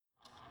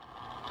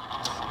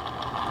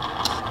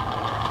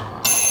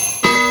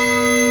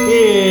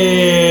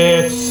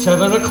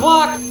7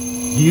 o'clock. Do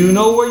you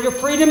know where your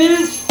freedom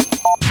is?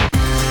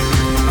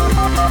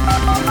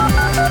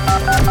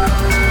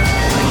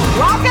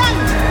 Welcome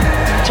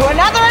to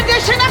another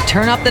edition of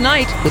Turn Up the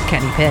Night with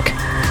Kenny Pick.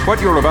 What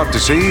you're about to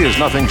see is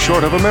nothing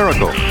short of a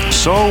miracle.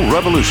 So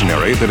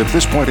revolutionary that at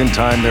this point in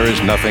time, there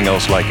is nothing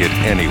else like it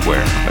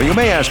anywhere. Now, you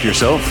may ask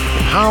yourself,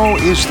 how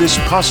is this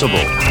possible?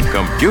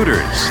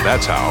 Computers,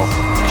 that's how.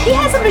 He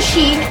has a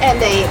machine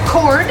and a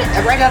cord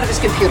right out of his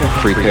computer.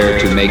 Prepare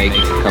to make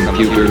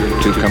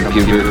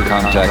computer-to-computer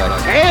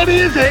contact. That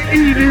is an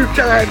idiot's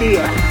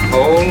idea.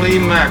 Holy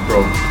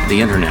mackerel.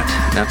 The internet.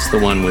 That's the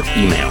one with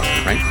email,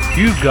 right?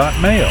 You've got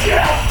mail.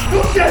 Yeah,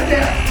 who said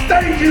that?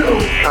 Thank you.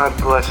 God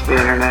bless the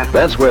internet.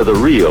 That's where the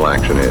real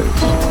action is.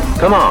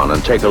 Come on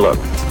and take a look.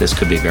 This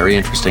could be very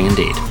interesting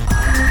indeed.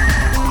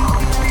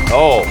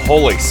 Oh,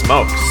 holy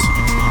smokes.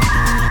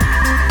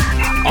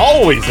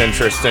 Always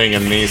interesting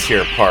in these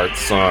here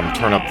parts on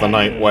Turn Up the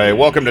Night way.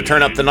 Welcome to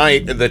Turn Up the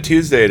Night, the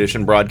Tuesday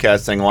edition,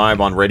 broadcasting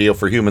live on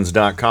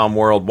radioforhumans.com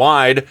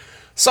worldwide.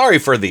 Sorry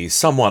for the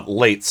somewhat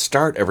late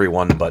start,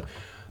 everyone, but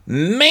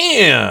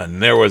man,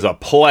 there was a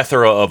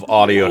plethora of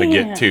audio to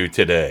get to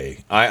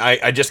today.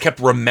 I just kept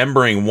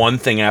remembering one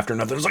thing after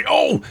another. It was like,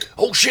 oh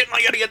shit,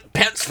 I gotta get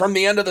Pence from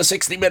the end of the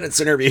 60 Minutes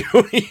interview,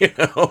 you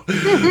know?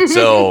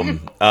 So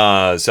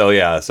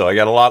I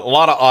got a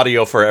lot of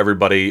audio for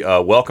everybody.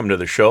 Welcome to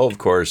the show, of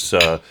course.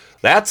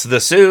 That's the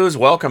Suze.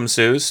 Welcome,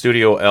 Suze,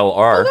 Studio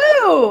LR.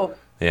 Hello.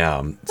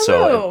 Yeah, Hello.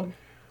 So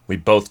we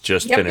both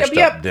just finished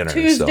up dinner.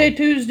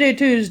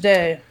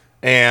 Tuesday.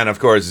 And, of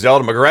course,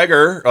 Zelda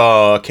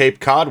McGregor, Cape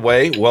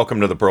Codway,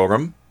 welcome to the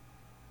program.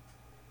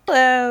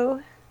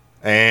 Hello.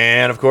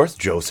 And, of course,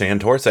 Joe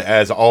Santorsa,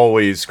 as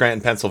always,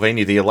 Scranton,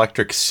 Pennsylvania, the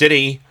Electric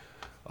City.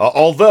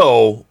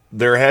 Although,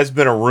 there has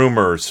been a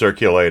rumor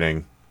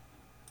circulating.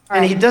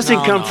 And he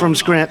doesn't come from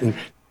Scranton.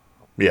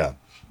 Yeah.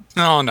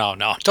 No.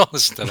 Don't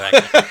listen to that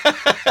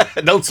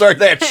guy. Don't start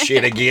that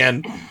shit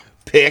again,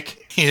 Pick.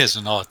 He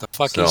doesn't know what the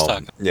fuck he's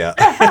talking about. Yeah.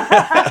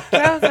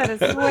 Joe's gonna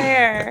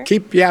swear.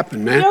 Keep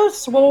yapping, man. Joe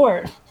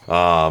swore.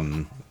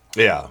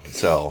 Yeah,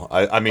 so,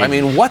 I mean... I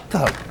mean, what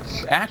the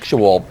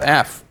actual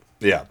F?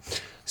 Yeah.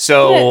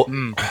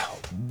 So,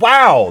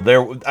 wow,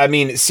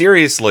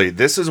 seriously,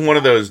 this is one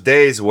of those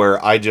days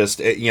where I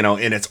just,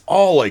 and it's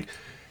all like,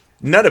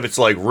 none of it's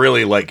like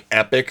really like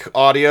epic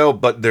audio,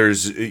 but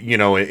there's,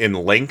 in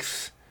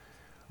length,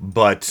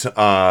 but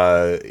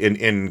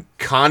in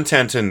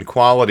content and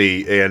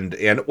quality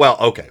and well,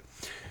 okay.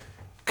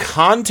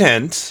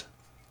 Content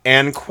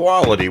and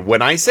quality.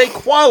 When I say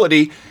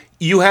quality,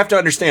 you have to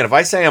understand, if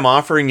I say I'm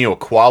offering you a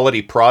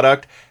quality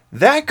product,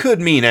 that could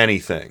mean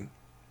anything.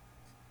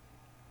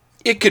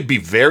 It could be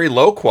very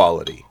low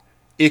quality.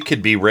 It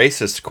could be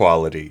racist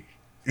quality.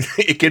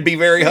 It could be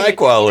very high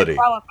quality.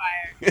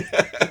 You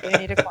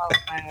need a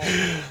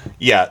qualifier.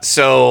 Yeah,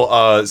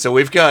 so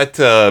we've got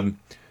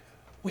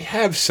we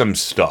have some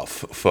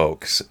stuff,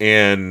 folks,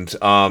 and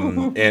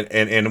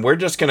and we're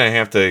just gonna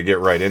have to get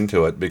right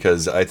into it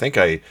because I think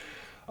there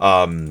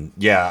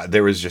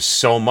was just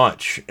so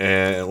much.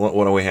 And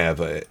what do we have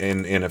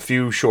in a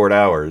few short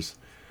hours?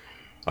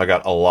 I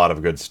got a lot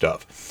of good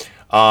stuff.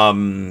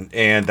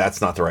 And that's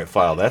not the right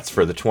file. That's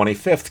for the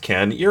 25th,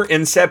 Ken. You're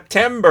in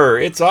September.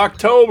 It's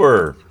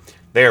October.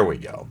 There we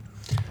go.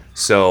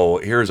 So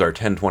here's our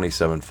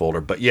 1027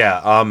 folder. But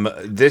yeah,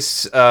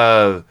 this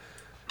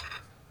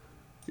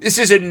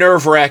is a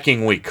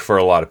nerve-wracking week for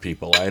a lot of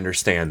people. I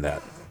understand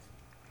that.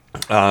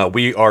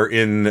 We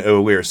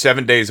are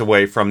 7 days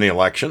away from the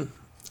election.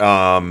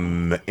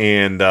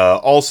 And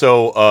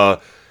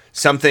also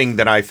something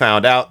that I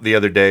found out the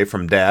other day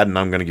from Dad, and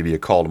I'm going to give you a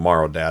call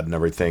tomorrow, Dad, and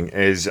everything,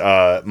 is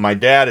my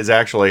dad is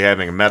actually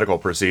having a medical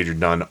procedure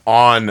done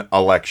on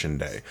Election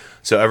Day.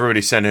 So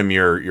everybody send him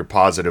your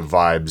positive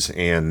vibes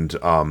and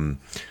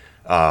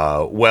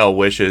well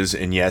wishes.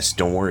 And yes,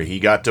 don't worry, he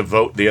got to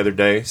vote the other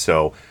day,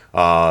 so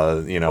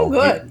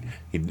good.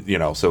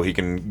 He so he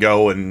can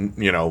go and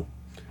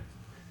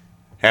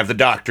have the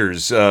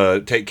doctors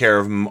take care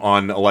of him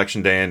on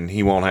Election Day, and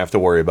he won't have to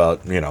worry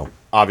about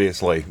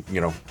obviously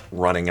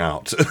running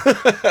out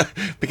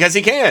because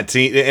he can't.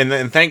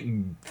 And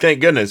thank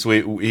goodness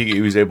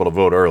he was able to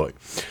vote early.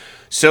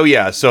 So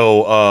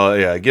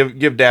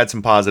give Dad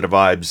some positive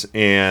vibes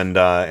and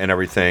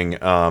everything,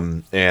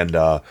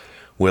 and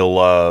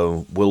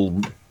we'll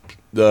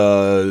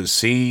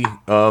see.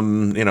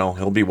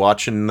 He'll be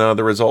watching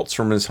the results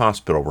from his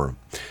hospital room.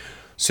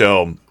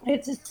 So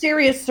It's a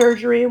serious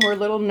surgery, and we're a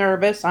little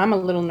nervous. I'm a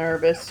little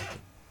nervous,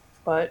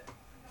 but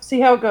see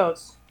how it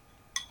goes.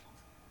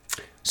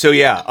 So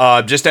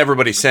just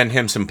everybody send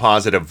him some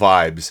positive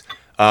vibes,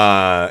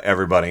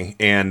 everybody,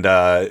 and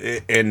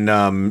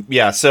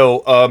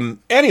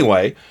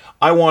anyway,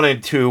 I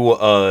wanted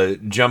to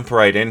jump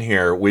right in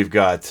here. We've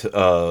got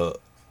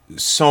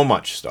so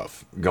much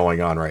stuff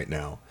going on right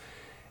now,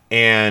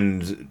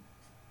 and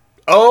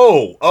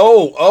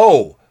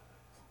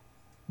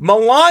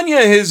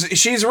Melania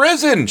she's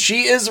risen.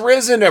 She is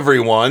risen,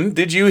 everyone.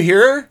 Did you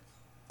hear?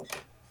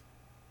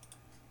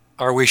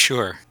 Are we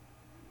sure?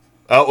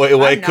 Oh,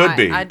 well, I'm it could not.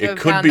 be. I It dove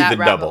could down be that the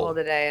rabbit double. hole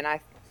today, and I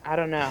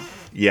don't know.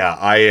 Yeah,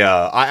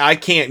 I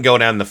can't go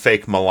down the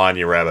fake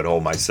Melania rabbit hole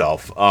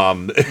myself.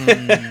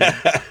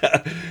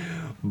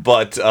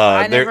 But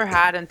I there- never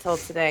had until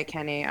today,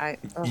 Kenny.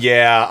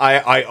 Yeah,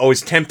 I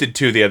was tempted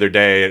to the other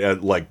day.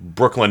 Like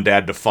Brooklyn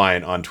Dad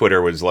Defiant on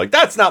Twitter was like,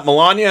 "That's not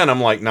Melania," and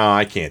I'm like, "No,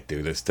 I can't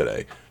do this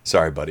today.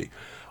 Sorry, buddy."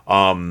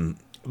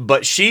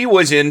 But she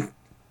was in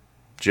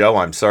Joe.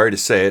 I'm sorry to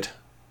say it.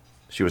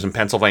 She was in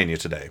Pennsylvania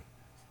today.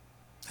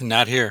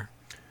 Not here.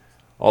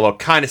 Although,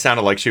 kind of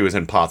sounded like she was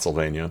in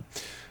Pottsylvania.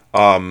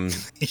 Yeah.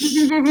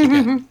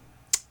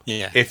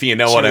 If you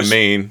know She what I was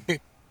mean.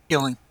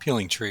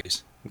 Peeling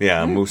trees.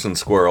 Yeah, moose and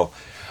squirrel.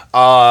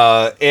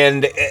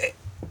 And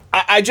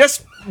I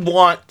just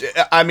want,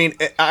 I mean,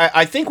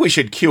 I think we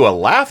should cue a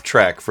laugh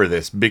track for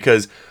this,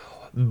 because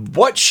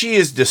what she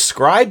is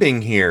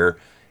describing here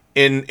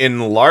in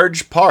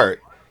large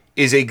part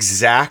is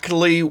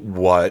exactly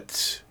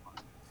what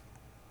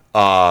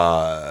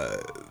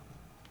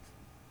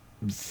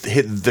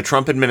the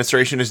Trump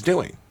administration is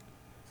doing.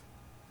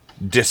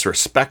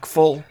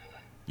 Disrespectful,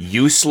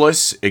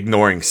 useless,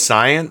 ignoring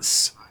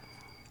science,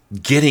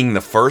 getting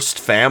the first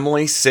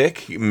family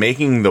sick,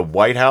 making the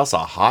White House a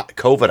hot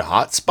COVID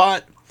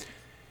hotspot.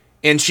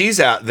 And she's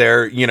out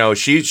there, you know,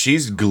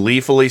 she's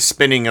gleefully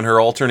spinning in her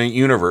alternate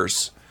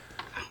universe.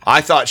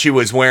 I thought she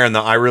was wearing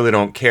the "I really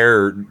don't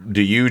care,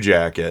 do you"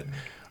 jacket,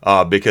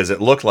 because it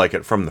looked like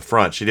it from the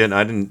front. She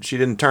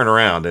didn't turn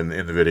around in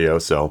the video,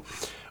 so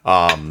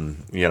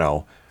you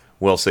know,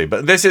 we'll see.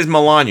 But this is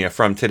Melania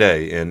from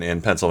today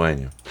in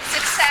Pennsylvania.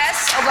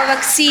 Success of a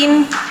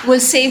vaccine will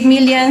save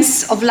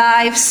millions of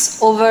lives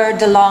over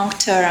the long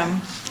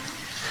term.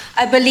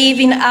 I believe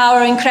in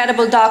our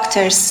incredible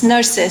doctors,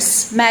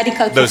 nurses,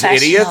 medical Those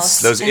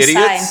professionals, idiots? and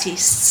Idiots?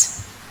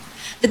 scientists.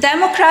 The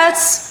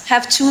Democrats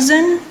have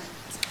chosen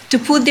to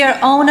put their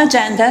own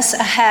agendas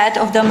ahead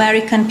of the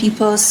American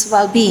people's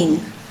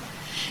well-being.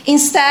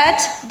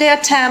 Instead, they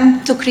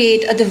attempt to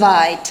create a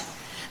divide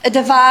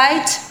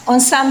on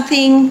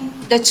something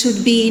that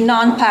should be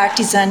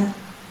non-partisan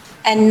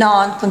and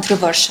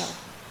non-controversial.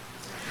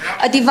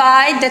 A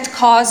divide that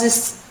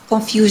causes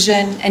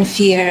confusion and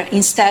fear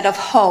instead of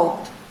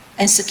hope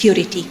and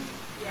security.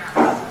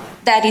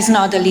 That is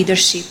not the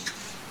leadership.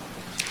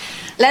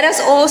 Let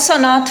us also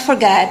not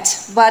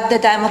forget what the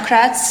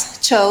Democrats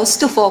chose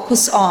to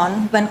focus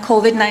on when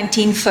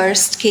COVID-19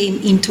 first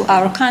came into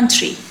our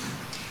country.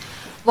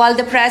 While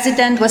the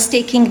president was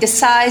taking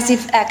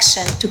decisive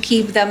action to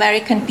keep the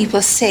American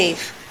people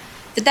safe,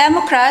 the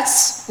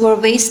Democrats were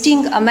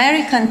wasting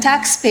American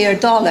taxpayer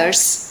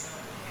dollars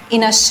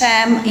in a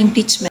sham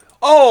impeachment.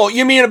 Oh,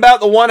 you mean about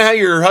the one how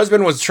your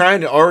husband was trying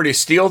to already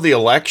steal the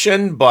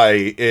election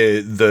by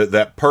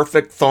that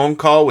perfect phone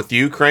call with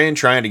Ukraine,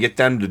 trying to get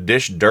them to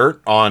dish dirt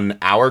on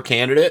our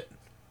candidate?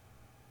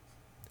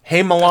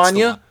 Hey,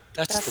 Melania,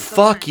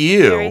 fuck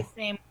you.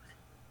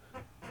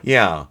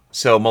 Yeah,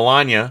 so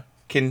Melania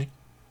can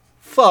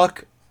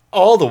fuck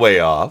all the way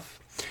off.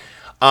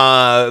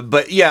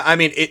 But yeah, I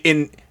mean,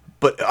 it's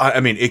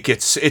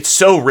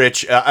so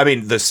rich. I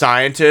mean, the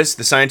scientist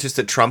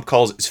that Trump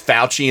calls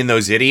Fauci and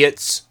those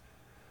idiots.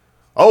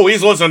 Oh,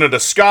 he's listening to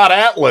Scott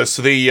Atlas,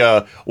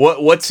 the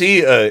what's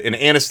he, an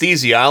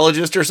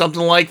anesthesiologist or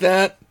something like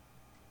that?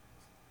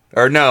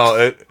 Or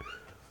no,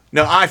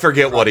 I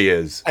forget what he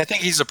is. I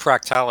think he's a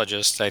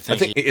proctologist. I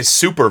think his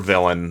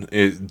supervillain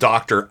is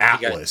Dr.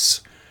 Atlas.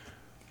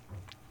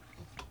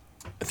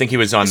 I think he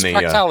was on he's the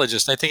a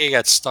proctologist. I think he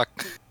got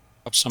stuck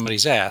up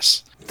somebody's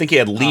ass. I think he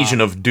had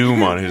Legion of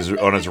Doom on his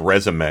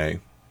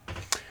resume.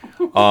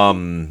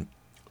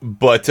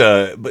 But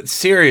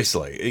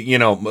seriously, you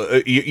know,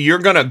 you're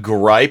gonna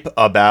gripe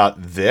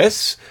about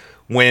this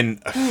when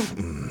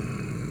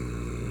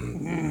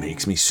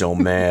makes me so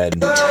mad.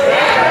 They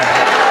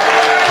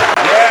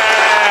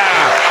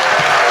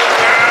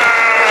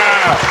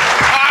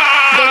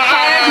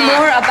cared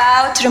more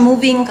about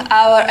removing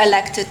our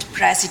elected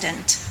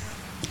president.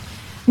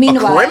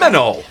 Meanwhile, a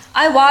criminal.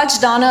 I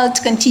watched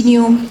Donald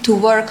continue to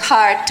work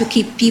hard to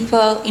keep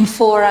people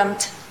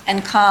informed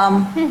and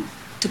calm,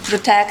 to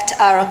protect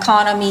our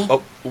economy,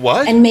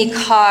 and make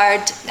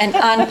hard and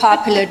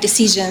unpopular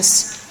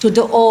decisions to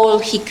do all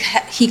he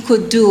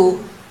could do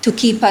to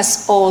keep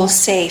us all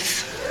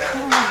safe.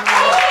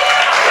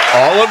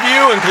 All of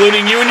you,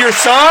 including you and your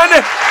son?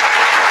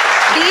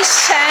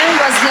 This sham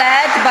was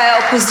led by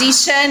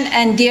opposition,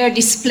 and their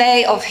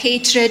display of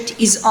hatred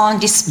is on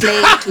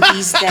display to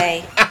this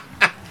day.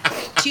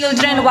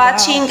 Children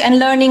watching and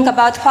learning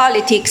about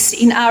politics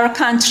in our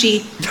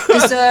country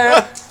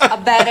deserve a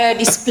better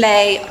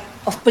display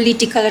of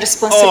political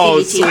responsibility.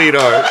 Oh,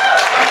 sweetheart.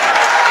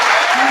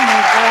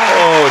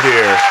 Oh,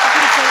 dear.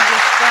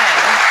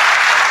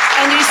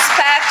 And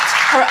respect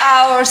for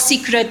our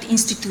secret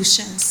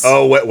institutions.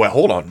 Oh, wait,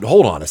 hold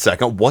on a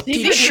second. What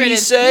did she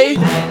say?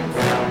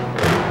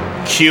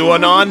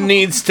 QAnon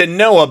needs to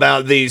know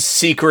about these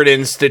secret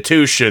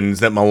institutions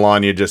that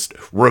Melania just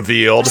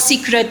revealed.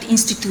 Secret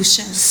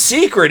institutions.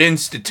 Secret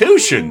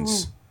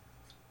institutions?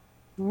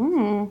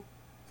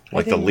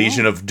 Like the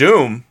Legion of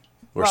Doom.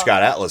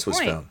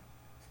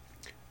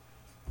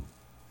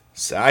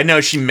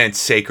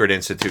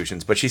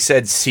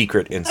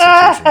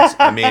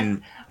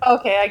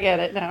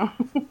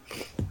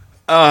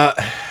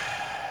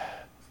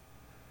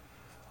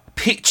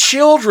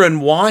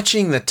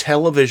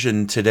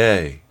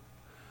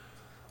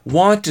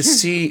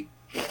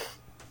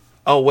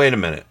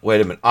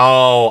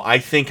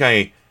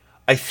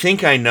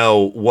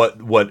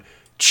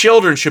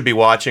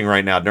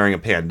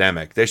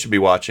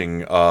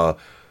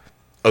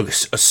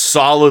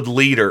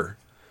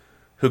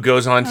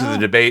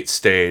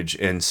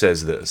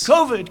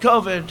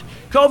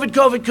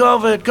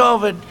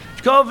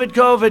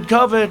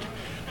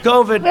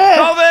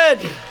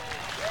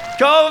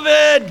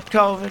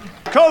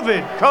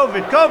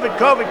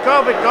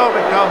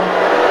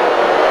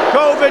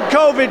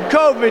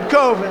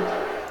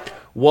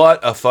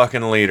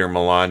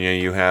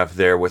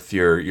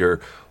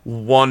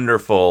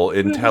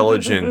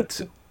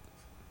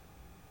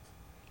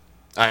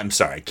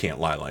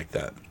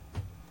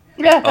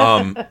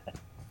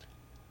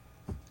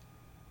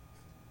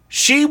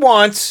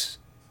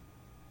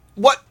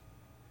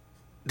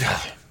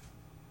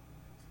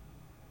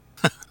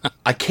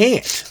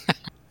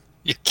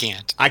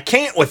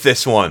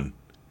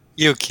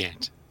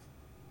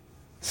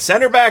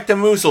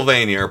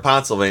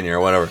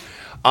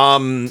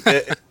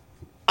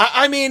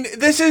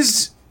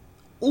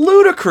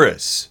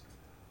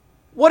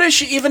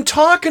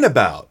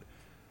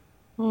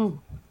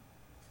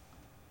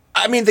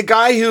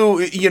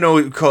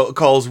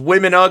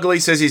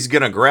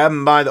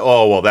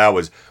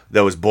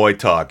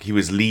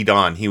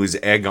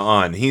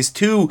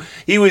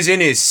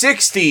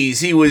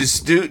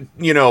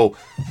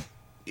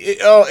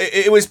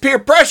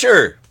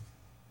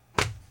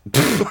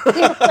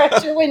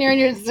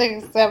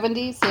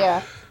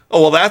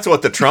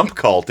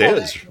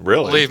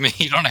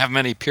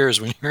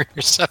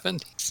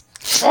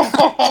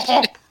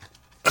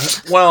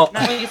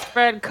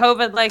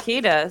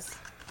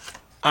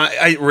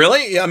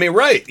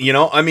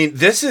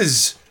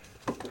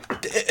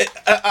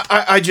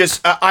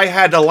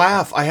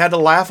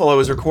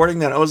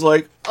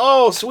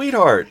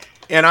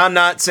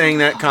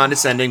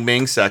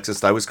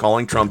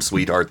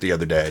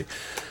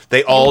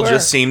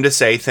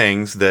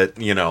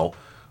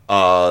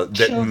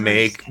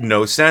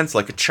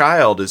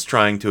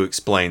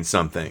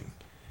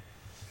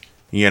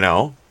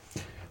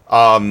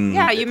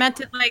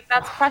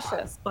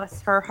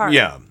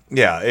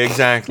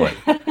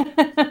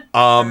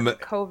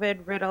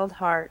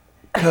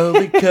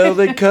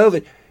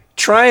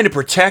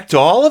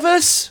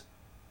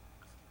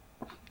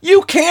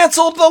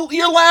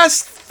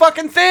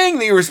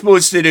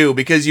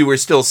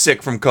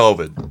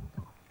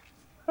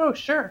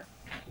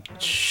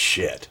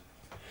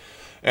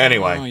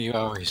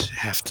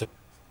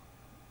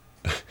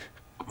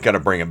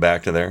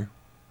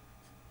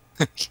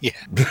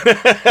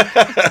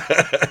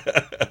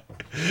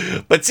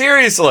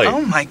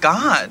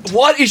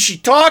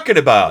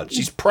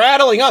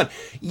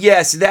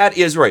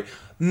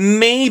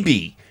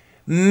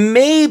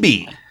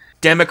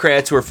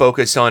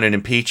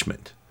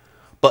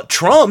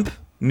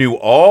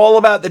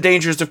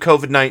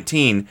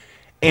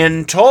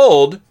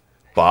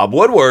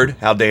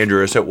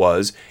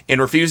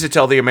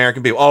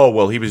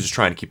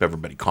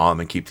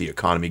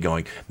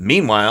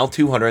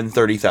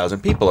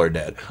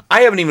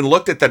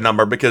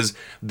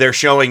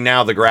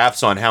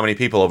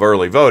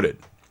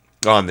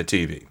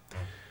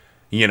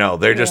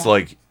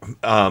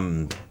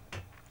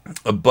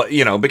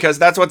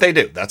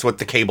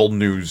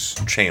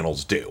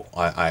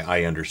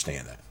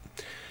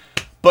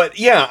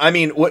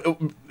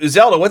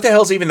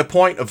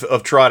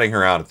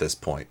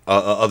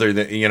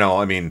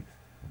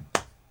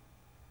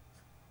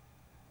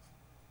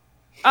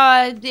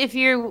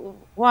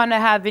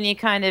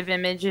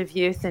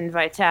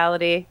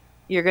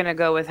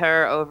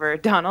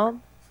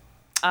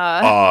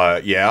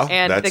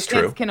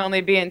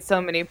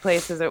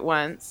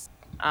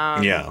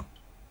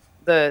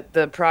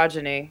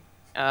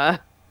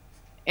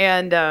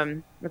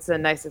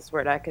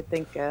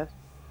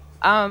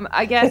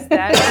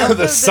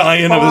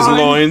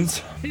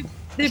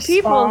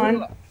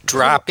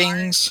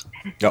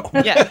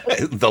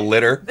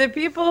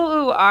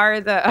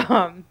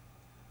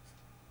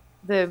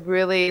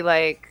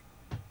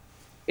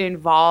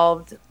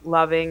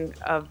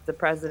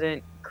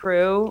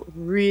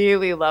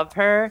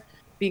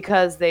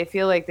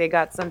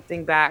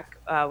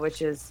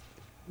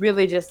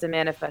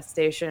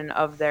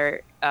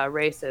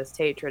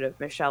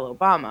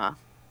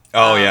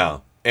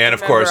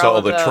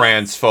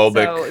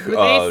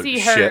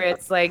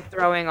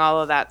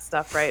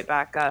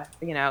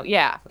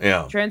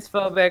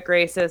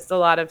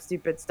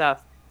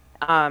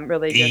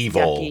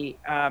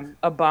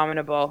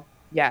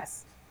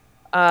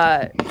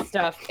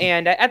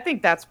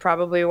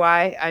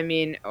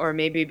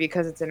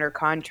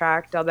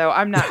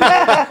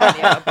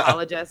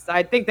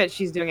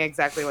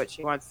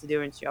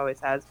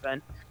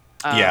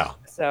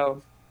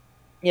 So,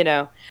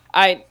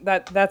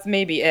 that's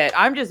maybe it.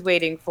 I'm just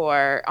waiting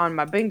for on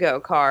my bingo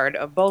card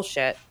of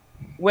bullshit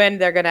when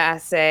they're gonna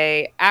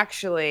say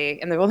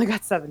actually, and they've only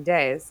got 7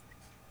 days.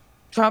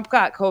 Trump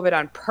got COVID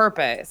on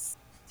purpose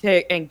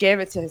and gave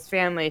it to his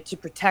family to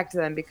protect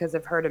them because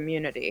of herd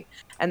immunity.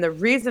 And the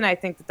reason I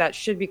think that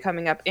should be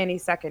coming up any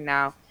second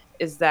now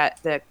is that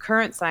the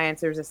current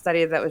science, there's a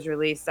study that was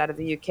released out of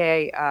the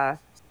UK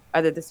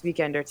either this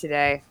weekend or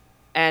today.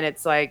 And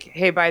it's like,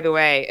 hey, by the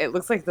way, it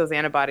looks like those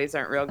antibodies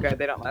aren't real good.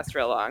 They don't last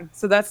real long.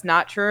 So that's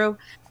not true.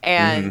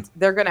 And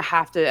they're going to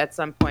have to, at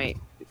some point,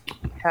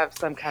 have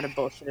some kind of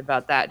bullshit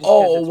about that.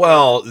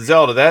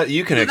 Zelda, that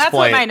you can explain. That's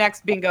what my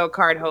next bingo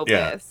card hope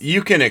is.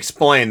 You can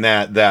explain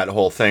that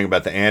whole thing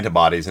about the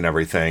antibodies and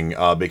everything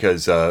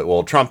because,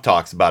 Trump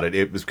talks about it.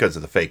 It was because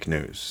of the fake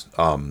news.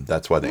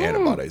 That's why the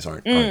antibodies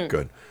aren't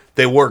good.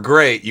 They were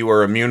great. You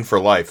were immune for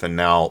life, and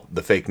now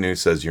the fake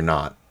news says you're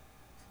not.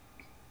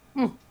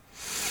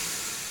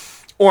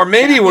 Or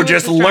maybe we're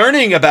just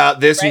learning about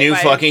this new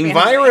fucking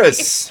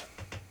virus.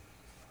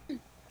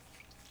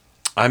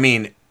 I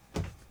mean,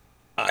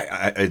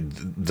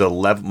 the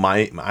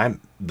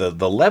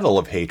level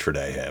of hatred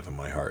I have in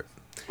my heart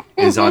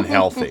is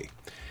unhealthy.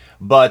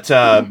 But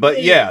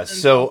yeah.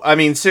 So I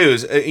mean,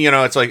 Suze,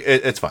 it's like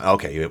it's fine.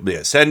 Okay,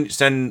 yeah, send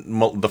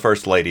the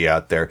first lady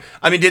out there.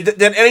 I mean,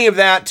 did any of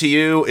that to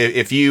you?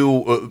 If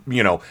you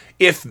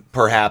if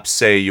perhaps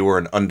say you were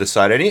an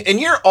undecided, and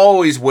you're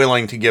always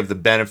willing to give the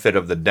benefit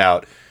of the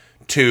doubt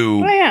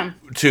to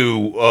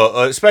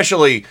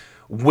especially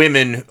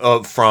women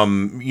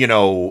from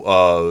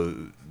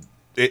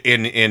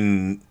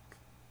in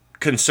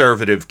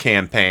conservative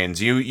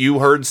campaigns. You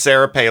heard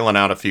Sarah Palin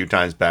out a few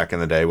times back in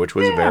the day, which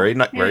was very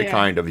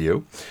kind of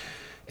you.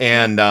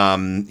 And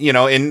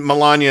in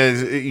Melania,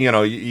 we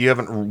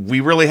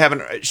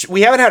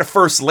haven't had a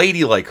first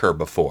lady like her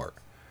before,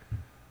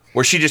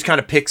 where she just kind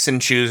of picks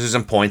and chooses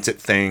and points at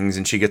things,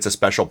 and she gets a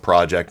special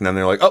project, and then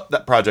they're like, oh,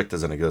 that project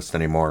doesn't exist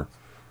anymore.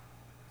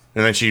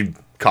 And then she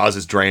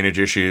causes drainage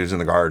issues in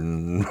the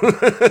garden,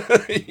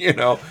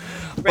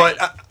 Right.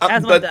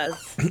 As one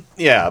does.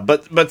 Yeah,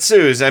 but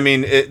Suze, I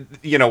mean,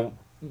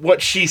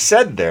 what she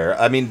said there.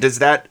 I mean, does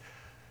that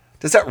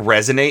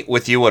resonate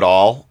with you at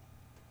all?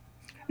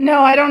 No,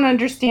 I don't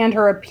understand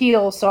her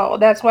appeal, so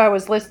that's why I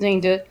was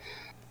listening to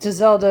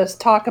Zelda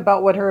talk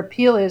about what her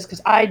appeal is,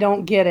 because I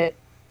don't get it.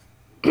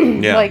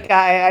 Yeah. Like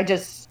I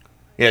just.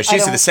 Yeah,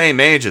 she's the same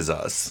age as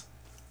us.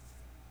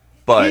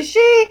 But is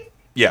she?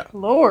 Yeah.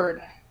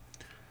 Lord.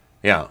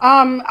 Yeah.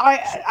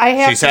 I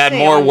have. She's had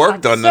more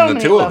work done than the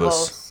two of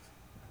us.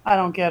 I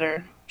don't get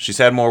her. She's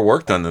had more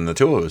work done than the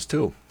two of us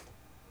too.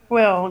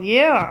 Well,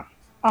 yeah.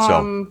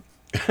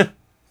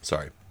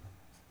 Sorry.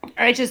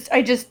 I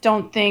just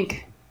don't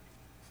think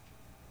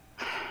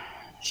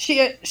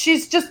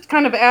she's just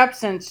kind of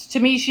absent. To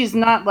me, she's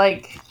not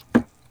like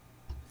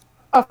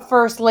a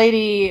first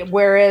lady,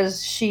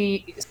 whereas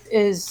she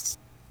is.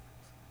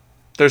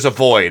 There's a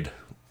void.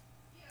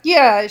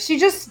 Yeah, she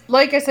just,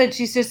 like I said,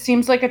 she just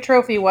seems like a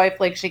trophy wife.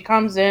 Like, she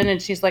comes in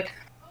and she's like,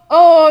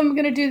 oh, I'm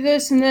going to do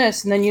this, and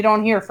then you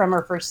don't hear from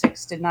her for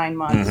 6 to 9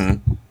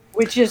 months,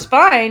 which is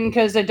fine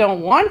because I don't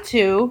want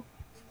to,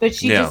 but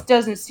she just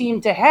doesn't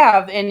seem to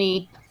have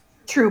any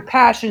true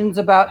passions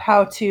about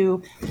how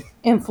to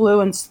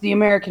influence the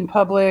American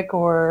public,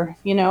 or,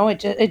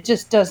 it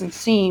just doesn't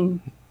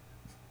seem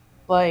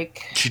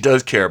like... She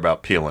does care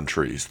about peeling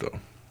trees, though.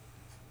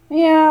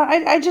 Yeah,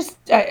 I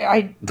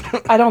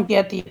don't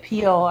get the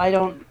appeal. I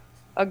don't...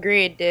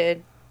 Agreed,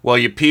 dude. Well,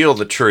 you peel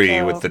the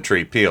tree with the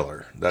tree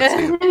peeler. That's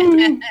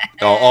the...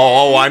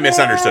 I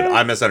misunderstood.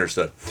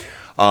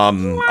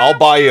 I'll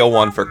buy you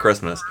one for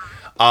Christmas.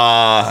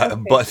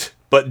 But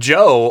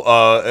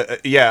Joe,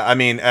 yeah, I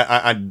mean,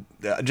 I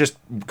just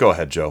go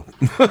ahead, Joe.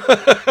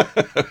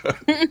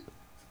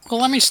 Well,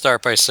 let me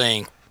start by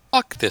saying,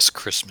 fuck this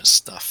Christmas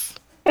stuff.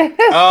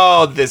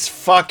 Oh, this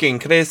fucking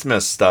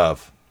Christmas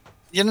stuff.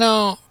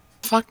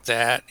 Fuck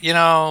that.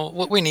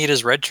 What we need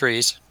is red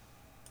trees.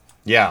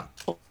 Yeah.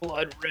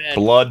 Blood red.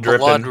 Blood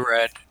dripping. Blood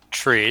red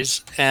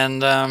trees.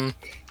 And that's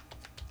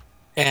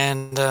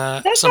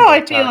how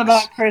I feel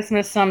about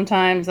Christmas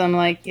sometimes. I'm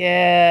like,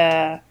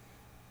 yeah,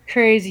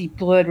 crazy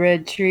blood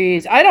red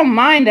trees. I don't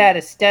mind that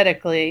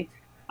aesthetically.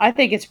 I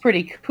think it's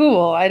pretty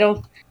cool. I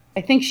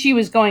think she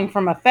was going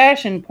from a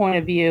fashion point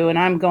of view, and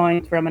I'm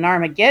going from an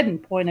Armageddon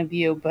point of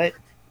view, but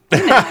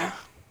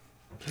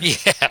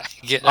Yeah.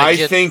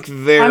 I think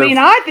they're... I mean,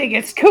 I think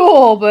it's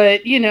cool,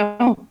 but,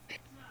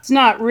 it's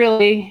not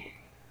really...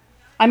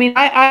 I mean,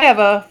 I have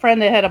a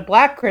friend that had a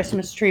black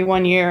Christmas tree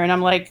one year, and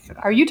I'm like,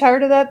 are you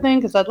tired of that thing?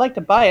 Because I'd like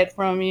to buy it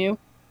from you.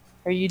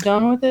 Are you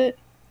done with it?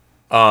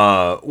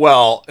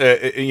 Well,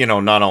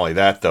 not only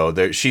that,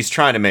 though, she's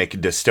trying to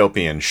make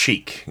dystopian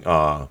chic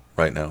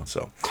right now,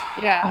 so...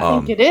 Yeah, I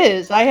think it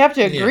is. I have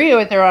to agree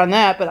with her on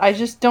that, but I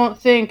just don't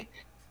think...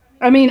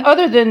 I mean,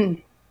 other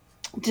than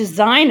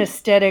design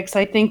aesthetics,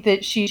 I think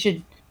that she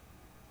should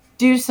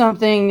do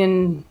something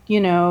and,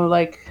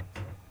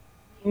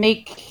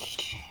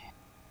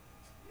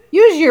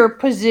 use your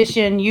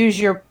position, use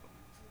your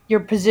your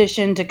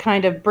position to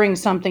kind of bring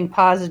something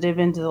positive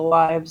into the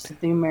lives of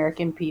the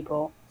American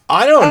people.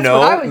 I don't know.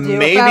 What I would do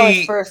Maybe if I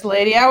was first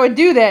lady. I would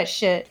do that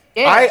shit.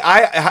 Yeah.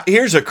 I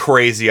here's a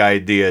crazy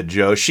idea,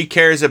 Joe. She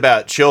cares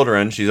about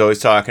children. She's always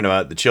talking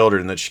about the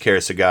children that she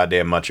cares so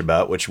goddamn much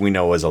about, which we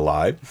know is a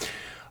lie.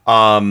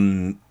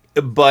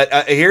 But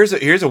here's a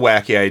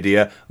wacky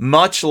idea.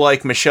 Much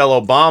like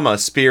Michelle Obama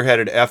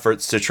spearheaded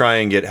efforts to try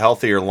and get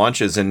healthier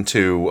lunches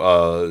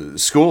into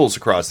schools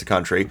across the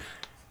country,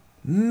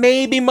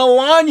 maybe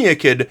Melania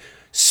could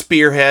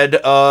spearhead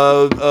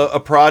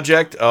a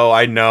project. Oh,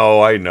 I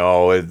know.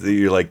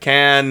 You're like,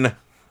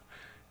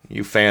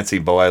 you fancy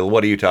boy,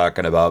 what are you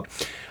talking about?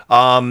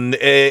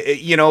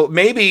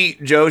 Maybe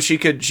Joe, she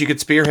could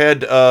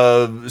spearhead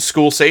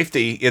school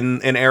safety in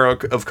an era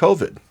of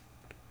COVID.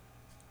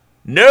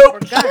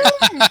 Nope.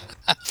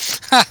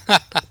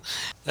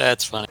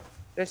 That's funny.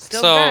 They're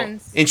still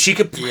guns. And she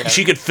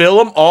could fill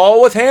them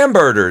all with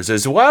hamburgers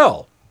as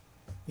well.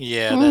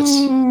 Yeah, that's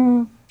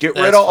get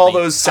rid of all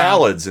those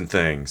salads and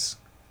things.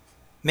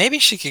 Maybe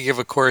she could give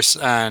a course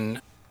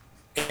on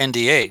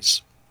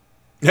NDAs.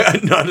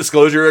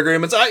 Non-disclosure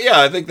agreements.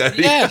 I think that.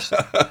 Yeah.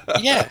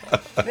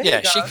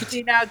 She could.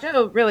 See, now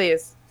Joe really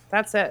is.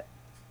 That's it.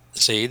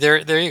 See, there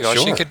you go.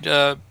 Sure. She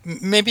could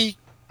maybe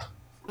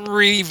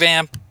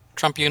revamp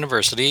Trump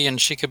University,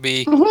 and she could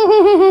be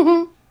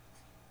a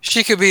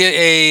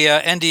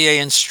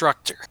NDA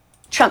instructor.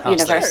 Trump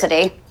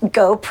University,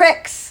 go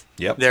pricks.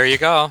 Yep. There you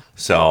go.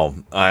 So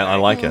I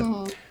like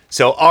it.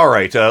 So all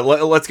right,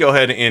 let's go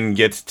ahead and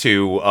get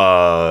to.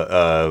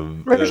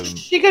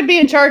 She could be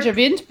in charge of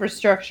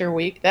Infrastructure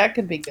Week. That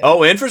could be good.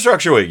 Oh,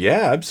 Infrastructure Week.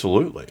 Yeah,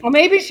 absolutely. Well,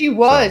 maybe she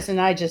was, and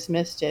I just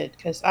missed it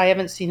because I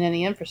haven't seen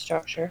any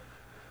infrastructure.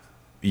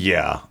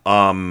 Yeah.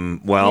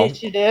 Well.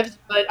 Initiatives,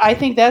 but I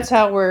think that's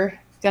how we're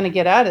going to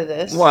get out of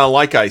this. Well,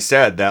 like I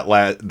said, that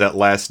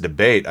last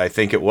debate, I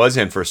think it was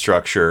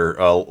Infrastructure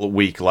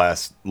Week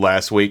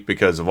last week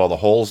because of all the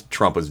holes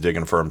Trump was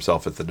digging for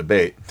himself at the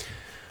debate.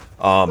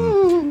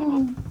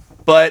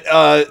 But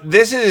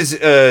this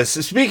is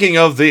speaking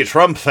of the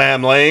Trump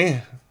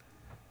family,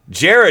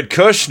 Jared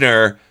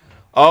Kushner.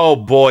 Oh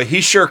boy,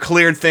 he sure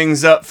cleared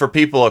things up for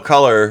people of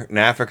color and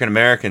African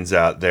Americans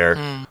out there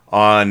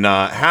on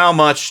how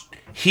much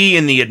he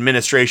and the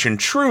administration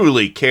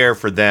truly care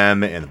for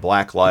them and the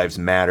Black Lives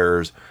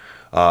Matter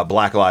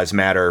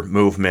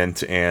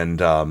movement and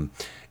the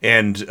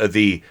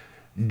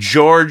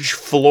George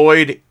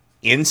Floyd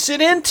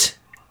incident.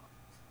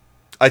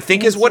 I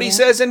think is what he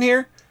says in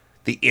here.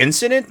 The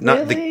incident,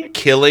 not the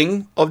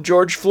killing of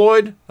George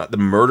Floyd, not the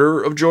murder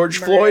of George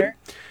Floyd.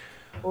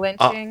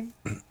 Lynching.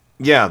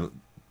 Yeah,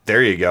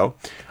 there you go.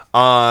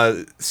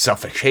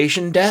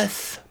 Suffocation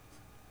death.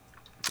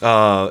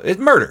 It's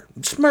murder.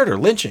 It's murder,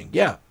 lynching.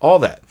 Yeah, all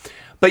that.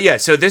 But yeah,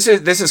 so this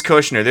is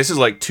Kushner. This is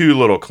like two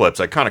little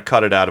clips. I kind of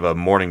cut it out of a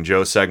Morning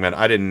Joe segment.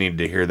 I didn't need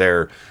to hear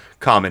their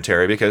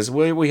commentary because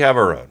we have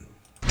our own.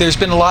 There's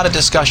been a lot of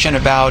discussion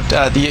about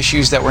the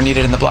issues that were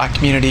needed in the black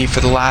community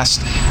for the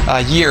last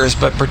years,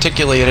 but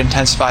particularly it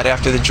intensified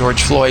after the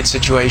George Floyd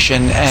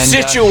situation. And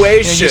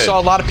you saw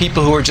a lot of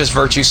people who were just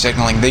virtue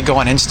signaling. They'd go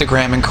on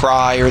Instagram and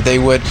cry, or they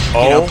would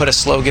put a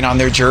slogan on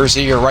their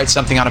jersey or write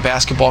something on a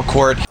basketball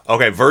court.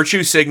 Okay,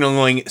 virtue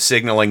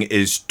signaling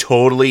is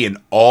totally an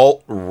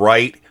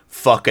alt-right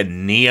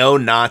fucking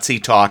neo-Nazi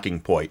talking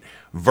point.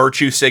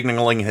 Virtue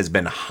signaling has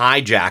been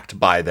hijacked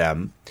by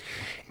them,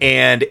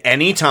 and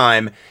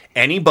anytime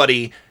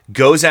anybody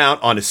goes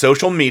out onto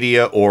social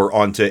media or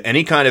onto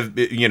any kind of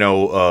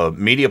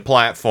media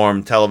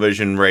platform,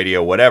 television,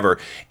 radio, whatever,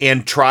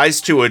 and tries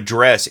to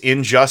address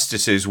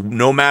injustices,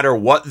 no matter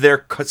what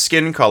their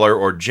skin color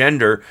or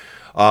gender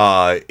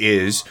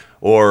is,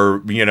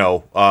 or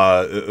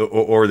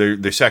or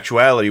their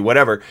sexuality,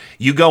 whatever,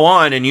 you go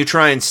on and you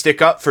try and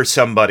stick up for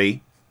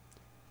somebody,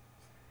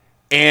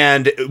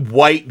 and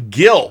white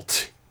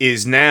guilt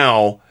is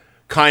now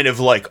kind of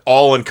like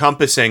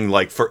all-encompassing,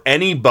 like for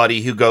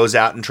anybody who goes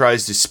out and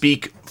tries to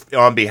speak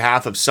on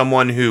behalf of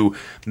someone who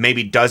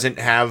maybe doesn't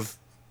have,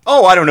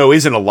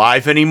 isn't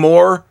alive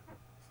anymore,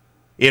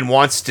 and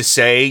wants to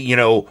say,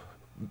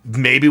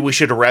 maybe we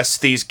should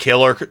arrest these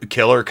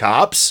killer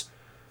cops.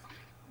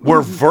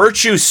 We're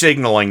virtue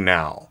signaling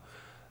now.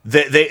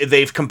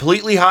 They've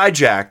completely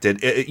hijacked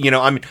it.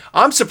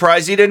 I'm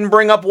surprised he didn't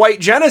bring up white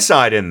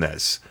genocide in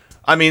this.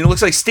 I mean, it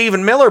looks like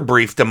Stephen Miller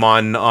briefed him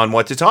on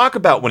what to talk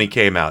about when he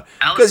came out.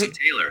 Allison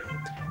Taylor.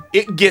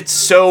 It gets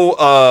so...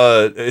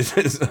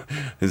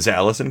 is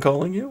Allison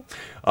calling you?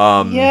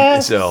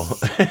 Yes. So,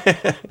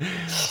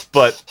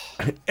 but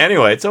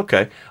anyway, it's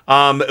okay.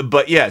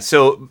 But yeah,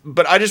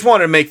 but I just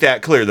wanted to make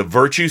that clear. The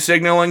virtue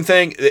signaling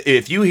thing,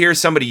 if you hear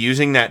somebody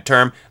using that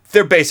term,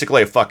 they're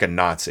basically a fucking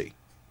Nazi.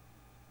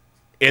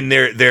 And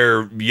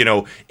they're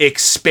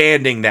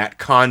expanding that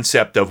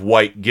concept of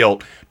white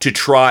guilt to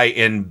try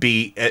and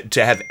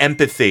to have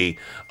empathy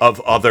of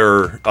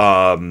other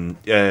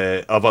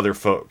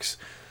folks.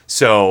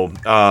 So,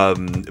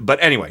 but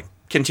anyway,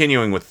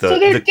 continuing with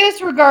they're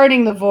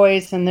disregarding the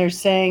voice, and they're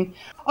saying,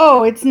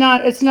 "Oh, it's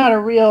not a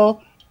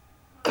real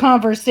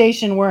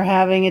conversation we're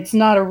having. It's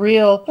not a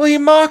real. Well, he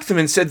mocked them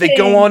and said they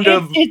go on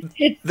to.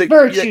 It's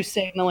virtue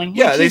signaling.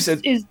 Yeah, which they is,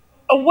 said is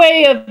a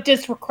way of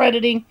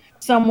discrediting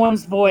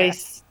someone's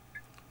voice.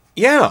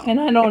 Yeah, and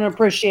I don't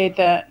appreciate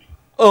that.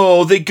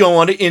 Oh, they go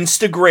onto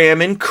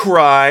Instagram and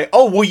cry.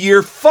 Oh, well,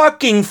 your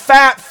fucking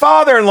fat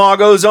father-in-law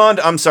goes on.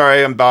 I'm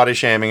sorry, I'm body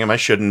shaming him. I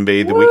shouldn't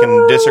be. We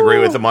can disagree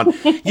with him on.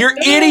 Your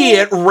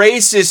idiot,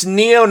 racist,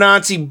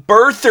 neo-Nazi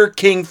birther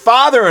king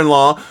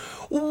father-in-law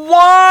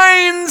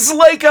whines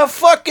like a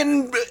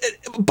fucking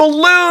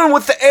balloon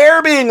with the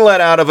air being let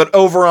out of it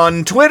over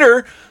on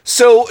Twitter.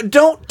 So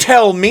don't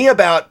tell me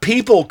about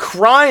people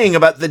crying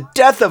about the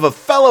death of a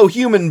fellow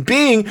human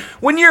being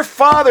when your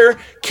father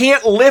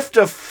can't lift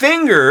a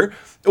finger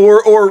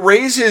or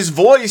raise his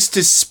voice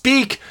to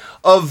speak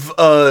of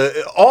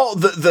all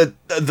the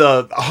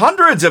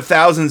hundreds of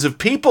thousands of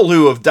people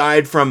who have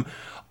died from.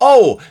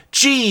 Oh,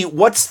 gee,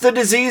 what's the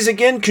disease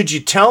again? Could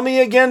you tell me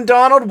again,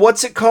 Donald?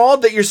 What's it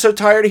called that you're so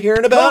tired of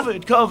hearing about?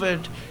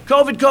 COVID.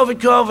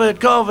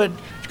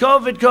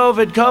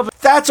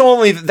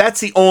 That's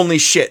the only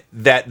shit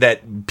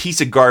that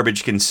piece of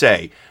garbage can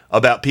say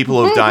about people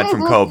who have died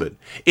from COVID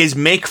is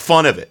make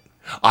fun of it.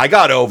 I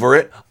got over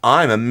it.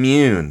 I'm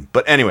immune.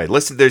 But anyway,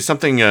 listen, there's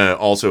something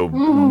also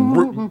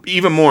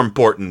even more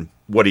important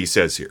what he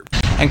says here.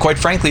 And quite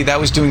frankly, that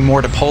was doing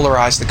more to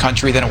polarize the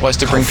country than it was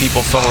to bring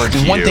people forward.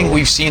 And one thing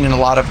we've seen in a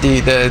lot of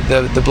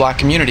the black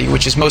community,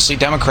 which is mostly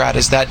Democrat,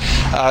 is that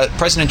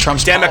President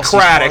Trump's policies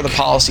are the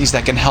policies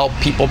that can help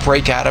people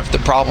break out of the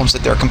problems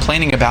that they're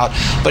complaining about,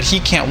 but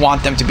he can't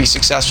want them to be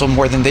successful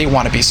more than they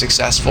want to be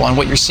successful. And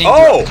what you're seeing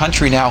throughout the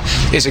country now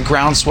is a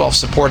groundswell of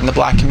support in the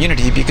black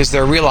community because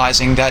they're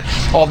realizing that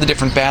all the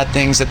different bad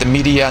things that the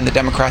media and the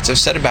Democrats have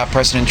said about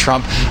President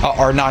Trump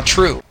are not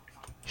true.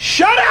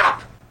 Shut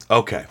up!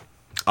 Okay.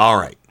 All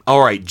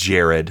right,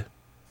 Jared.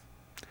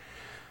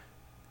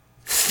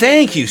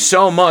 Thank you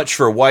so much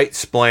for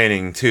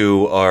white-splaining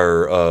to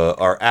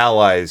our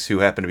allies who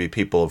happen to be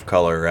people of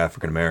color or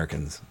African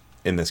Americans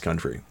in this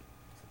country.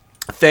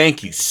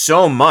 Thank you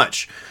so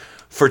much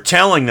for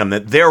telling them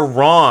that they're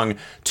wrong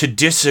to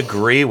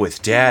disagree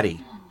with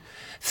Daddy.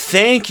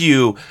 Thank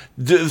you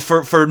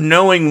for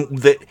knowing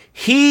that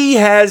he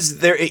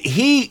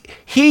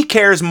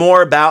cares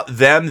more about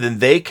them than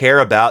they care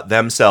about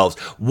themselves.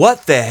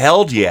 What the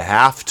hell do you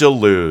have to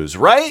lose,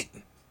 right?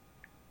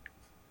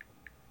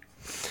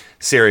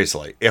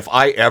 Seriously, if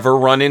I ever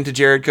run into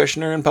Jared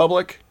Kushner in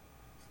public,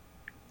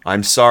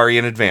 I'm sorry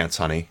in advance,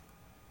 honey.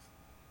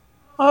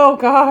 Oh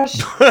gosh.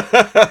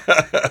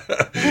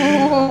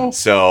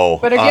 So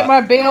better get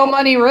my bail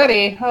money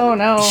ready. Oh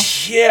no.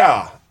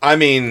 Yeah. I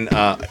mean,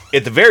 at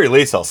the very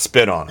least, I'll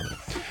spit on him.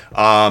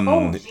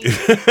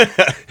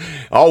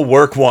 I'll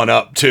work one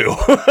up, too.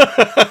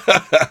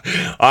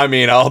 I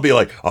mean, I'll be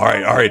like, all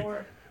right,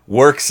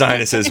 work,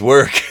 sinuses,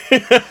 work.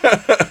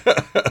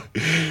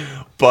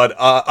 But,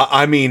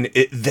 I mean,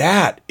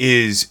 that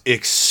is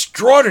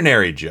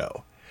extraordinary,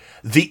 Joe.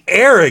 The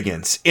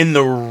arrogance in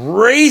the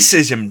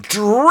racism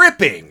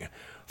dripping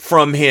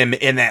from him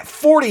in that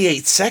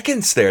 48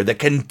 seconds there, the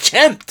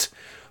contempt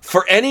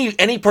for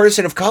any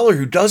person of color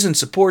who doesn't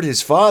support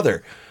his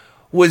father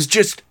was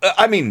just,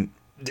 I mean,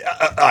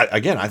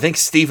 again, I think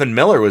Stephen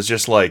Miller was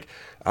just like,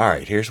 all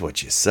right, here's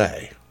what you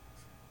say.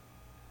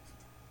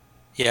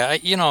 Yeah,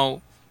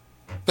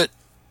 but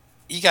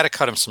you got to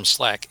cut him some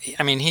slack.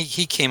 I mean,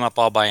 he came up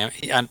all by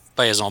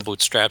his own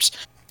bootstraps.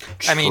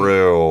 I mean,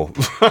 true.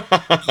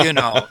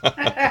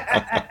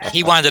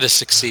 He wanted to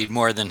succeed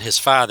more than his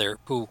father,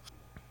 who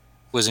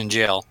was in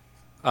jail.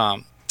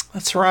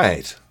 That's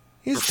right.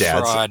 His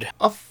dad's fraud.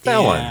 A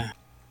felon. Yeah.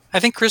 I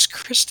think Chris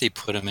Christie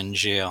put him in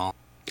jail.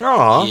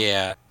 Aw.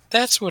 Yeah,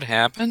 that's what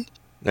happened.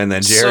 And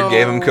then Jared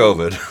gave him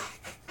COVID.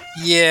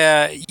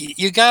 Yeah,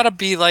 you got to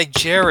be like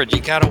Jared.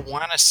 You got to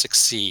want to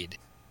succeed.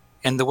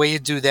 And the way you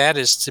do that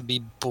is to be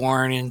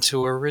born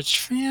into a rich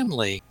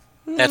family.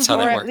 That's how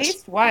that works. Or at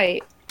least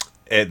white.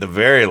 At the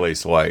very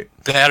least, white.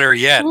 Better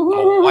yet, a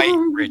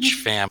white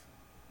rich family.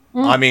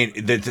 I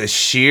mean, the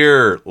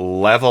sheer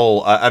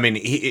level. I mean,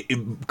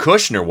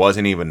 Kushner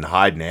wasn't even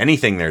hiding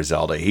anything there,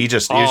 Zelda. He's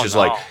just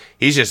like,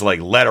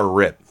 let her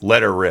rip.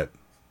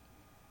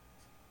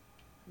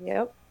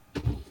 Yep.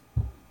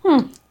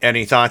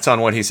 Any thoughts on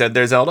what he said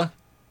there, Zelda?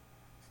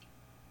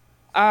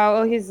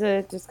 Well, he's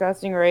a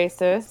disgusting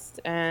racist,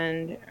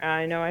 and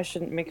I know I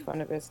shouldn't make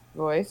fun of his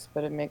voice,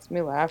 but it makes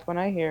me laugh when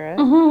I hear it.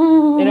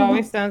 It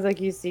always sounds like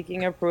he's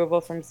seeking approval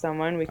from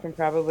someone. We can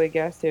probably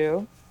guess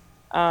who.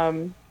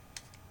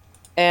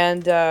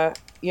 And,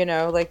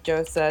 like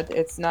Joe said,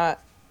 it's not,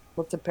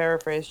 well, to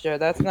paraphrase Joe,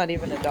 that's not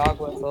even a dog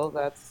whistle.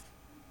 That's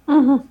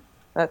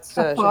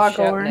just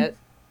shouting it.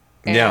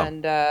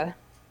 And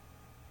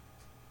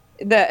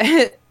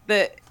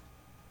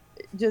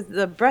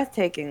the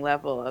breathtaking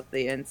level of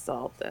the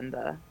insult and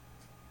the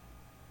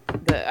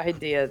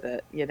idea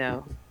that,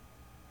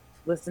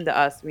 listen to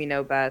us, we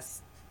know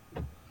best,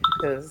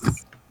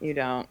 because you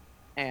don't.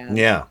 And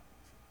yeah.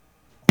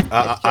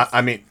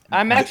 I mean,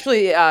 I'm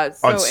actually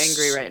so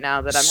angry right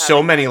now that I'm having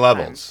so many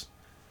levels.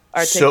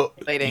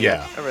 Articulating.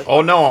 Yeah.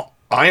 Oh no,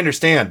 I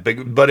understand,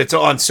 but it's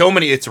on so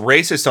many. It's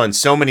racist on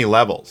so many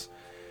levels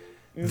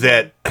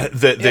that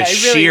the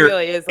sheer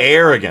really is like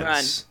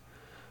arrogance.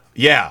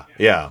 Yeah.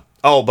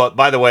 Oh, but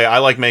by the way, I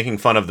like making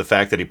fun of the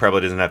fact that he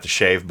probably doesn't have to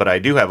shave, but I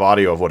do have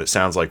audio of what it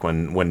sounds like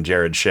when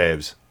Jared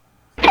shaves.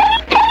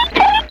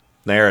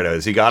 There it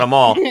is. He got them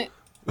all. I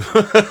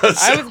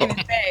was going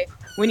to say,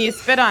 when you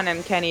spit on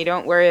him, Kenny,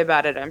 don't worry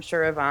about it. I'm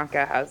sure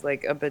Ivanka has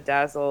like a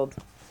bedazzled,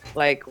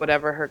 like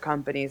whatever her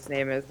company's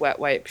name is, wet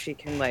wipe she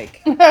can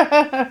like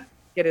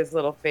get his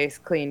little face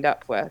cleaned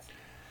up with.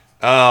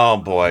 Oh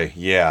boy,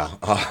 yeah.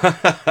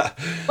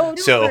 Don't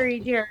worry,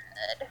 Jared.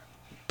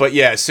 But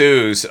yeah,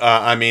 Suze.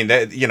 I mean,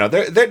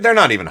 they're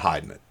not even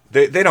hiding it.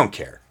 They don't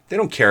care. They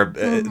don't care.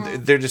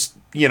 They're just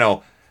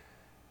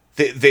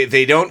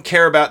They don't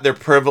care about their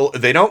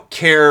privilege. They don't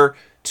care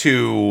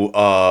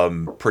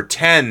to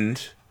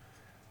pretend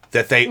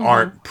that they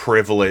aren't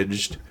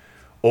privileged,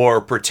 or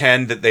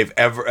pretend that they've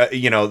ever,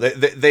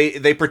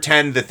 they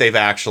pretend that they've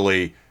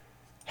actually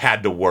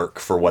had to work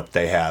for what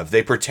they have.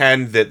 They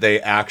pretend that they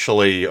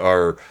actually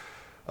are.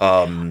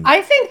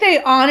 I think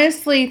they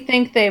honestly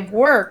think they've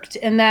worked,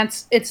 and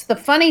it's the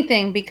funny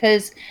thing,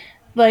 because,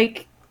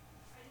 like,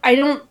 I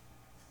don't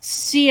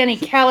see any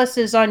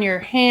calluses on your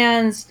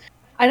hands.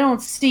 I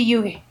don't see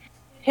you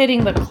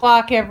hitting the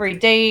clock every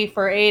day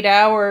for 8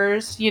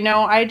 hours.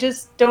 I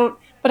just don't.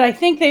 But I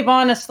think they've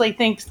honestly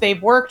thinks they've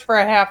worked for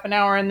a half an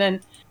hour, and then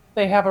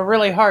they have a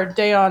really hard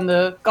day on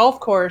the golf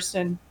course,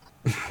 and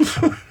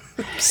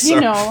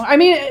I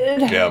mean,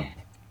 yeah.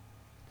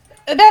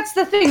 That's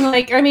the thing.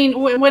 Like, I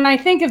mean, when I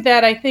think of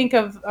that, I think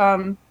of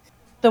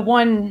the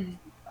one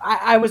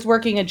I was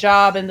working a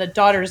job, and the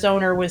daughter's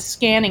owner was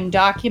scanning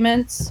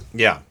documents.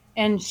 Yeah.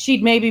 And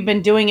she'd maybe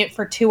been doing it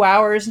for 2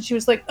 hours, and she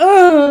was like,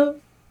 "Oh,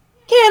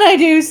 can I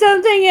do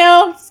something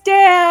else,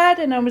 Dad?"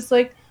 And I was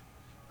like,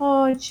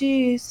 "Oh,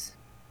 jeez."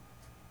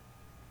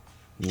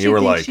 You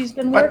were like, she's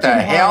been "What the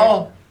working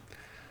hell?" hard.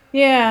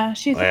 Yeah,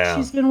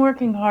 she's been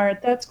working hard.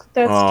 That's oh, cute.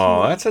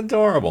 that's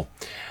adorable.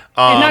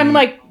 And I'm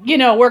like,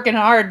 working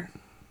hard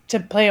to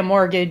pay a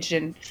mortgage,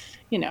 and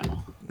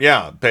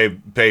Yeah,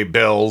 pay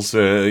bills,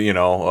 credit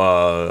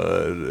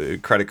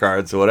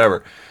cards or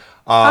whatever.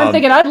 I'm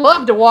thinking I'd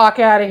love to walk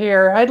out of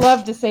here. I'd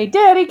love to say,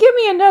 "Daddy, give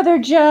me another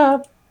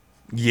job."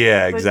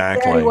 Yeah, But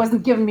exactly. Daddy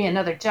wasn't giving me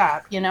another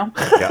job, Yeah,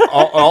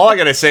 all I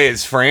gotta say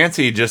is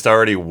Francie just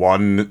already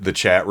won the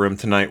chat room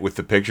tonight with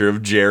the picture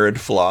of Jared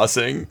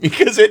flossing,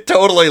 because it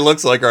totally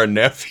looks like our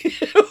nephew.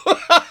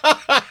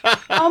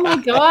 Oh my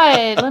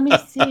God, let me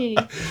see.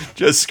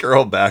 Just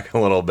scroll back a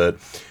little bit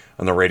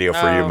on the Radio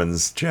for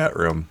Humans chat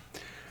room.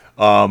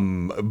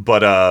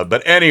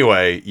 But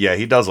anyway, yeah,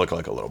 he does look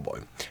like a little boy.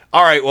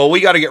 All right, well, we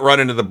got to get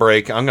running to the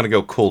break. I'm gonna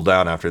go cool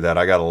down after that.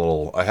 I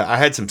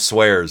had some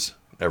swears,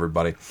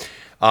 everybody.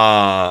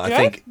 I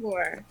think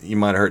you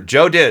might have heard.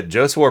 Joe did.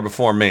 Joe swore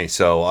before me,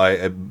 so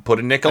I put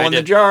a nickel in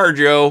the jar,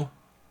 Joe.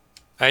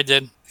 I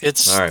did.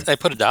 All right. I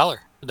put $1.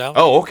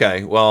 Oh,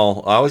 okay.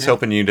 Well, I was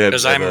hoping you'd have,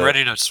 because I'm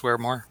ready to swear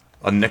more.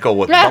 A nickel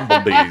with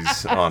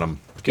bumblebees on them.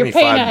 Give me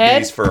 5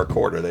 bees for a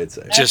quarter, they'd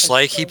say. Just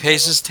like he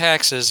pays his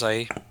taxes,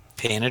 I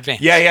pay in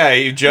advance.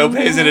 Yeah. Joe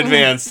pays in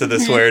advance to the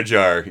swear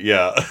jar.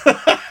 Yeah.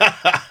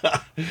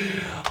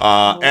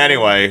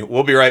 Anyway,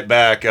 we'll be right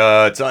back.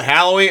 It's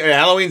Halloween.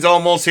 Halloween's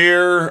almost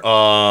here.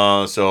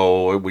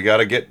 So we got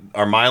to get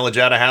our mileage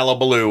out of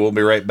Hallabaloo. We'll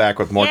be right back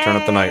with more Turn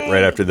Up the Night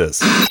right after this.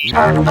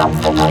 Something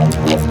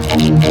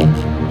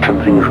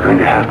is going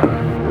to happen.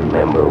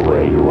 Remember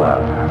where you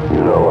are.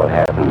 You know what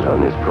happens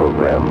on this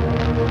program.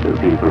 The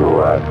people who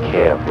aren't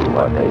careful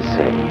what they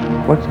say.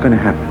 What's going to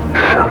happen?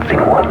 Something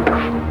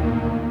wonderful.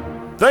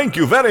 Thank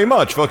you very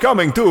much for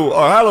coming to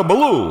our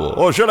Hallabaloo,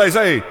 or should I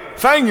say,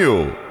 thank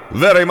you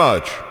very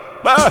much.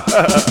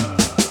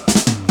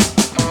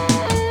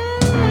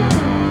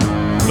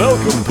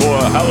 Welcome to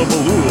our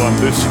Hallabaloo on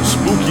this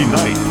spooky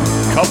night.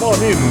 Come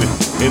on in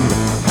and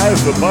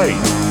have a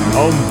bite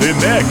on the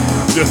neck.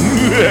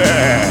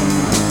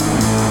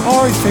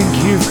 I think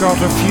you've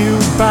got a few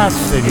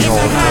bats in your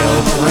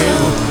tail,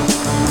 Will.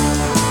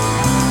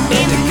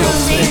 In the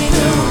ghostly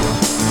blue,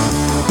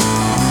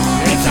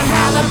 it's a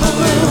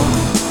Hallabaloo.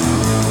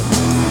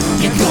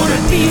 You're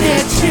gonna be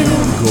there too.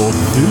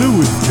 Godzilla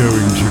was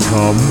going to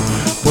come,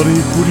 but he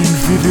couldn't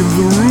fit in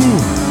the room.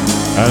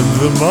 And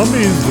the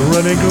mummy's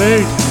running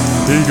late.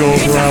 He got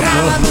wrapped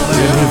up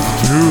in his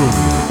tomb.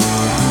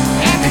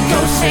 And the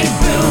ghosts say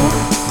boo.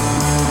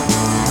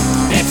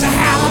 It's a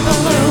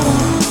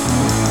Hallabaloo.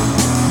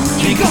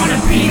 You're gonna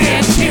be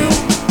there too.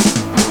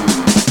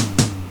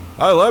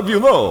 I'll have you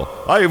know,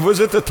 I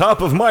was at the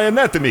top of my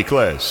anatomy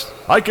class.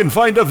 I can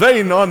find a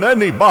vein on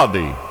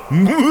anybody.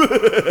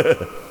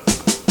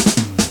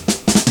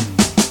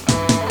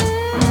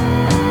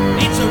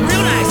 It's a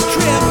real nice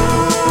trip.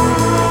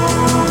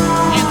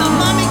 And the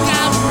mummy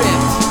got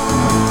ripped.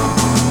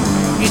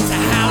 It's a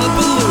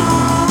Hallabaloo.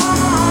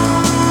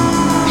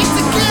 It's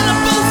a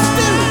cannibal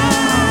stew.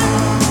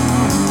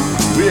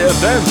 We have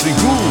dancing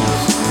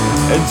ghouls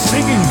and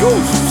singing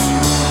ghosts.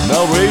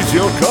 Now raise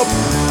your cup,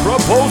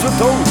 propose a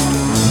toast.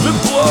 The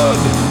blood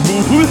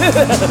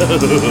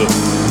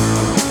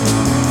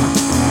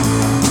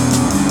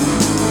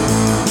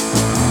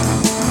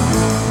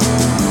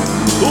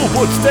Who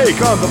put steak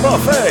on the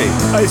buffet?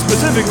 I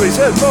specifically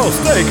said no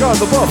steak on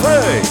the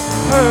buffet.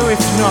 Oh,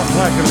 it's not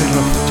like a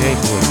little steak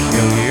will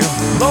kill you.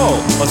 No,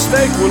 a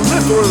steak will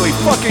literally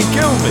fucking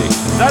kill me.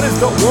 That is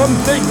the one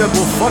thing that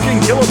will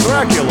fucking kill a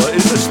Dracula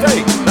is a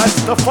steak.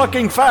 That's the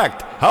fucking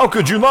fact. How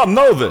could you not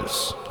know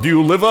this? Do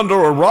you live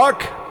under a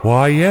rock?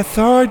 Why, yes,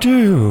 I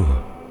do.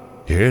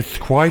 It's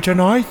quite an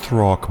ice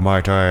rock,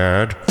 might I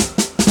add.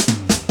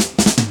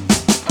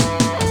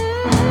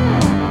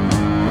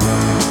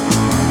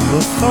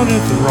 The sun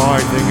is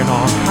rising and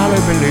our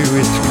hullabaloo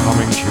is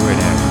coming to an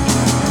end.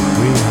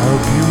 We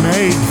hope you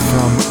made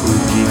some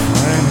oogie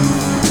friends.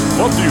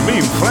 What do you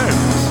mean,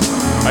 friends?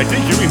 I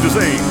think you mean to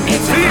say...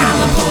 It's a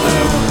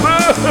hullabaloo.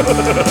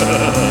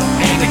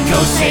 And the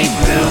ghosts say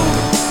boo.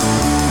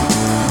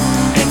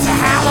 It's a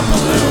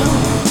hullabaloo.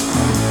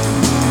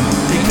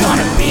 You're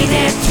gonna be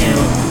there too.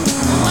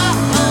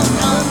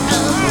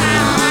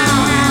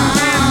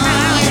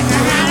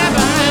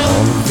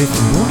 All of this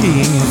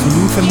boogieing has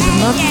loosened the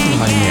nuts in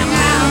my neck.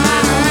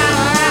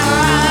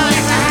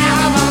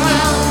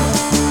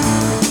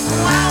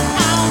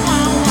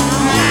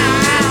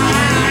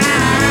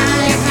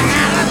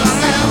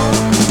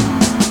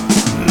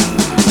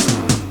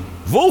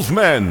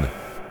 Wolfman!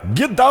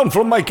 Get down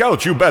from my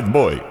couch, you bad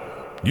boy.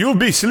 You'll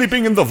be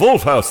sleeping in the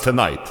Wolf House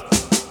tonight.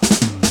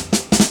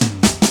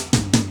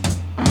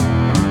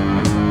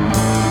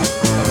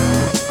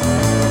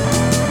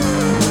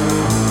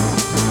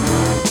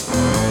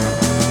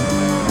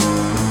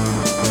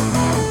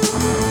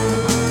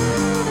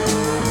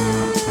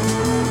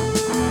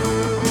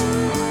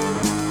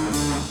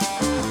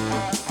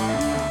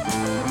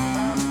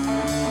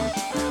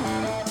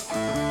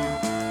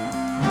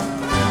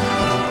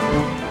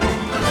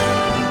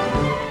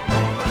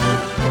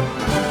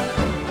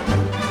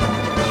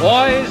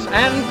 Boys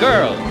and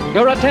girls,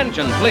 your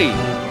attention, please.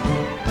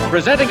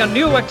 Presenting a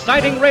new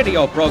exciting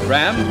radio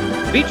program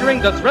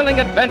featuring the thrilling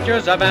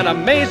adventures of an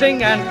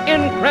amazing and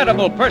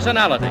incredible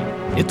personality.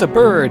 It's a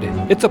bird.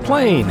 It's a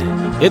plane.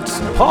 It's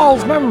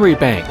Paul's Memory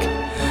Bank.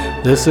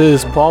 This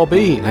is Paul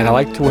B., and I'd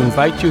like to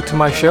invite you to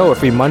my show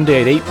every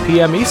Monday at 8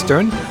 p.m.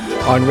 Eastern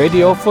on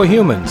Radio for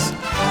Humans.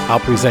 I'll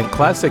present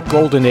classic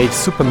Golden Age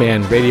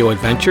Superman radio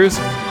adventures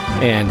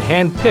and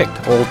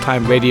hand-picked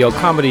old-time radio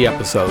comedy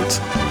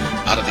episodes.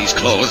 Out of these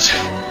clothes.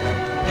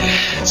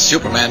 It's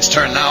Superman's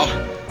turn now.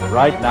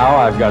 Right now,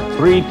 I've got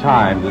 3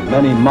 times as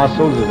many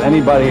muscles as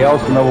anybody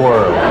else in the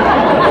world.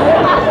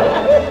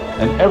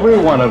 And every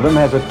one of them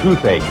has a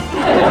toothache.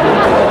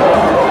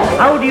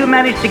 How do you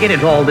manage to get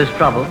into all this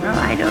trouble? Well,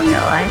 I don't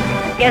know. I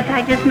guess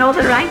I just know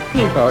the right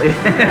people.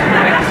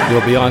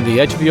 You'll be on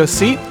the edge of your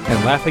seat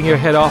and laughing your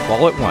head off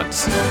all at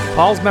once.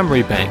 Paul's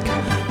Memory Bank.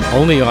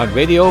 Only on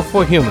Radio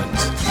for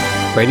Humans.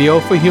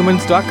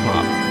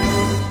 RadioForHumans.com.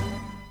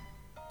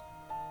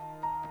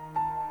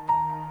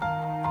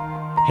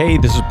 Hey,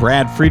 this is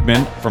Brad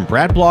Friedman from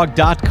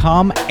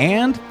BradBlog.com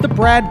and the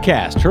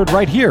Bradcast, heard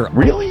right here.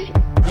 Really?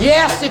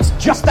 Yes, it's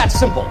just that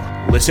simple.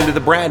 Listen to the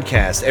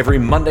Bradcast every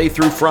Monday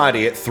through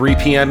Friday at 3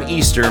 p.m.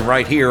 Eastern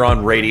right here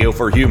on Radio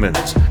for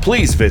Humans.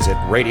 Please visit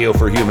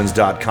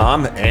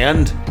RadioForHumans.com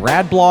and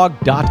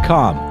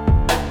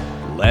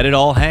BradBlog.com. Let it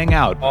all hang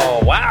out.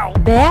 Oh, wow.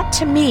 That,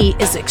 to me,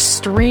 is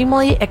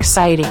extremely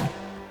exciting.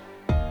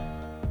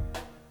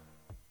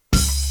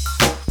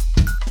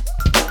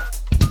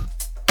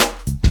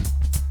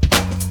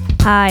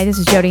 Hi, this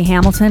is Jody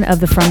Hamilton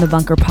of the From the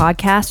Bunker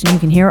podcast, and you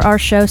can hear our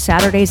show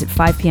Saturdays at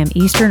 5 p.m.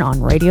 Eastern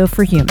on Radio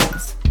for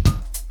Humans.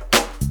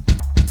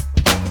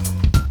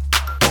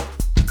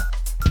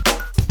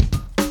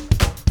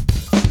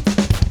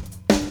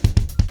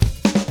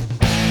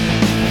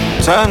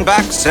 Turn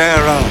back,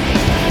 Sarah.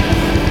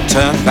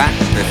 Turn back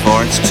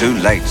before it's too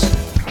late.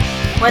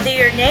 Whether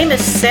your name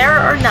is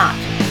Sarah or not,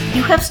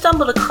 you have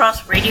stumbled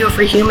across Radio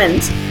for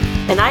Humans,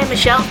 and I am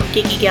Michelle from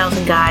Geeky Gals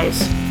and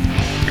Guys.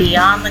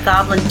 Beyond the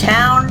Goblin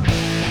Town,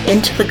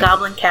 into the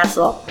Goblin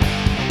Castle.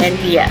 And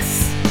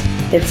yes,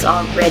 it's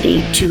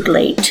already too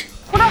late.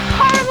 What a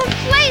horrible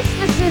place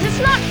this is! It's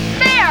not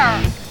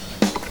fair!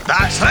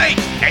 That's right,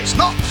 it's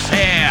not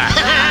fair.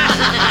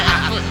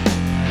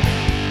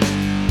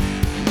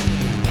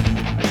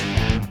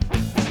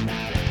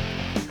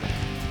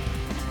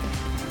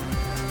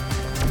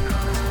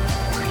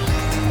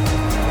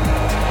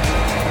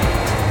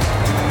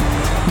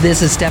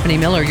 This is Stephanie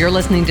Miller. You're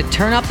listening to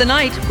Turn Up the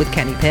Night with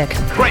Kenny Pick.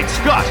 Great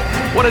Scott,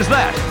 what is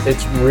that?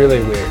 It's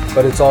really weird,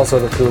 but it's also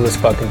the coolest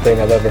fucking thing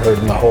I've ever heard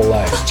in my whole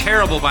life. It's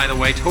terrible, by the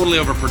way, totally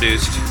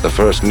overproduced. The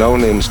first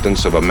known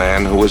instance of a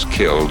man who was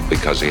killed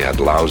because he had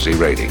lousy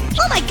ratings.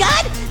 Oh my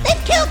God!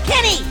 They've killed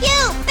Kenny!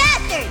 You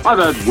bastard! I've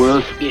had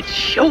worse. It's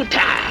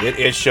showtime! It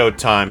is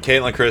showtime.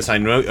 Caitlin, Chris, I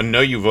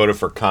know you voted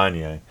for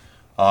Kanye.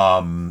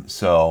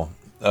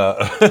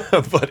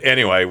 But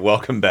anyway,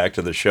 welcome back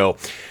to the show.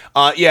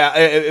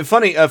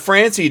 Funny,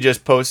 Francie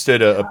just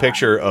posted a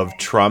picture of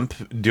Trump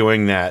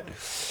doing that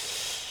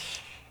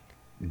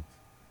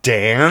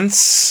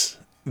dance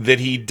that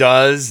he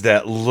does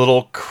that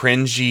little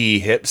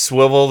cringy hip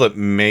swivel that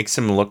makes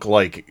him look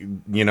like,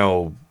 you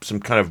know, some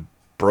kind of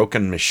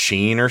broken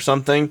machine or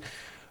something.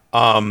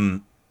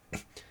 And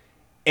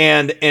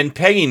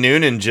Peggy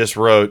Noonan just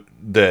wrote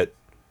that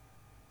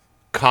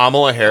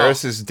Kamala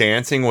Harris's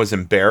dancing was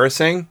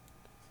embarrassing.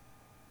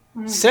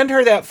 Send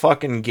her that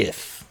fucking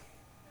gif.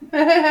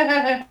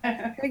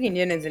 Peggy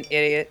Noonan's an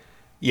idiot.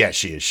 Yeah,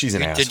 she is. She's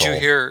an asshole.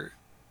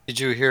 Did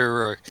you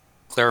hear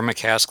Claire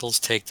McCaskill's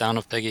takedown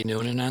of Peggy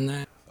Noonan on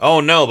that? Oh,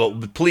 no,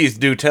 but please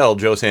do tell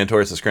Joe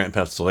Santoris of Scranton,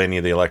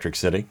 Pennsylvania, the Electric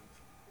City.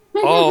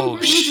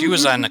 Oh, she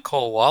was on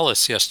Nicole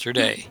Wallace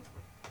yesterday.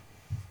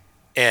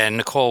 And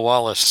Nicole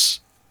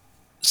Wallace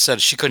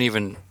said she couldn't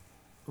even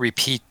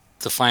repeat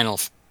the final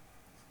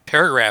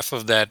paragraph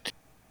of that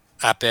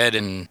op-ed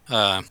in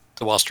the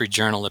Wall Street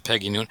Journal that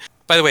Peggy Noonan...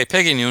 By the way,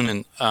 Peggy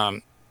Noonan,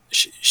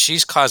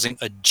 she's causing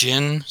a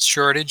gin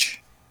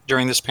shortage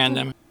during this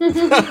pandemic.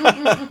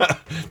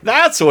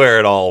 That's where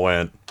it all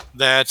went.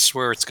 That's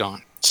where it's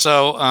gone.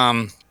 So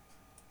Claire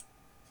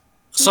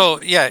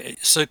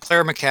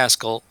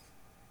McCaskill,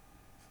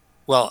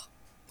 well,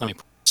 let me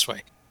put it this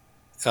way.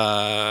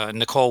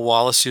 Nicole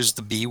Wallace used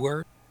the B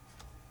word.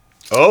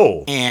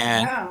 Oh.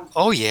 And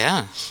oh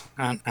yeah,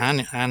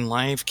 on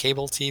live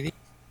cable TV.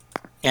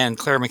 And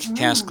Claire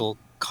McCaskill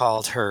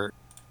called her,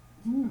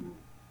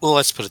 well,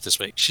 let's put it this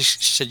way. She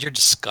said, "You're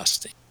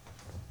disgusting."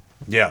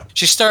 Yeah.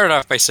 She started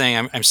off by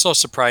saying, I'm so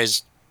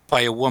surprised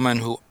by a woman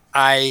who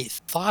I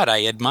thought I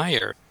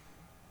admired.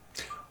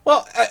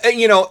 Well,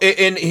 you know,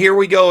 and here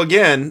we go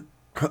again.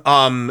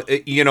 Going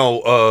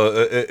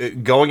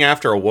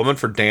after a woman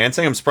for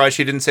dancing. I'm surprised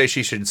she didn't say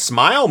she should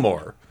smile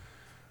more.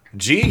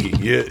 Gee,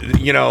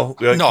 you know.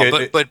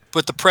 No,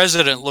 but the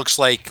president looks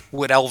like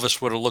what Elvis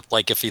would have looked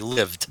like if he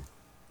lived.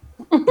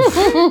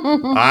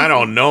 I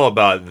don't know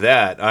about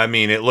that. I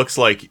mean, it looks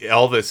like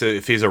Elvis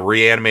if he's a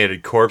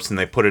reanimated corpse and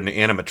they put an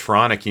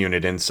animatronic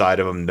unit inside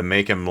of him to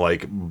make him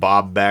like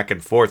bob back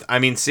and forth. I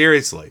mean,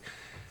 seriously,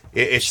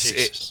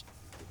 it's.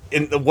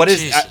 What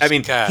is? Jesus I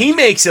mean, God. he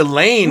makes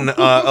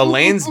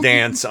Elaine's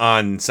dance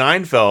on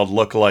Seinfeld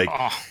look like,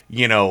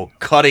 you know,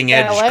 cutting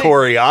edge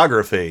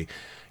choreography.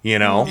 You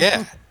know,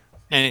 yeah,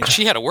 and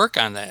she had to work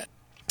on that.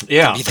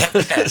 Yeah. To be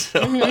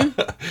that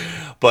bad.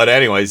 But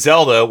anyway,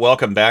 Zelda,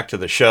 welcome back to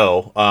the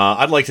show.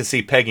 I'd like to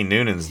see Peggy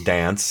Noonan's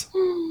dance.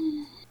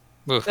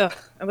 Ugh,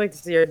 I'd like to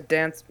see her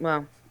dance.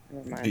 Well,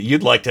 never mind.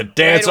 You'd like to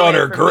dance on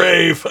her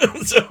grave.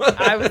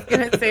 I was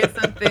going to say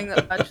something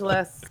much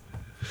less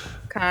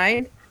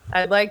kind.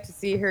 I'd like to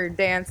see her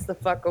dance the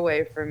fuck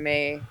away from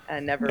me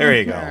and never There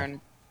you return.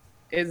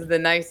 Is the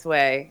nice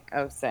way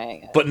of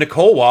saying it. But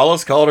Nicole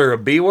Wallace called her a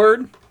B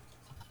word?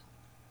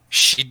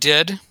 She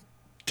did.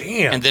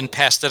 Damn. And then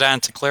passed it on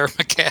to Claire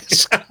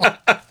McCaskill.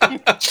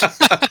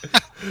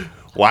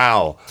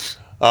 Wow.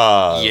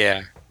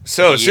 Yeah.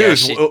 So, Yeah,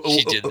 Suze,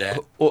 she did that.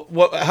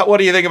 What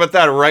do you think about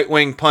that?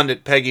 Right-wing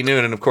pundit Peggy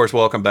Noonan, and of course,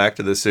 welcome back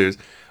to the Suze.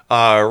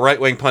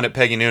 Right-wing pundit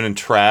Peggy Noonan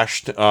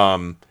trashed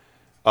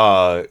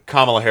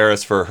Kamala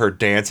Harris for her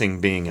dancing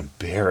being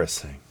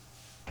embarrassing.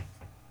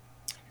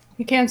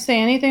 You can't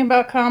say anything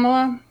about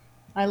Kamala.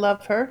 I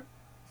love her.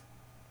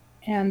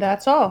 And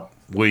that's all.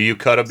 Will you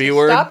cut a B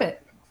word? Stop it.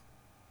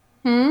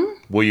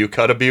 Will you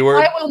cut a B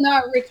word? I will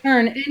not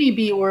return any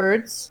B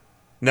words.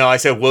 No, I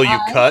said, will you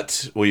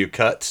cut? Will you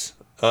cut?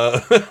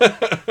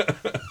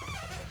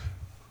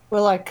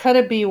 Will I cut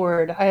a B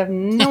word? I have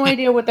no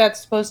idea what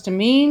that's supposed to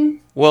mean.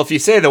 Well, if you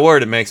say the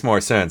word, it makes more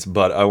sense,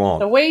 but I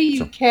won't. The way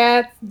you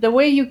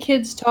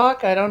kids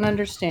talk, I don't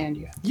understand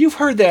you. You've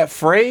heard that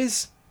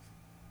phrase?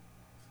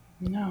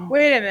 No.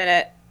 Wait a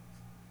minute.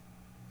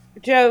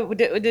 Joe,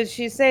 did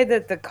she say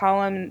that the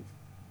column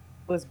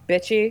was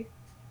bitchy?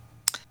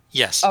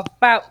 Yes.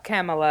 About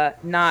Kamala,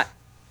 not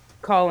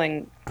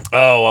calling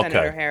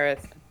Senator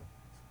Harris.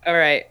 All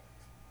right.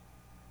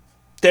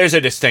 There's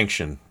a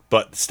distinction,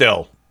 but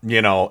still,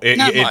 you know,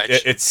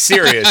 it's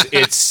serious.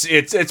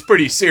 it's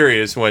pretty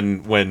serious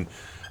when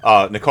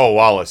Nicole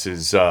Wallace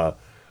is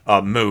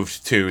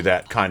moved to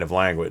that kind of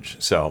language.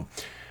 So,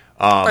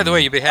 by the way,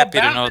 you'd be happy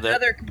to know that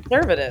another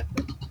conservative.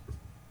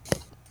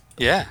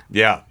 Yeah.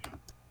 Yeah.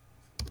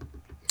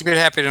 You'd be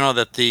happy to know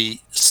that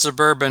the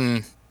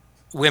suburban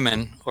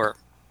women or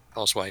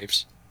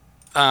housewives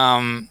are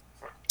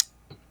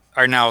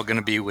now going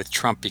to be with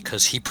Trump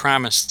because he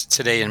promised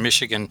today in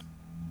Michigan,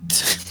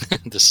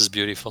 this is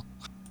beautiful,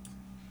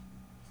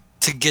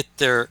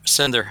 to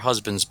send their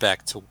husbands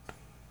back to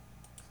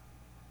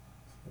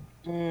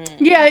work.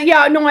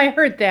 Yeah, no, I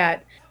heard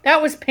that.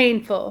 That was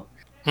painful.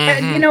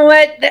 Mm-hmm. You know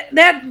what?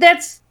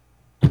 That's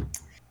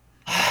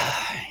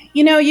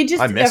you know, you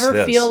just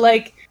ever feel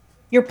like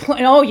you're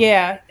playing. Oh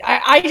yeah,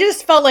 I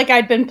just felt like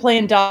I'd been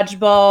playing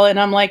dodgeball, and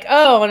I'm like,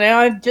 oh, now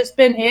I've just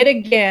been hit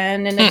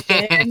again and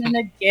again and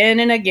again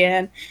and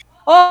again.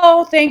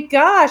 Oh, thank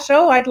gosh.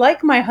 Oh, I'd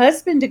like my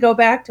husband to go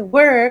back to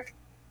work.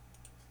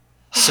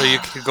 So you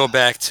could go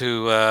back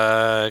to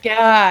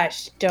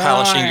gosh, darn.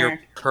 polishing your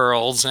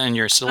pearls and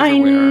your silverware. I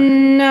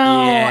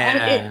know.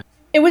 Yeah.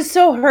 It was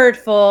so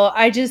hurtful.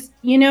 I just,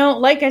 you know,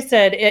 like I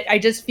said, I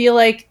just feel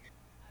like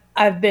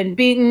I've been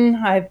beaten.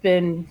 I've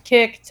been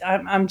kicked.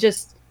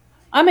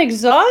 I'm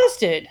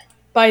exhausted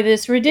by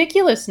this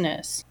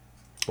ridiculousness.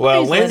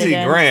 Well, Please let Lindsey it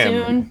end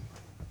Graham. soon.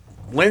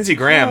 Lindsey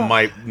Graham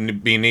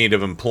might be in need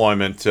of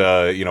employment,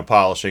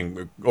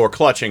 polishing or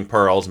clutching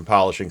pearls and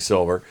polishing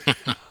silver.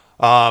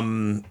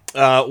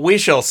 We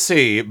shall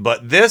see,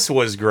 but this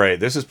was great.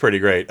 This is pretty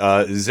great.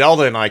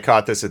 Zelda and I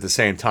caught this at the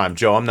same time.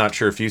 Joe, I'm not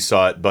sure if you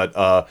saw it, but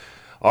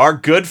our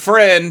good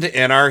friend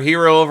and our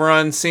hero over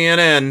on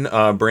CNN,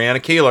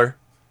 Brianna Keeler,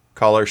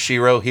 call her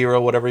Shiro, Hero,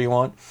 whatever you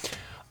want.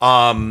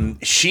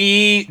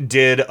 She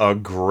did a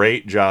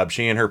great job.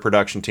 She and her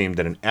production team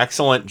did an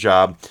excellent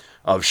job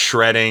of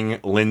shredding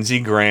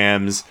Lindsey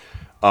Graham's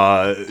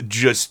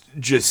just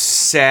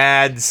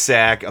sad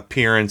sack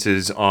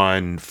appearances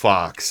on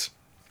Fox.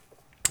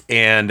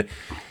 And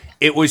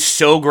it was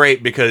so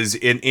great because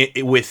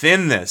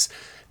within this,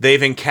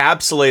 they've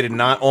encapsulated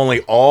not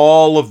only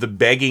all of the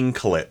begging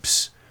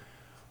clips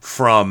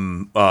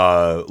from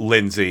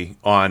Lindsey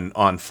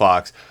on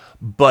Fox,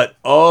 but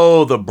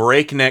the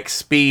breakneck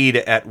speed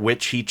at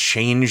which he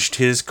changed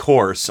his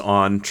course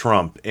on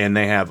Trump. And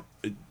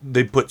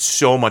they put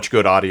so much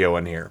good audio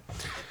in here.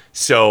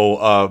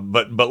 So,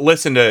 but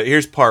listen to,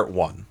 here's part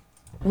 1.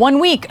 1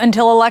 week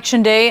until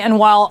Election Day, and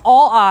while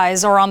all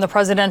eyes are on the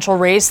presidential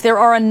race, there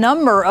are a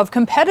number of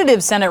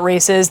competitive Senate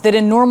races that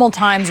in normal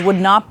times would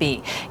not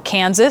be.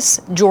 Kansas,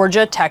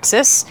 Georgia,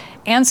 Texas,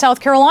 and South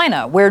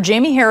Carolina, where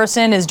Jamie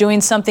Harrison is doing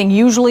something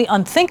usually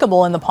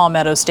unthinkable in the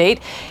Palmetto State.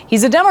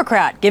 He's a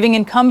Democrat, giving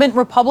incumbent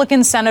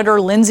Republican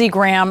Senator Lindsey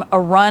Graham a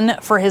run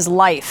for his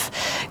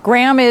life.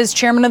 Graham is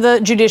chairman of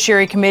the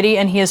Judiciary Committee,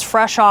 and he is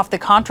fresh off the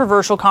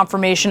controversial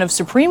confirmation of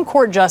Supreme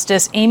Court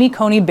Justice Amy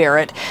Coney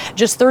Barrett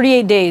just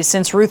 38 days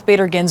since Ruth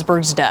Bader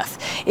Ginsburg's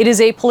death. It is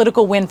a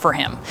political win for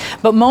him.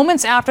 But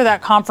moments after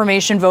that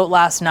confirmation vote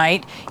last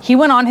night, he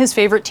went on his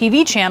favorite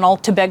TV channel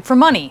to beg for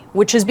money,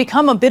 which has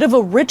become a bit of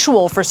a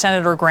ritual for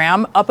Senator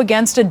Graham up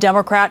against a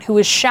Democrat who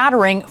is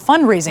shattering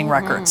fundraising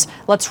records.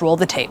 Let's roll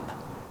the tape.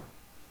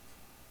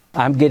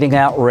 I'm getting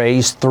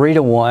outraised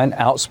 3-1,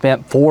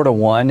 outspent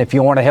 4-1. If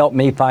you want to help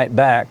me fight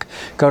back,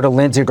 go to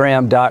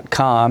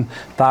lindseygraham.com.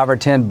 $5 or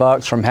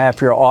 $10 from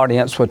half your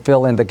audience would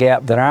fill in the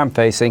gap that I'm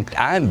facing.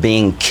 I'm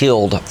being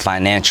killed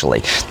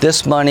financially.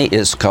 This money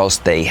is because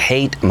they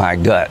hate my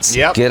guts.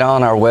 Yep. Get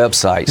on our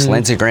websites,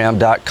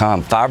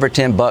 lindseygraham.com. $5 or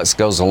 $10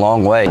 goes a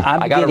long way.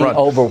 I'm getting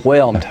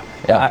overwhelmed.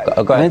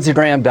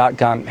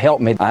 lindseygraham.com. Help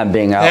me. I'm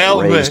being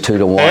outraised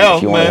 2-1.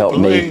 If you want to help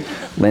me,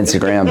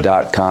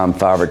 lindseygraham.com.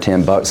 $5 or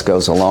 $10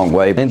 goes a long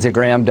way.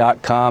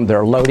 lindseygraham.com.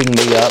 They're loading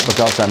me up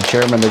because I'm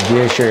chairman of the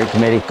Judiciary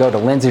Committee. Go to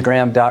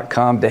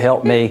lindseygraham.com to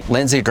help me.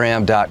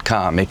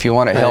 lindseygraham.com. If you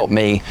want to help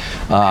me,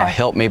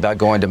 help me by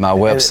going to my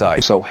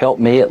website. So help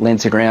me at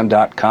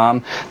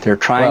lindseygraham.com. They're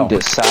trying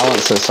to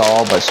silence us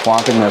all by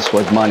swamping us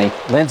with money.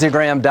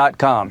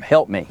 lindseygraham.com.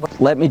 Help me.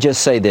 Let me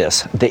just say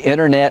this. The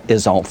internet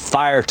is on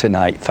fire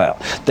tonight, Phil.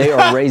 They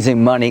are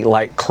raising money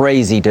like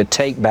crazy to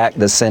take back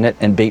the Senate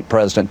and beat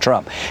President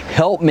Trump.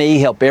 Help me,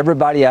 help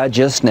everybody I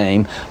just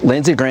named,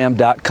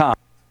 lindseygraham.com.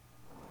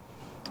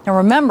 Now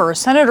remember,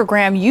 Senator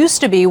Graham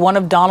used to be one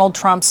of Donald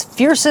Trump's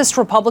fiercest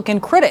Republican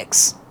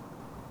critics.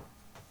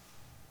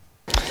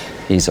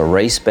 He's a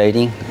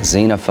race-baiting,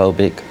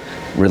 xenophobic,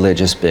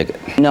 religious bigot.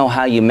 You know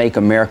how you make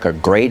America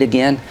great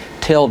again?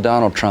 Tell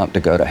Donald Trump to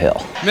go to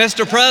hell.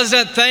 Mr.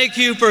 President, thank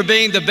you for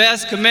being the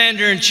best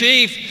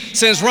commander-in-chief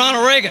since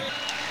Ronald Reagan.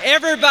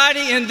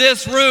 Everybody in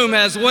this room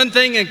has one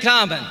thing in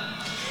common.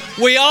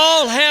 We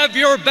all have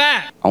your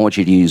back. I want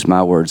you to use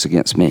my words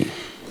against me.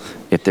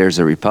 If there's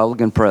a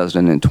Republican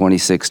president in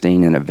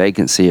 2016 and a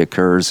vacancy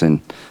occurs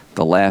in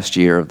the last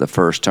year of the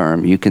first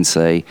term, you can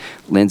say,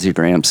 Lindsey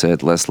Graham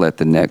said, let's let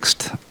the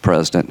next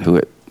president,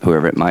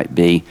 whoever it might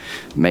be,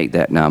 make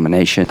that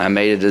nomination. I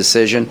made a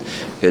decision.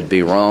 It'd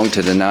be wrong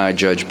to deny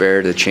Judge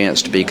Barrett a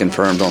chance to be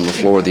confirmed on the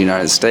floor of the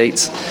United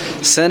States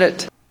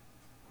Senate.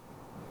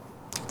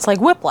 It's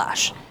like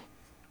whiplash.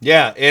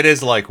 Yeah, it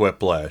is like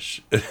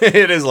whiplash.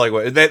 It is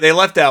like they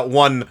left out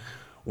one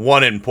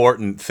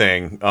important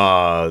thing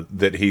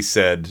that he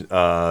said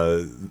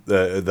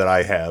that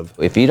I have.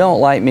 If you don't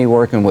like me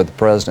working with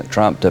President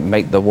Trump to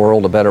make the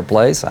world a better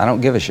place, I don't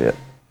give a shit.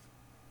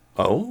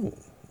 Oh,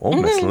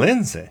 Miss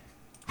Lindsay.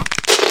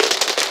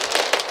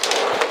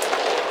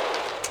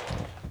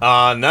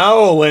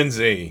 No,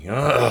 Lindsay.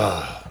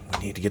 We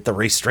need to get the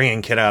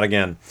restringing kit out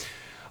again.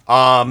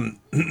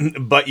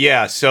 But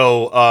yeah,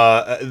 so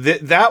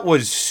that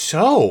was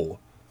so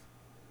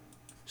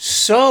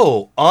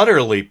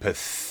utterly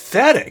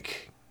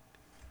pathetic.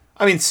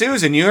 I mean,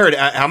 Susan, you heard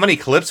how many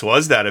clips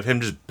was that of him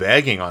just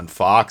begging on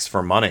Fox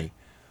for money?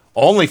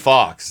 Only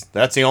Fox.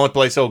 That's the only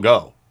place he'll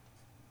go.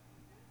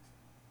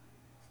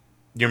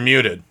 You're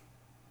muted.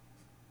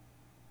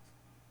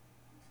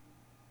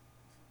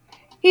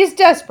 He's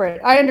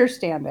desperate. I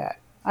understand that.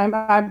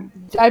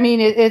 I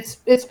mean,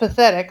 it's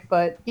pathetic,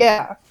 but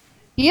yeah,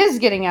 he is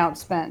getting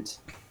outspent,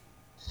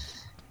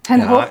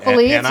 and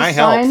hopefully it's a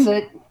sign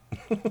that.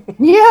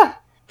 Yeah,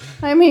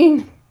 I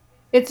mean,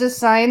 it's a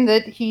sign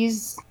that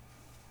he's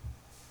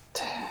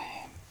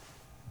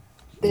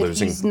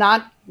losing. He's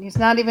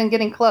not even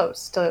getting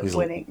close to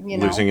winning.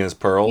 Losing his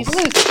pearls.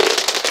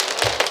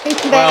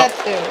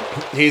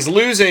 He's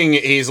losing.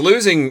 He's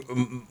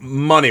losing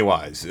money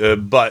wise,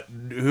 but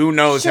who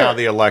knows how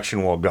the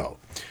election will go?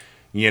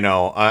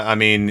 I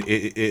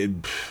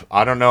mean,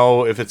 I don't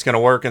know if it's going to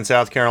work in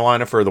South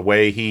Carolina for the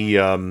way he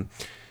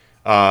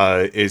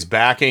is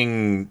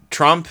backing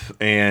Trump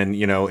and,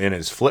 in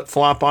his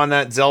flip-flop on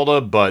that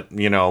Zelda. But,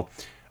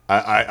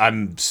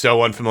 I'm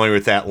so unfamiliar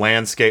with that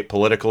landscape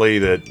politically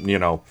that,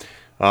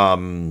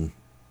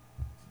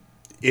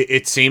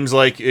 it seems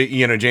like,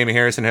 Jamie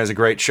Harrison has a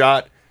great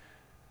shot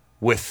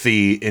with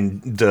the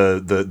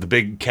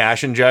big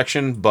cash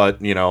injection.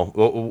 But,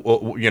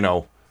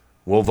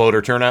 will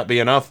voter turnout be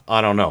enough?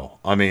 I don't know.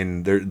 I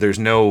mean, are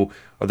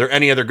there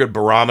any other good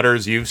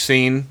barometers you've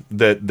seen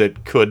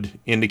that could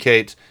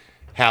indicate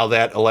how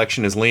that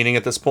election is leaning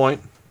at this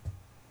point?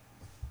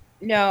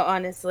 No,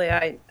 honestly,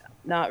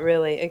 not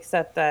really,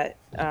 except that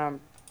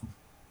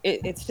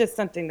it's just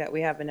something that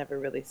we haven't ever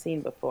really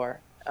seen before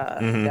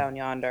down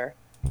yonder.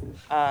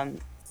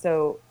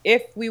 So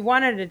if we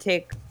wanted to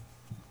take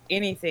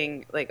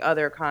anything like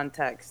other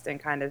context and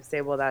kind of say,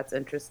 well, that's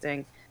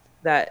interesting,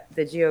 that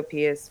the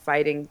GOP is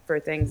fighting for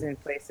things in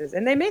places,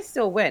 and they may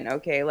still win.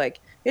 Okay, like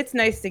it's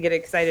nice to get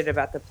excited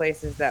about the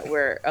places that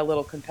we're a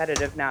little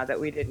competitive now that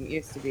we didn't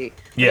used to be.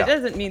 But it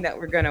doesn't mean that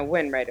we're going to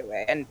win right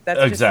away, and that's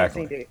just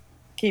something to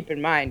keep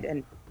in mind.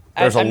 And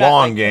there's a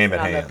long game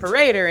at hand. On the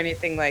parade or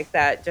anything like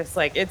that. Just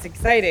like it's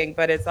exciting,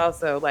 but it's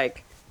also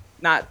like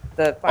not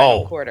the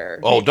final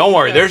quarter. Oh, don't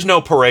worry. There's no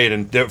parade,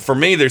 and for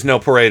me, there's no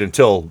parade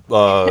until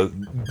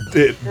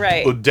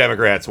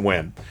Democrats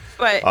win.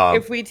 But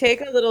if we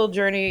take a little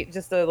journey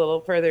just a little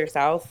further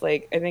south,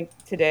 like I think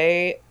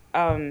today,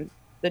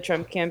 the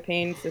Trump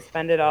campaign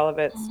suspended all of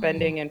its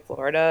spending in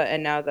Florida,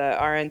 and now the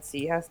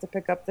RNC has to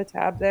pick up the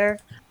tab there.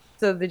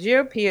 So the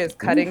GOP is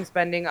cutting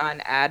spending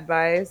on ad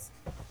buys,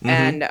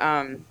 and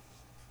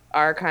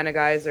our kind of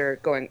guys are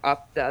going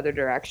up the other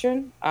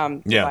direction.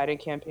 The Biden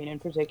campaign in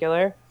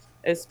particular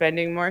is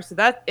spending more. So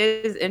that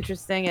is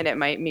interesting, and it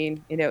might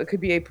mean, it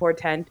could be a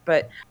portent,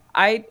 but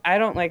I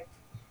don't like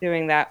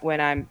doing that when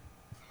I'm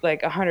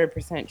like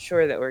 100%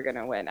 sure that we're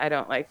gonna win. I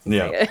don't like to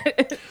say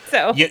it.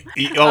 So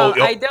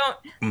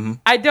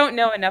I don't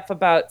know enough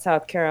about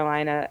South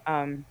Carolina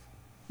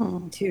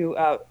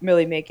to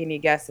really make any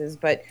guesses,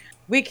 but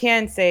we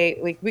can say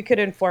we could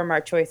inform our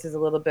choices a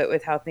little bit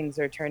with how things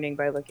are turning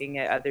by looking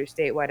at other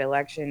statewide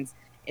elections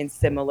in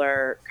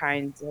similar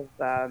kinds of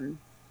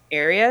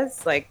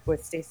areas, like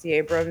with Stacey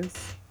Abrams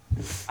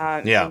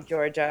in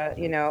Georgia,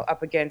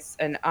 up against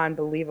an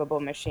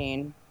unbelievable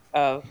machine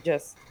of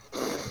just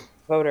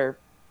voter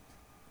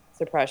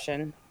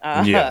suppression.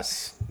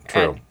 Yes,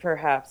 true. And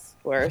perhaps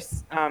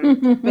worse. But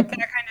that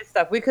kind of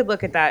stuff, we could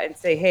look at that and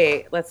say,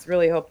 hey, let's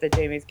really hope that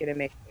Jamie's going to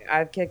make it.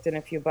 I've kicked in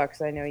a few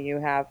bucks. I know you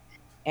have.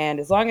 And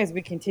as long as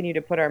we continue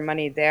to put our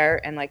money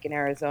there and like in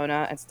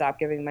Arizona and stop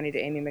giving money to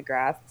Amy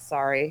McGrath,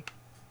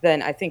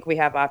 then I think we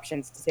have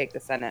options to take the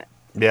Senate.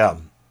 Yeah.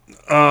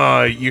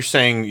 You're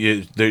saying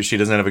she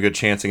doesn't have a good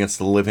chance against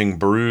the living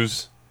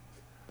bruise?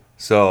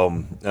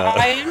 So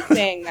I am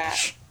saying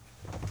that.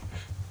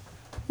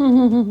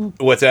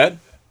 What's that?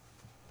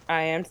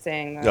 I am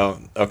saying that. Oh,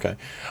 okay.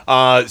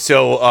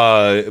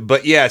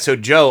 So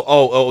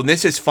Joe, and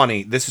this is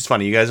funny.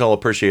 You guys all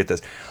appreciate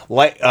this.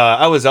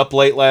 I was up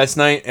late last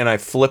night and I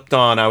flipped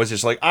on. I was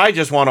just like, I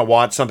just want to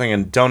watch something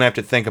and don't have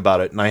to think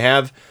about it. And I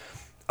have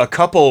a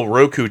couple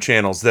Roku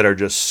channels that are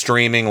just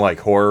streaming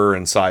like horror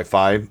and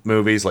sci-fi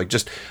movies, like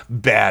just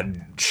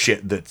bad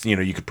shit that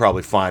you could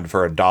probably find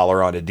for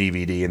 $1 on a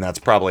DVD, and that's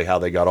probably how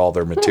they got all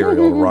their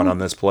material to run on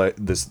this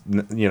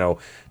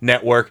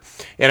network.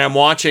 And I'm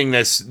watching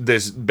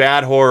this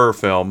bad horror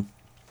film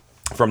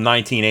from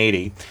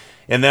 1980.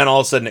 And then all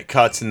of a sudden it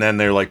cuts, and then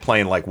they're like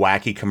playing like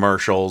wacky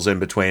commercials in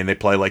between. They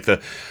play like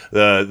the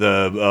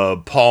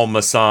Paul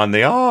Masson,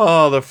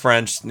 the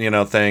French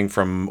thing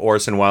from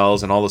Orson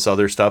Welles and all this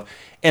other stuff.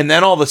 And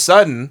then all of a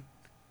sudden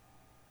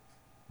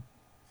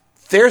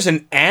there's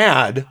an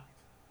ad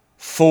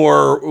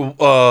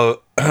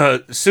for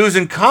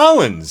Susan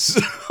Collins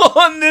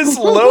on this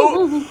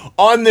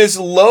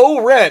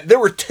low rent. There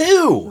were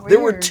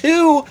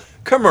two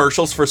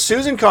commercials for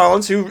Susan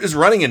Collins, who is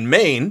running in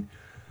Maine.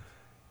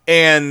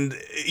 And,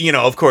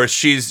 of course,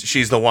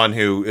 she's the one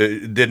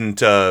who didn't,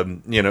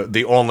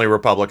 the only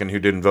Republican who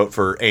didn't vote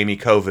for Amy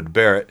COVID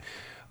Barrett.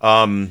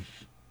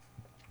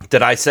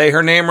 Did I say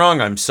her name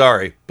wrong? I'm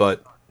sorry,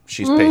 but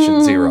she's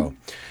patient zero.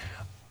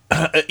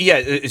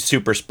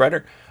 Super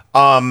spreader.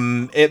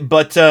 I'm thinking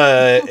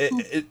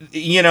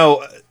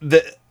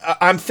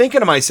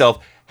to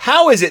myself,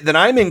 how is it that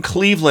I'm in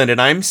Cleveland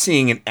and I'm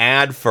seeing an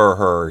ad for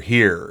her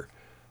here?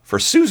 For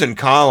Susan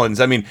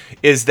Collins, I mean,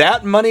 is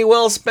that money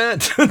well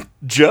spent,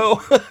 Joe?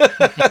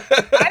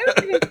 I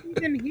don't even see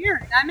them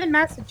here. I'm in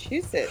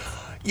Massachusetts.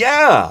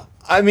 Yeah,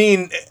 I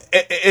mean,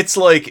 it's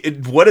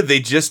like, what did they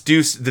just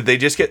do? Did they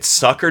just get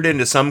suckered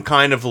into some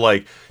kind of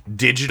like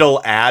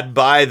digital ad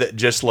buy that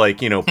just like,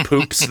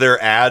 poops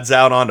their ads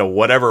out onto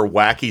whatever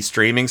wacky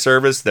streaming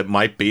service that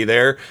might be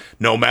there,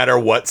 no matter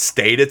what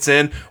state it's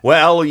in?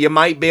 Well, you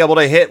might be able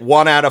to hit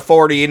 1 out of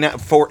 40,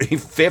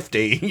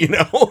 50,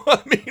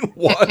 I mean,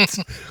 what?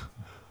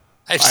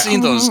 I've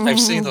seen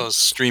those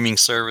streaming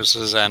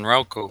services on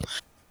Roku.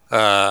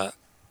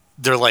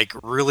 They're like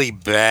really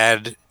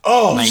bad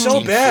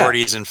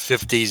 1940s and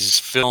 50s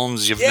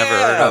films you've never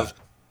heard of.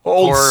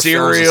 Old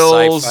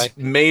serials,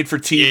 made for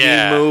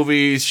TV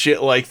movies,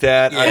 shit like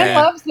that. I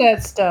love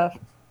that stuff.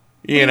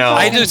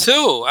 I do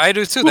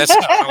too. That's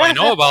how I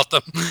know about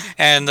them.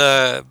 And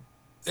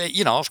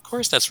of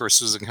course, that's where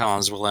Susan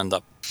Collins will end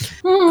up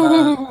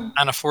on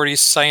a 40s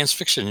science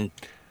fiction.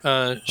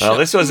 Well,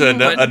 this was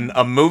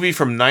a movie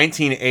from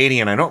 1980,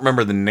 and I don't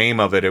remember the name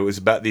of it. It was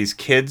about these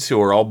kids who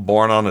were all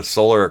born on a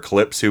solar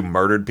eclipse who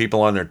murdered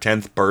people on their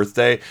 10th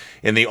birthday.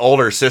 And the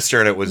older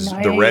sister, and it was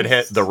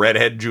the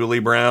redhead Julie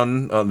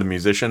Brown, the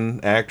musician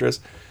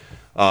actress,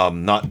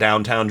 not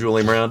downtown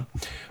Julie Brown.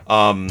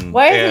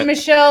 Why isn't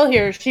Michelle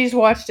here? She's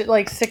watched it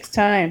like 6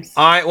 times.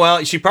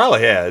 Well, she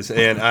probably has,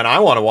 and I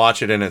want to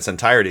watch it in its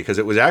entirety because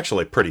it was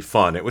actually pretty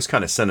fun. It was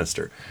kind of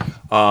sinister,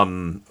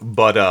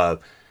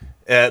 but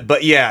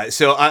yeah,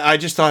 so I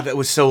just thought it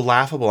was so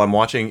laughable. I'm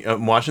watching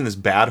this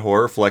bad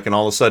horror flick, and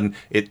all of a sudden,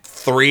 at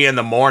 3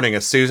 a.m, a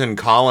Susan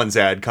Collins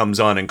ad comes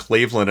on in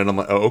Cleveland, and I'm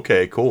like, oh,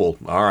 okay, cool,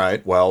 all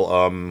right,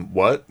 well,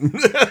 what?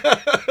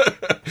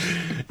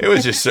 It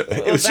was just.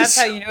 That's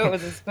how you know it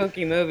was a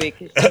spooky movie.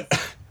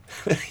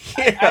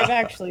 I've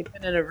actually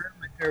been in a room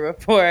with her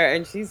before,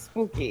 and she's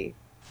spooky.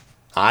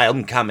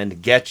 I'm coming to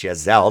get you,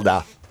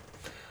 Zelda.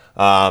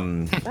 Yeah.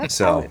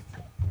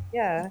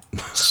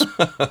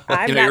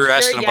 I'm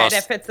not sure yet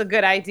if it's a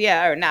good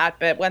idea or not,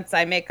 but once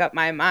I make up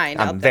my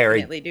mind, I'll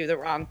definitely do the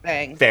wrong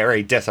thing.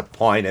 Very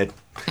disappointed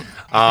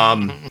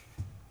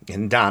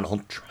in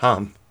Donald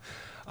Trump.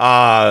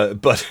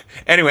 But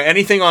anyway,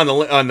 anything on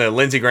the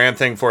Lindsey Graham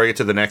thing before I get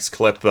to the next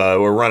clip?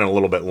 We're running a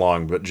little bit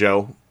long, but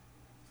Joe?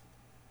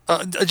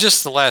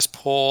 Just the last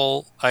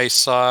poll I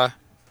saw,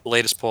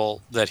 latest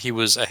poll, that he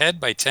was ahead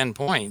by 10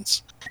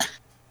 points.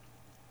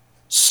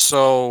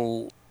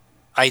 So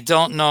I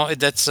don't know.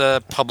 That's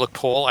a public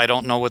poll. I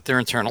don't know what their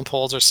internal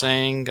polls are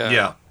saying.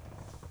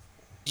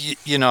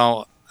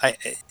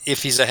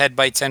 If he's ahead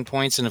by 10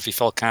 points and if he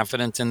felt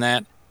confident in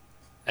that,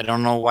 I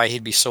don't know why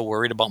he'd be so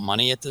worried about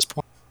money at this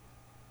point.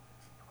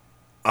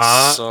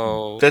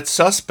 So that's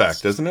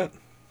suspect, isn't it?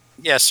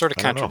 Yeah, sort of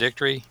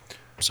contradictory.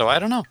 So I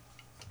don't know.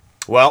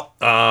 Well,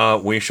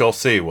 we shall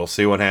see. We'll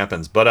see what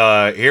happens.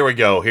 But here we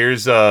go.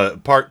 Here's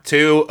part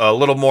 2, a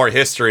little more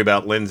history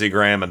about Lindsey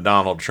Graham and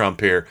Donald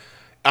Trump here.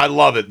 I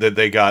love it that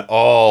they got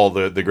all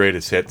the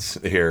greatest hits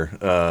here.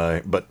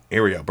 But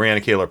here we go.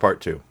 Brianna Keilar,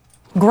 part 2.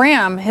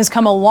 Graham has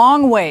come a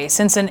long way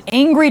since an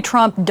angry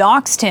Trump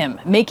doxed him,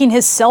 making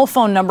his cell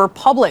phone number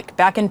public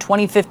back in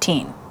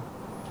 2015.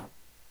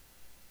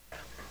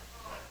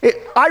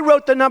 I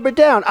wrote the number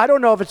down. I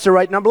don't know if it's the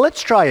right number.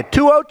 Let's try it.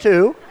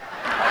 202.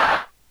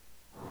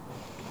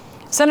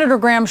 Senator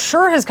Graham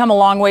sure has come a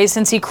long way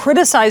since he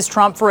criticized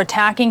Trump for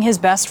attacking his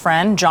best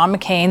friend, John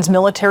McCain's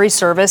military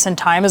service and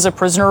time as a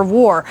prisoner of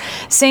war,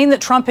 saying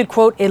that Trump had,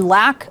 quote, a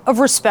lack of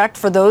respect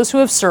for those who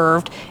have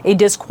served, a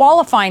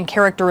disqualifying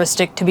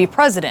characteristic to be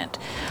president.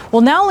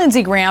 Well, now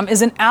Lindsey Graham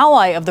is an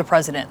ally of the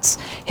president's.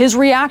 His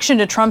reaction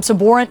to Trump's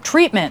abhorrent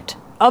treatment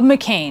of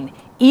McCain,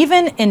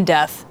 even in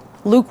death,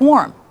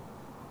 lukewarm.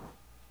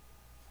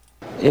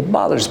 It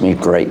bothers me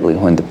greatly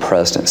when the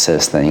president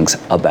says things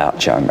about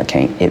John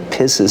McCain. It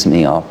pisses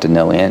me off to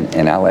no end,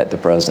 and I let the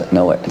president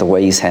know it. The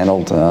way he's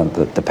handled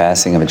the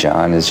passing of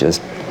John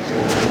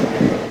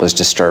was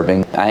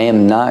disturbing. I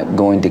am not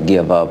going to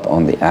give up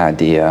on the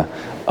idea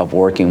of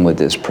working with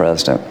this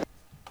president.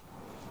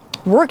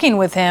 Working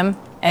with him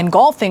and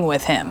golfing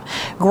with him.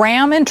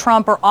 Graham and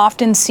Trump are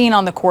often seen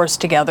on the course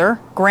together.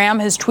 Graham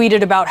has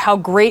tweeted about how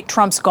great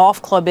Trump's golf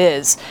club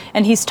is,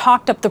 and he's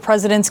talked up the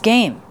president's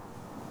game.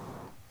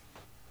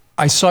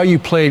 I saw you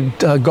play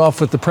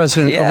golf with the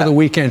president over the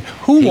weekend.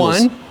 Who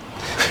won?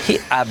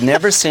 I've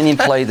never seen him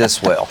play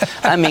this well.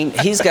 I mean,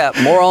 he's got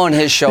more on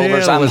his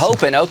shoulders. I'm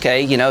hoping,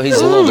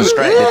 he's a little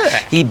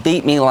distracted. He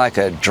beat me like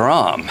a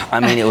drum. I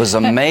mean, it was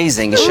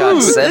amazing. He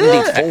shot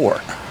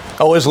 74.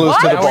 Always lose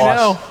to the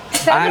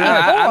boss.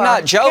 I'm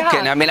not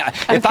joking. I mean,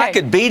 if I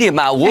could beat him,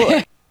 I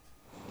would.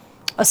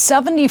 A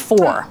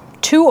 74.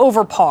 2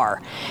 over par.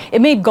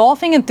 It made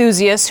golfing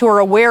enthusiasts who are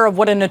aware of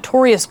what a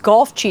notorious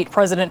golf cheat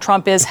President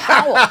Trump is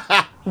howl,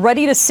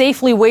 ready to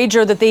safely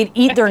wager that they'd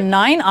eat their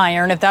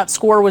 9-iron if that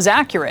score was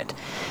accurate.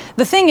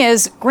 The thing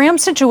is,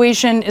 Graham's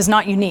situation is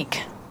not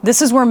unique.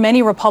 This is where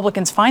many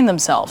Republicans find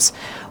themselves,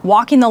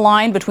 walking the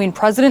line between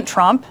President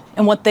Trump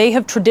and what they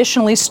have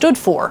traditionally stood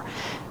for.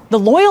 The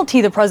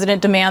loyalty the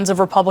president demands of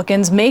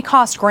Republicans may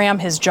cost Graham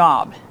his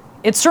job.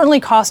 It certainly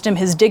cost him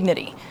his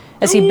dignity,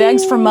 as he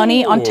begs for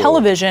money on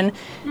television,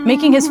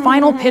 making his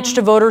final pitch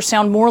to voters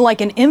sound more like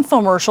an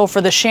infomercial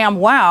for the sham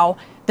wow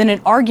than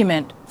an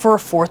argument for a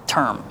fourth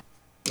term.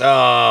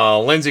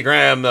 Lindsey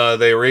Graham,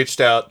 they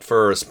reached out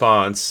for a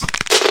response.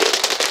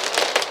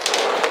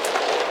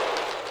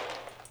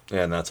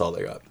 And that's all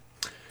they got.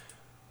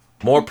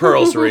 More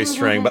pearls to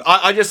restring. But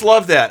I just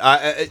love that.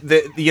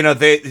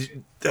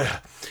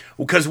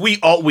 Because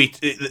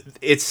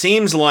it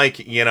seems like,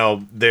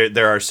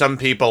 there are some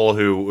people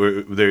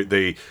who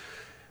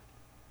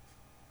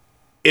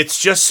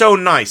it's just so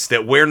nice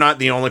that we're not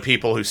the only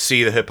people who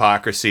see the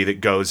hypocrisy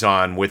that goes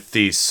on with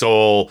these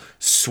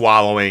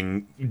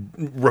soul-swallowing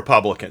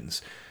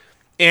Republicans.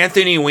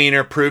 Anthony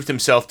Weiner proved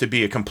himself to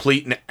be a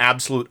complete and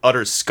absolute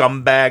utter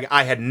scumbag.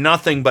 I had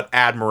nothing but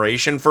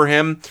admiration for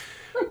him.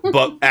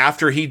 But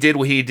after he did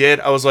what he did,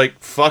 I was like,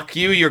 fuck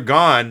you, you're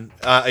gone.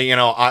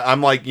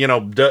 I'm like, he's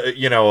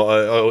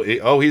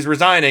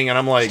resigning. And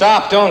I'm like,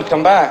 stop, don't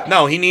come back.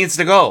 No, he needs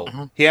to go.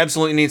 Mm-hmm. He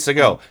absolutely needs to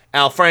go.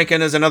 Al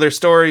Franken is another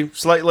story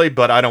slightly,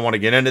 but I don't want to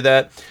get into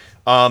that.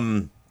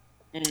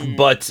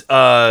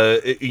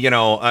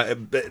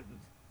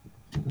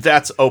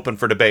 That's open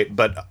for debate,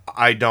 but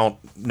I don't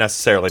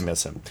necessarily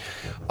miss him.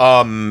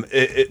 I don't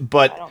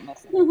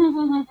miss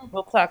him.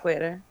 We'll talk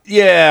later.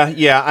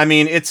 Yeah. I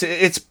mean,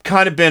 it's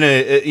kind of been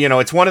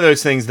it's one of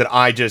those things that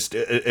I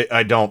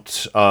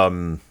don't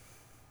want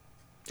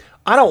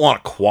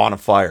to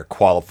quantify or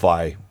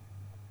qualify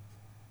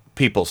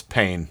people's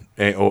pain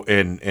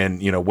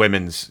and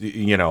women's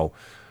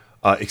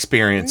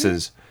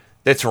experiences.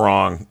 That's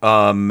wrong.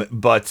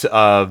 But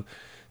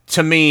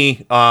to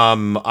me,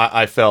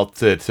 I felt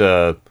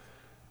that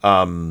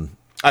I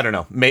don't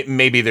know.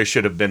 Maybe there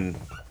should have been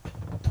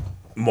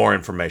more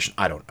information.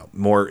 I don't know.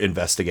 More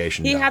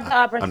investigation. He had the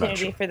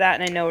opportunity for that,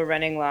 and I know we're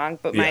running long,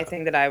 but my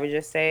thing that I would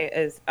just say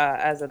is,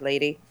 as a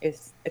lady,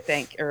 is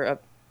thank you,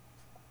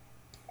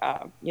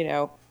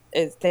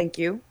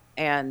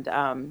 and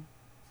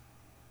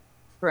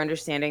for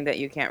understanding that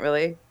you can't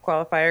really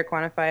qualify or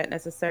quantify it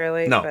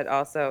necessarily, but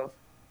also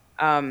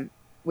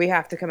we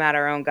have to come at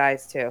our own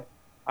guys too.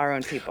 Our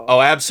own people.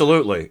 Oh,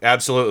 absolutely.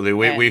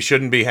 We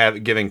shouldn't be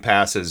giving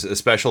passes,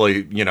 especially,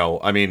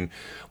 essentially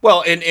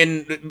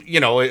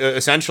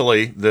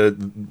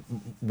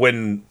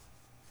when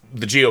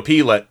the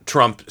GOP let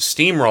Trump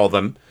steamroll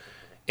them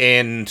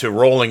into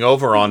rolling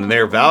over on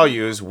their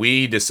values,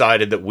 we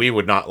decided that we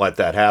would not let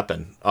that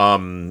happen.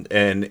 And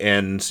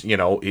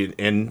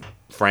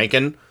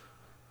Franken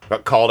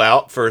got called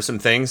out for some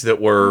things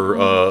that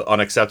were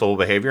unacceptable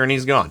behavior, and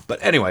he's gone.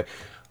 But anyway,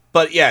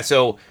 but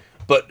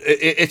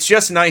it's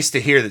just nice to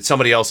hear that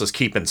somebody else is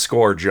keeping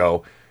score,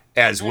 Joe,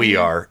 as we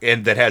are,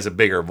 and that has a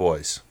bigger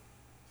voice.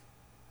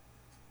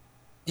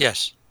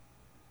 Yes.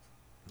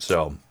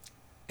 So,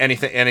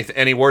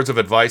 any words of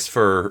advice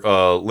for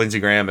Lindsey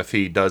Graham if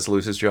he does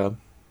lose his job?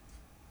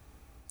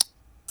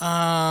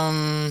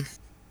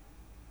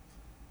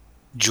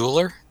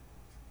 Jeweler?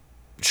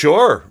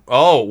 Sure.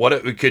 Oh,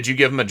 could you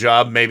give him a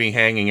job maybe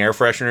hanging air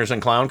fresheners in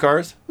clown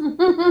cars?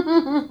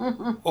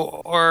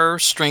 or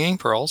stringing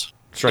pearls.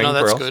 Stringing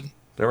that's pearls? good.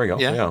 There we go.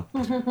 Yeah.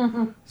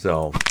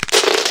 So,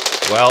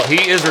 well,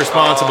 he is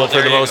responsible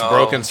for the most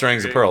broken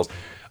strings of pearls.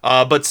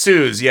 But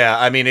Suze,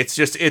 I mean, it's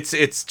just,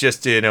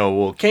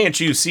 well, can't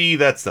you see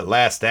that's the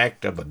last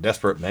act of a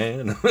desperate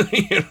man?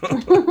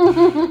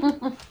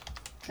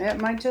 It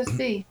might just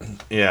be.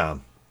 Yeah.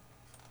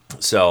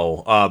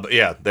 So, but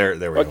yeah, there we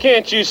go. Well,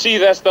 can't you see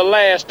that's the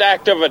last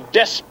act of a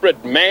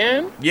desperate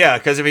man? Yeah,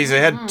 because if he's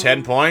ahead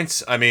 10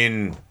 points, I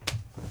mean,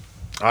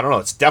 I don't know.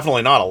 It's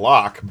definitely not a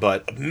lock,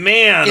 but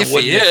man, wouldn't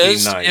it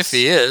be nice? If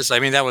he is, I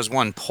mean, that was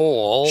one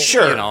poll.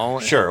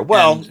 Sure, sure.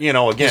 Well,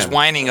 again, his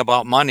whining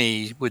about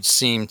money would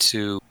seem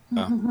to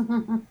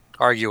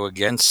argue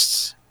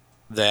against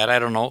that. I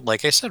don't know.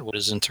 Like I said, what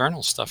is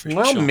internal stuff?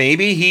 Well,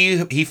 maybe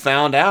he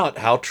found out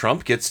how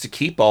Trump gets to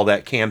keep all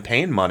that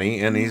campaign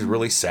money, and he's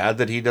really sad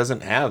that he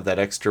doesn't have that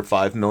extra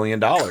 $5 million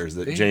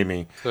that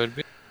Jamie could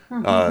be,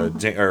 or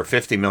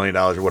 $50 million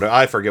or whatever.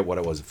 I forget what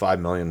it was. $5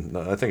 million.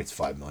 No, I think it's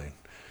 $5 million.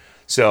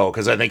 So,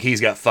 because I think he's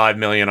got $5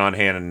 million on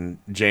hand and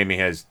Jamie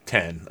has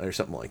 10 or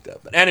something like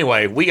that. But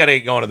anyway, we got to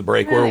get going to the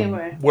break.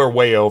 We're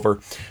way over.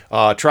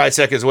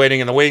 Trisec is waiting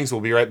in the wings.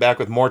 We'll be right back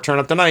with more Turn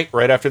Up the Night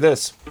right after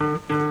this.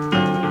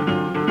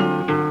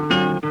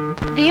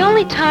 The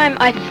only time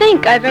I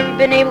think I've ever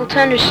been able to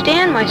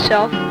understand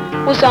myself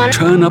was on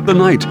Turn Up the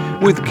Night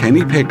with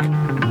Kenny Pick.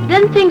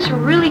 Then things were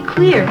really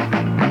clear.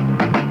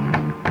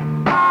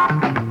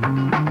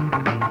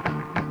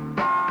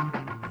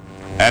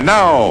 And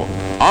now,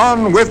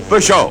 on with the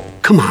show.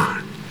 Come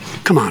on,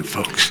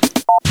 folks.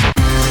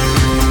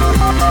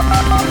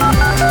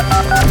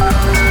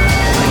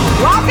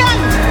 Welcome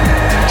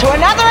to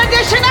another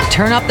edition of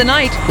Turn Up the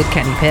Night with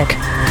Kenny Pick.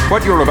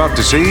 What you're about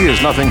to see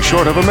is nothing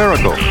short of a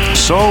miracle.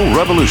 So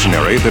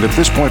revolutionary that at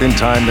this point in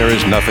time, there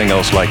is nothing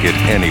else like it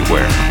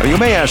anywhere. Now, you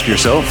may ask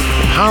yourself,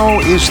 how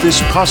is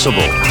this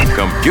possible?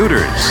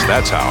 Computers,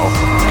 that's how.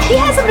 He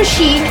has a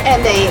machine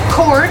and a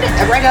cord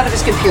right out of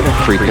his computer.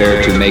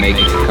 Prepare to make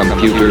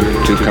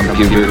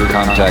computer-to-computer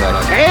contact.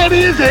 That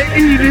is an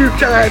idiot's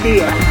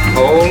idea.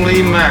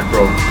 Holy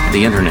mackerel.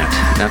 The internet,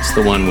 that's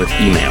the one with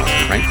email,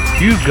 right?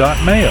 You've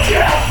got mail.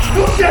 Yeah!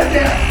 Who said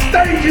that?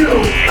 Thank you!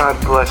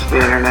 God bless the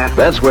internet.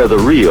 That's where the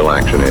real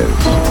action is.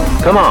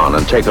 Come on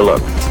and take a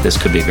look.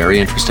 This could be very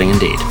interesting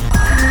indeed.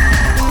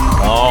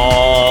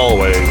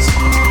 Always.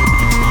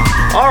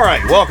 All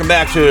right, welcome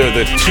back to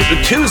the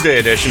Tuesday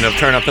edition of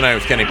Turn Up the Night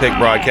with Kenny Pick,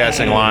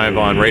 broadcasting live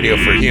on Radio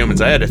for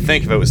Humans. I had to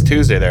think if it was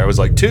Tuesday there. I was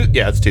like,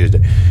 yeah, it's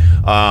Tuesday.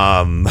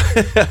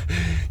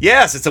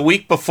 Yes, it's a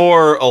week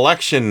before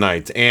election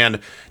night.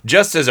 And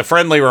just as a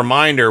friendly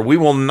reminder, we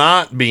will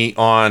not be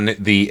on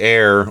the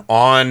air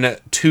on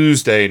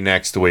Tuesday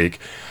next week.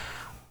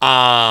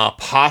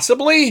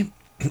 Possibly.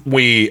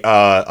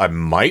 I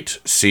might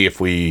see if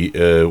we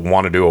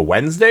want to do a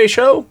Wednesday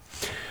show.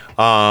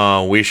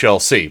 We shall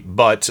see.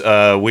 But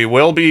we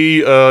will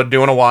be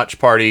doing a watch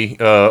party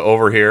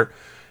over here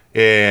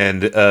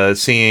and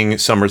seeing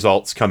some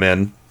results come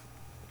in.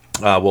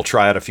 We'll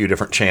try out a few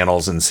different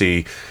channels and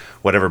see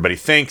what everybody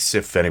thinks.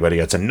 If anybody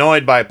gets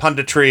annoyed by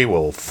punditry,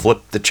 we'll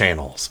flip the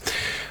channels.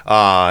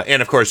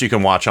 And, of course, you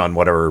can watch on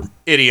whatever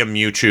idiom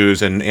you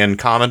choose and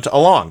comment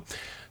along.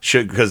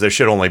 Because there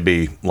should only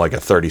be like a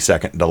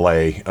 30-second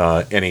delay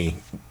any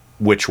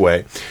which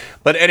way.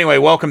 But anyway,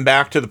 welcome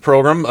back to the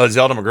program.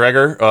 Zelda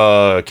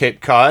McGregor, Cape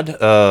Cod,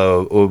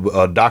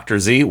 Dr.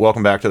 Z,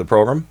 welcome back to the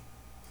program.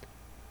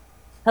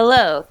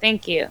 Hello,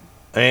 thank you.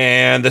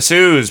 And the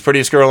Sue's,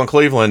 prettiest girl in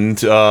Cleveland,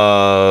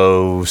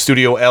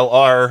 Studio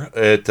LR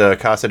at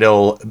Casa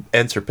del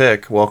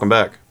Enserpic. Welcome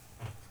back.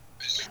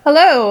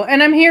 Hello,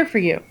 and I'm here for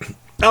you.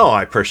 Oh,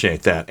 I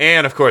appreciate that.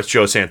 And, of course,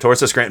 Joe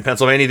Santorsa, Scranton,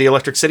 Pennsylvania, the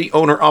Electric City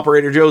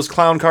owner-operator Joe's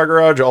Clown Car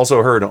Garage,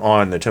 also heard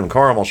on the Tim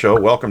Carmel Show.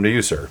 Welcome to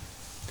you, sir.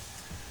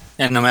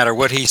 And no matter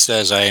what he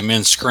says, I am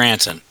in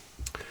Scranton.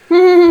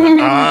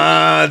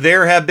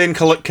 There have been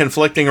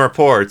conflicting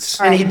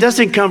reports. And he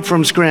doesn't come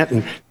from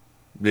Scranton.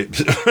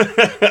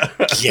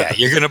 Yeah,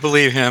 you're going to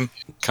believe him?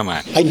 Come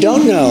on. I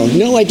don't know.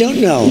 No, I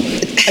don't know.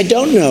 I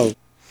don't know.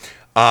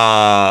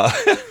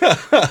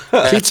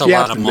 That's a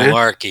lot of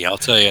malarkey, I'll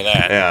tell you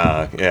that.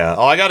 Yeah.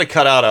 Oh, I got to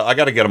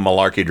get a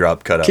malarkey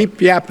drop cut out.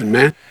 Keep yapping,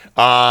 man.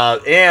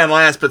 And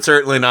last but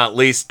certainly not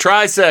least,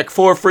 Trisec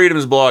for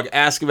Freedom's blog,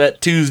 Ask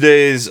Vet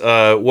Tuesdays.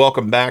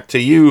 Welcome back to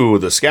you,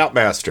 the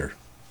Scoutmaster.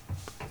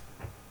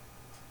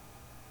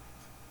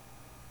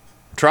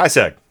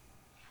 Trisec.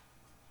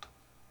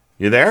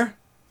 You there?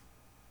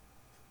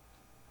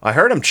 I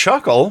heard him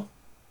chuckle.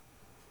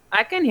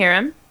 I can hear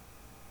him.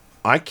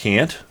 I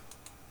can't.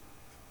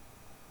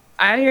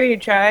 I hear you,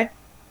 Try.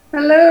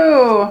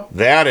 Hello.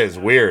 That is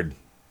weird.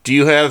 Do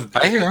you have...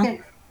 I hear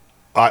him.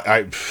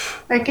 I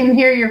can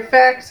hear your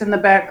facts in the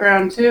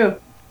background, too.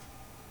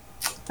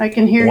 I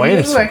can hear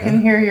you. I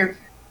can hear your...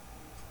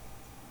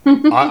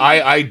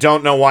 I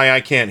don't know why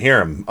I can't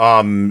hear him.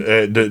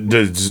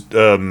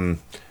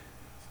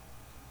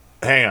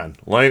 Hang on.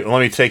 Let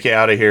me take you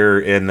out of here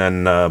and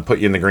then put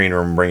you in the green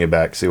room and bring you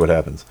back. See what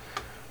happens.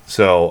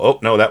 So, oh,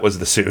 no, that was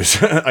the Suze.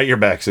 You're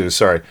back, Suze.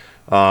 Sorry.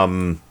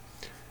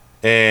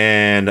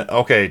 And,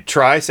 okay,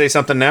 Try, say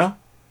something now.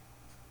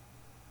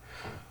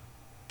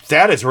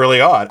 That is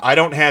really odd. I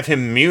don't have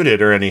him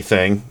muted or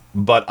anything,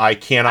 but I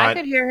cannot... I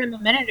could hear him a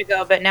minute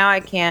ago, but now I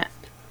can't.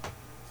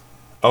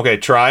 Okay,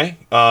 Try.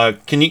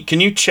 Can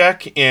you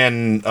check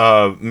and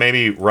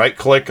maybe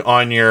right-click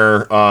on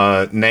your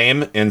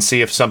name and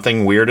see if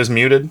something weird is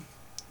muted?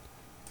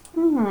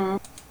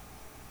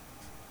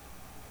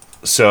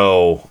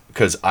 So,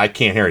 because I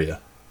can't hear you.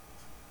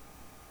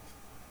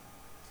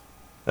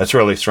 That's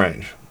really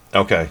strange.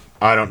 Okay,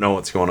 I don't know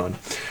what's going on.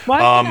 Why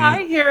can't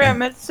I hear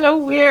him? It's so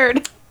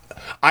weird.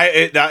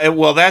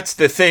 Well, that's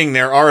the thing.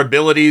 There are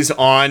abilities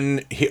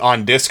on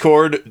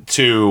Discord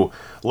to,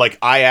 like,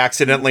 I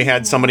accidentally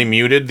had somebody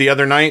muted the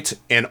other night,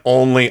 and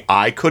only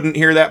I couldn't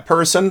hear that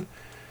person.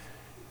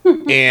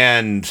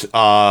 and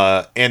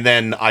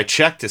then I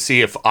checked to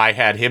see if I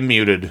had him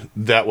muted.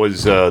 That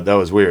was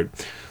weird.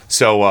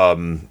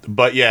 So,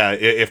 but yeah,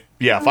 if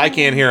I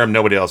can't hear him,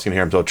 nobody else can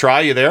hear him. So,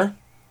 Try, you there?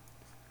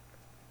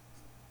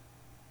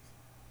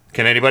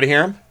 Can anybody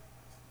hear him?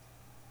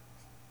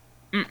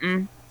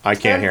 Mm-mm. I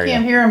can't hear you. I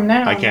can't hear him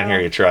now. I can't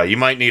hear you, Try. You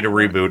might need a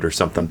reboot or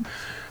something.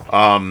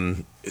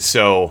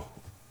 So,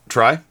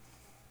 Try?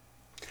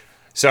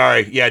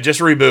 Sorry. Yeah, just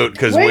reboot.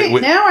 Cause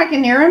Wait, now I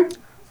can hear him.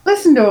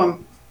 Listen to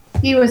him.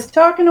 He was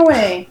talking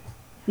away.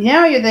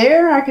 Now you're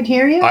there. I could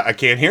hear you. I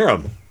can't hear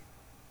him.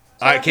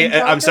 I can't.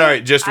 I'm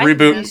sorry. Just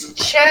reboot. He's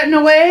chatting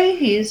away.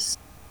 He's...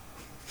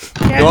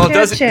 Well,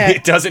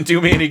 it doesn't do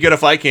me any good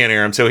if I can't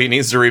hear him, so he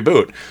needs to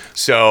reboot.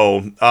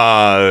 So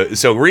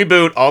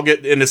reboot. I'll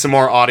get into some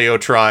more audio,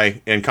 Try,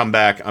 and come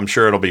back. I'm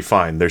sure it'll be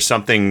fine. There's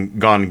something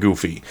gone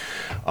goofy.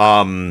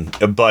 So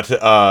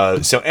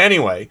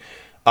anyway,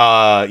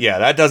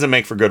 that doesn't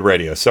make for good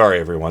radio. Sorry,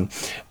 everyone.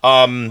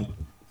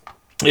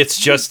 It's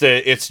just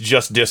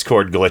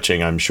Discord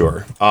glitching, I'm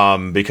sure,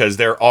 because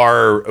there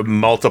are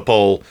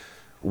multiple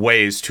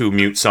ways to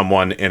mute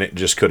someone, and it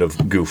just could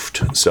have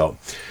goofed. So.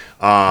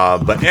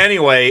 But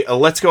anyway,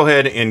 let's go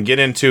ahead and get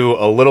into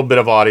a little bit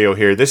of audio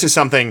here. This is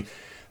something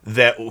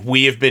that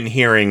we have been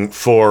hearing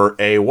for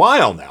a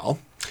while now.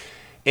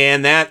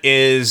 And that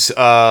is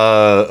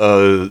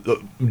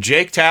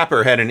Jake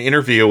Tapper had an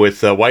interview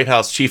with White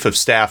House Chief of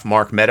Staff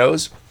Mark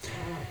Meadows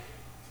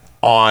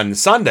on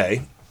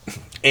Sunday.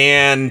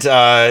 And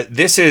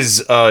this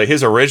is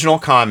his original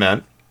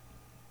comment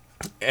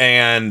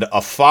and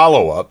a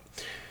follow-up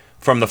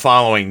from the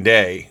following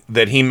day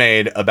that he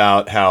made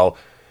about how,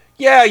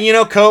 yeah,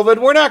 COVID,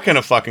 we're not going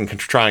to fucking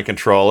try and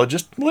control it.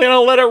 Just,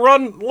 let it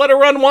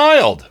run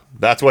wild.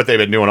 That's what they've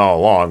been doing all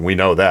along. We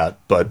know that,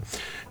 but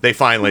they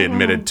finally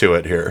admitted to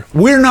it here.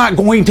 We're not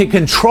going to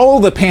control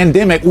the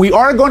pandemic. We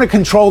are going to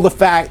control the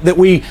fact that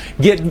we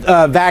get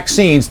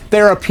vaccines,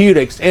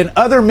 therapeutics, and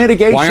other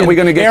mitigation. Why aren't we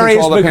going to get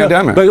control of the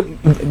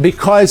pandemic?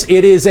 Because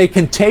it is a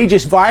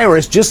contagious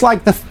virus, just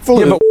like the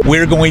flu. Yeah,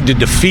 we're going to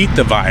defeat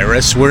the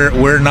virus.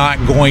 We're not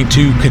going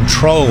to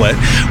control it.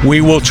 We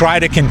will try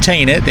to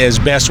contain it as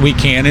best we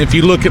can. And if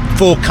you look at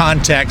full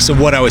context of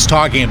what I was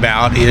talking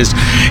about, is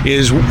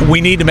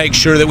we need to make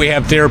sure that we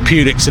have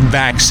therapeutics and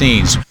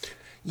vaccines.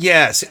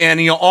 Yes,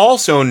 and you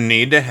also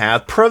need to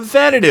have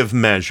preventative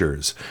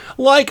measures.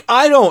 Like,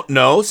 I don't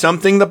know,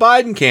 something the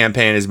Biden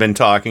campaign has been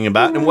talking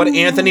about and what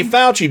Anthony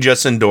Fauci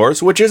just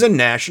endorsed, which is a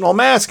national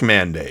mask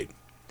mandate.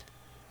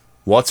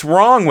 What's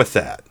wrong with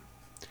that?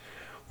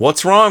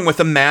 What's wrong with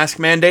a mask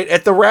mandate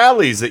at the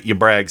rallies that you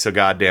brag so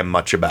goddamn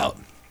much about?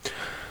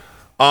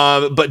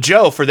 But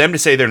Joe, for them to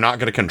say they're not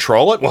going to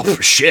control it, well,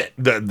 shit,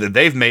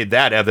 they've made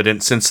that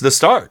evident since the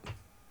start.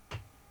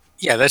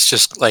 Yeah, that's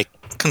just like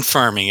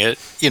confirming it.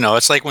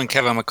 It's like when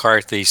Kevin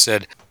McCarthy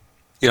said,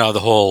 the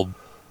whole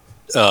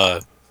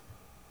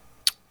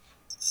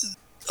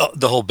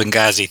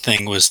Benghazi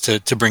thing was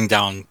to bring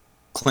down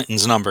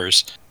Clinton's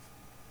numbers.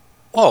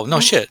 Oh, no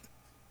shit.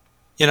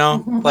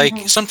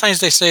 Like sometimes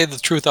they say the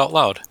truth out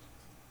loud.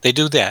 They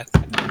do that.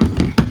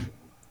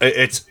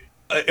 It's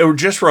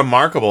just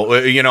remarkable,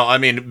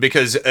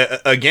 because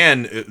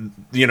again,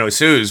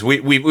 Suze,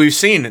 we've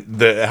seen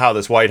how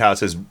this White House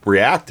has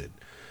reacted.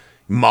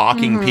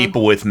 Mocking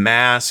people with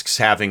masks,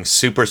 having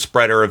super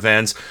spreader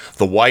events.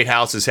 The White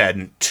House has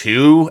had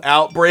 2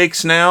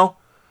 outbreaks now.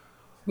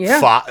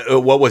 Yeah.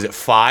 What was it?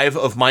 5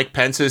 of Mike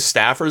Pence's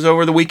staffers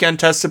over the weekend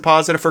tested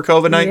positive for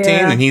COVID-19,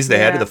 and he's the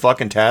head of the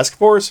fucking task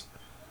force.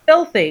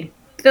 Filthy.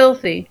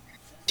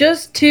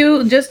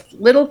 Just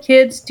little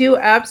kids too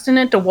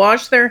abstinent to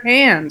wash their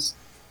hands.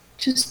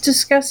 Just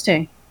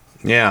disgusting.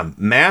 Yeah,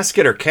 mask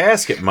it or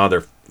casket,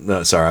 mother.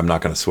 Sorry, I'm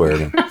not going to swear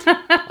again.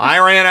 I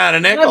ran out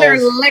of nickels. Mother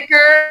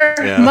liquor.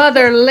 Yeah.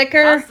 Mother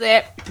liquor. That's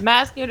it.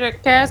 Mask it or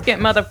casket,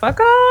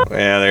 motherfucker.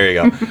 Yeah, there you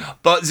go.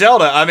 But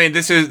Zelda,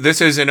 this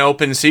is an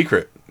open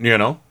secret,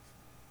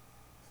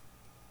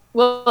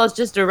 Well, it's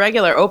just a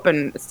regular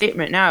open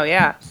statement now,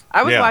 yeah.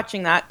 I was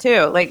watching that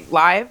too, like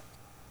live.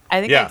 I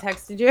think I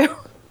texted you.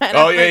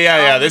 Oh,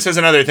 yeah. This is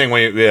another thing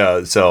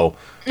so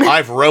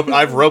I've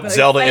roped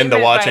Zelda into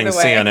watching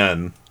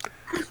CNN.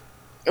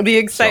 The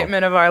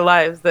excitement of our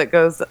lives that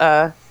goes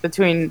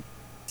between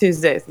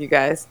Tuesdays, you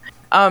guys.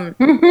 I'm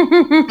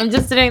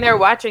just sitting there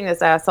watching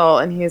this asshole,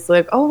 and he's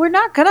like, "Oh, we're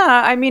not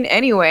gonna.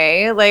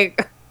 Anyway,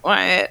 like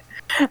what?"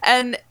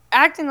 And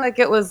acting like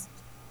it was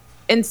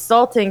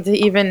insulting to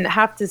even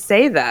have to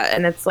say that.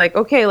 And it's like,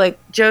 okay, like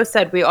Joe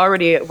said, we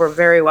already were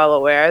very well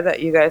aware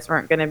that you guys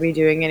weren't going to be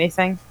doing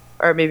anything,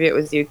 or maybe it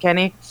was you,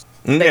 Kenny.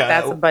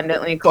 That's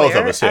abundantly clear both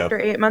of us, after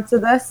 8 months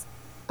of this.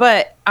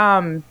 But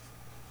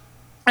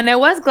and I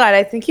was glad.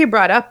 I think you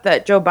brought up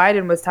that Joe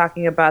Biden was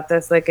talking about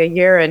this like a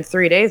year and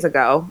 3 days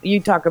ago. You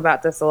talk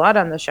about this a lot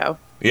on the show.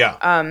 Yeah.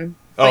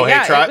 It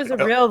was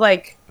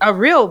a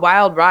real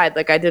wild ride.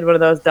 Like I did one of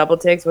those double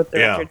takes with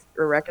the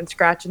record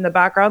scratch in the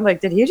background.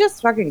 Like, did he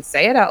just fucking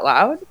say it out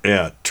loud?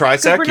 Yeah.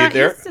 Trisec, we're not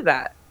used to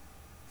that.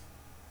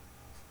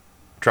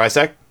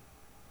 Trisec?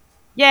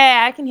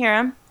 Yeah, I can hear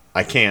him.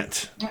 I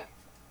can't.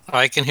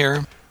 I can hear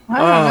him. I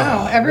don't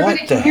know.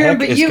 Everybody can hear him,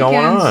 but you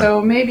can.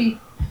 So maybe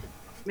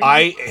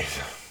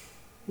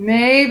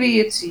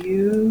it's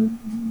you.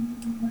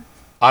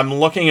 I'm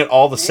looking at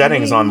all the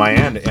settings on my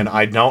end, and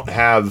I don't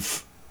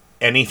have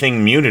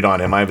anything muted on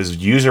him. I have his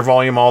user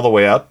volume all the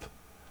way up.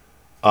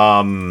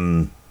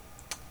 I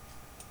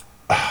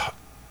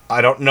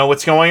don't know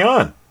what's going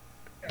on.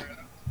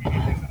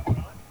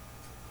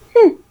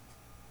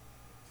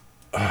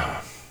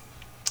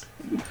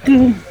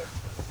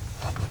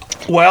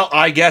 Well,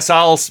 I guess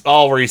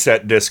I'll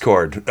reset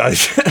Discord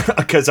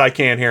because I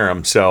can't hear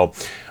him. So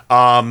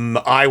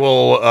I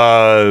will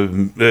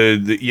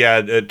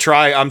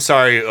try. I'm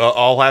sorry.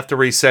 I'll have to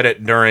reset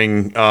it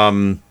during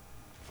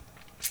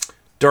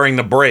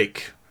the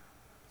break,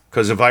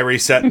 because if I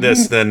reset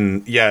this,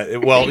 then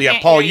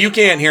Paul, you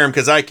can't hear him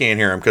because I can't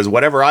hear him, because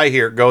whatever I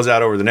hear goes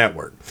out over the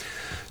network.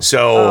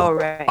 So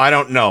I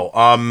don't know.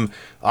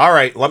 All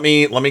right, let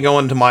me go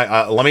into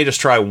my. Let me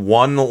just try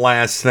one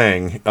last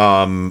thing.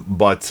 Let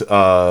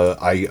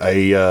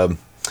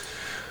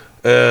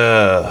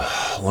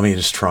me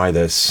just try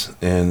this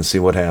and see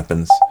what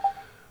happens.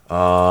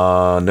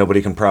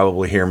 Nobody can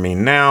probably hear me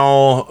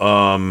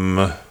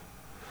now.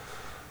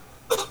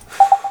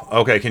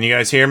 Okay, can you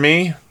guys hear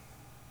me?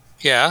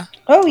 Yeah.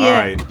 Oh, yeah. All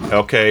right.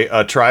 Okay.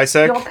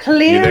 Trisec, You're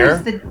clear you there?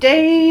 as the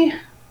day.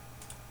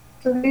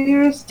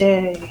 Clear as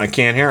day. I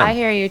can't hear him. I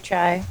hear you,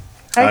 Try.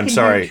 I'm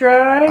sorry.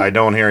 I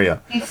don't hear you.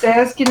 He's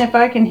asking if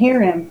I can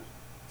hear him.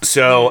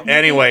 So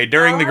anyway,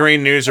 during the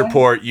Green News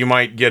Report, you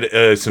might get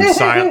some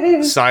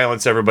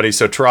silence, everybody.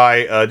 So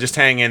try, just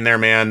hang in there,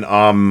 man.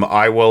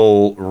 I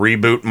will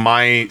reboot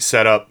my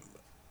setup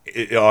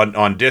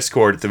on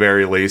Discord at the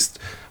very least.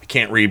 I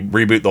can't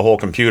reboot the whole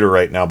computer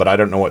right now, but I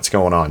don't know what's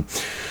going on.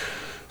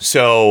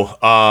 So,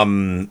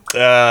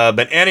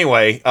 but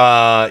anyway,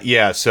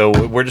 yeah.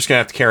 So we're just gonna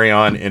have to carry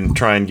on and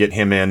try and get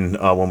him in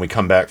when we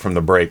come back from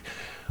the break.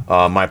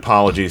 My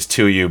apologies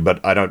to you,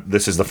 but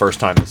this is the first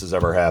time this has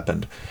ever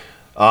happened.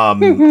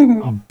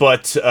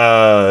 But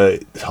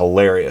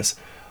hilarious.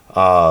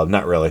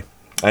 Not really.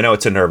 I know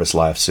it's a nervous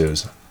laugh,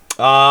 Suze.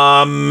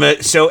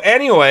 So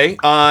anyway,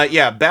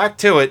 yeah, back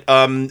to it.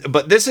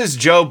 But this is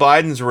Joe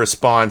Biden's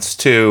response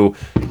to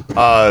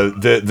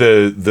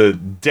the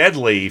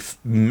deadly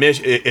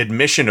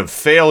admission of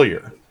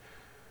failure.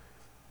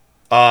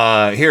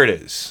 Here it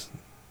is.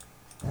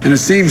 And it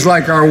seems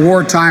like our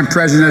wartime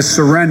president has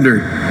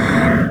surrendered,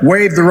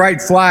 waved the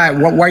white flag,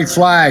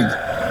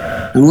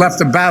 and left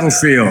the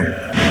battlefield.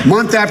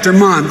 Month after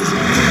month,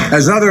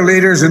 as other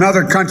leaders in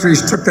other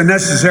countries took the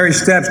necessary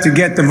steps to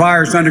get the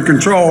virus under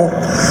control,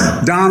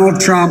 Donald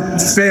Trump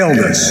failed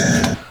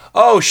us.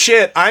 Oh,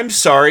 shit. I'm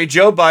sorry.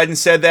 Joe Biden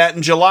said that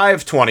in July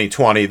of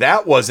 2020.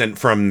 That wasn't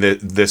from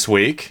this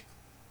week.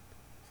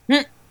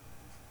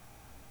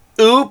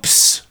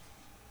 Oops.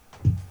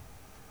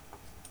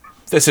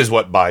 This is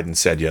what Biden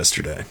said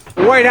yesterday.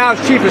 The White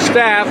House Chief of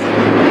Staff,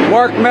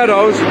 Mark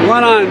Meadows,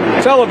 went on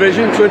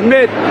television to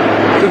admit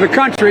to the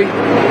country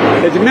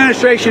that the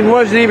administration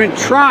wasn't even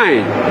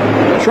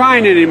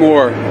trying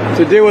anymore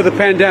to deal with the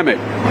pandemic.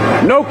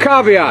 No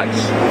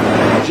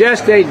caveats,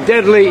 just a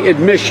deadly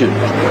admission.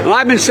 And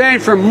I've been saying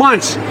for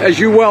months, as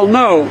you well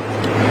know,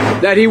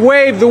 that he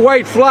waved the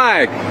white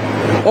flag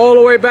all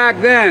the way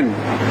back then.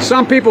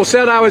 Some people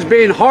said I was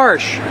being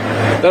harsh,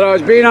 that I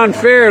was being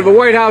unfair. The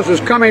White House was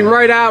coming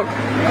right out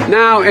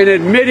now and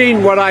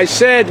admitting what I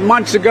said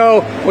months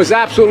ago was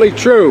absolutely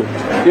true.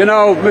 You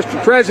know,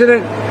 Mr.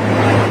 President,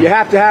 you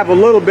have to have a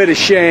little bit of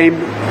shame,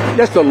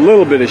 just a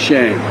little bit of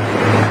shame,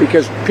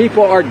 because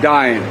people are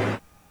dying.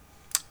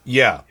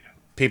 Yeah,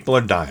 people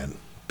are dying.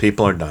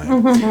 People are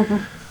dying.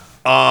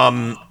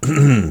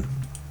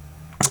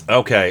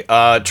 Okay,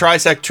 try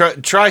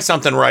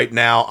something right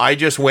now. I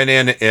just went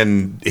in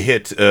and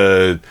hit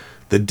the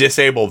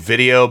disable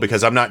video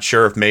because I'm not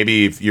sure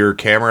if your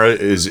camera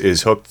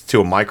is hooked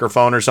to a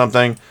microphone or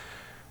something,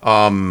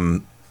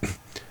 or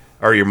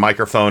your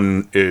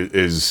microphone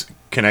is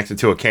connected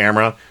to a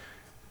camera.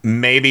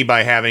 Maybe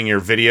by having your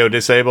video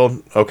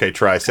disabled. Okay,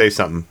 say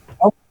something.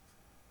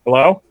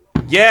 Hello?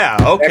 Yeah.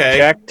 Okay.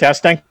 Check.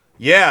 Testing.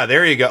 Yeah,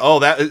 there you go. Oh,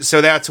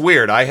 that's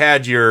weird. I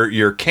had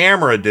your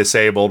camera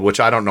disabled, which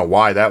I don't know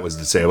why that was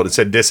disabled. It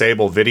said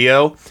disable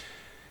video,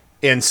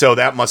 and so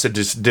that must have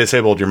just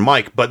disabled your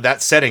mic. But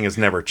that setting has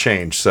never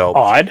changed. So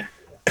odd.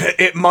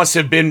 It must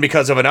have been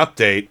because of an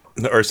update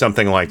or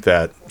something like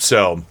that.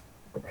 So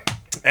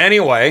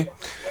anyway,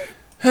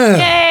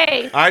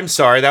 yay! I'm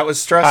sorry that was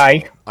stressful.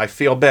 Hi. I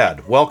feel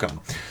bad.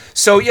 Welcome.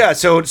 So yeah,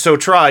 so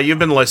Try, you've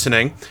been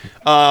listening.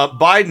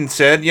 Biden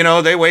said,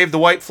 they waved the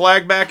white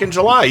flag back in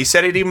July. He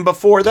said it even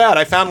before that.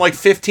 I found like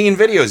 15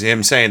 videos of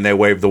him saying they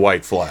waved the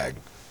white flag.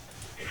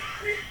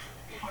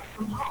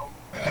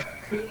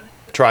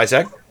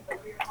 Trizek?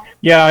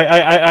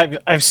 Yeah,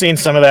 I've seen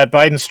some of that.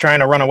 Biden's trying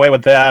to run away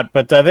with that,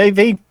 but they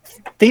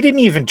didn't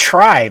even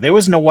try. There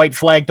was no white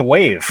flag to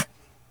wave.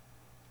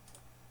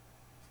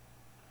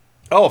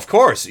 Oh, of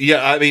course.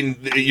 Yeah, I mean,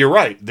 you're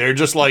right. They're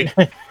just like...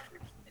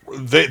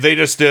 They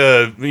just,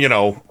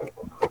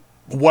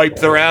 wipe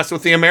their ass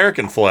with the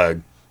American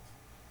flag.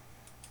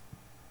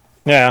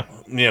 Yeah.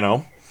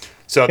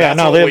 So that's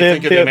what we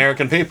think of the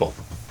American people.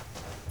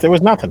 There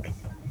was nothing.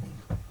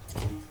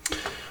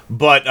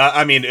 But,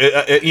 I mean,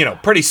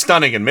 pretty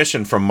stunning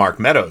admission from Mark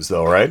Meadows,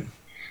 though, right?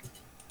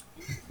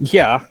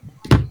 Yeah.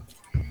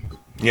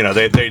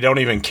 They don't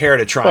even care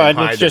to try and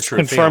hide it just the true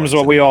confirms feelings.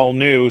 what we all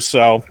knew,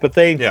 so... But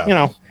they,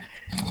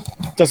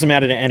 doesn't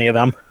matter to any of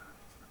them.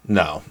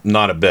 No,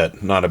 not a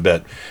bit. Not a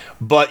bit.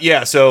 But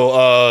yeah,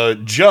 so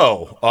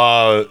Joe,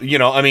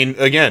 I mean,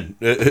 again,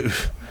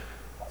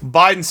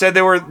 Biden said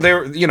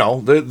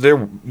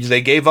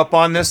they gave up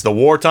on this. The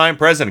wartime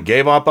president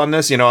gave up on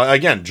this.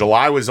 Again,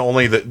 July was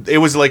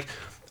it was like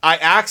I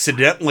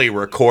accidentally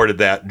recorded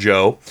that,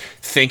 Joe,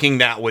 thinking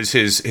that was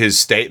his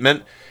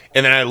statement.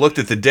 And then I looked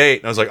at the date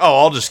and I was like, oh,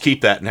 I'll just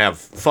keep that and have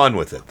fun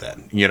with it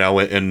then,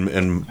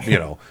 and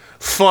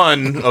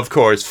fun, of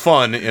course,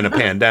 fun in a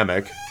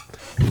pandemic.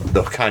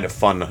 The kind of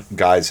fun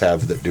guys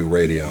have that do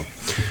radio.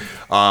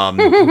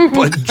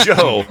 But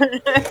Joe,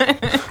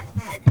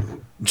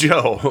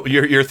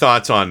 your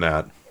thoughts on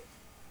that?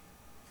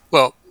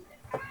 Well,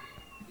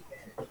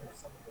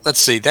 let's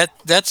see.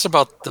 That's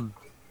about the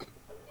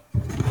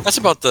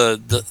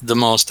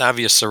most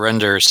obvious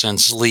surrender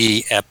since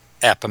Lee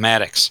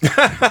Appomattox.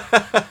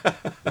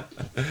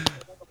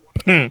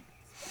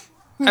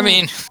 I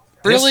mean,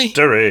 really?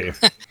 History.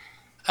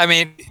 I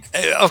mean,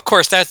 of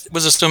course, that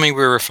was assuming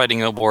we were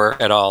fighting a war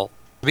at all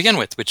to begin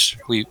with, which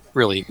we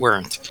really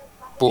weren't.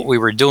 What we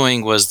were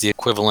doing was the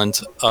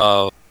equivalent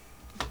of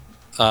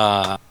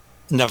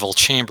Neville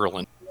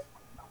Chamberlain.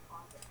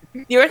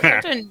 You're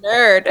such a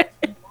nerd.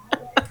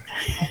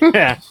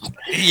 Yeah,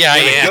 I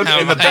am.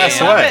 In the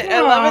best way.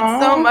 I love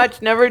it so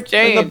much. Never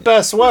change. In the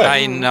best way.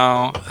 I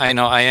know. I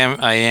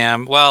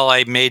am. Well,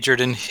 I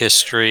majored in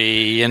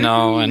history, and.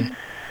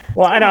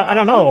 Well, I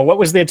don't know. What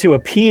was there to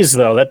appease,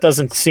 though? That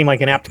doesn't seem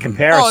like an apt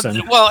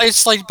comparison. Well,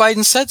 it's like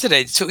Biden said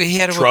today. So he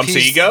had to Trump's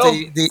appease ego?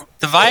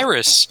 the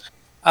virus.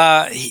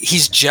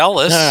 He's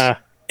jealous.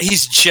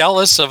 He's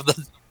jealous of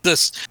the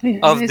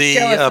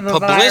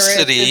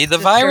publicity the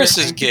virus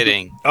is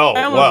getting. Oh,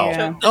 well.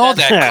 Yeah. Oh,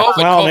 that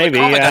COVID, maybe,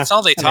 COVID. yeah. That's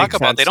all they That talk makes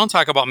about. sense. They don't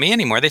talk about me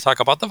anymore. They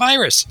talk about the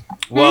virus.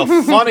 Well,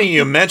 funny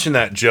you mentioned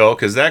that, Joe,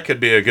 because that could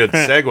be a good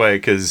segue,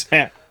 because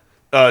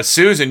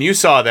Susan, you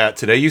saw that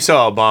today. You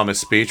saw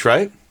Obama's speech,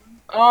 right?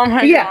 Oh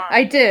my God.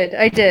 I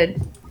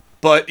did.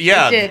 But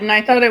yeah, I did, and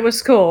I thought it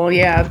was cool.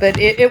 Yeah, but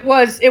it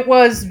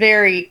was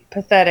very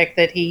pathetic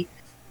that he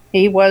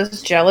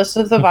was jealous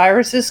of the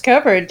virus's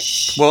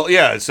coverage. well,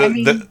 yeah. So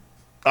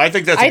I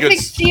think that's a I good.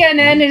 think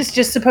CNN is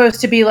just supposed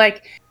to be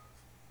like,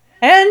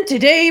 and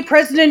today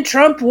President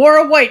Trump wore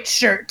a white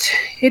shirt.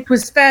 It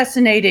was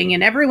fascinating,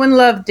 and everyone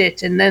loved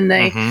it. And then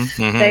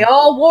they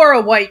all wore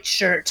a white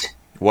shirt.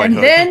 White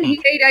hood. Then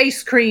he ate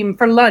ice cream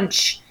for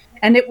lunch,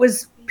 and it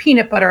was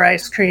peanut butter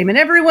ice cream, and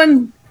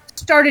everyone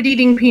started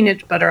eating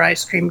peanut butter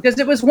ice cream because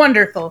it was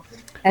wonderful.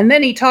 And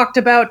then he talked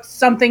about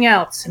something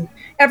else, and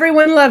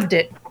everyone loved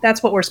it.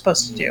 That's what we're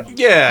supposed to do.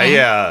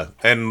 Yeah,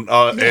 and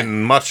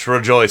much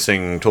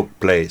rejoicing took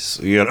place.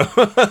 So,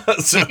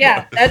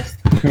 that's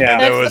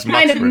there was the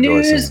kind much of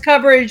news rejoicing.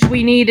 coverage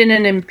we need in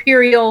an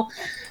imperial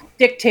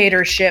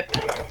dictatorship,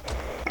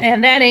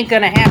 and that ain't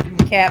gonna happen,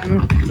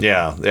 Captain.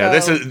 Yeah.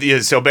 This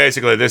is so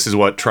basically this is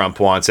what Trump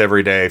wants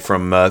every day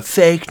from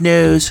fake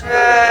news.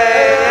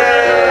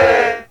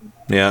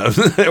 Yeah,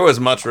 there was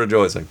much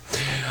rejoicing.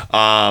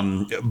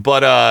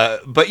 But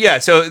yeah,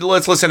 so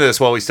let's listen to this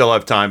while we still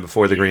have time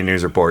before the Green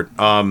News Report.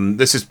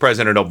 This is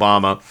President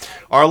Obama,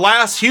 our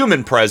last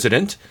human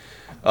president,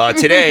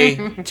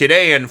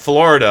 today in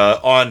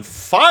Florida, on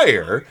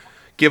fire,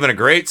 giving a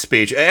great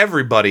speech.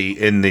 Everybody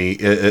in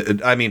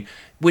the, I mean,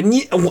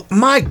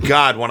 my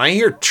God, when I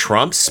hear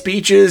Trump's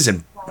speeches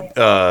and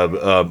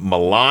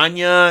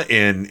Melania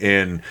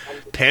in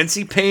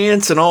Fancy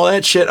Pants and all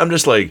that shit, I'm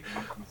just like,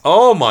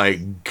 oh my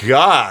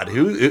God,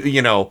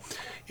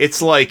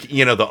 it's like,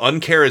 the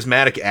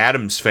uncharismatic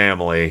Addams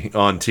Family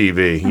on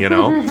TV,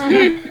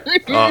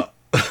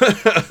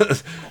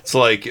 It's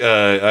like,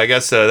 I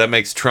guess that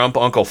makes Trump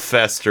Uncle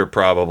Fester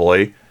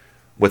probably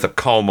with a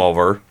comb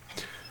over.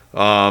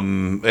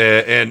 And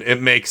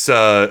it makes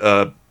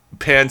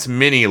Pence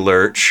Mini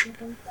Lurch.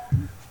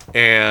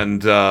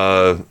 And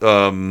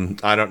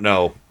I don't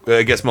know.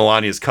 I guess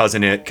Melania's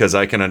Cousin It, because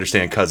I can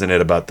understand Cousin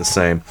It about the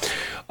same.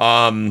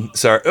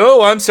 Sorry.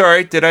 Oh, I'm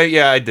sorry. Did I?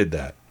 Yeah, I did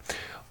that.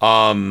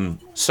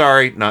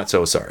 Sorry, not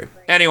so sorry.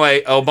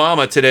 Anyway,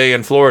 Obama today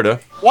in Florida.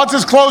 What's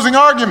his closing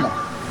argument?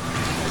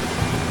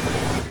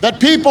 That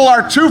people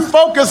are too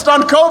focused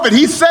on COVID.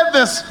 He said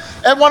this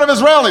at one of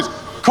his rallies.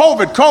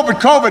 COVID, COVID,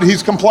 COVID,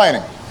 he's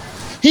complaining.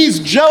 He's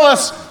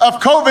jealous of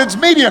COVID's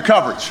media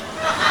coverage.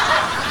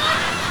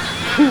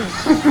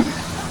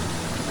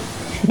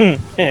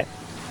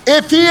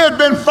 If he had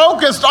been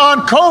focused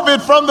on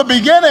COVID from the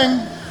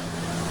beginning,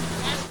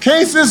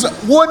 cases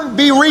wouldn't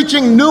be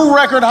reaching new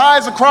record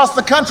highs across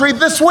the country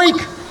this week.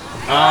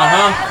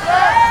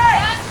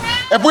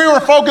 If we were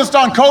focused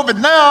on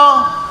COVID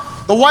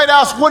now, the White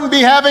House wouldn't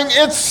be having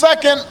its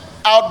second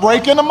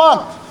outbreak in a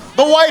month.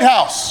 The White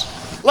House.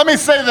 Let me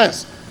say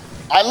this.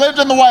 I lived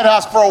in the White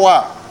House for a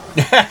while.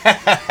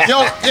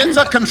 It's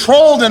a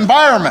controlled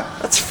environment.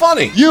 That's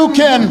funny. You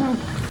can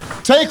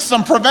take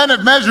some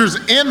preventive measures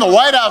in the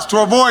White House to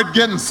avoid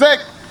getting sick,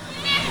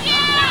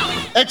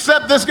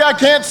 except this guy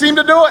can't seem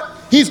to do it.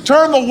 He's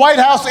turned the White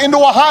House into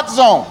a hot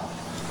zone.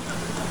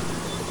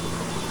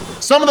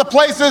 Some of the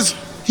places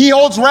he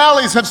holds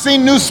rallies have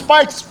seen new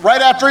spikes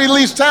right after he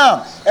leaves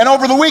town. And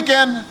over the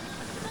weekend,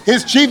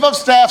 his chief of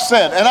staff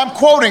said, and I'm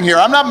quoting here,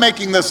 I'm not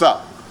making this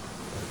up.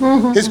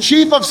 His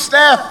chief of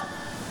staff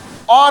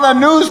on a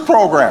news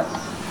program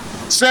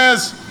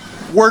says,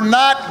 we're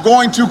not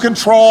going to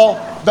control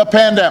the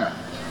pandemic.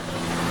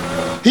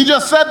 He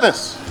just said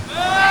this.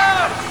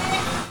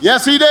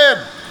 Yes, he did.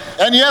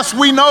 And yes,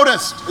 we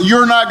noticed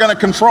you're not going to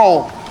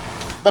control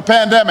the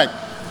pandemic.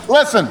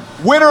 Listen,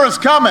 winter is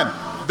coming.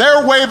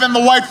 They're waving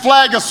the white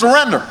flag of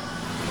surrender.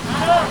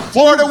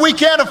 Florida, we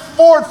can't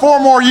afford 4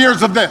 more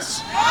years of this.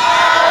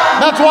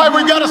 That's why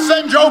we've got to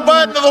send Joe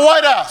Biden to the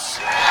White House.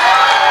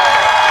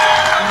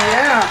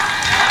 Yeah.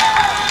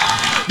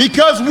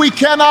 Because we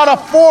cannot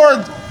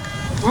afford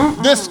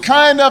this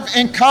kind of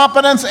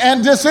incompetence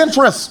and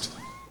disinterest.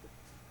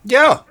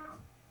 Yeah.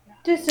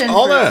 Disinterest.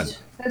 All that.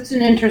 That's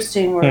an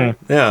interesting word.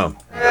 Yeah.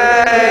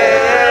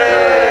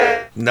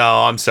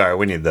 No, I'm sorry.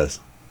 We need this.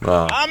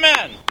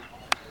 Amen.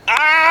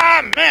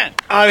 Amen.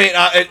 I mean,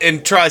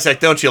 and Trisec,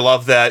 don't you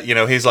love that? You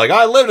know, he's like,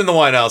 I lived in the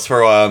White House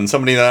for a while, and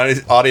somebody in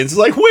the audience is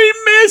like, we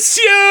miss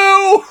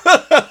you.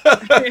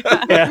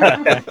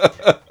 Yeah.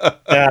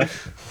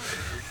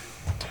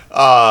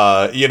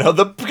 You know,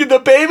 the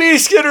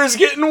babysitter's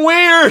getting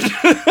weird.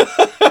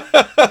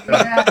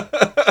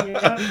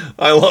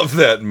 I love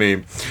that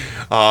meme.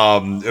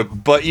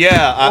 But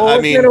yeah,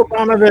 I mean,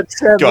 Obama that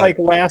said like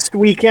last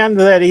weekend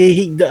that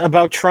he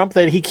about Trump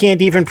that he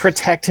can't even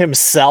protect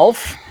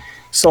himself.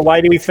 So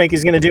why do we think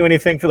he's going to do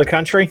anything for the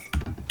country,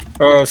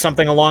 or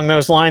something along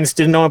those lines?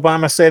 Didn't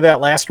Obama say that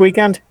last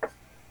weekend?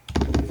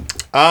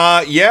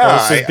 Yeah,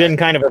 this has been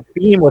kind of a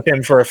theme with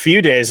him for a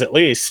few days at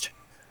least.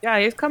 Yeah,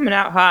 he's coming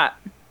out hot.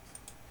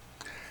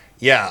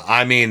 Yeah,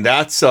 I mean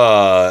that's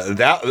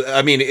that.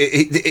 I mean,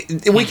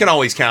 we can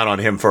always count on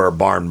him for a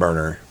barn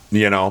burner,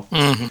 you know.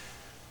 Mm-hmm.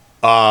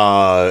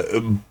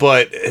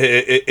 But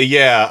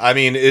yeah, I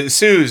mean,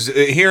 Sue's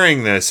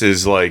hearing this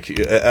is like,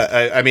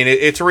 I mean,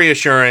 it's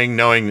reassuring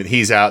knowing that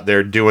he's out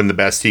there doing the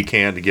best he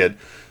can to get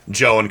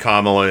Joe and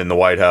Kamala in the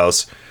White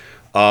House.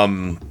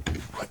 And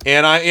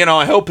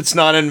I hope it's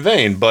not in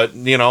vain. But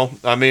you know,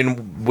 I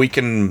mean, we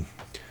can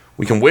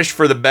wish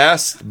for the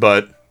best,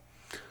 but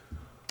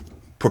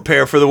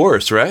prepare for the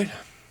worst, right?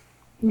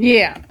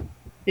 Yeah.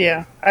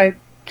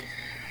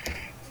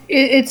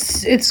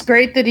 It's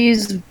great that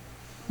he's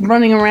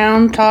running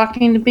around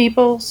talking to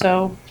people,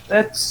 so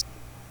that's...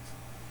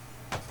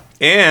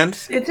 And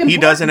he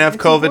doesn't have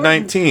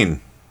COVID-19.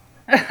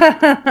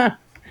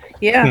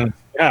 Yeah.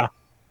 Yeah.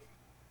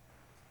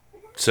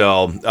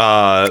 So,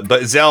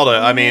 but Zelda,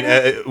 I mean,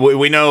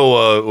 we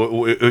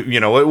know, you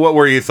know, what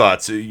were your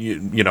thoughts?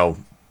 You know,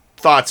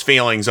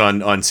 feelings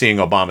on seeing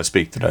Obama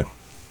speak today?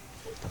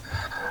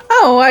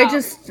 Oh, I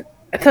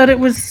thought it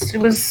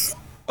was...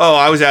 Oh,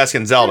 I was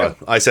asking Zelda.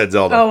 I said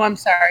Zelda. Oh, I'm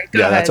sorry.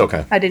 Go ahead. That's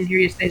okay. I didn't hear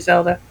you say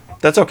Zelda.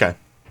 That's okay.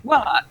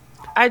 Well,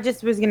 I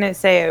just was going to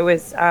say it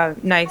was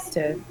nice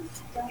to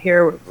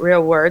hear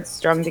real words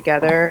strung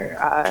together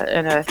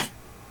in a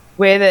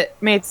way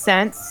that made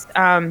sense.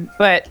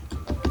 But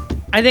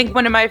I think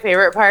one of my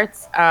favorite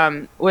parts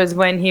was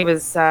when he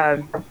was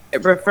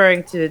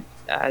referring to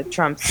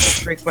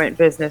Trump's frequent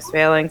business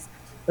failings.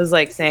 It was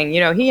like saying,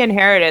 you know, he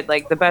inherited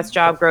like the best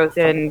job growth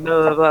in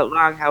blah, blah, blah,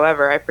 long,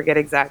 however, I forget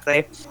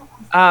exactly.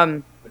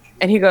 And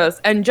he goes,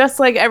 and just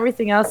like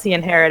everything else he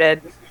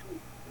inherited,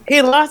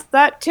 he lost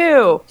that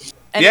too.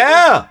 And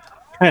yeah.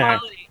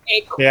 Quality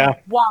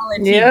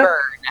burn.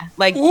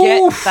 Like,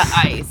 get the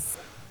ice.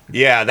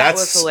 Yeah, that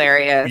was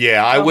hilarious.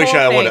 Yeah, I wish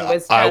I would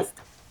have.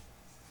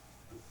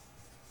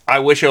 I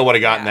wish I would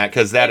have gotten that,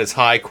 because that is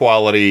high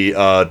quality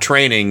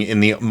training in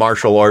the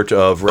martial art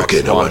of Rex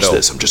Okay, now watch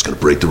this. I'm just going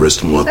to break the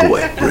wrist and walk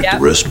away. Break the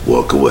wrist,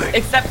 walk away.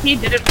 Except he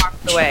didn't walk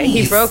away.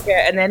 He broke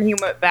it, and then he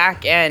went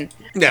back in.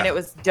 Yeah. And it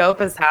was dope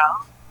as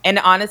hell. And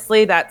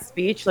honestly, that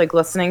speech, like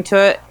listening to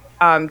it,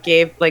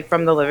 gave, like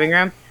from the living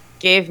room,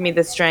 gave me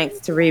the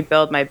strength to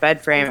rebuild my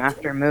bed frame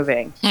after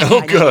moving.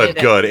 Oh,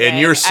 good. And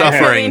you're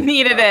suffering. I really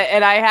needed it.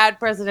 And I had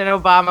President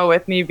Obama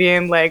with me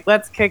being like,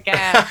 let's kick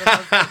ass. And I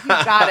was like, you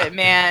got it,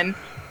 man.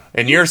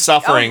 And you're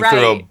suffering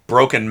through a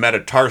broken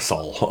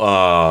metatarsal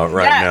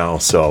now.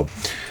 So,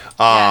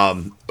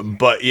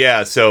 but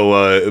yeah,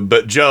 so,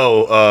 but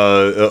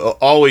Joe,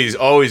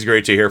 always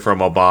great to hear from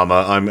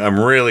Obama. I'm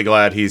really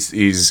glad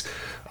he's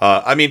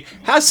I mean,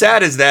 how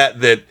sad is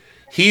that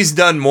he's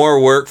done more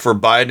work for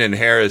Biden and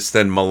Harris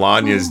than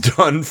Melania's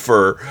done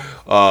for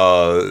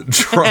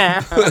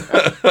Trump.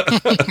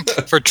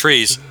 For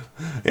trees.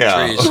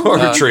 Yeah, trees.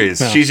 Or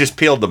trees. She's just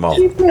peeled them all.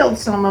 She peeled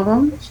some of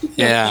them.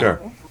 Yeah. Sure.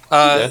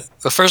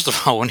 First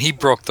of all, when he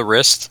broke the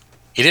wrist,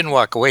 he didn't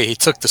walk away. He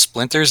took the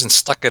splinters and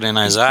stuck it in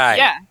his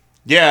eye.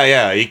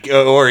 Yeah.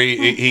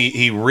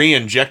 He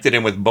re-injected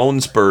him with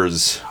bone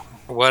spurs.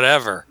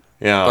 Whatever.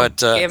 Yeah.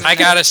 But I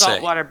gotta say,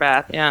 saltwater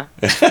bath. Yeah.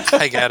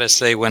 I gotta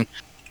say, when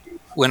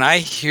I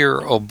hear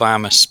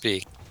Obama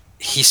speak,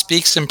 he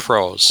speaks in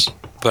prose,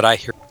 but I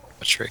hear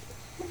poetry.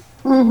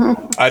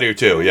 Mm-hmm. I do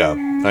too. Yeah,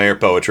 I hear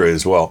poetry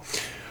as well.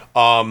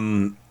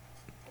 And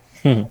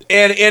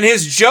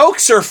his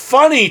jokes are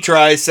funny,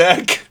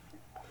 Trisec.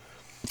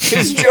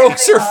 His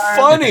jokes are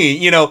funny.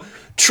 You know,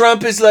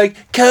 Trump is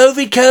like,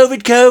 COVID.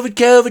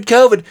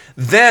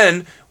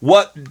 Then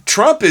what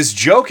Trump is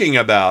joking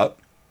about,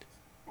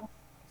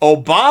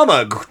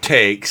 Obama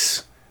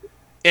takes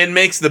and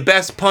makes the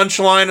best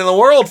punchline in the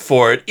world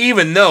for it,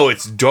 even though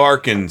it's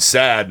dark and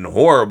sad and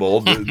horrible,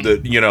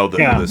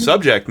 the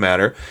subject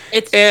matter.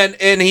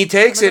 And he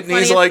takes it and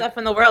he's like, stuff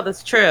in the world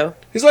is true.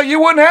 He's like, you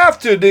wouldn't have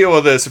to deal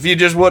with this if you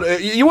just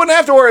would. You wouldn't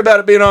have to worry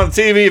about it being on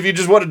TV if you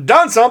just would have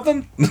done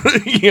something,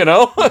 you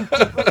know.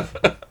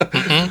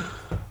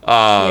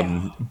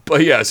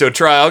 But yeah, so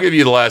I'll give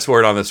you the last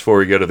word on this before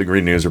we go to the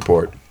Green News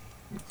Report.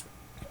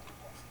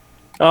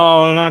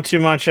 Oh, not too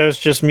much. I was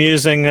just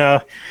musing,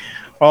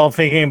 all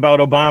thinking about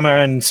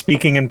Obama and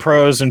speaking in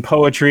prose and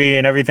poetry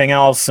and everything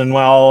else. And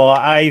well,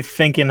 I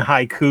think in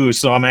haiku,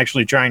 so I'm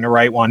actually trying to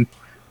write one.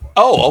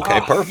 Oh,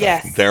 okay, perfect.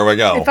 Yes. There we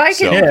go. If I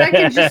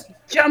can just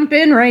jump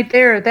in right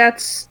there,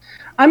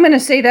 I'm going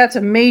to say that's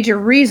a major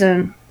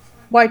reason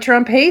why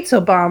Trump hates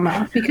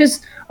Obama,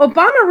 because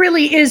Obama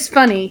really is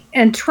funny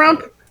and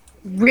Trump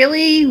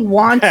really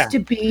wants to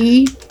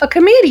be a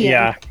comedian.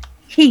 Yeah.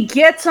 He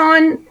gets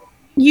on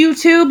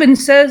YouTube and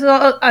says,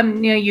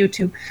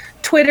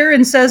 Twitter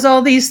and says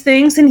all these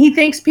things, and he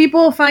thinks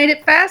people will find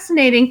it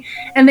fascinating,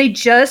 and they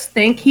just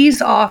think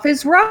he's off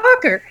his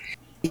rocker.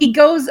 He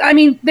goes,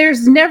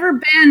 there's never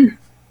been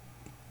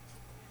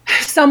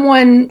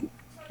someone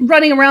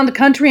running around the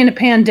country in a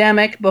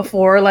pandemic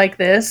before like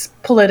this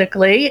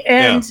politically,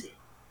 and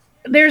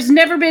there's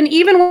never been,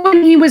 even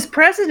when he was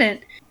president,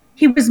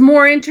 he was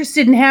more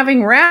interested in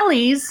having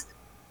rallies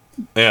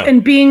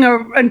and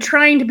and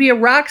trying to be a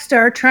rock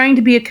star, trying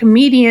to be a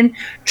comedian,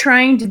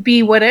 trying to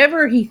be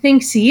whatever he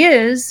thinks he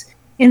is,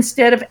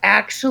 instead of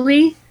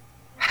actually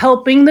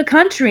helping the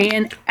country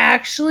and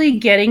actually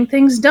getting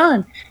things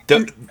done,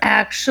 and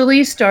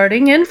actually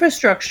starting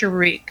infrastructure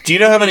week. Do you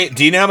know how many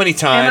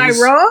times? Am I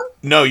wrong?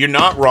 No, you're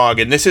not wrong,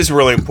 and this is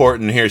really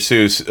important here,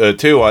 Suze,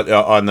 too.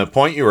 On the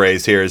point you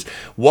raised here is,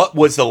 what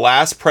was the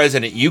last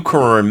president you can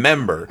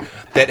remember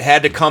that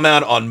had to come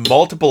out on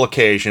multiple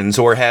occasions,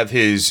 or have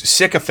his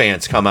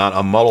sycophants come out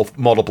on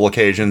multiple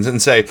occasions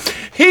and say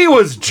he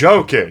was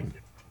joking?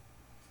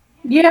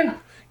 Yeah.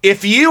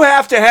 If you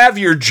have to have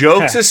your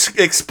jokes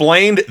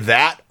explained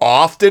that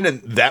often and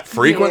that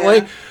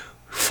frequently,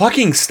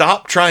 fucking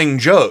stop trying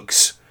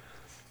jokes.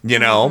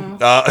 But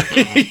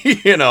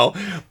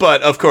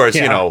of course,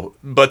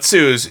 but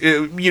Suze,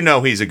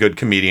 he's a good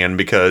comedian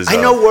because I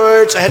know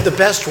words. I have the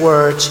best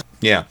words.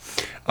 Yeah.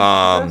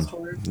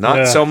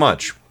 Not so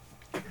much.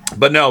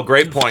 But no,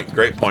 great point,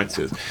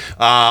 Suze.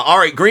 All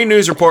right, Green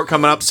News Report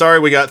coming up. Sorry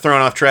we got thrown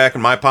off track,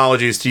 and my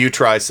apologies to you,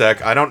 Trisec.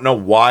 I don't know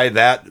why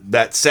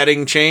that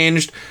setting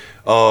changed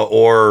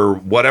or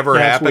whatever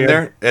happened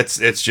there.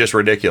 It's just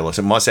ridiculous.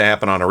 It must have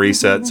happened on a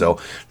reset, so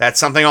that's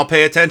something I'll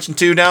pay attention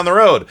to down the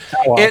road.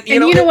 And you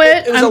know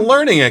what? It was a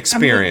learning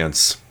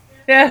experience.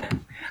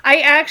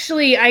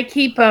 I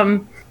keep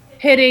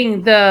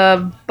hitting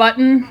the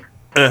button.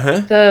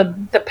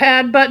 The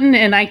pad button,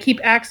 and I keep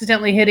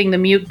accidentally hitting the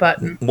mute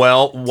button.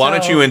 Well, why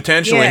don't you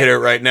intentionally hit it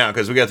right now,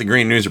 because we got the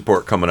Green News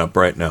Report coming up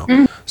right now.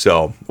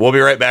 So we'll be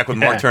right back with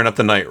more Turn Up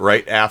the Night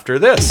right after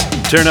this.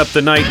 Turn Up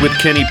the Night with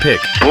Kenny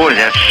Pick. Boy,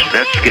 that's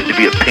getting to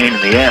be a pain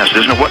in the ass,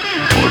 isn't it?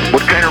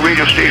 What kind of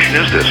radio station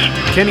is this?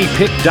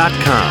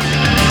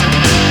 KennyPick.com.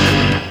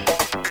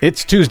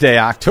 It's Tuesday,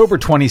 October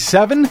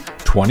 27,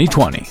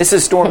 2020. This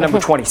is storm number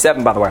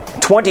 27, by the way.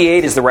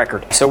 28 is the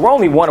record, so we're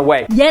only one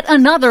away. Yet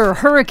another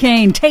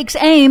hurricane takes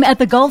aim at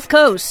the Gulf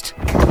Coast.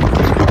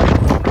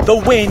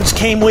 The winds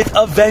came with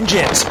a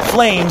vengeance,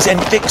 flames and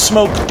thick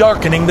smoke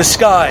darkening the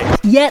sky.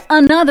 Yet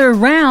another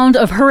round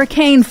of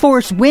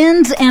hurricane-force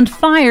winds and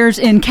fires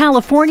in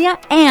California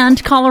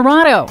and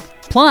Colorado.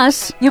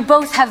 Plus, you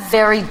both have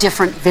very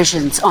different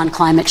visions on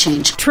climate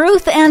change.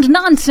 Truth and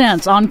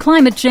nonsense on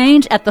climate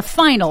change at the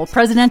final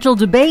presidential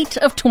debate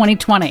of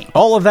 2020.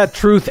 All of that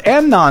truth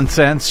and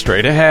nonsense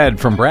straight ahead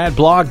from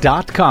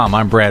BradBlog.com.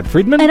 I'm Brad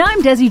Friedman. And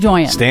I'm Desi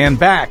Doyen. Stand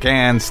back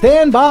and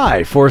stand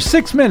by for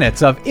 6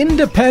 minutes of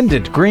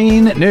independent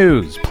green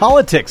news,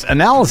 politics,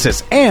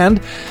 analysis,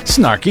 and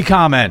snarky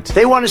comment.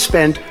 They want to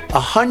spend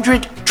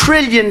 $100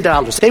 trillion.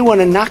 They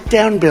want to knock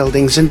down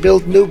buildings and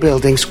build new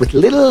buildings with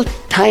little,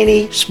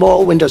 tiny,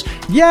 small windows.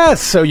 Yes,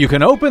 so you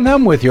can open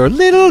them with your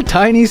little,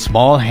 tiny,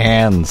 small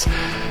hands.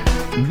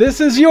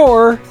 This is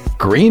your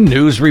Green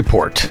News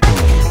Report.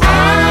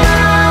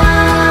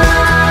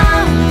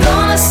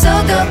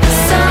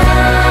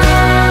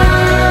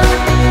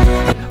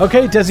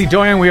 Okay, Desi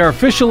Doyen, we are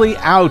officially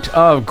out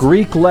of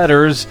Greek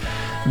letters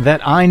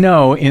that I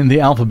know in the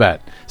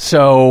alphabet.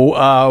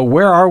 So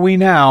where are we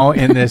now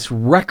in this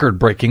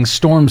record-breaking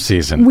storm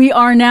season? We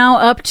are now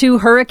up to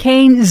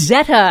Hurricane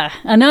Zeta,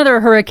 another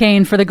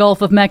hurricane for the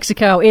Gulf of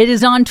Mexico. It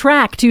is on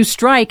track to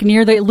strike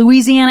near the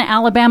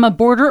Louisiana-Alabama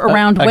border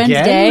around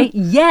Wednesday.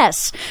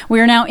 Yes, we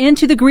are now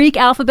into the Greek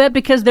alphabet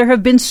because there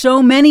have been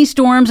so many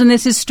storms in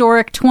this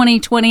historic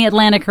 2020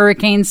 Atlantic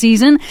hurricane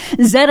season.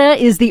 Zeta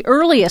is the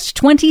earliest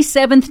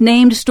 27th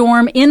named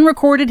storm in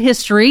recorded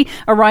history,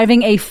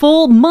 arriving a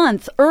full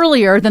month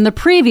earlier than the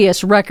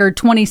previous record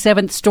 27th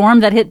storm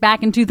that hit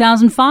back in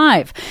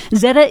 2005.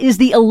 Zeta is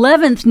the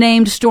 11th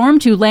named storm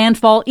to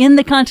landfall in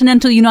the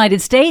continental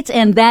United States,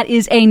 and that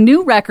is a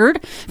new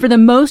record for the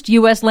most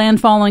U.S.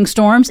 landfalling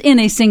storms in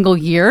a single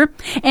year.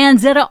 And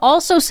Zeta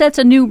also sets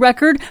a new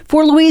record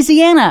for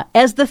Louisiana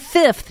as the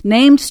 5th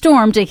named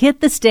storm to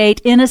hit the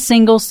state in a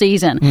single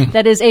season.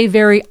 That is a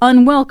very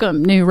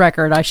unwelcome new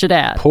record, I should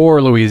add.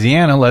 Poor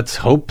Louisiana. Let's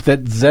hope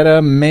that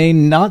Zeta may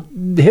not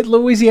hit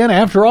Louisiana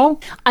after all.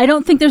 I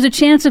don't think there's a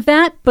chance of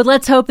that, but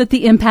let's hope that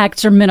the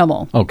impacts are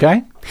minimal.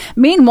 Okay.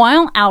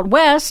 Meanwhile, out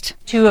west,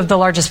 2 of the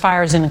largest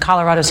fires in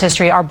Colorado's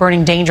history are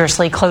burning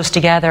dangerously close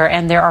together,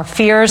 and there are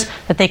fears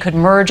that they could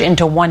merge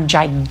into one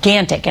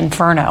gigantic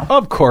inferno.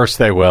 Of course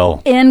they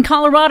will. In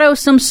Colorado,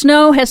 some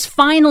snow has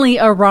finally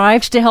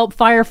arrived to help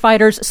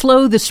firefighters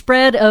slow the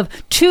spread of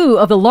 2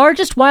 of the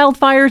largest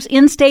wildfires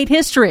in state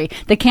history,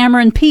 the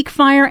Cameron Peak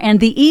Fire and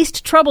the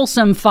East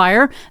Troublesome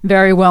Fire,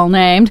 very well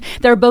named.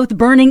 They're both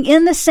burning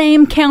in the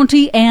same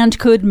county and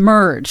could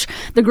merge.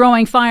 The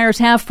growing fires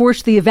have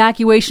forced the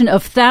evacuation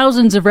of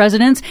thousands of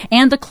residents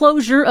and the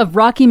closure of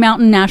Rocky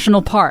Mountain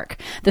National Park.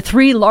 The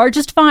 3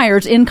 largest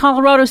fires in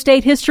Colorado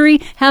state history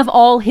have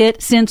all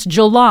hit since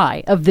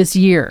July of this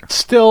year.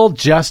 Still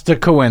just a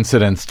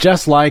coincidence.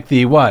 Just like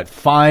the,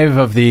 5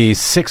 of the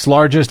 6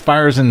 largest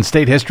fires in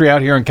state history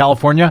out here in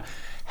California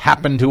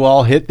happen to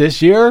all hit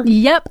this year?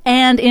 Yep,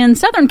 and in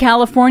Southern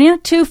California,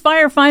 2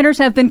 firefighters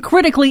have been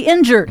critically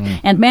injured,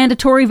 and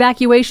mandatory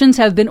evacuations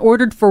have been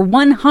ordered for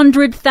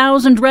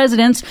 100,000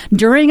 residents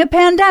during a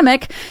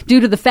pandemic due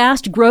to the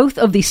fast growth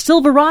of the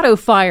Silverado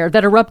fire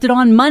that erupted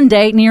on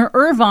Monday near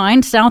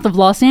Irvine, south of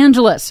Los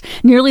Angeles.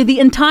 Nearly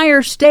the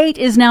entire state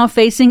is now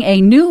facing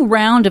a new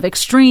round of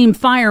extreme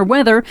fire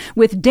weather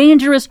with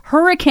dangerous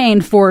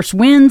hurricane-force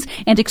winds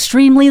and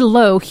extremely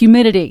low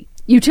humidity.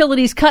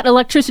 Utilities cut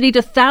electricity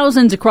to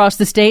thousands across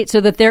the state so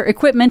that their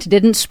equipment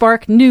didn't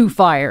spark new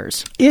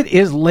fires. It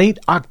is late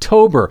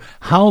October.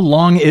 How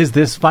long is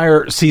this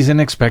fire season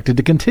expected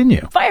to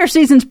continue? Fire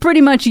season's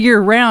pretty much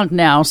year-round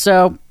now,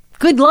 so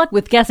good luck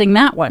with guessing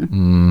that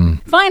one.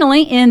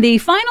 Finally, in the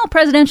final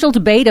presidential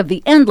debate of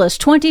the endless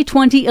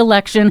 2020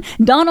 election,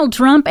 Donald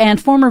Trump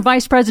and former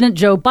Vice President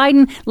Joe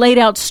Biden laid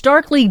out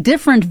starkly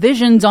different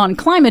visions on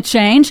climate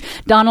change.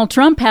 Donald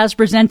Trump has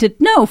presented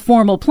no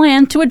formal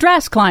plan to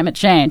address climate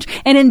change,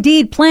 and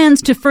indeed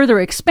plans to further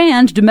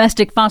expand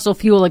domestic fossil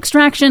fuel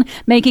extraction,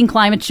 making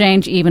climate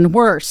change even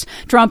worse.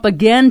 Trump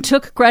again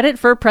took credit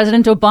for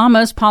President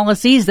Obama's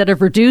policies that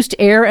have reduced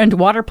air and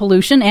water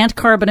pollution and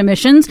carbon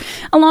emissions,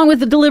 along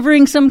with the delivering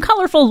some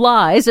colorful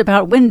lies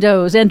about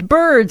windows and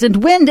birds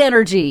and wind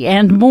energy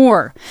and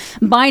more.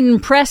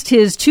 Biden pressed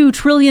his $2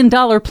 trillion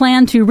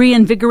plan to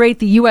reinvigorate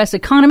the U.S.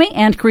 economy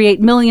and create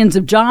millions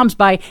of jobs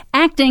by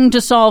acting to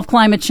solve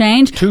climate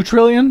change. $2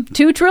 trillion?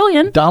 $2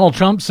 trillion. Donald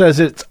Trump says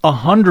it's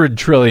 $100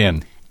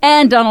 trillion.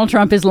 And Donald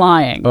Trump is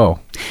lying. Oh.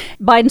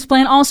 Biden's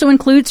plan also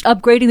includes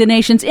upgrading the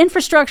nation's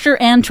infrastructure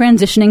and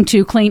transitioning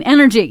to clean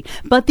energy.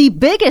 But the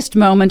biggest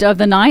moment of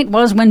the night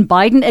was when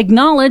Biden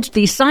acknowledged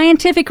the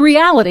scientific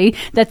reality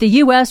that the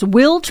U.S.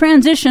 will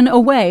transition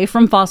away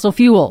from fossil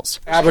fuels.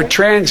 I would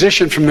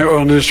transition from the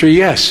oil industry,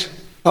 yes.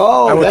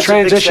 Oh, I would that's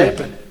transition. a big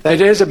statement.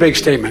 It is a big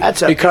statement.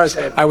 That's a because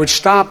big statement. I would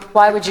stop.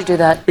 Why would you do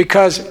that?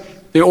 Because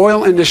the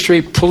oil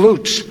industry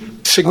pollutes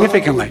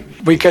significantly.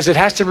 Because it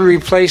has to be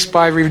replaced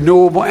by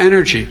renewable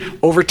energy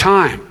over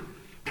time.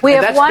 We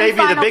have that's one maybe the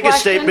final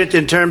biggest question. statement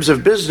in terms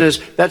of business.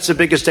 That's the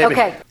biggest statement.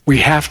 Okay. We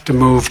have to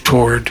move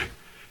toward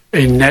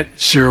a net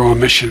zero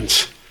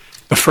emissions.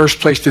 The first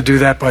place to do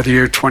that by the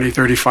year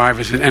 2035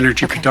 is in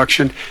energy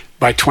production,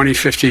 by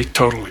 2050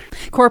 totally.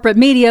 Corporate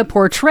media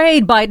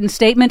portrayed Biden's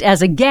statement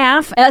as a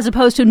gaffe, as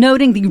opposed to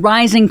noting the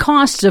rising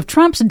costs of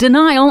Trump's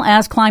denial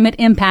as climate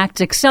impacts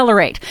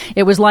accelerate.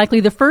 It was likely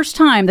the first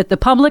time that the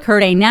public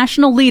heard a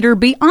national leader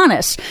be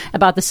honest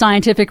about the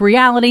scientific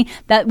reality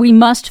that we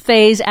must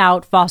phase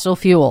out fossil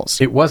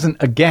fuels. It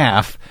wasn't a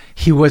gaffe.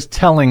 He was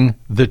telling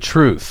the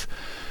truth.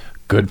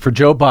 Good for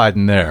Joe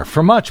Biden there.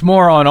 For much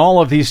more on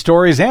all of these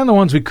stories and the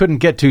ones we couldn't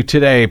get to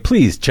today,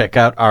 please check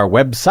out our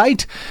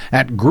website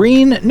at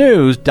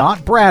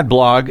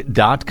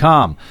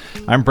greennews.bradblog.com.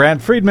 I'm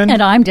Brad Friedman.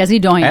 And I'm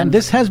Desi Doyen. And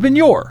this has been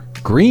your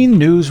Green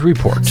News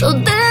Report. So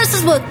this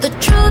is what the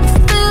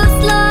truth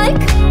feels like.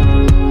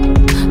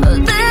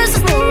 This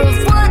is more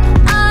of what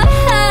I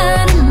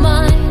had in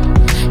mind.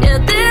 Yeah,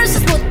 this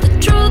is what the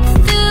truth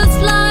feels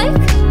like.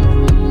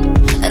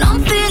 And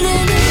I'm feeling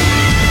it.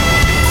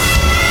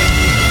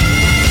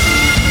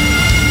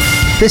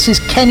 This is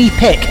Kenny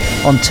Pick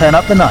on Turn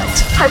Up the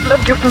Night. I've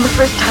loved you from the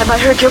first time I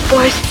heard your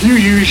voice. You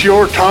use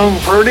your tongue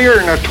prettier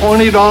than a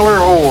 $20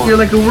 whore. You're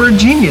like a word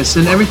genius,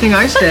 and everything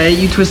I say,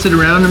 you twist it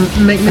around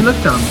and make me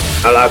look dumb.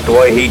 I like the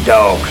way he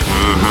talks.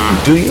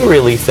 Do you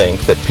really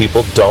think that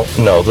people don't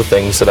know the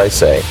things that I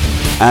say?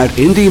 At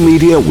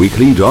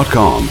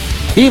IndieMediaWeekly.com.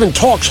 He even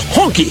talks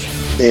honky.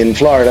 In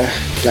Florida,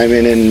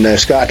 in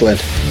Scotland.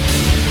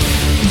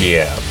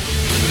 Yeah.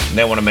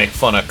 They want to make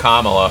fun of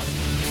Kamala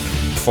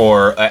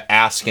for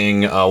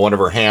asking one of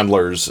her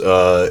handlers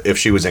if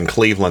she was in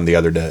Cleveland the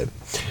other day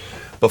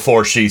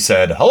before she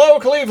said, "Hello,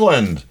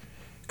 Cleveland."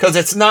 Because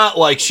it's not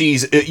like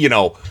she's,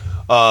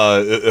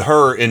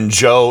 her and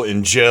Joe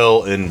and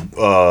Jill and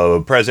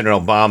President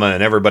Obama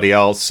and everybody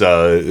else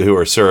who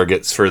are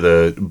surrogates for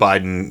the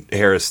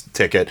Biden-Harris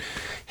ticket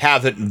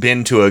haven't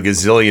been to a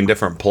gazillion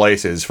different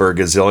places for a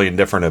gazillion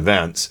different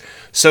events,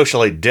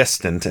 socially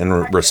distant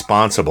and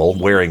responsible,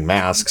 wearing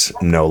masks,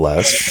 no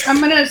less.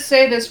 I'm going to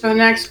say this for the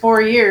next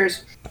 4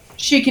 years.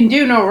 She can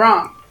do no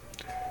wrong.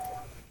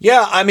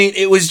 Yeah, I mean,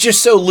 it was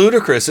just so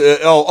ludicrous.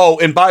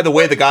 And by the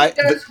way, the guy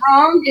that's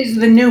wrong is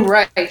the new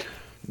right.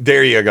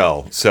 There you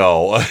go.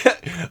 So,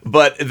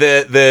 but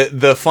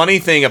the funny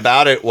thing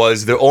about it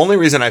was the only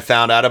reason I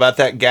found out about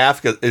that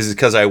gaffe is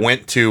because I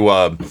went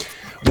to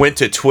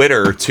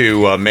Twitter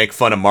to make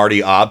fun of Marty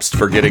Obst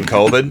for getting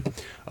COVID.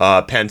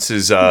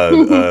 Pence's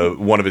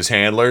one of his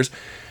handlers.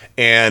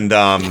 And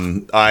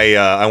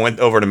I went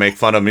over to make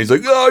fun of him. He's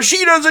like, "Oh,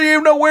 she doesn't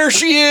even know where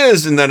she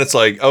is." And then it's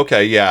like,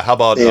 okay, yeah, how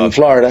about in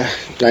Florida?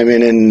 I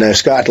mean, in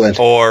Scotland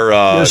or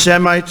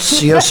Yosemite.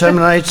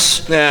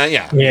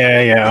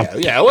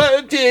 Yeah.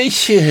 Well,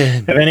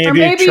 have any of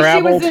you maybe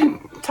traveled? She was in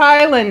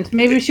Thailand.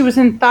 Maybe she was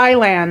in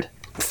Thailand.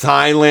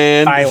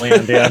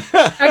 Thailand, yeah.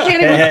 I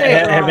can't even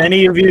say it Have wrong.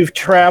 any of you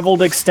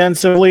traveled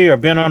extensively or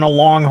been on a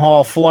long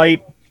haul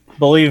flight?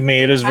 Believe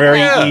me, it is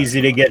very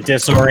easy to get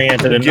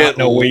disoriented and not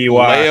know where you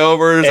are.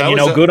 Layovers. And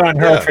good on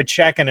her for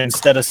checking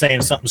instead of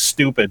saying something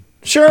stupid.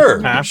 Sure.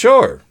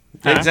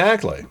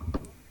 Exactly.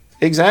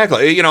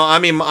 You know, I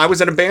mean, I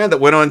was in a band that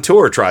went on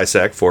tour,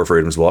 Trisect, For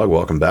Freedom's Blog,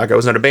 welcome back. I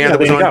was in a band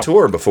that was on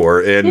tour before,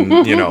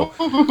 and, you know,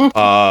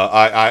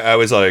 I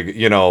was like,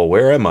 you know,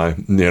 where am I?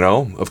 You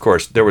know, of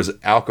course, there was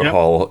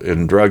alcohol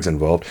and drugs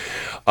involved.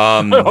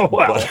 Rock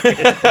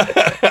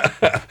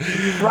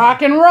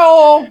and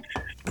roll.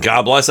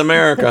 God bless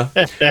America.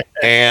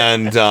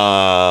 and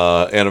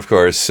of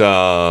course,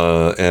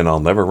 and I'll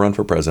never run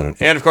for president.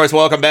 And of course,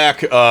 welcome back,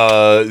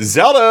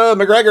 Zelda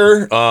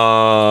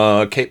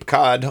McGregor, Cape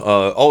Cod.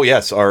 Oh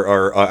yes,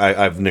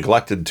 I've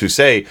neglected to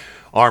say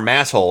our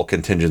masshole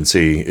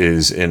contingency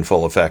is in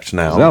full effect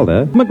now.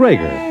 Zelda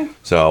McGregor.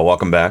 So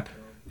welcome back.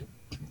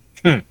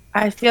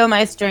 I feel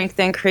my strength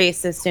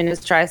increase as soon as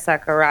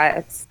Trisec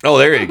arrives. Oh,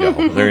 there you go.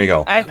 There you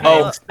go.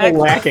 Still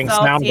lacking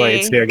sound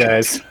bites here,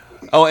 guys.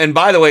 Oh, and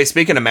by the way,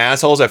 speaking of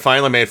massholes, I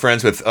finally made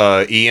friends with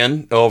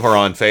Ian over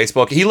on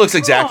Facebook. He looks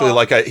exactly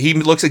like I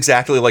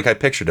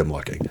pictured him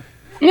looking.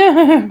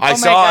 I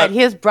saw it.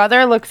 His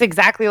brother looks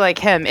exactly like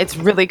him. It's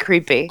really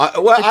creepy.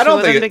 I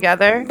don't think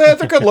together. They're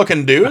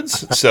good-looking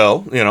dudes.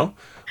 So you know.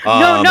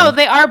 No,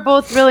 they are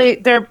both really.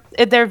 They're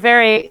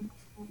very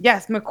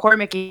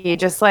McCormick-y.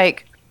 Just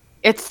like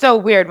it's so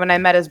weird. When I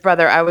met his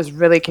brother, I was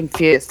really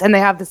confused, and they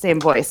have the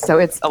same voice, so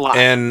it's a lot.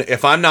 And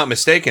if I'm not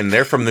mistaken,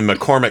 they're from the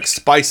McCormick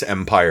Spice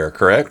Empire,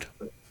 correct?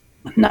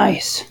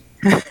 Nice.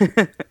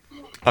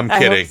 I'm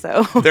kidding.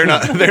 I hope so. They're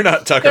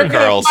not Tucker They're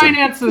Carlson.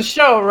 finance the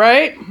show,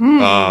 right?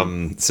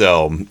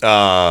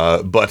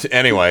 But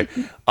anyway,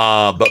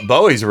 but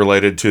Bowie's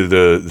related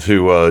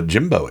to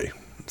Jim Bowie,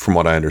 from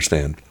what I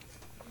understand.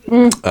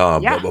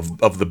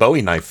 Of the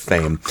Bowie knife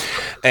fame,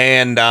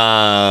 and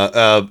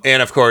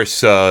of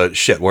course, where do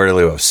they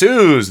live?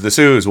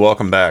 Suze,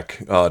 welcome back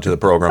to the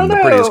program. Hello.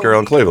 The prettiest girl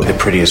in Cleveland. The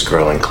prettiest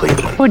girl in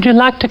Cleveland. Would you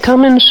like to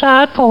come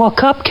inside for a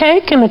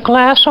cupcake and a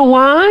glass of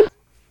wine?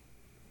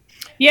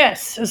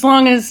 Yes, as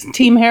long as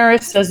Team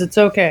Harris says it's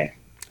okay.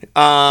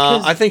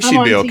 I think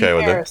she'd be okay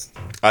with Harris. it.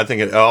 I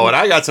think it. Oh, and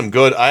I have some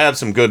good.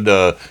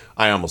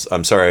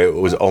 I'm sorry, it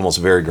was almost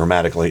very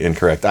grammatically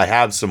incorrect. I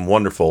have some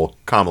wonderful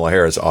Kamala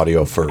Harris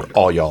audio for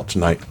all y'all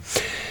tonight.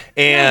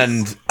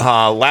 And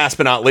last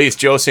but not least,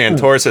 Joe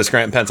Santorsa,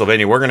 Scranton,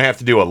 Pennsylvania. We're going to have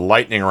to do a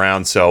lightning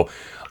round, so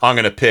I'm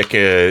going to pick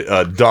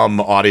a dumb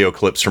audio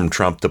clips from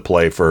Trump to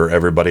play for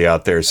everybody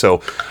out there.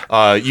 So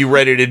you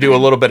ready to do a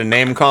little bit of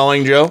name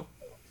calling, Joe?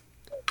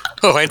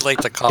 Oh, I'd like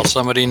to call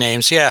somebody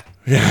names, yeah.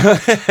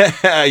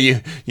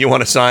 You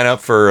want to sign up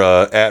for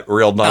at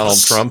Real Donald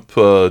Trump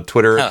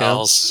Twitter account?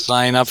 I'll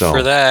sign up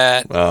for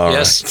that.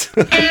 Yes.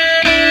 Right.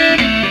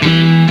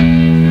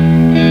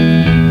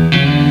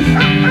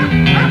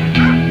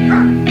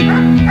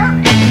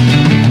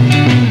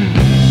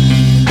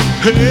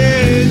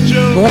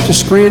 Go out to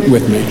Scranton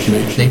with me.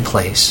 A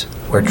place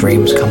where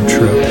dreams come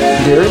true.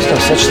 There is no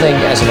such thing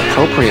as an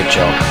appropriate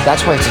joke.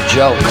 That's why it's a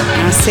joke.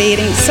 I say it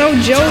ain't so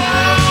joke.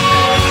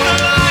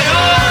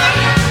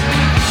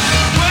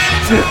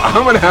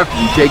 I'm going to have to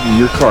be taking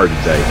your car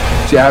today.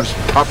 See, I have some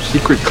top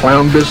secret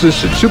clown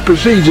business that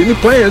supersedes any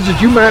plans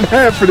that you might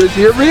have for this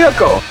here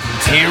vehicle.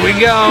 Here we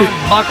go.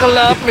 Buckle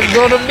up. It's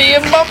going to be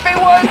a bumpy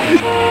one.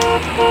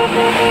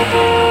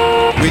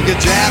 We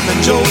could jam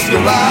in Joe's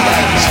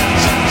garage.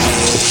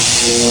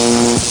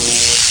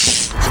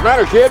 What's the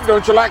matter, kid?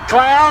 Don't you like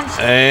clowns?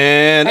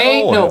 And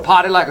ain't no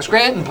party like a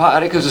Scranton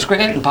party, because a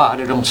Scranton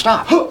party don't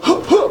stop.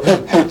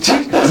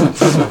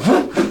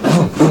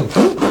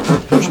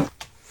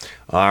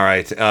 All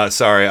right.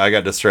 Sorry, I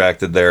got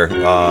distracted there.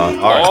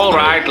 All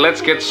right,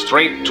 let's get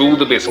straight to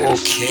the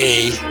business.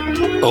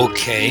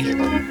 Okay,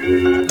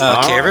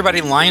 everybody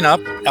line up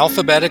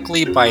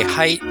alphabetically by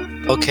height,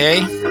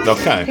 okay?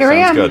 Okay, Here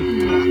sounds good.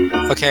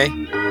 Okay.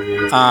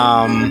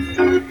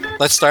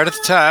 Let's start at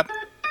the top.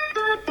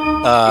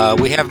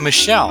 We have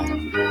Michelle.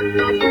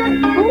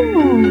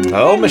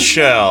 Oh,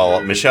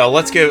 Michelle,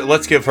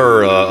 let's give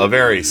her a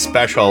very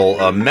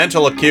special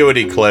mental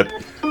acuity clip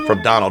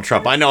from Donald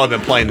Trump. I know I've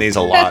been playing these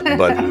a lot,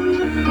 but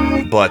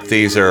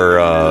these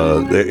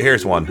are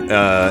here's one.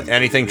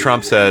 Anything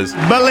Trump says,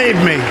 believe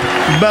me.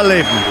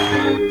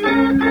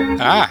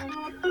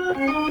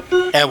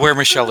 At where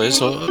Michelle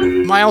is,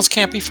 Miles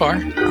can't be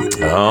far.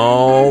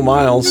 Oh,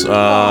 Miles.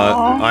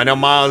 I know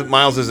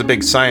Miles is a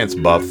big science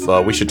buff.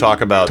 We should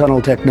talk about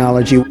Tunnel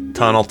technology.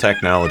 Tunnel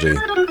technology.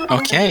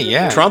 Okay,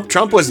 yeah.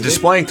 Trump was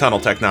displaying tunnel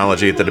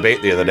technology at the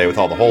debate the other day with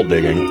all the hole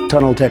digging.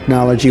 Tunnel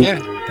technology. Yeah.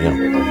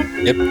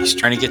 Yep, he's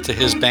trying to get to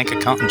his bank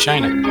account in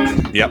China.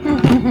 Yep.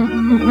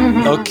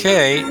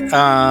 Okay,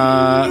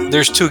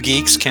 there's two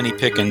geeks, Kenny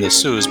Pick and the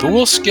Sues, but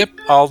we'll skip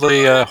all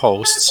the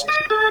hosts.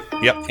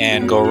 Yep.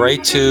 And go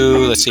right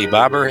to, let's see,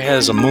 Bobber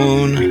has a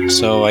moon,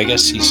 so I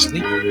guess he's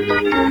asleep.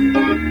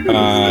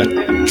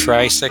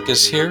 Trisec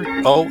is here.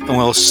 Oh, and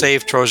we'll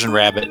save Trojan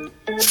Rabbit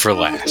for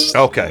last.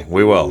 Okay,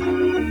 we will.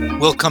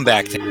 We'll come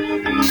back to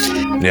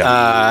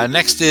Yeah.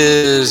 Next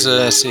is,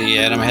 let's see,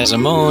 Adam has a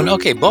moon.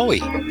 Okay,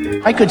 Bowie.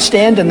 I could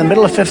stand in the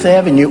middle of Fifth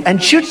Avenue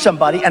and shoot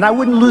somebody, and I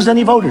wouldn't lose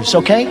any voters,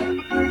 okay?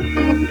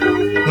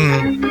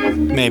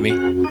 Maybe.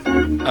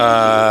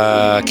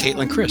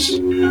 Caitlin Chris.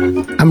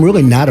 I'm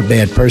really not a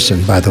bad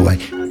person, by the way.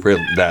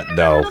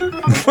 No.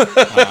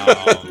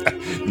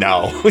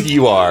 No,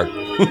 you are.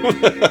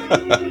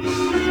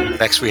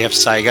 Next we have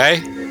Psy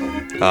Guy.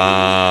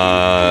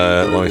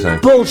 Let me see.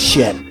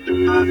 Bullshit.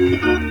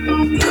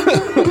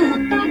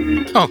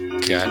 Oh,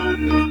 God.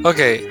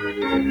 Okay.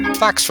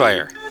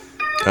 Foxfire.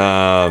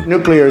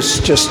 Nuclear is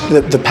just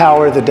the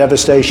power, the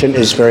devastation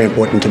is very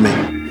important to me.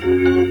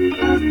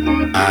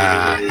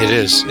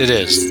 It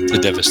is the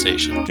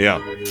devastation. Yeah.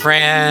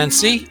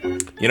 Francie?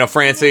 You know,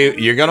 Francie,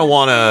 you're going to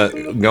want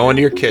to go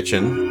into your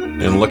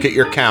kitchen and look at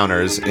your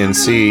counters and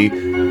see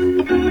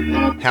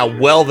how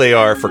well they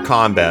are for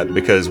combat,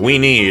 because we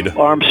need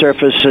armed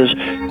surfaces.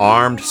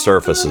 Armed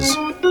surfaces.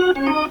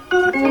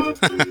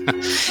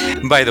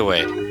 By the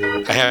way,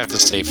 I have to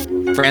say,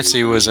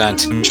 Francie was on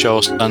Tim's show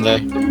Sunday.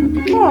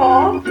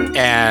 Aww.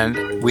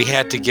 And we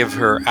had to give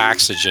her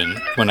oxygen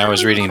when I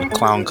was reading the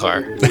clown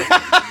car.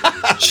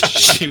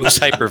 She was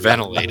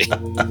hyperventilating.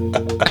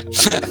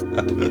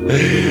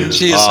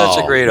 She is such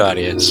a great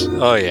audience.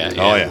 Oh, yeah.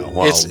 Oh, yeah.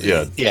 Well,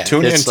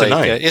 tune in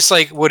tonight. It's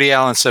like Woody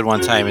Allen said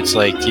one time. It's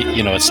like,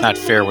 it's not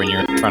fair when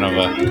you're in front of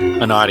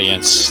an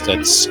audience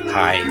that's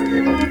high.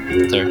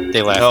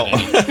 They laugh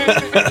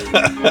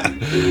at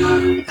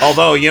you.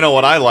 Although, you know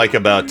what I like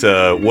about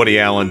Woody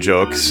Allen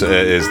jokes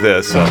is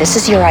this. This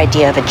is your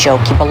idea of a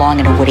joke. You belong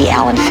in a Woody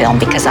Allen film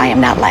because I am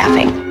not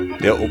laughing.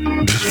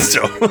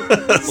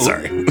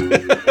 Sorry.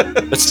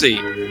 Let's see.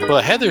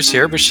 Well, Heather's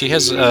here, but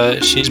she's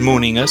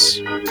mooning us.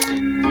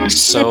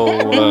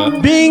 So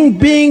Bing,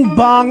 bing,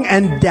 bong,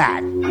 and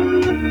dat.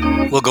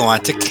 We'll go on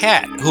to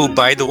Kat, who,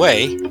 by the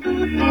way,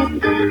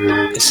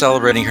 is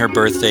celebrating her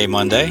birthday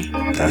Monday.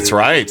 That's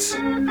right.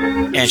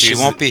 And she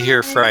won't be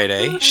here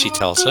Friday, she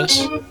tells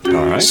us. All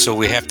right. So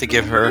we have to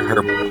give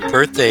her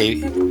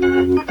birthday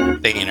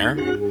banner.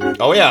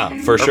 Oh yeah,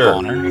 for sure.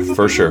 Boner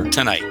for sure.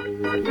 Tonight.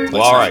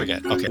 All right.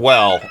 Forget. Okay.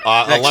 Well,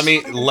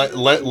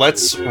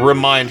 let's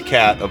remind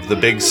Kat of the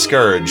big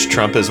scourge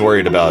Trump is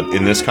worried about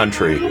in this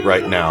country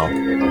right now.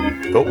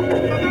 Oh,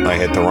 I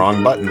hit the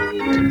wrong button.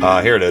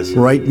 Here it is.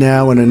 Right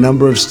now, in a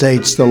number of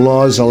states, the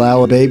laws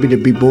allow a baby to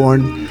be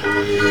born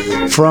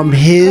from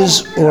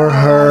his or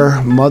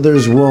her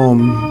mother's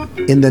womb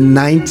in the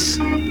 9th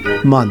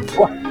month.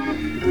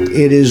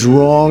 It is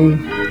wrong.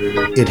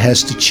 It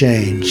has to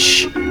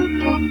change.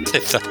 I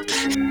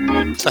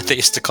thought they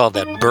used to call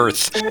that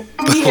birth,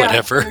 but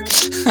whatever.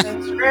 That's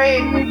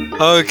great.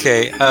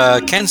 Okay,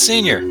 Ken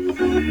Sr.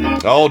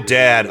 Oh,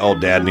 Dad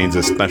needs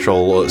a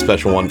special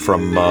one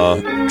from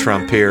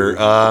Trump here.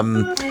 Let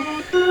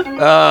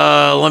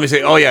me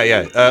see. Oh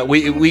yeah.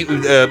 We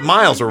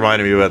Miles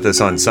reminded me about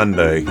this on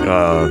Sunday.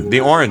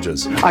 The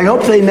oranges. I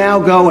hope they now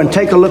go and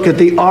take a look at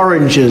the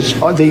oranges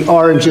of the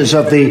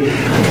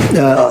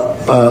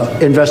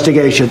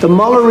investigation. The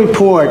Mueller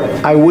report,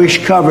 I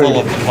wish, covered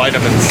full of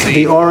vitamin C.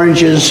 The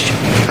oranges,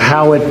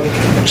 how it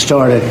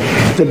started,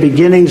 the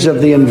beginnings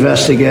of the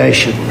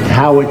investigation,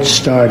 how it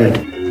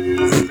started.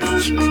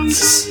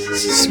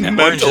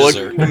 Mental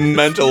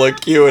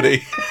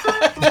acuity.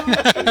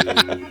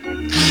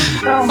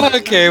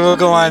 Okay, we'll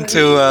go on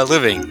to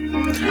living.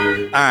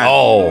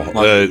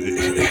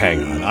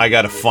 Hang on. I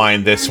gotta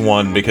find this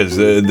one because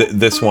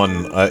this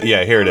one,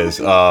 here it is.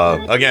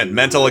 Again,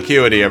 mental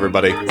acuity,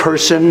 everybody.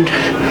 Person,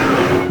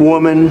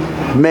 woman,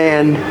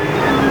 man,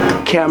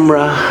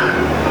 camera,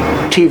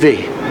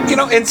 TV. You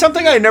know, and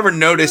something I never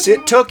noticed,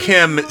 it took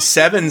him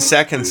 7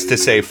 seconds to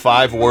say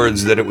 5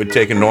 words that it would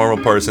take a normal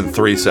person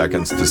 3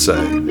 seconds to say.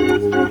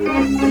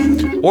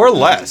 Or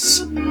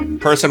less.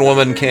 Person,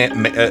 woman,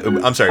 person,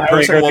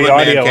 woman,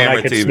 man,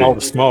 camera, TV. Smell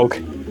the smoke.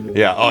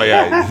 Yeah, oh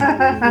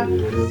yeah.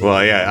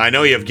 Well, yeah, I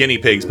know you have guinea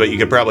pigs, but you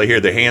could probably hear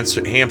the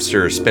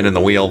hamster spinning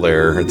the wheel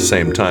there at the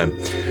same time.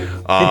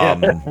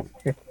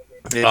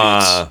 Maybe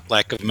it's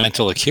lack of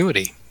mental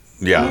acuity.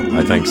 Yeah,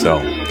 I think so.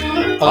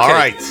 Okay. All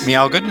right.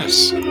 Meow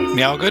goodness.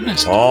 Meow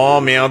goodness. Oh,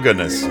 meow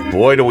goodness.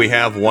 Boy, do we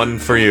have one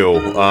for you.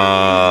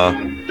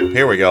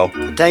 Here we go.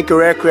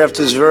 Tanker aircraft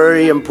is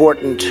very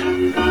important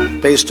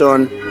based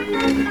on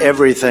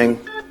everything.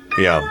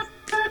 Yeah.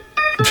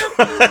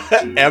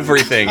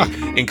 everything,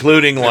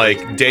 including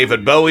like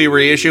David Bowie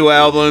reissue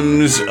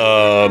albums,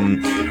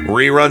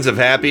 reruns of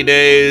Happy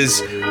Days,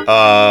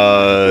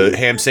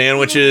 ham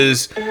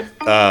sandwiches,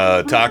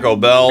 Taco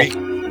Bell,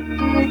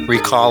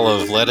 recall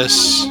of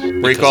lettuce,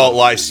 recall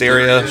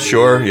Listeria.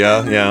 Sure,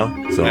 yeah.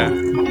 So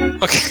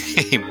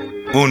okay,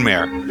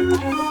 Moonmare.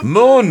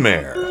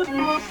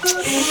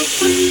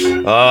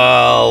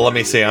 Let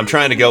me see. I'm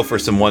trying to go for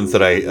some ones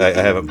that I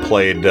haven't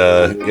played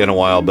in a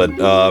while, but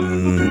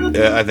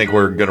I think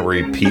we're going to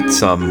repeat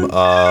some.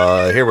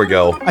 Here we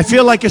go. I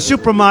feel like a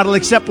supermodel,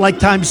 except like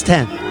times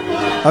 10.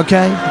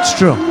 Okay? It's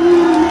true.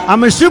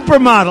 I'm a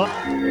supermodel.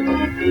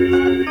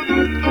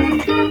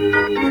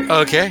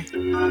 Okay.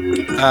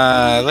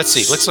 Let's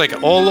see. Looks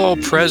like Olo,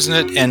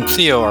 President, and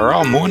Theo are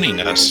all mooning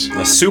us.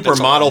 A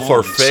supermodel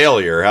for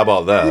failure. How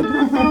about that?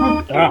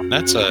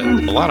 That's a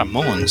lot of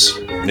moons.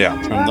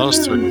 Yeah. From those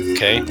three.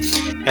 Okay.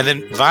 And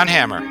then Von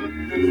Hammer.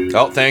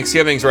 Oh,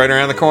 Thanksgiving's right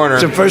around the corner.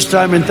 It's the first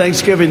time in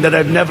Thanksgiving that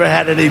I've never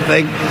had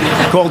anything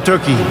called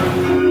turkey.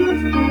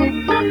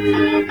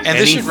 And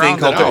this should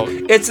round it out.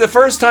 It's the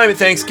first time at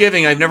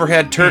Thanksgiving I've never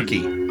had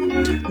turkey.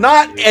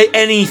 Not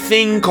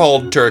anything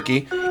called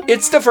turkey.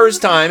 It's the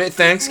first time at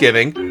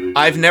Thanksgiving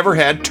I've never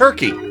had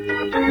turkey.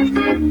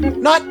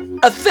 Not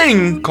a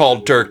thing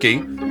called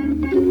turkey.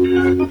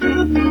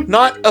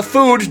 Not a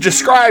food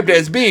described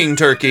as being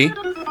turkey.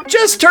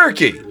 Just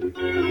turkey.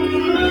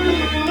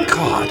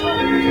 God.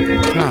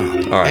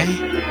 Oh, all right.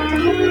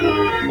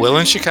 Will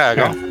in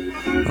Chicago.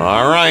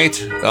 All right.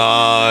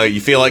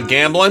 You feel like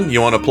gambling? You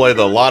want to play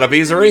the Lot of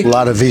Visery?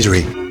 Lot of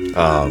Visery.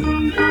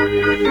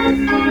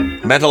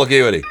 Mental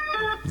Acuity.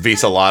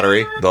 Visa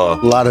Lottery. The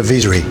Lot of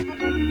Visery.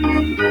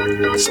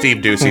 Steve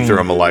Ducey threw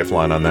him a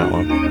lifeline on that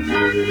one.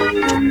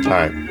 All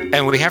right.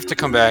 And we have to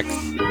come back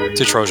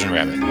to Trojan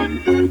Rabbit.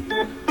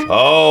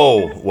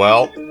 Oh,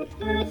 well,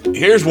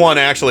 here's one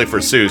actually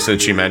for Sue,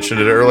 since she mentioned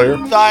it earlier.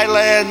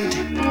 Thailand.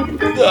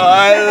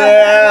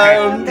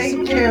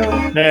 Thank you.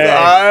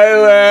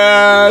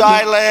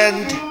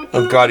 Thailand.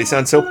 Oh, God, he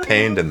sounds so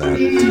pained in that.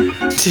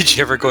 Did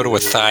you ever go to a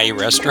Thai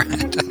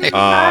restaurant?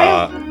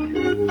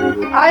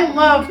 I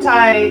love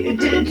Thai.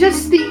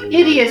 Just the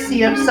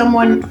idiocy of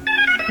someone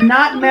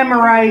not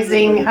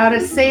memorizing how to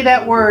say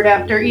that word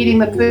after eating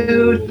the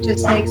food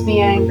just makes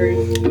me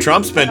angry.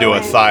 Trump's been to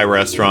a Thai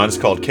restaurant.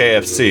 It's called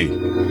KFC.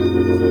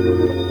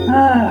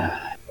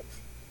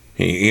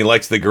 He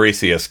likes the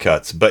greasiest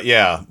cuts. But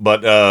yeah,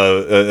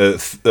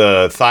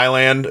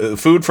 Thailand,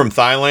 food from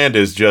Thailand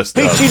is just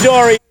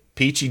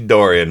peachy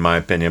dory, in my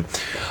opinion.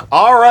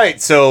 All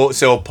right, so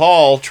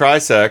Paul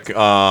Trisek,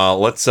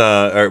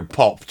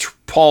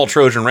 Paul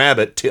Trojan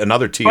Rabbit,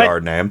 another TR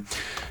name.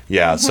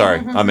 Yeah, sorry,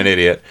 I'm an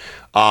idiot.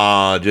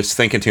 Just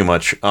thinking too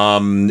much,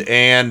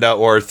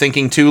 or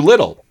thinking too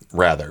little,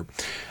 rather.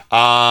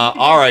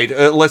 All right,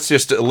 let's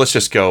just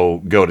go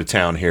to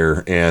town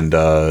here and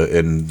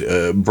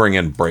bring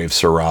in brave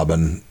Sir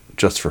Robin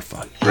just for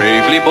fun.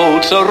 Bravely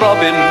bold Sir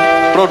Robin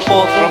rode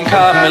forth from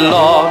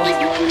Camelot.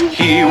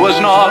 He was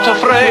not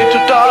afraid to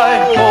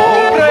die.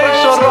 Oh, brave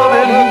Sir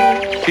Robin.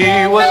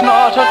 He was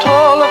not at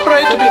all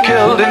afraid to be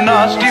killed in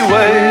nasty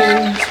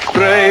ways.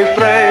 Brave,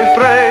 brave,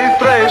 brave,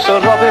 brave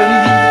Sir Robin.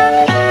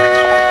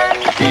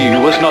 He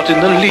was not in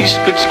the least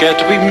bit scared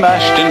to be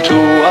mashed into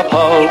a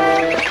pulp,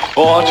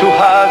 or to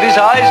have his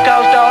eyes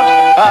gouged out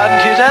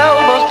and his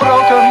elbows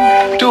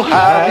broken, to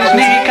have his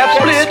kneecap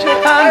split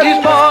and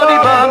his body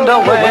burned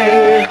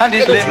away, and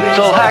his limbs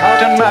all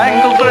hacked and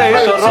mangled. Brave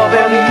Sir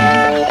Robin.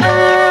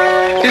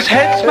 His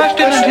head smashed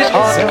in and his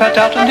heart cut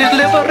out and his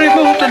liver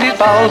removed and his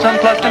bowels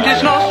unplugged and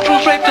his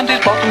nostrils raped and his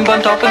bottom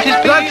burnt off and his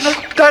penis...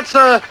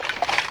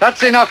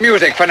 That's enough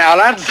music for now,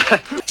 lads.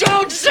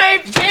 Don't say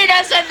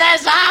penis in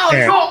this house!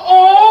 Yeah. You're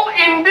all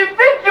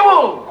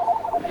individuals!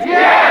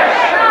 Yes,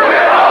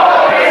 we're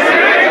all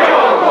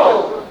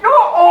individuals!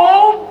 You're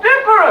all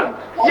different!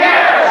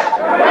 Yes,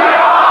 we are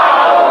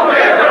all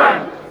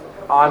different!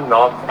 I'm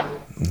not.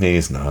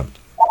 He's not.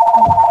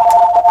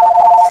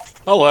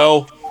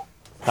 Hello.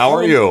 How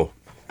are you?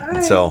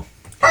 So.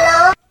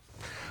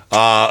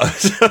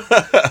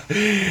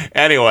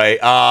 Anyway,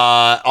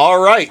 all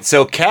right.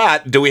 So,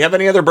 Kat, do we have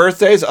any other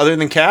birthdays other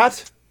than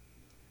Kat?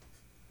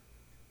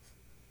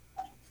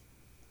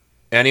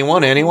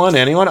 Anyone?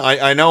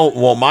 I know.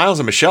 Well, Miles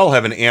and Michelle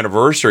have an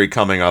anniversary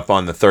coming up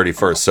on the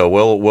 31st, so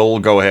we'll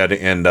go ahead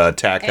and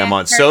tack them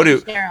on. So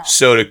do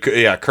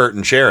Kurt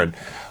and Sharon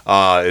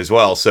as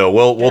well. So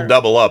we'll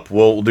double up.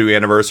 We'll do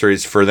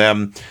anniversaries for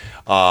them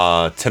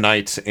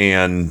tonight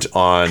and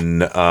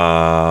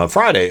on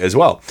Friday as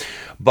well.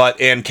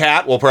 And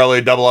Kat, we'll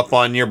probably double up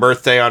on your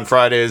birthday on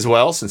Friday as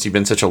well, since you've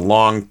been such a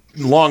long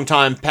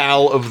time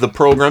pal of the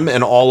program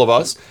and all of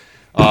us.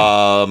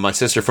 My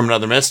sister from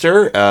another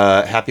mister,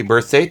 happy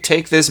birthday.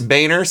 Take this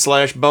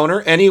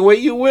Boehner/boner any way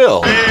you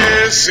will.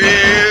 This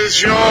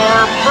is your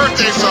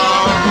birthday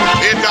song.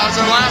 It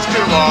doesn't last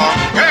too long.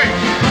 Hey!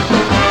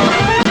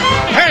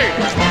 Hey!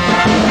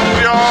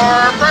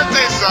 Your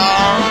birthday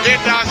song.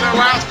 It doesn't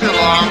last too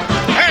long.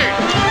 Hey!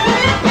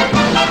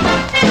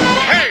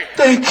 Hey!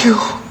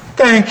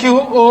 Thank you,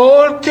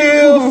 all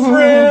dear friends.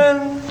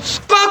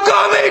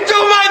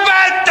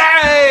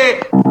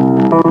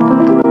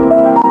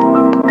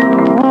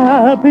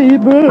 Happy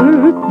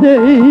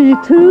birthday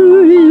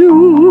to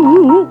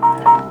you.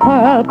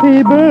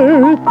 Happy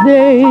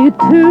birthday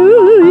to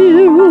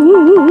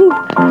you.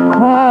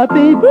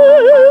 Happy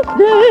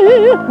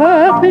birthday,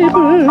 happy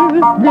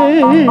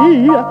birthday.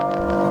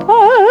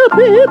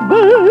 Happy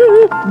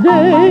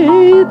birthday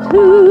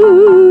to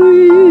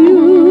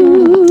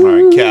you. All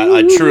right, Kat,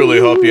 I truly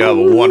hope you have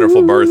a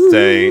wonderful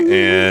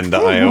birthday, and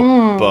I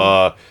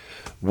hope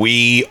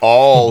we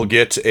all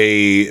get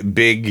a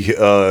big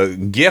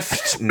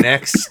gift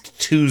next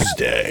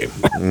Tuesday.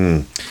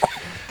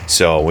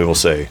 So we will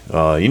see.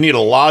 You need a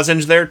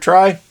lozenge there,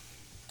 Try?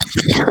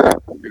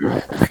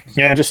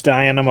 Yeah, just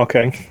dying. I'm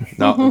okay.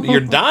 No,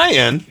 you're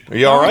dying? Are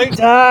you all right?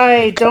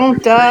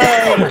 Don't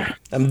die.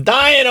 I'm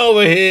dying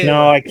over here.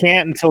 No, I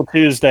can't until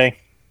Tuesday.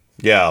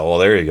 Yeah, well,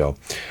 there you go.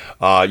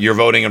 You're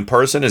voting in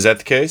person, is that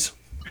the case?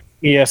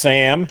 Yes, I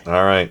am.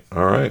 All right.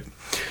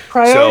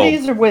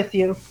 Priorities are with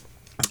you.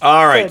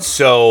 All right,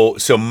 so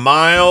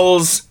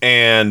Miles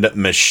and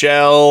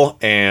Michelle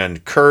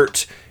and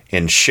Kurt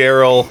and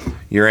Cheryl,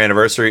 your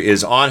anniversary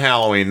is on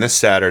Halloween this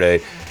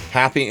Saturday.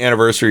 Happy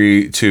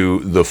anniversary to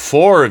the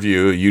four of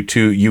you,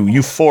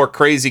 you four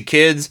crazy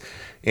kids.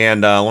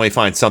 And let me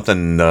find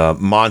something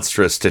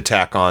monstrous to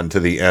tack on to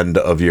the end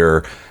of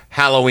your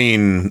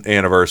Halloween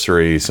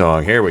anniversary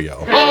song. Here we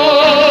go.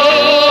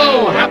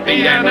 Oh,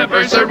 happy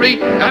anniversary,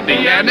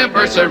 happy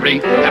anniversary,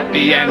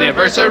 happy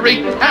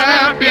anniversary,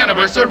 happy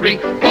anniversary.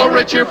 Pour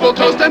a cheerful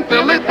toast and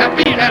fill it,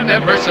 happy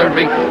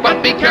anniversary.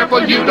 But be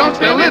careful you don't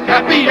spill it,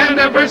 happy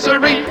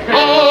anniversary.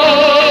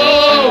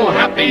 Oh,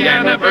 happy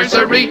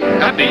anniversary,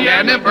 happy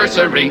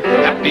anniversary,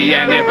 happy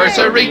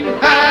anniversary,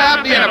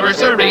 happy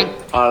anniversary.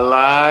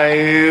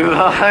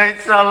 Alive!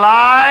 It's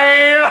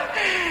alive!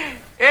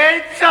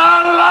 It's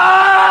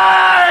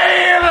alive!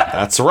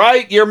 That's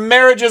right. Your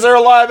marriages are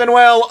alive and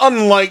well,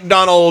 unlike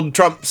Donald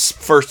Trump's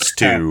first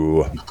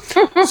two.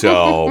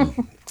 So,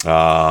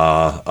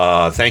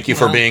 thank you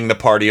for being the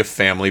party of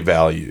family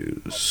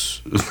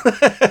values.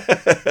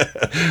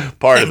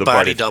 Part of the body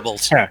party.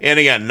 doubles. And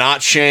again,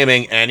 not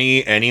shaming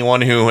anyone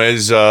who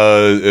has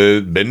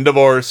been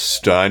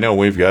divorced. I know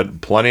we've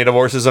got plenty of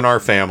divorces in our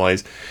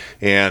families.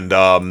 And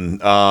but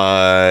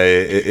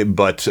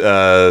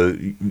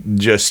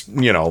just,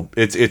 you know,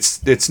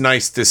 it's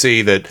nice to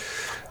see that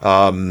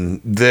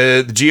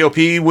the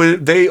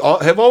GOP they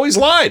have always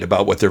lied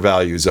about what their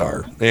values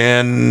are,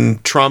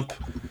 and Trump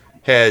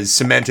has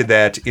cemented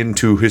that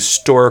into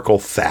historical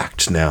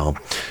fact now.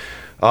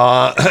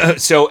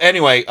 So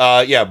anyway,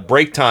 yeah,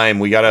 break time.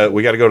 We gotta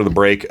go to the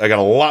break. I got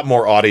a lot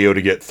more audio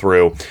to get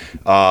through.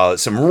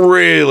 Some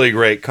really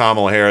great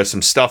Kamala Harris,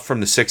 some stuff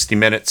from the 60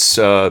 Minutes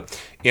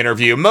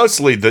interview,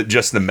 mostly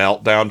just the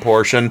meltdown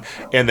portion,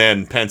 and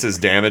then Pence's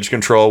damage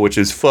control, which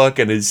is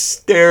fucking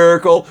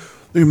hysterical.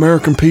 The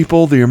American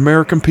people, the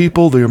American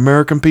people, the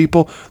American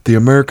people, the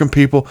American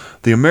people,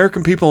 the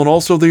American people, and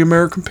also the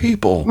American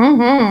people.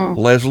 Mm-hmm.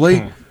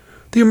 Leslie,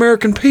 the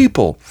American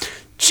people.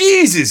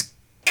 Jesus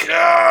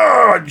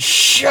God,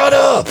 shut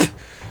up.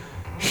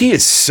 He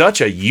is such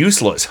a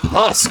useless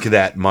husk,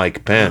 that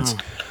Mike Pence.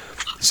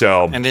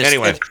 So,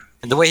 anyway.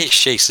 And the way he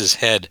shakes his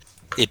head,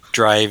 it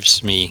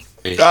drives me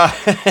crazy.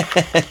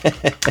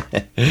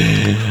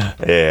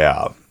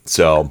 Yeah.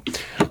 So,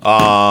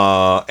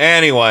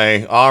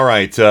 anyway, all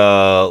right.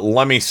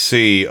 Let me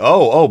see.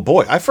 Oh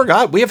boy, I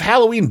forgot. We have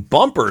Halloween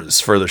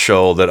bumpers for the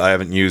show that I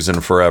haven't used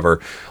in forever.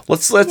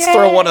 Let's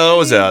throw one of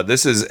those out.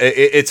 This is.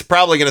 It's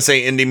probably going to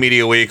say Indie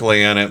Media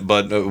Weekly in it,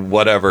 but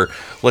whatever.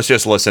 Let's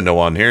just listen to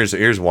one.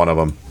 Here's one of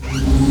them.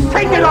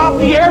 Take it off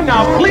the air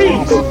now,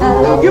 please!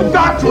 You've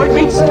got to at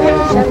least...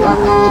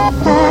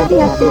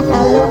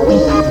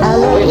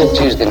 We have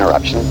Tuesday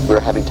interruption. We're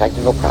having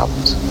technical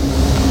problems.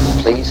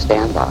 Please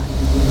stand by.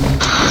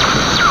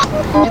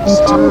 It's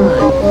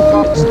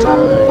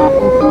time.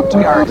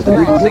 We are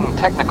experiencing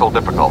technical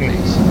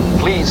difficulties.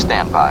 Please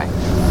stand by.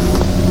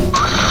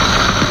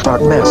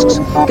 Dark masks,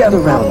 gather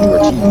round your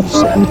TV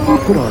set.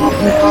 Put on your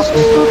masks.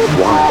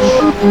 Watch.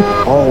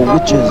 All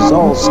witches,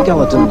 all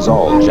skeletons,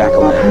 all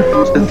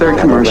jack-o'-lanterns. The third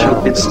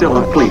commercial, it's still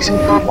on, please.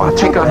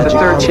 Take off the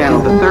third channel.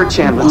 The third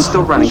channel, it's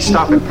still running.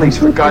 Stop it, please,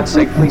 for God's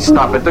sake. Please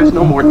stop it. There's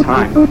no more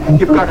time.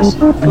 You've got to...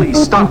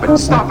 Please, stop it.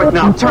 Stop it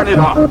now. Turn it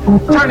off.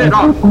 Turn it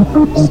off.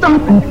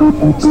 Stop it.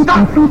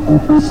 Stop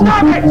it.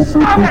 Stop it.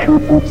 Stop it.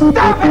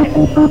 Stop it.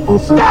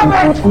 Stop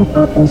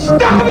it.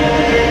 Stop it.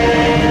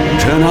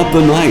 Turn Up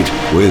the Night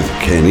with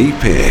Kenny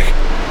Pick.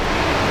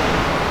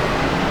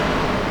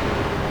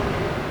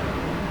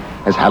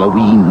 As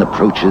Halloween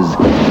approaches,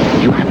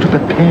 you have to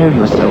prepare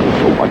yourself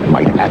for what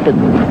might happen.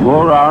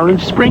 More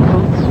orange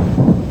sprinkles.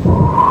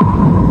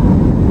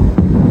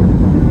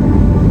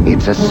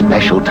 It's a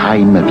special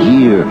time of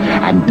year,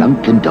 and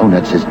Dunkin'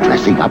 Donuts is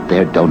dressing up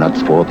their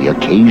donuts for the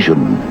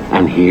occasion.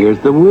 And here's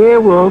the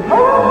werewolf.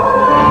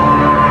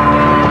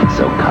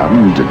 So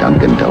come to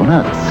Dunkin'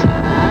 Donuts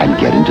and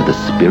get into the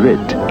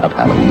spirit of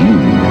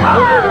Halloween.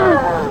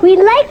 We'd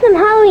like some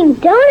Halloween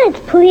donuts,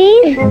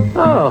 please.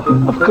 Oh,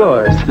 of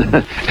course.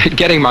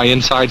 Getting my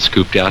inside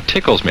scooped out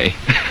tickles me.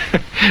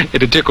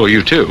 It'd tickle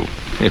you too,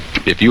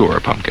 if you were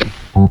a pumpkin.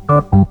 Happy,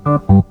 happy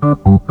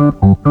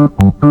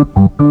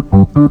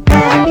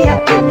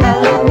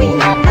Halloween,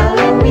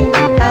 Halloween,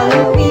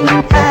 Halloween,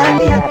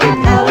 happy, happy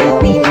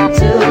Halloween,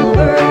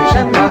 Silver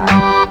Shamrock.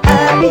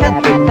 Happy,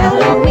 happy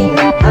Halloween,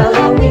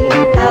 Halloween,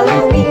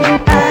 Halloween,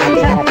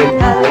 happy, happy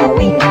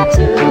Halloween,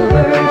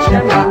 Silver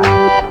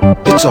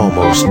Shamrock. It's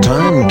almost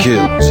time,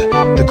 kids.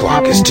 The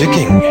clock is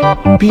ticking.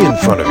 Be in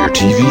front of your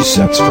TV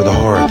sets for the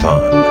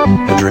Horathon.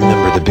 And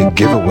remember the big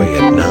giveaway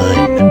at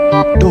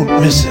 9.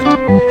 Don't miss it.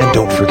 And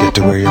don't forget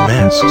to wear your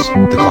masks.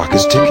 The clock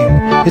is ticking.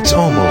 It's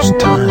almost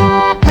time.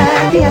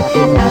 Happy, happy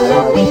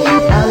Halloween,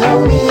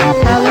 Halloween,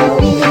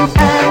 Halloween,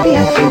 happy,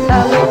 happy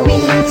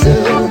Halloween,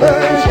 Silver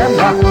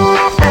Shamrock.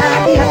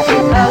 Happy, happy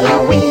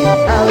Halloween,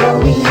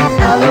 Halloween,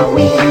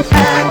 Halloween,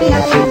 happy,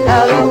 happy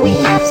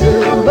Halloween,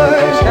 Silver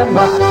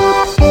Shamrock.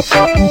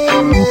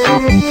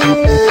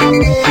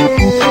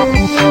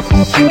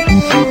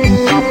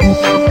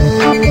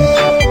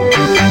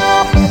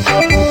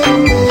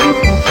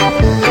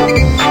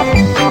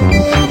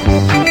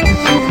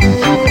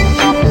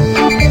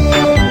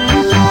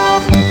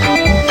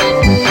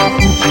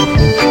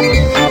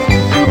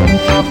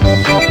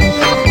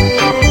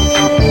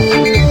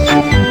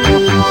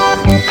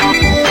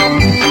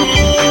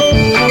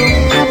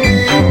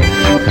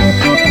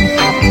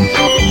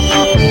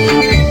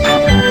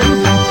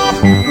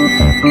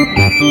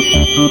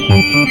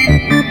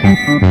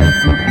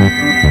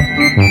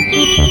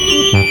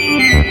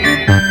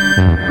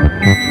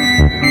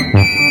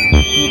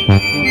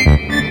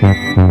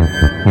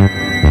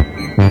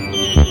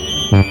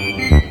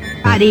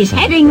 Everybody's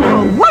heading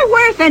for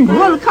Woolworth and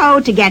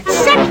Woolco to get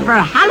set for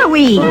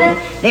Halloween.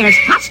 There's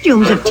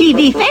costumes of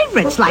TV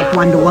favorites like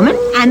Wonder Woman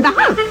and the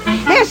Hulk.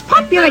 There's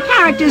popular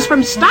characters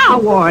from Star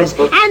Wars.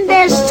 And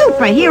there's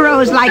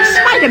superheroes like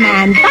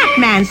Spider-Man,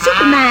 Batman,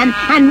 Superman,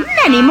 and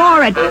many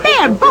more at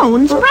bare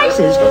bones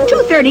prices.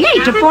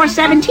 $2.38 to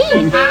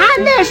 $4.17.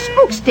 And there's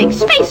Spook Sticks,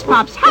 Space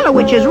Pops,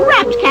 Hallowitches,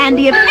 wrapped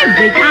candy of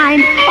every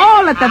kind,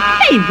 all at the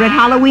favorite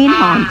Halloween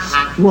haunts.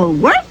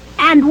 Woolworth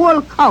and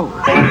Woolco.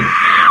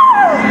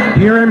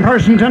 Here in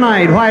person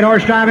tonight, White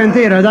Horse Drive-In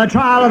Theater, The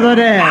Trial of the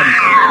Dead.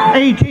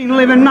 18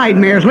 living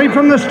nightmares leap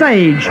from the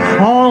stage.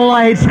 All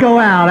lights go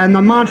out and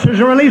the monsters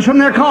are released from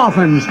their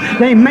coffins.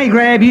 They may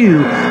grab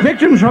you.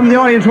 Victims from the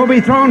audience will be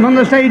thrown from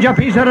the stage a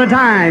piece at a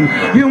time.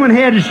 Human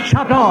heads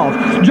chopped off.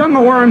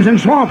 Jungle worms and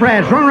swamp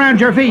rats run around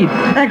your feet.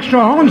 Extra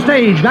on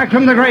stage, back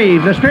from the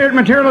grave. The spirit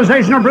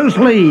materialization of Bruce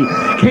Lee,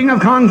 King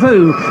of Kung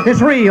Fu.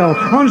 It's real.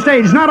 On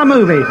stage, not a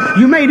movie.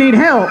 You may need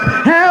help.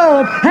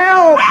 Help!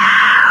 Help!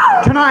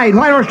 Tonight,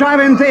 White Horse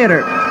Drive-In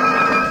Theater.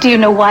 Do you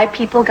know why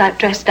people got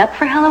dressed up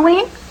for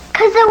Halloween?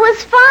 'Cause it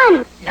was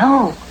fun.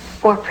 No,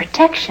 for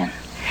protection.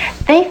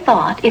 They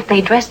thought if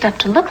they dressed up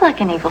to look like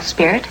an evil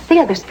spirit, the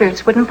other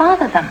spirits wouldn't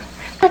bother them.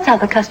 That's how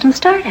the custom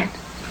started.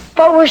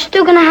 But we're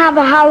still gonna have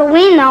a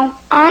Halloween, though,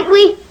 aren't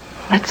we?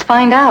 Let's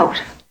find out.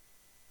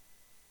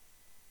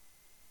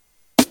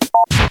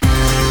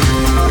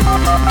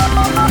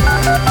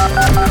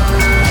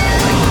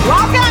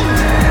 Welcome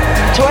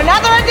to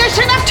another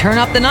edition of Turn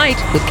Up the Night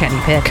with Kenny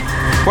Pick.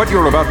 What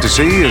you're about to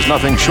see is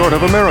nothing short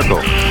of a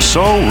miracle.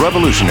 So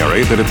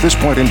revolutionary that at this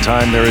point in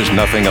time there is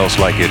nothing else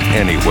like it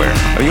anywhere.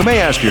 Now, you may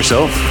ask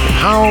yourself,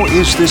 how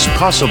is this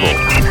possible?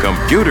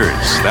 Computers,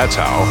 that's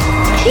how.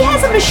 He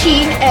has a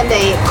machine and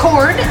a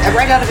cord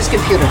right out of his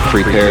computer.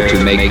 Prepare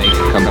to make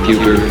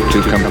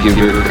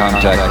computer-to-computer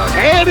contact.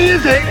 That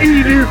is an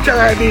idiot's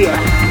idea.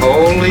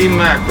 Holy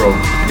mackerel.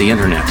 The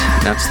internet,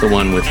 that's the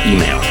one with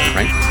email,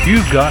 right?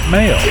 You've got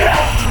mail.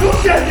 Who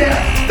said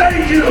that?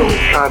 Thank you.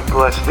 God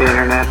bless the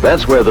internet.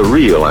 That's where the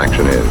real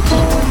action is.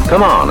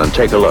 Come on and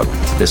take a look.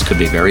 This could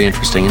be very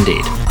interesting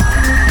indeed.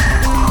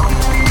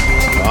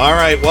 All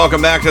right,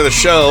 welcome back to the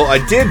show. I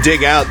did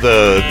dig out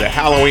the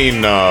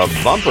Halloween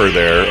bumper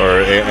there,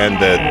 and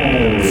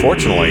that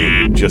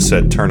fortunately just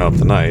said "Turn Up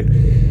the Night."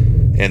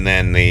 And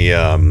then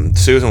the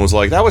Susan was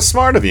like, "That was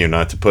smart of you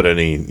not to put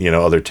any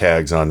other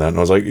tags on that." And I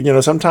was like,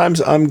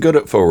 sometimes I'm good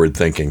at forward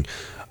thinking,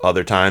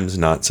 other times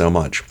not so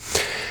much.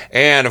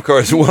 And of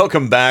course,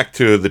 welcome back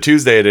to the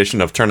Tuesday edition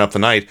of Turn Up the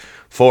Night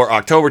for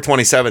October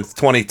 27th,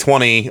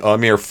 2020, a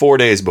mere 4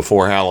 days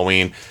before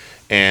Halloween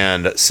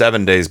and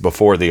 7 days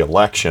before the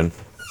election.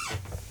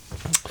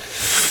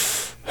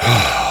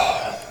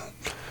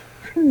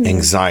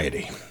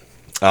 Anxiety.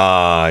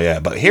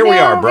 But here we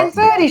are, bro.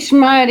 Anxiety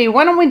schmighty.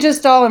 Why don't we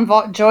just all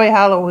enjoy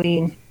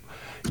Halloween?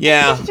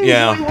 Yeah.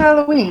 Enjoy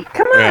Halloween.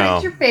 Come on,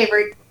 it's your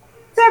favorite.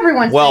 It's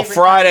everyone's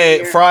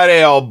favorite.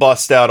 Friday I'll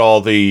bust out all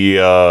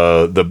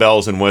the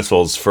bells and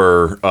whistles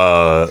for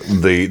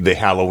the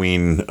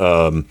Halloween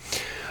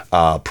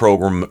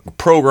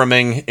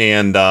programming,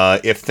 and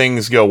if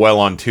things go well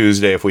on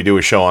Tuesday, if we do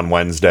a show on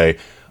Wednesday,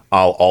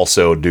 I'll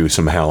also do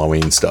some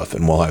Halloween stuff,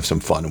 and we'll have some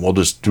fun. And we'll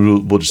just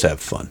have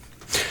fun.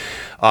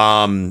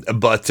 So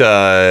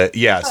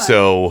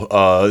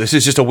this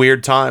is just a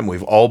weird time.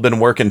 We've all been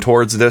working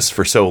towards this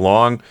for so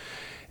long,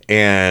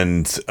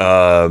 and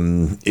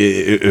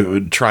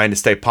trying to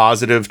stay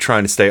positive,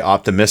 trying to stay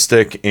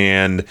optimistic,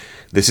 and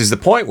this is the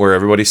point where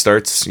everybody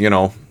starts,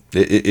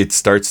 It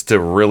starts to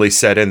really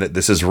set in that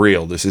this is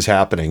real. This is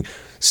happening.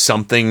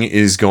 Something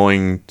is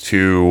going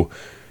to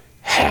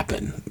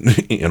happen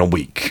in a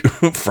week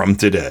from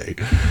today.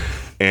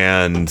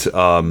 And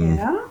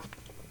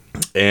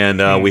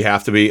we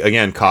have to be,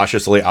 again,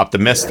 cautiously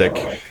optimistic.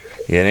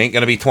 It ain't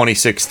going to be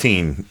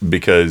 2016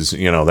 because,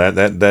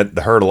 that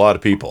hurt a lot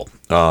of people.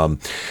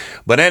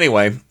 But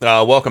anyway,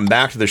 welcome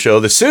back to the show.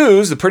 The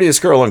Sue's, the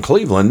prettiest girl in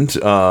Cleveland,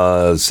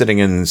 sitting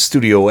in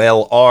Studio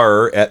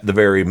LR at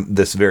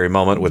this very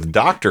moment with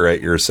Doctor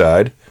at your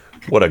side.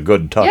 What a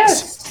good tux.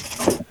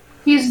 Yes.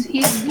 He's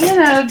being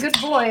a good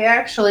boy,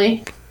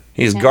 actually.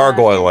 He's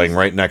gargoyling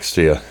right next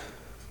to you.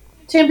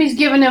 Timpy's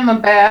giving him a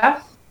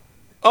bath.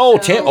 Oh,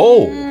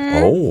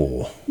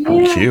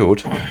 yeah. Cute.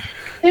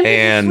 Timpy's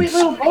And a sweet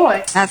little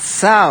boy. That's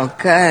so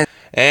good.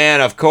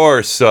 And of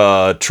course,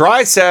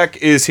 Trisec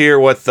is here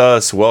with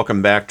us.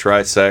 Welcome back,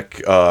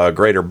 Trisec,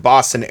 Greater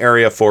Boston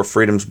area for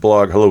Freedom's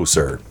blog. Hello,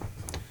 sir.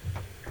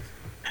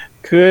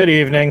 Good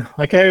evening.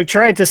 Like I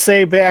tried to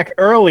say back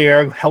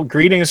earlier,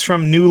 greetings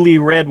from newly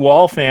red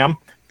Walfam.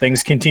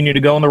 Things continue to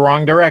go in the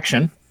wrong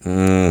direction.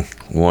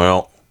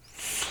 Well,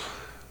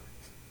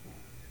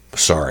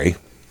 sorry.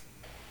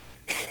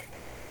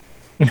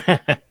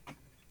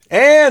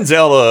 And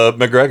Zelda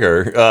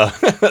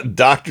McGregor,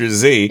 Dr.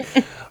 Z,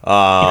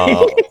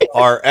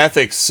 our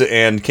ethics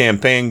and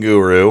campaign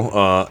guru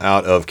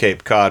out of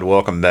Cape Cod.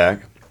 Welcome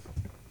back.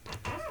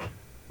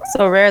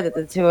 So rare that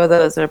the two of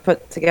those are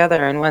put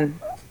together in one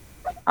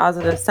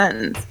positive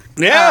sentence.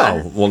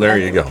 Yeah, well, there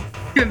you go.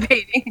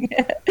 Debating.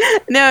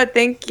 No,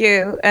 thank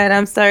you. And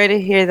I'm sorry to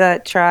hear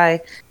that, Try.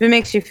 If it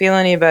makes you feel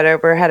any better,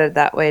 we're headed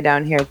that way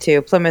down here,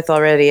 too. Plymouth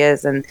already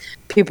is, and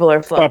people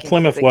are flocking.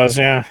 Plymouth was,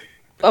 yeah.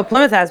 Oh,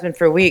 Plymouth has been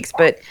for weeks,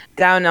 but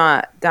down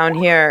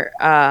here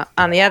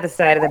on the other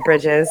side of the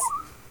bridges,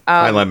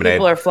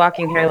 people are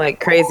flocking here like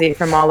crazy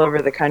from all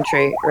over the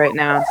country right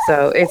now.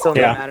 So it's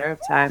only a matter of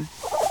time.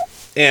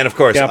 And of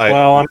course,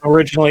 well, I'm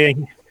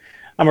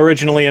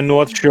originally a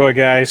North Shore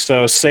guy,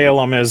 so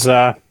Salem is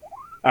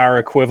our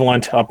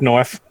equivalent up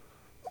north.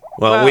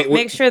 Well,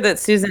 make sure that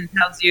Susan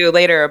tells you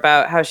later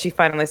about how she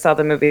finally saw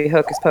the movie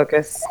Hocus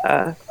Pocus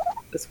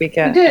this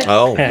weekend.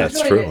 Oh, that's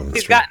true.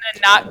 She's gotten a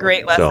not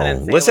great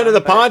lesson. So, listen to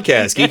the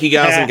podcast, Geeky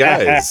Gals and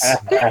Guys.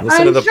 I'm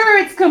sure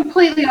it's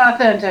completely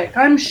authentic.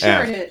 I'm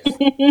sure it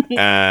is.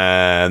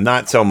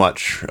 Not so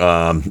much.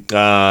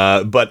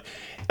 But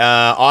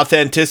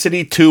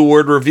authenticity,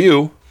 2-word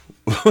review.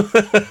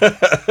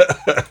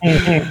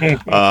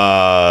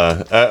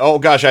 Oh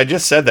gosh, I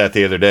just said that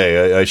the other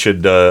day. I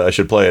should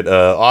play it.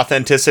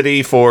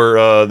 Authenticity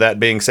for that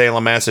being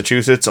Salem,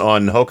 Massachusetts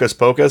on Hocus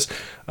Pocus.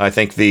 I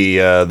think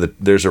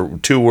there's a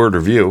 2-word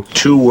review.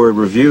 2-word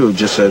review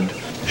just said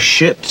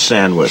shit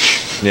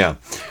sandwich. Yeah.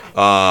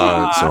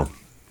 So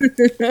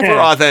for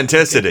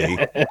authenticity,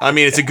 I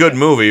mean, it's a good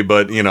movie,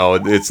 but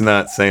it's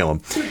not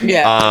Salem.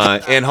 Yeah.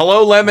 And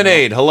hello,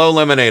 Lemonade. Hello,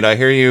 Lemonade. I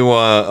hear you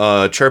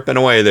chirping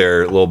away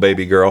there, little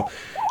baby girl.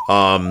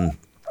 And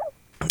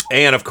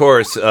of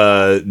course,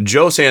 Joe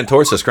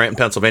Santorsa, Scranton,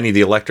 Pennsylvania, the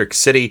Electric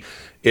City.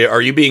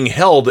 Are you being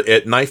held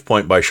at knife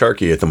point by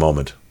Sharky at the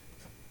moment?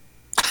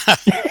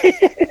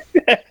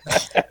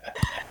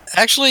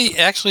 Actually,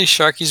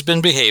 Sharky's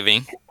been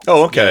behaving.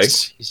 Oh, okay.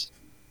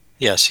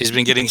 Yes, he's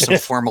been getting some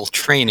formal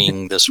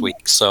training this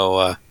week.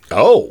 So.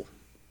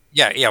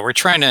 Yeah, we're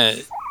trying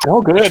to.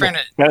 Oh, good.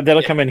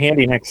 That'll come in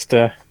handy next.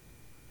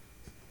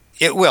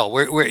 It will.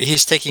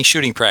 He's taking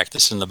shooting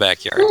practice in the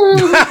backyard.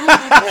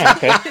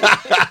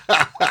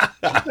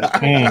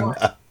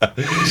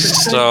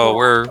 So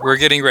we're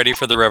getting ready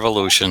for the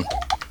revolution.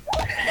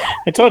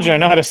 I told you I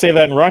know how to say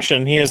that in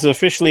Russian. He is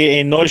officially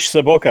a Noj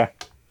Saboka,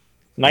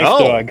 knife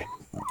dog.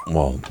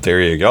 Well,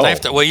 there you go.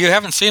 Well, you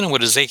haven't seen him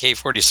with his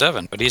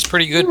AK-47, but he's a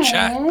pretty good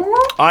shot.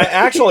 I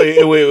actually,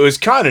 it was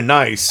kind of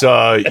nice.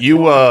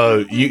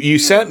 You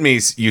sent me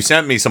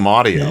some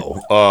audio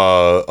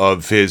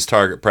of his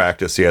target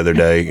practice the other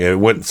day. It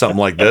went something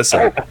like this.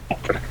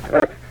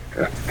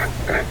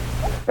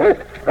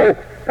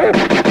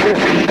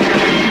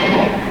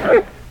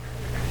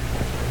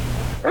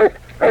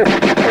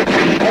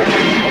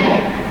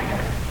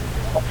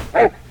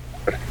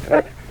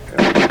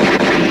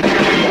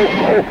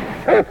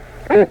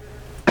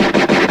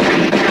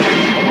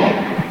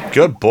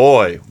 Good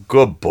boy.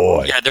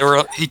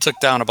 Yeah, he took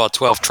down about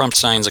 12 Trump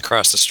signs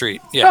across the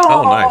street. Yeah.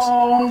 Oh,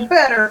 nice.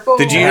 Better.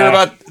 Did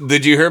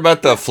you hear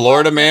about the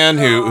Florida man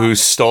who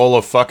stole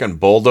a fucking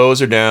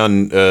bulldozer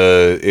down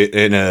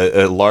in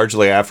a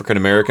largely African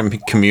American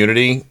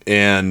community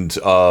and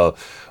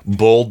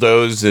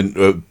bulldozed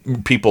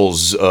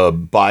people's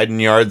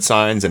Biden yard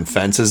signs and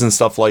fences and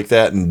stuff like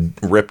that and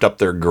ripped up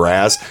their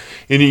grass?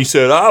 And he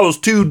said, "I was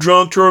too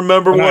drunk to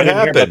remember what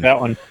happened."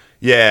 That one.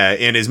 Yeah,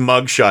 in his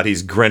mugshot,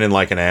 he's grinning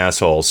like an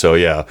asshole. So,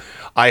 yeah,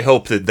 I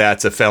hope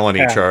that's a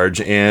felony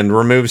charge and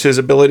removes his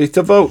ability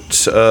to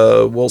vote.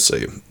 We'll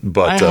see.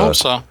 But I hope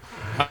so.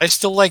 I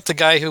still like the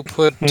guy who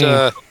put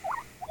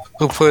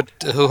Who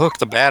hooked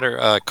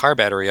the car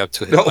battery up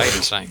to his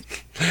Biden sign?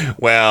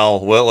 Well,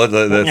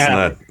 that's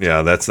not.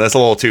 Yeah, that's a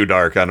little too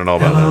dark. I don't know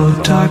about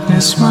that.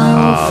 Darkness,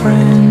 my old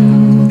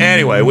friend.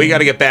 Anyway, we got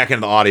to get back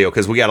into the audio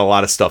because we got a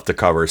lot of stuff to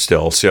cover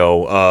still.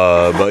 So,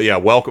 but yeah,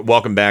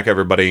 welcome back,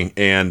 everybody,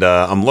 and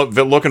I'm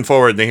looking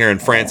forward to hearing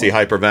Francie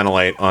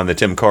hyperventilate on the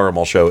Tim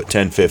Carmel show at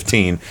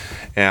 10:15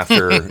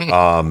 after Turn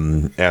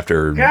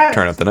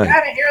Up the Night.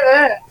 Gotta hear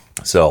that.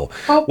 So,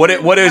 what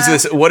is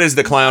this? What is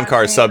the clown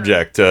car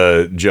subject,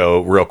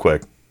 Joe? Real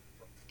quick.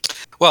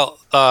 Well,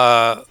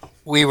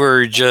 we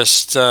were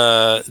just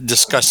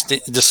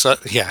discussing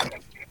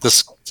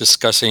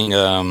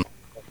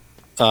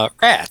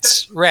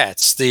rats,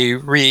 the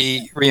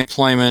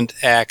Reemployment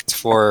Act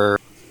for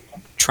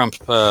Trump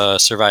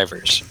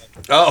survivors.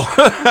 Oh,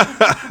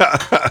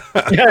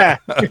 yeah,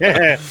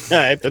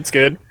 that's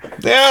good.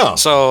 Yeah.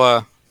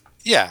 So,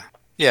 yeah,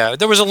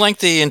 there was a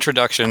lengthy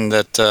introduction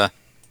that.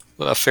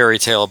 A fairy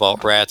tale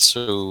about rats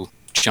who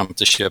jumped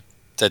the ship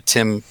that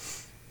Tim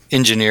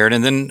engineered,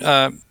 and then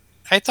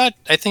I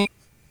think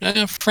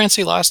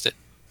Francie lost it.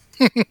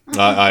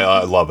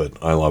 I love it.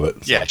 I love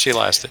it. Yeah, she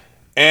lost it.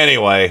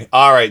 Anyway,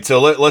 all right.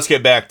 So let's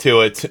get back to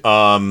it.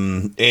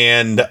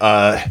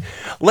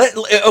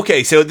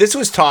 Okay. So this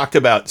was talked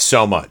about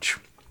so much.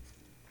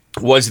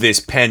 Was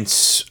this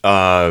Pence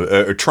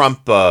or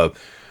Trump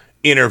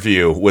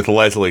interview with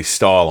Leslie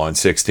Stahl on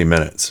 60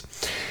 Minutes?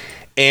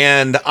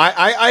 And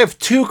I have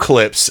two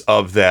clips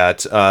of that.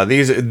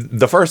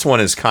 The first one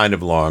is kind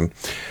of long,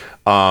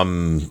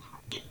 and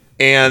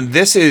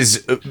this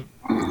is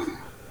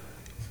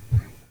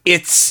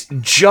it's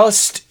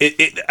just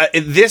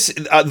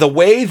the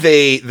way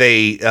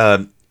they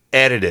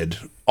edited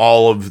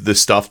all of the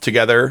stuff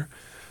together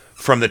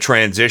from the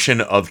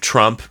transition of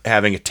Trump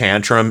having a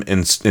tantrum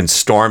and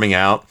storming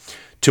out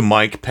to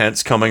Mike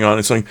Pence coming on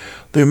and saying,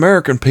 "The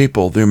American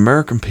people, the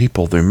American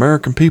people, the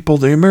American people,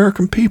 the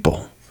American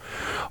people.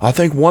 I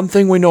think one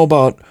thing we know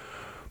about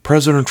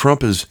President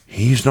Trump is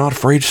he's not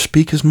afraid to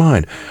speak his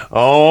mind."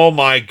 Oh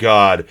my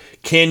God.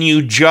 Can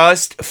you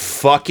just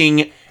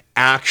fucking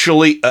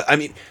actually, I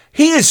mean,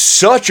 he is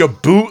such a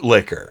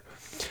bootlicker.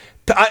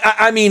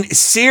 I mean,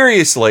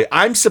 seriously,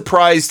 I'm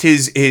surprised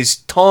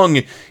his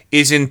tongue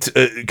isn't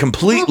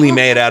completely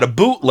made out of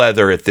boot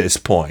leather at this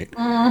point.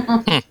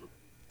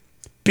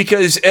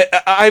 Because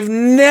I've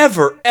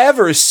never,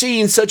 ever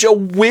seen such a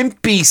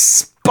wimpy,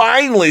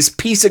 spineless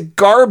piece of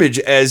garbage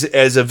as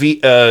a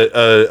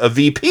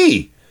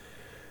VP.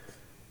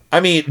 I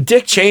mean,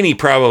 Dick Cheney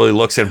probably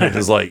looks at him and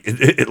is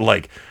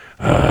like,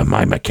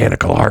 my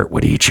mechanical heart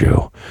would eat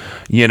you,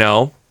 you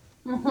know?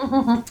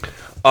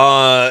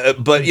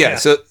 But yeah,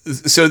 so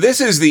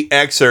this is the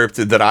excerpt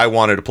that I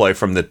wanted to play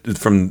from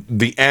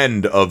the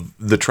end of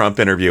the Trump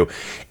interview.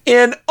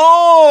 And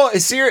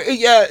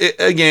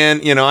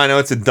again, you know, I know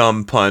it's a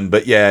dumb pun,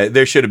 but yeah,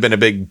 there should have been a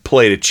big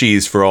plate of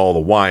cheese for all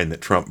the wine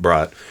that Trump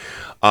brought.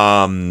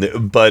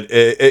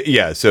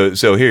 Yeah,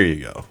 so here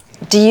you go.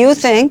 Do you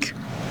think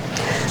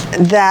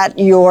that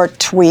your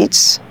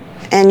tweets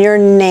and your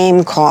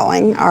name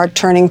calling are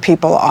turning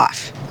people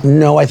off?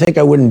 No, I think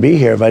I wouldn't be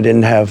here if I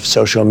didn't have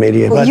social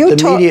media. Well, but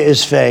the media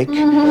is fake.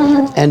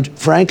 And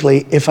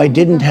frankly, if I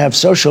didn't have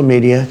social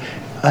media,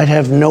 I'd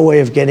have no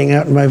way of getting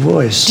out my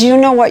voice. Do you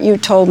know what you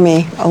told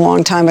me a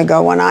long time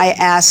ago when I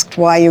asked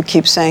why you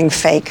keep saying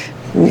fake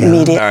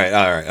media? All right.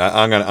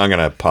 I'm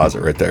gonna pause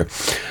it right there.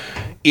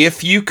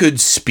 If you could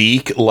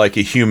speak like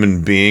a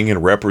human being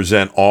and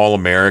represent all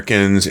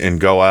Americans and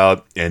go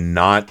out and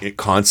not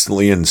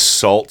constantly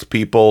insult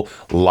people,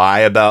 lie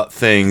about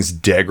things,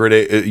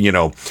 degrade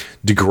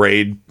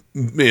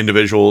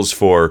individuals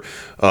for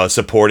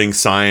supporting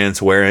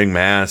science, wearing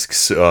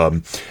masks,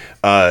 or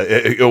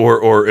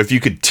if you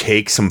could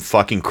take some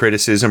fucking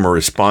criticism or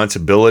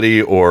responsibility,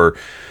 or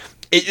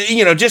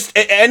just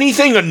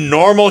anything a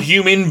normal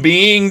human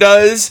being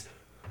does.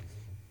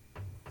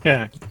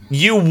 Yeah.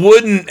 You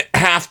wouldn't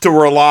have to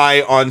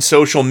rely on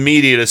social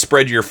media to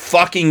spread your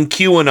fucking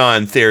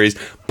QAnon theories.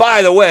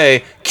 By the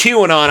way,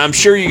 QAnon, I'm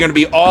sure you're going to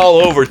be all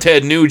over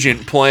Ted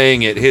Nugent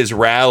playing at his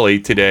rally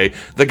today.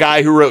 The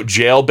guy who wrote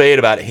Jailbait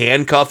about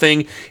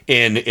handcuffing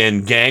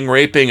and gang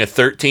raping a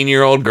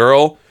 13-year-old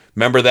girl.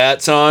 Remember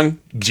that song,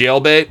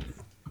 Jailbait?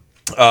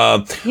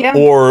 Yeah.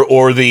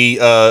 Or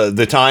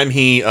the time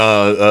he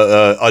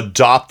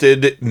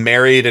adopted,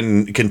 married,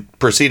 and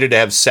proceeded to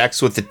have sex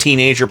with the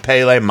teenager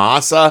Pele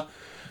Massa,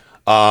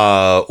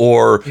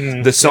 or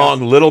the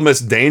song "Little Miss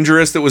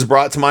Dangerous" that was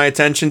brought to my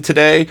attention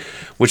today,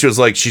 which was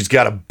like, she's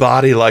got a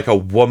body like a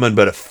woman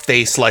but a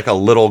face like a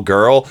little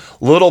girl.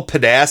 Little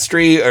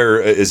pedastry, or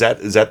is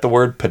that the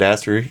word,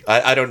 pedastry?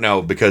 I don't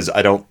know, because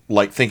I don't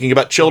like thinking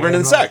about children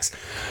and sex.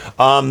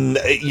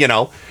 But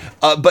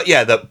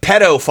yeah, the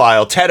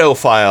pedophile,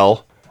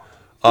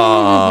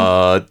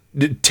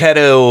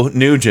 Tedo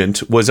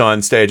Nugent was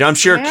on stage. I'm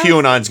sure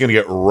QAnon's going to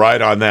get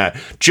right on that,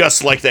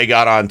 just like they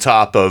got on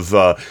top of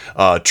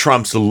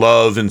Trump's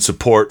love and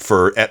support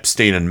for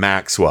Epstein and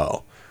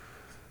Maxwell.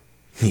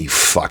 You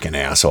fucking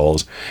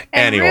assholes.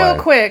 And anyway, real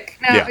quick,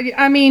 now,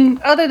 I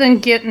mean, other than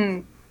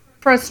getting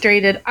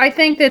frustrated. I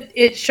think that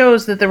it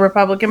shows that the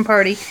Republican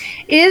Party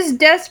is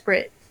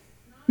desperate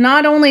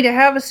not only to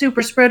have a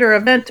super spreader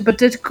event, but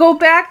to go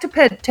back to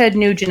Ted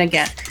Nugent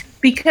again,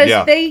 because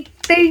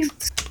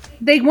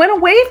they went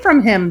away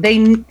from him. They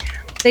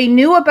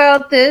knew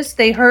about this.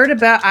 They heard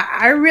about.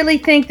 I really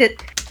think that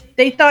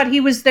they thought he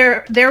was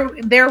their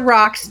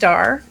rock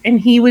star, and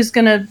he was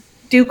going to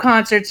do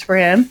concerts for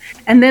him.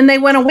 And then they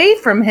went away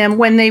from him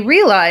when they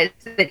realized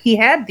that he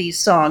had these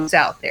songs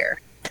out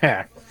there.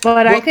 Yeah.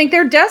 But I think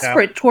they're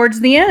desperate towards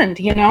the end,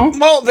 you know?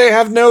 Well, they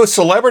have no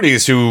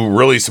celebrities who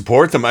really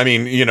support them. I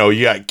mean, you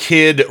got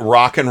Kid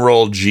Rock and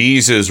Roll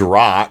Jesus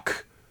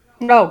Rock.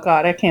 Oh,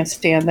 God, I can't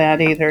stand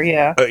that either,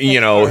 yeah.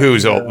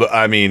 Who's,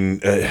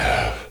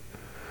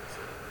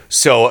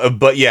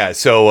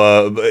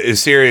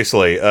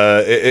 seriously,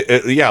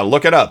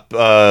 look it up.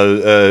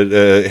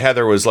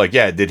 Heather was like,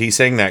 did he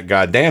sing that?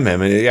 Goddamn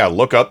him. And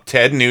look up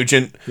Ted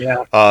Nugent,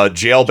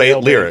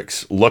 Jailbait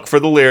lyrics. Look for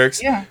the lyrics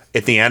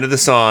at the end of the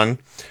song.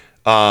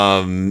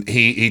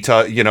 He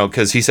taught,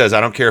 because he says, I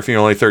don't care if you're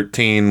only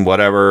 13,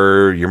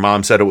 whatever. Your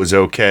mom said it was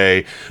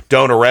okay.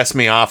 Don't arrest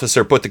me,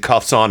 officer. Put the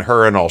cuffs on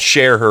her and I'll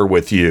share her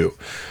with you.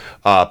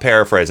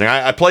 Paraphrasing.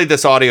 I played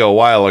this audio a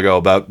while ago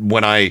about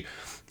when I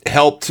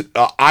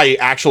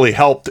actually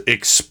helped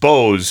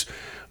expose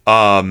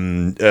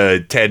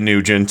Ted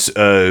Nugent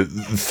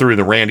through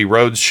the Randy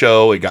Rhoads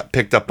show. It got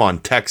picked up on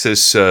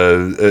Texas,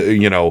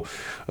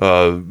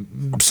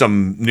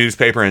 some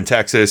newspaper in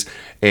Texas,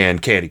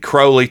 and Candy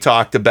Crowley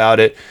talked about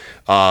it.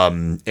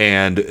 And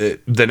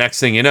the next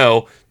thing you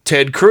know,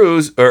 Ted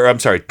Cruz and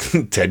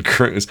Ted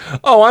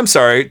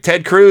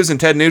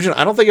Nugent.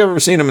 I don't think I've ever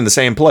seen them in the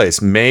same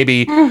place.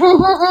 Maybe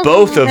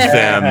both of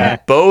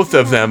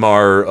them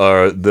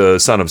are the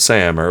son of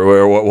Sam,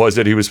 or what was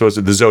it? He was supposed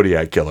to the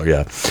Zodiac Killer.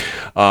 Yeah.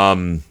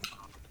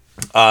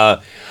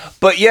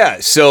 But yeah,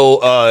 so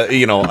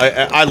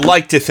I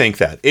like to think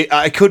that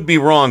I could be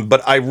wrong,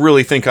 but I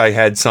really think I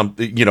had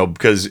something,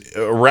 because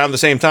around the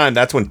same time,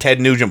 that's when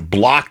Ted Nugent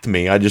blocked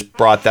me. I just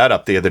brought that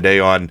up the other day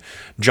on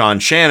John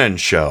Shannon's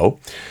show,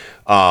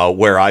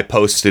 where I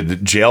posted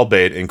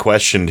Jailbait and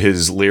questioned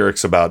his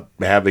lyrics about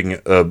having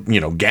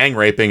gang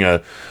raping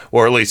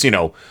or at least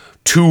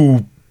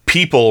two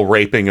people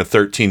raping a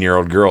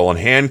 13-year-old girl in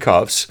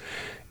handcuffs,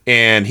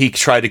 and he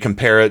tried to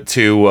compare it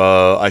to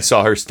I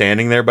saw her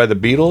standing there by the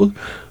Beatles.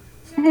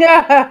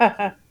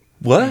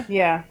 What?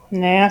 Yeah,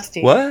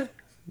 nasty. What?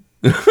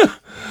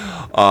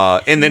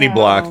 And then he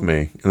blocked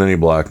me.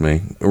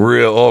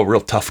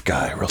 Real tough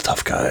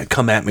guy.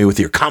 Come at me with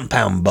your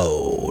compound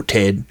bow,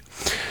 Ted.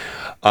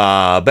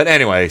 But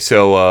anyway,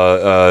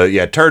 so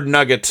Turd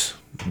Nugget,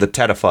 the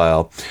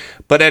Tedophile.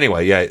 But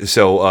anyway,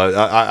 so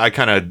I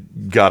kind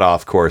of got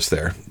off course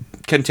there.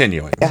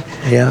 Continuing.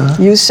 Yeah.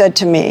 You said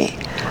to me,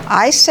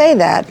 I say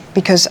that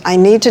because I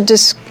need to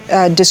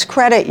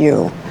discredit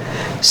you,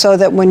 so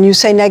that when you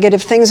say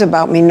negative things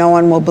about me, no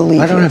one will believe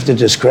you. I don't have to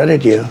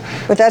discredit you.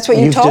 But that's what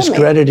you told me. You've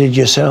discredited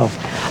yourself.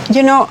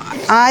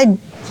 I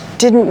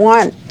didn't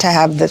want to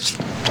have this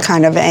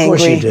kind of angry. Of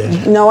course you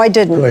did. No, I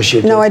didn't. Of course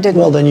you did. No, I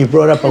didn't. Well, then you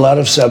brought up a lot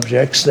of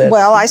subjects that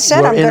Well, I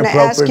said I'm going to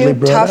ask you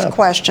tough up.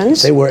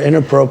 questions. They were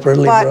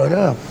inappropriately brought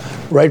up.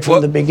 Right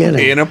from the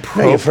beginning.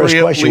 Inappropriately your first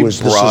question was,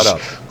 brought up.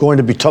 Going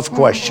to be tough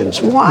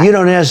questions. Why? You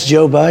don't ask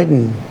Joe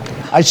Biden.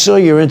 I saw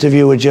your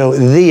interview with Joe,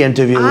 the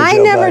interview with Joe Biden.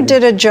 I never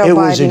did a Joe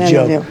Biden interview.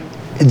 It was a joke.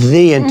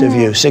 The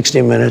interview,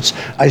 60 Minutes.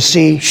 I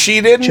see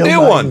she didn't Joe do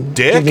Biden one,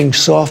 Dick. giving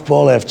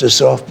softball after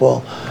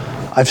softball.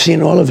 I've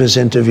seen all of his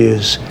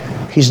interviews.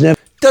 He's never.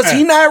 Does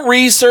he not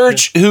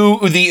research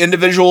who the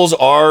individuals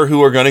are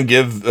who are going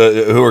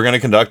to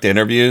conduct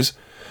interviews?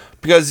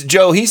 Because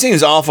Joe, he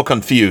seems awful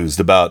confused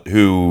about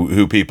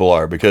who people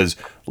are, because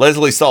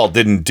Leslie Stahl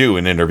didn't do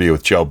an interview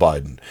with Joe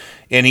Biden.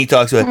 And he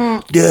talks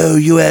about, no,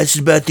 you asked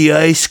about the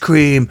ice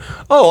cream.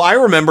 Oh, I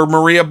remember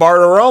Maria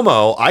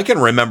Bartiromo. I can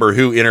remember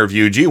who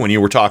interviewed you when you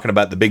were talking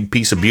about the big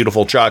piece of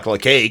beautiful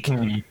chocolate cake.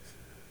 I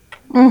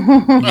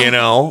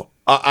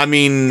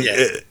mean...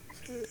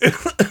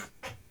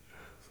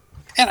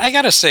 And I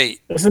gotta say,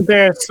 isn't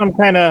there some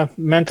kind of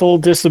mental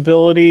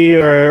disability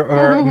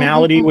or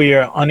malady where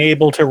you're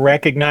unable to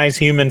recognize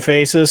human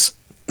faces?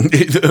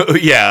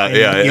 Yeah.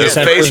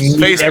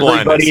 Face everybody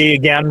blindness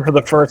again for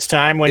the first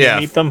time when you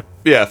meet them.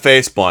 Yeah,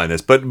 face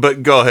blindness.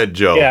 But go ahead,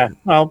 Joe. Yeah.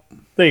 Well,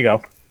 there you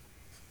go.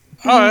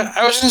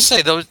 I was gonna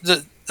say though,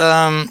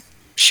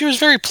 she was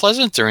very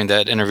pleasant during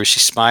that interview. She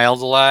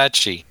smiled a lot.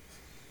 She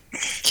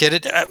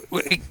kidded.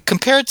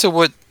 Compared to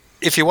what.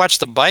 If you watch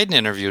the Biden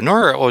interview,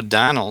 Norah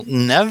O'Donnell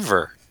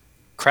never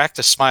cracked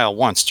a smile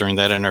once during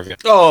that interview.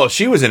 Oh,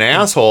 she was an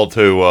asshole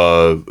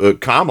to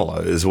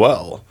Kamala as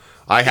well.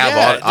 I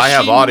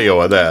have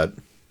audio of that.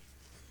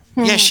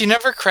 Yeah, she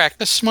never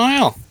cracked a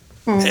smile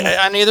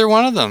on either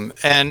one of them,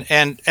 and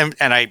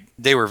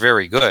they were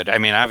very good. I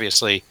mean,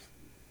 obviously,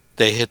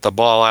 they hit the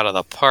ball out of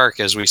the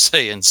park, as we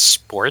say in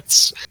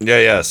sports. Yeah,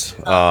 yes,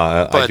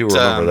 I do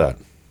remember that.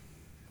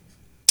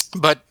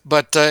 But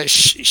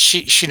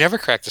she never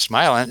cracked a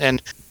smile,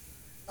 and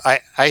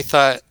I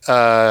thought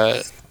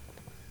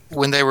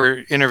when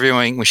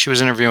she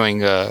was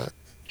interviewing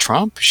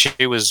Trump,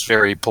 she was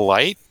very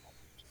polite.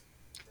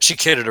 She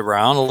kidded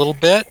around a little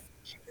bit.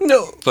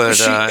 No, but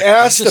she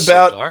asked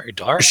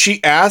about.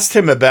 She asked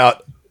him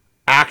about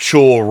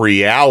actual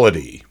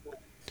reality,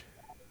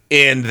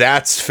 and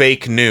that's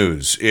fake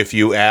news. If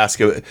you ask,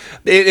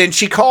 and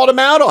she called him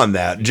out on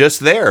that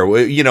just there.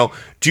 You know,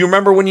 do you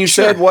remember when you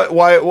said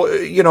why?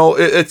 You know,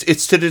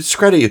 it's to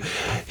discredit you.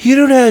 You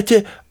don't have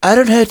to. I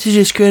don't have to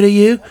discredit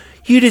you.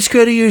 You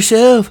discredit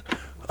yourself.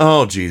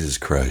 Oh, Jesus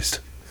Christ.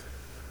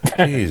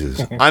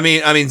 Jesus. I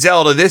mean,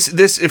 Zelda,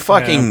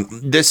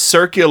 this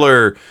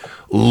circular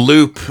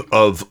loop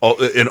of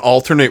an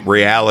alternate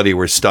reality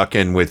we're stuck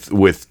in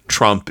with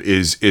Trump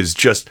is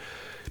just,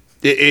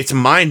 it's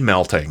mind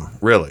melting,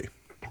 really.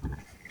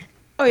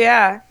 Oh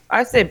yeah,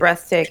 I say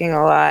breathtaking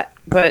a lot,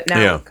 but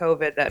now with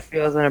COVID, that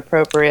feels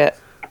inappropriate.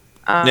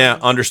 Yeah,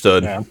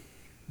 understood.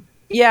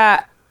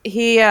 Yeah,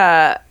 he.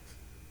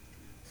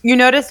 You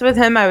noticed with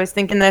him, I was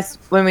thinking this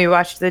when we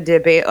watched the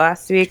debate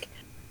last week.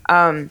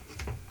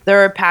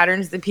 There are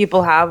patterns that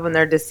people have when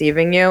they're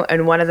deceiving you,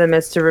 and one of them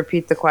is to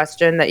repeat the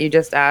question that you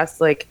just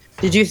asked, like,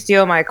 did you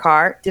steal my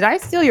car? Did I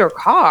steal your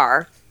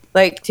car?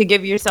 Like, to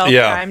give yourself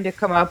time to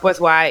come up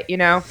with why, you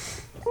know?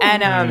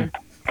 And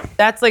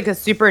that's like a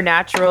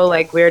supernatural,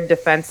 like, weird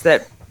defense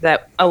that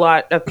a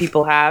lot of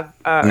people have.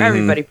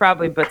 Everybody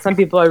probably, but some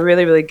people are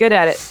really, really good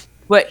at it.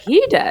 What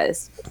he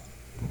does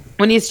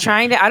when he's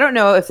trying to, I don't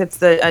know if it's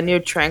a new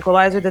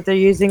tranquilizer that they're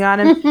using on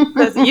him,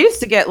 because he used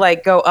to get,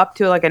 like, go up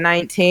to, like, a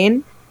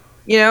 19,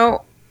 you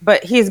know,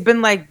 but he's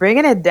been like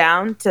bringing it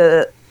down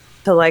to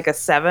like a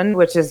 7,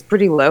 which is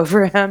pretty low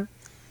for him,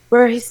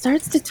 where he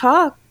starts to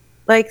talk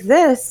like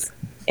this,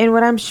 and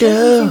what I'm sure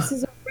he thinks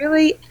is a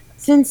really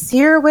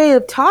sincere way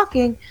of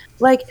talking.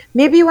 Like,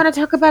 maybe you want to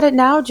talk about it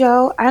now,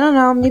 Joe. I don't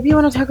know. Maybe you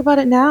want to talk about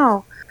it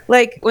now.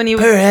 Like when he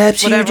was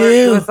Perhaps whatever you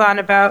do. he was on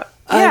about.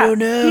 I don't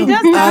know. He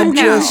does that I'm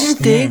now. just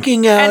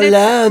thinking out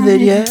loud that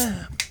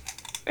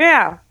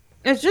Yeah.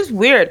 It's just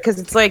weird because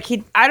it's like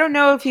I don't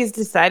know if he's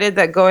decided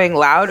that going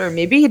loud, or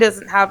maybe he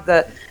doesn't have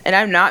and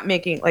I'm not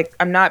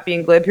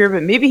being glib here,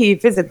 but maybe he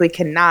physically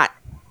cannot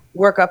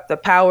work up the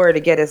power to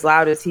get as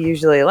loud as he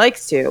usually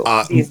likes to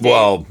these days.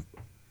 Well,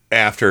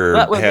 after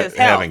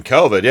having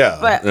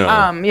COVID,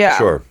 But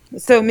sure.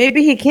 So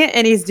maybe he can't,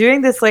 and he's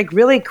doing this like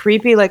really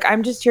creepy, like,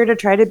 I'm just here to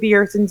try to be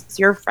your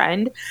sincere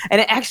friend,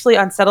 and it actually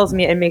unsettles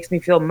me and makes me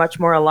feel much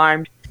more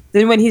alarmed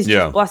than when he's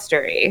just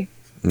blustery.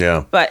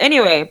 Yeah. But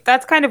anyway,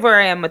 that's kind of where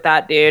I am with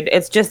that dude.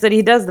 It's just that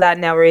he does that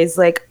now where he's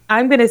like,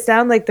 I'm going to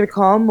sound like the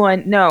calm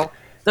one. No.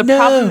 The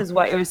problem is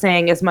what you're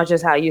saying as much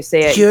as how you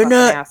say it. You're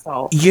not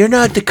asshole. You're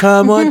not the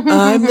calm one.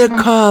 I'm the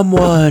calm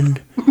one.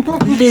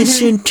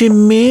 Listen to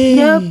me.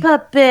 No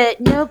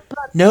puppet. No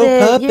puppet.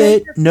 No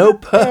puppet. No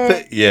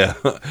puppet. Yeah.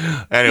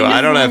 Anyway,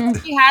 I don't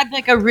have. He had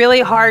like a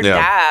really hard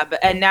dab,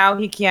 and now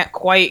he can't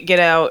quite get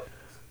out.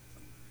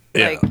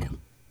 Yeah.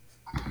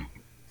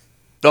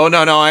 Oh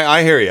no,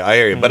 I hear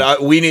you. But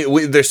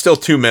there's still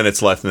 2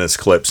 minutes left in this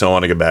clip, so I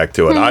want to get back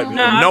to it.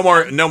 No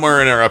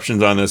more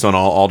interruptions on this one.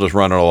 I'll just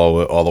run it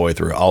all the way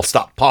through. I'll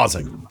stop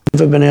pausing.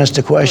 I've been asked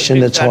a question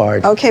that's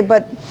hard. Okay,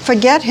 but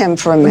forget him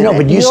for a minute. No,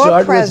 but you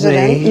start with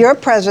me. You're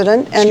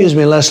president. And excuse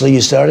me, Leslie.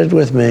 You started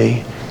with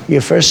me.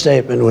 Your first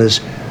statement was,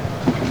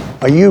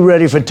 "Are you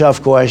ready for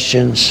tough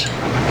questions?"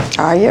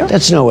 Are you?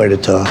 That's no way to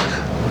talk.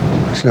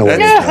 There's no way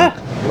to talk.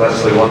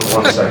 Leslie, one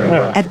second.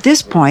 At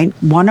this point,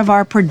 one of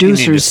our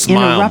producers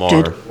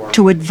interrupted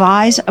to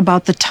advise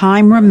about the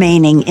time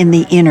remaining in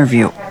the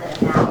interview.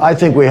 I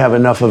think we have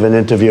enough of an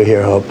interview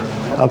here, Hope.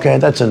 Okay,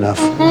 that's enough.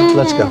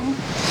 Let's go.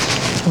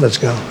 Let's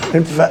go.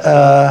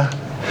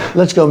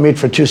 Let's go meet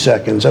for 2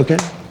 seconds, okay?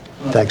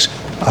 Thanks.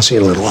 I'll see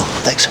you in a little while.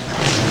 Thanks.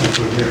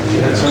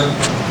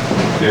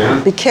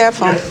 Be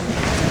careful.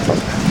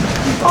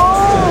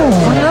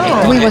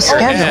 We were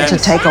scheduled to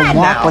take a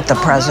walk with the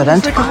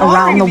president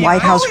around the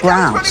White House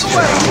grounds.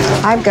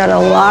 I've got a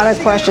lot of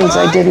questions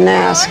I didn't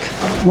ask.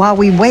 While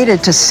we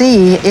waited to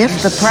see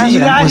if the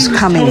president was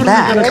coming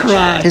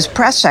back, his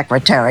press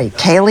secretary,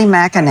 Kayleigh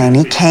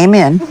McEnany, came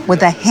in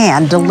with a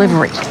hand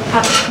delivery.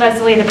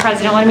 Leslie, the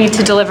president wanted me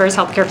to deliver his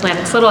healthcare plan.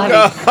 It's a little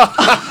heavy.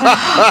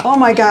 Oh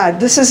my God,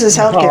 this is his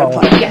healthcare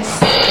plan.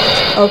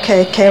 Yes.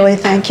 Okay, Kayleigh,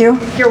 thank you.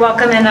 You're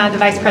welcome, and the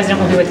vice president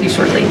will be with you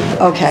shortly.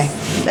 Okay.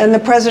 And the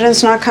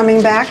president's not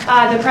coming back?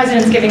 The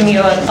president's giving you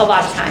a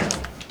lot of time.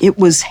 It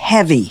was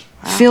heavy,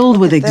 filled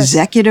with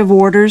executive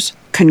orders,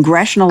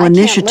 congressional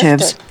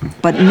initiatives,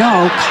 but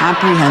no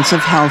comprehensive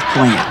health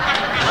plan.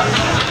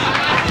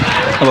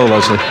 Hello,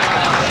 Leslie.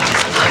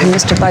 Hi,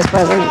 Mr. Vice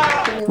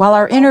President. While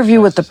our interview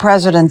with the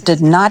president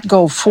did not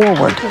go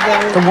forward,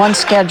 the one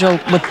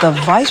scheduled with the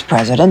vice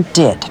president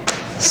did.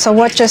 So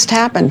what just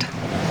happened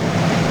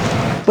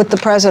with the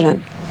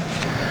president?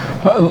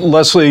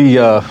 Leslie,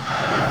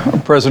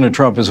 President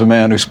Trump is a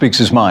man who speaks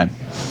his mind.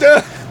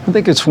 I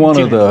think it's one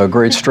of the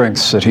great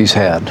strengths that he's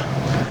had.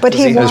 But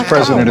he as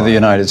president of the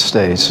United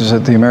States, is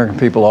that the American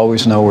people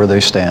always know where they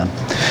stand.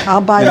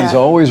 I'll buy and that. He's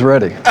always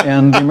ready.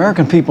 And the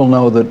American people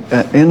know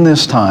that in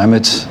this time,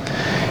 it's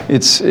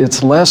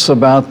it's less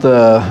about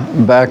the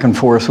back and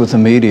forth with the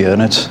media,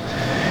 and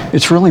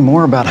it's really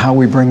more about how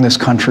we bring this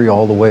country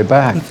all the way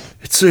back.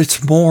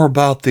 It's more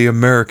about the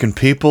American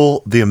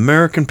people, the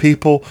American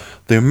people,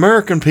 the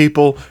American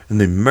people, and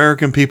the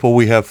American people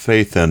we have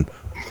faith in.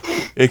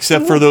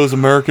 Except for those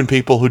American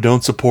people who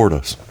don't support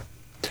us.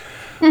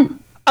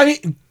 I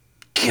mean,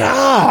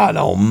 God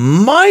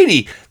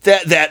almighty.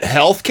 That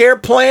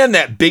healthcare plan,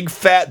 that big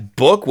fat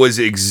book was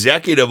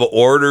executive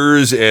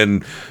orders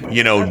and,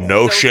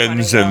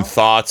 notions and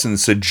thoughts and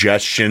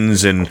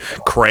suggestions and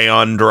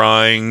crayon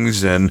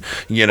drawings and,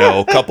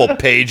 a couple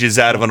pages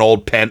out of an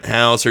old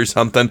penthouse or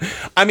something.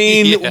 I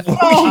mean, I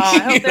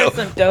hope there's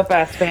some dope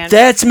ass fans.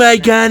 That's my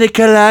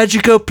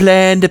gynecological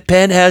plan, the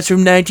penthouse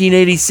from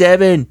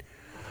 1987.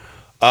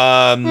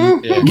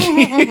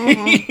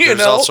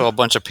 There's also a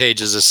bunch of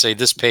pages that say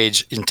this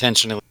page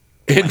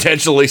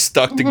intentionally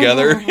stuck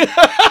together.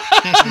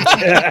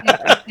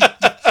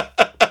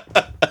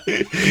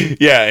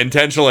 Yeah,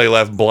 intentionally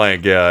left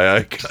blank. Yeah,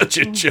 I got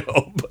you,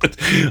 Joe. But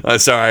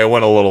sorry, I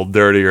went a little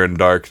dirtier and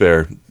dark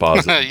there.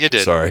 Positive. You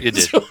did. Sorry, you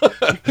did.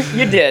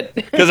 You did.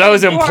 Because I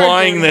was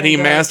implying that he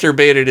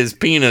masturbated his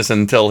penis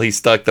until he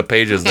stuck the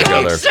pages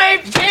together.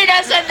 Shaped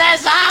penis in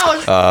this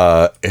house.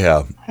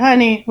 Yeah.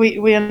 Honey,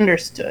 we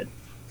understood.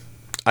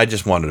 I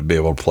just wanted to be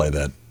able to play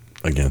that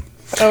again.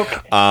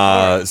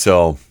 Okay.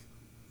 So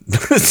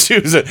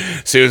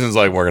Susan's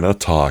like, we're gonna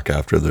talk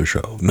after the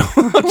show. No,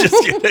 I'm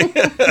just kidding.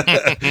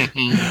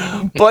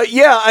 But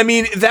yeah, I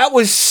mean, that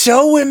was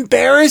so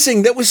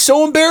embarrassing.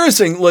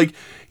 Like,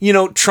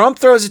 Trump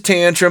throws a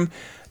tantrum.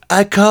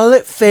 I call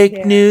it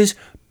fake news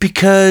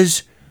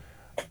because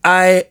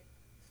I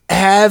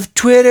have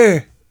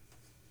Twitter.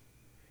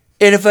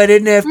 And if I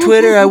didn't have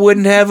Twitter, I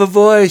wouldn't have a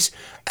voice.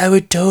 I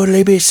would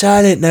totally be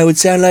silent, and I would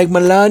sound like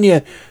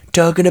Melania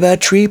talking about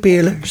tree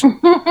peelers.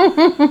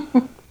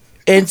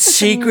 And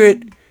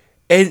secret,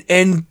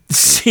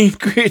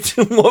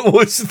 what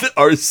was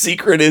our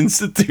secret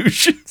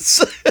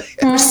institutions?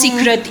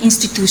 Secret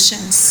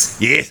institutions.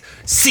 Yes,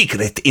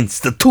 secret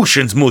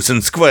institutions, Moose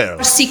and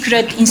Squirrel.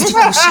 Secret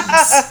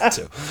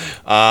institutions.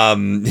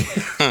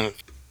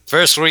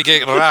 First we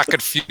get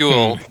rocket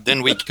fuel,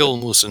 then we kill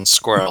Moose and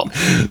Squirrel.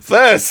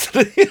 First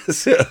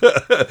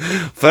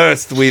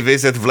we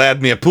visit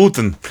Vladimir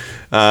Putin.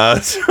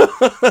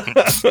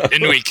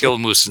 Then we kill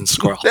Moose and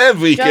Squirrel. Then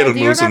we kill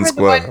Moose and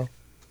Squirrel.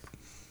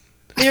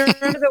 Do you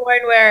remember the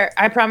one where,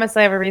 I promise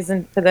I have a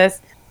reason for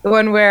this, the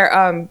one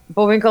where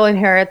Bullwinkle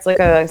inherits like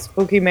a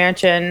spooky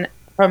mansion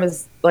from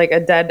his like a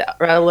dead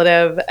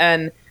relative,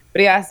 but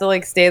he has to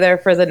like stay there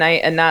for the night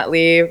and not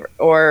leave,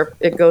 or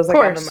it goes like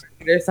on the market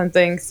or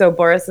something. So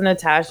Boris and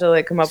Natasha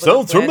like come up with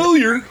sounds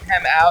familiar.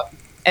 Him out,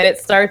 and it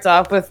starts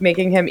off with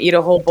making him eat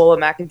a whole bowl of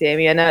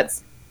macadamia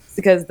nuts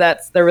because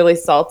they're really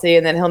salty,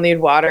 and then he'll need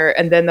water,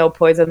 and then they'll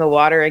poison the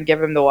water and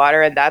give him the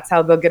water, and that's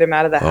how they'll get him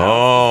out of the house.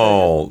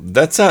 Oh,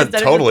 that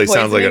totally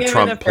sounds like a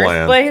Trump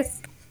plan.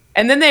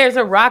 And then there's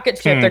a rocket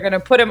ship. They're going to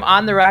put him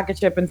on the rocket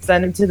ship and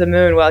send him to the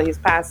moon while he's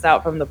passed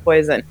out from the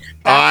poison.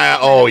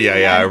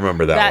 I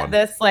remember that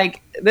one.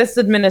 This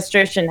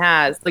administration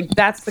has. Like,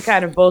 that's the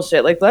kind of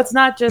bullshit. Like, let's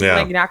not just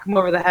knock him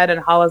over the head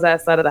and haul his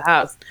ass out of the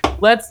house.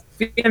 Let's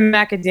feed him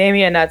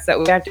macadamia nuts that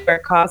we have to wear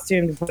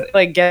costumes,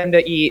 like get him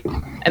to eat,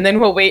 and then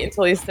we'll wait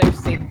until he's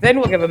thirsty. Then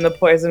we'll give him the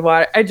poison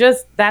water.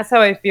 That's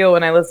how I feel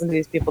when I listen to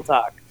these people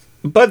talk.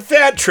 But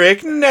that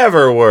trick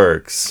never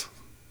works.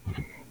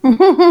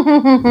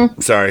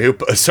 Sorry,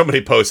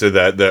 somebody posted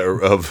that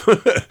of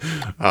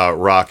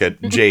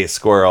Rocket J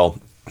Squirrel.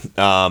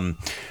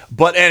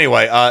 But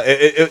anyway,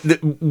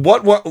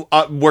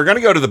 we're going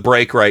to go to the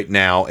break right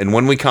now, and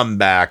when we come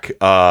back,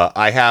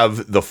 I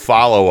have the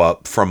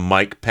follow-up from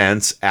Mike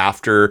Pence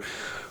after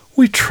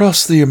we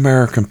trust the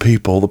American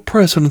people. The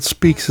president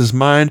speaks his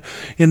mind,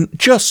 and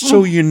just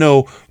so you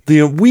know,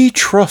 we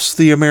trust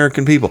the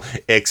American people.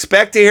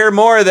 Expect to hear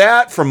more of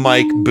that from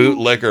Mike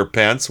Bootlicker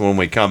Pence when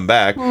we come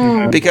back,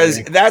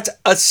 because that's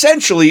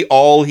essentially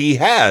all he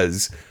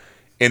has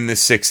in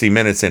this 60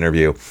 Minutes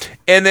interview.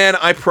 And then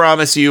I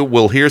promise you,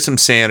 we'll hear some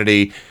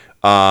sanity.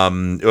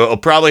 We'll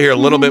probably hear a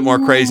little bit more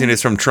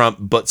craziness from Trump,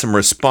 but some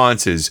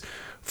responses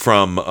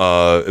from,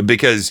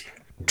 because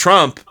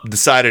Trump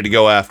decided to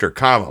go after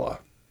Kamala.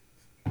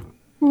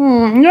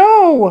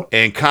 No.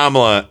 And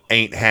Kamala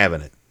ain't having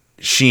it.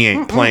 She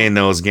ain't playing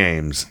those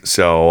games.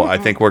 So I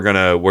think we're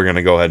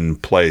gonna go ahead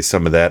and play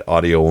some of that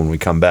audio when we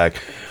come back.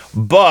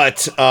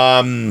 But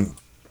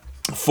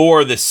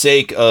for the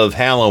sake of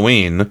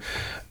Halloween,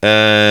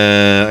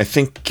 I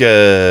think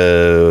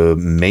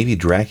maybe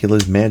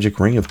Dracula's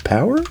Magic Ring of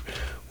Power.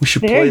 We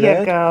should play that. There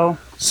you go.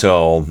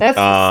 So that's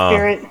the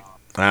spirit.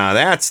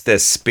 That's the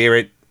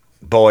spirit,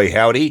 boy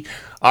howdy.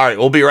 All right,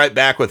 we'll be right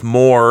back with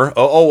more.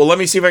 Well, let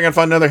me see if I can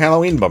find another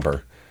Halloween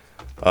bumper.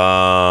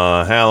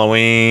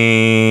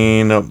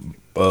 Halloween.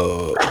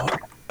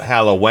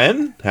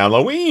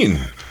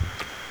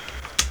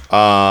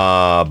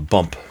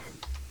 Bump.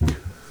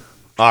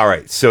 All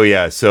right, so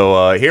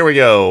here we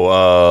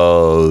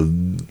go.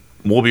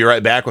 We'll be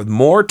right back with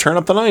more Turn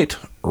Up the Night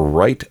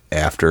right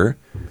after.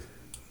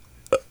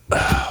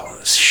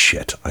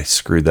 shit, I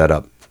screwed that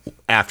up.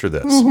 After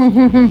this.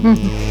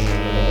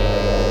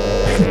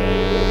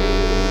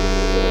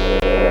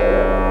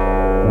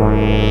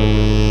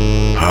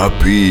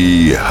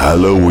 Happy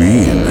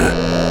Halloween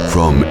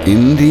from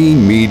Indie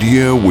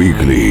Media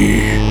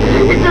Weekly.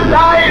 It's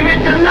alive!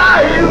 It's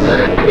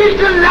alive!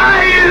 It's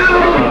alive!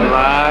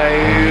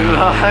 Alive!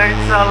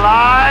 It's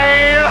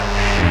alive!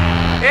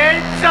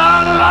 It's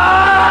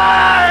alive!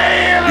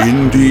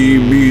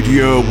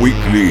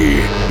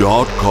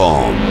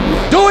 IndieMediaWeekly.com.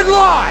 Do it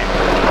live!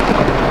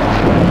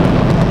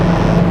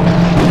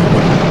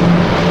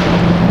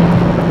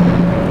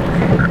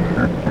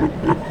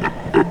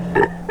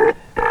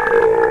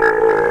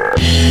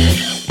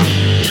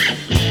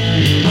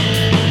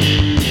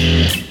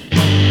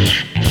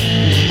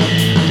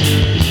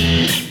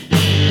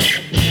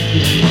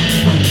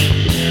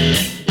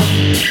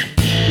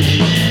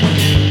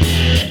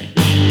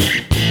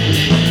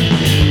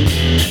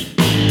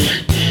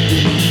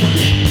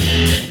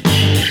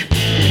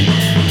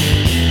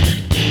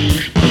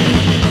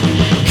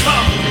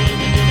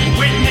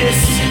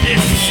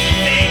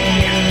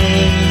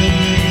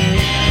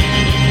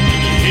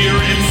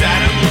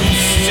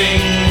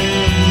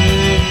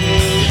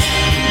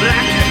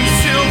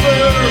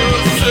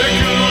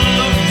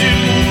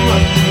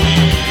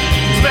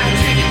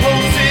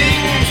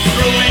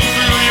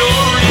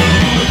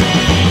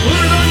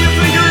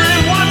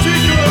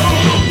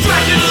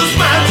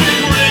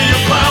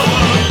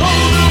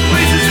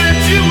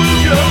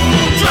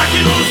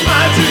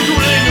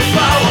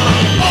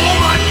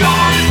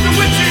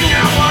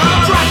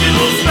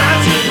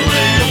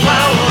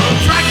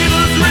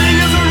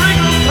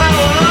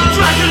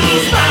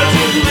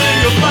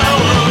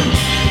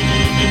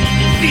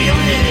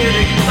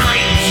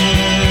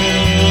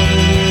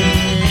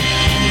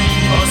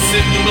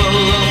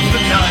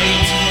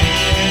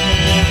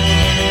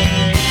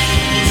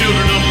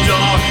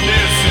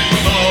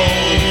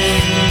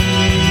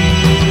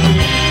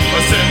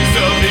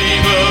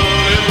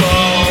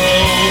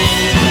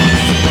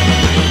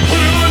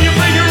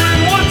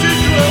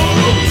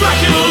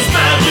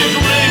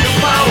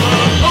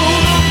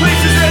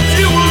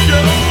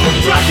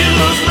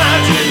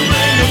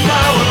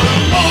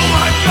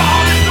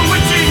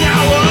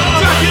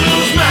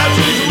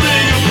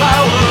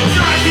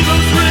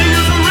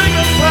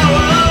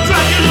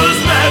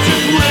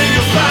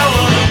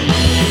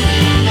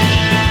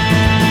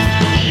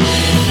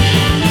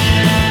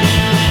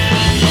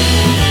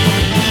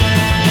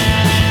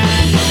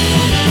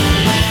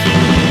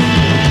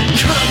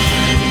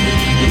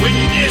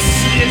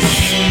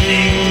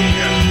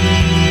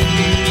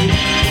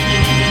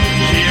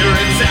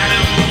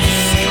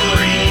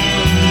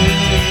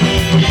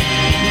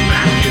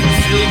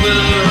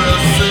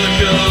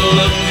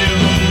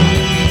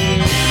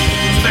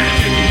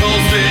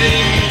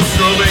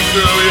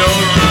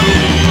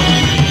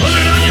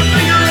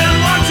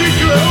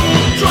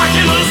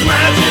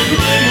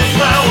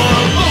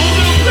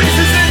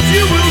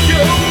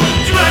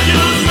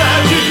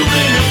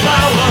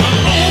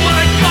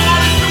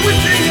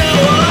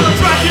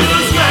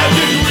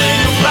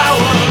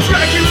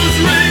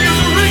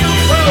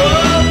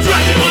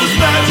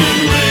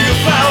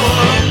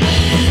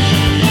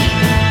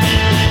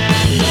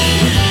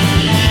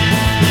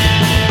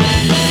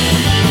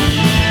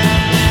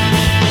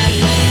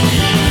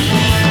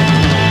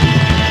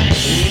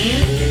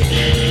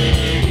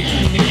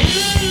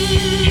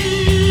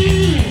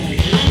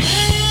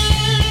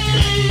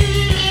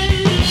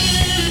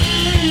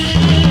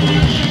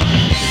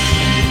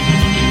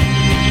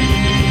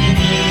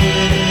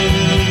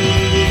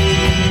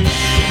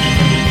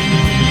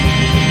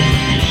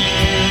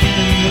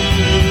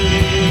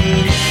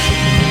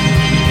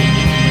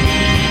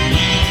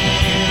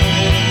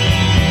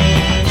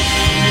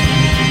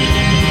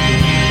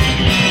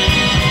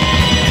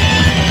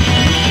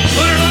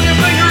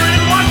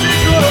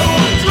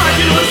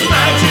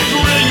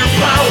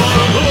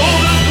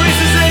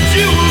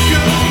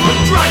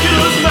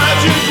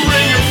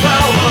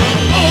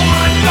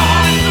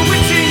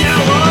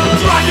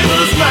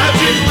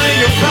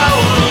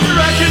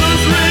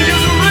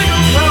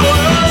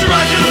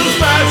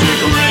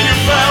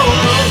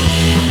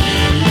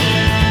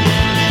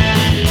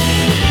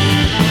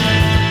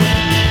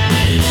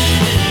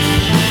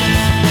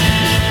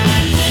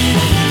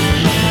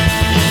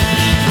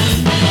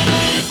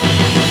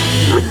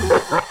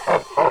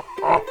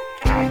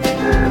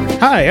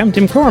 Hi, I'm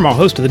Tim Cormall,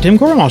 host of The Tim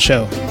Cormall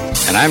Show.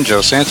 And I'm Joe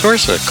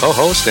Santorsa,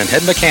 co-host and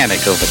head mechanic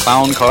of the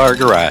Clown Car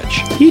Garage.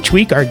 Each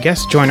week, our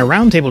guests join a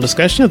roundtable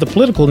discussion of the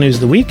political news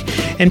of the week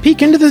and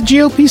peek into the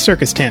GOP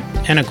circus tent.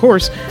 And of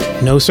course,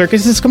 no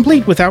circus is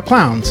complete without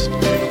clowns.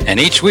 And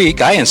each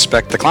week, I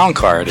inspect the clown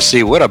car to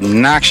see what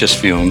obnoxious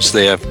fumes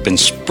they have been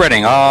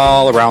spreading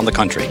all around the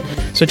country.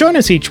 So join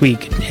us each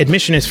week.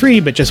 Admission is free,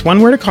 but just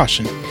one word of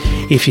caution.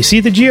 If you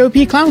see the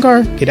GOP clown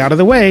car, get out of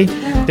the way.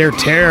 They're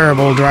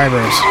terrible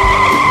drivers.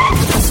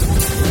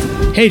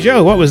 Hey,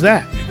 Joe, what was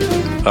that?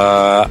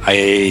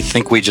 I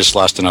think we just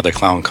lost another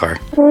clown car.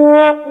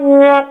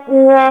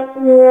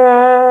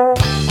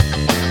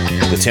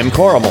 The Tim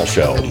Corrimal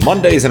Show,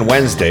 Mondays and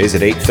Wednesdays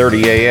at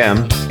 8:30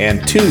 a.m.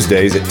 and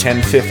Tuesdays at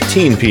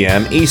 10:15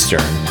 p.m.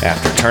 Eastern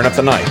after Turn Up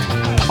the Night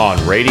on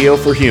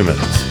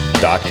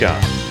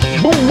RadioForHumans.com.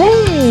 Boom,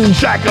 boom,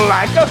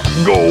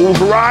 shakalaka goes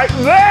right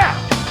there.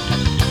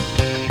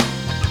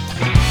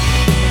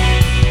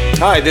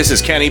 Hi, this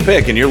is Kenny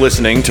Pick, and you're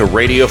listening to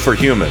Radio for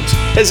Humans.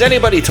 Has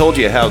anybody told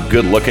you how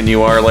good looking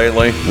you are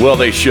lately? Well,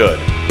 they should.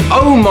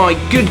 Oh my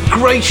good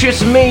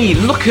gracious me,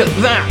 look at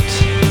that!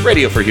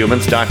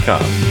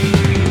 RadioForHumans.com.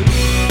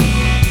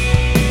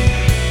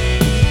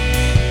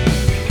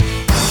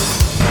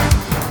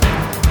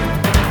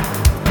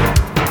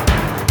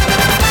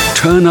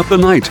 Turn Up the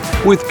Night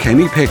with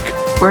Kenny Pick.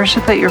 Where's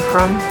it that you're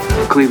from?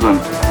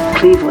 Cleveland.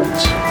 Cleveland.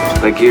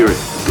 Like Erie.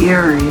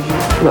 Erie.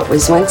 What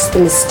was once the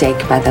mistake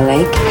by the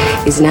lake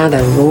is now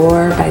the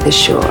roar by the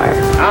shore.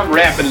 I'm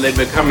rapidly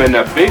becoming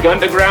a big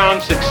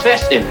underground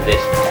success in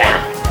this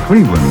town.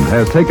 Cleveland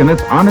has taken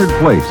its honored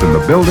place in the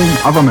building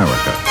of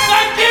America.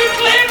 Thank you,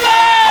 Cleveland!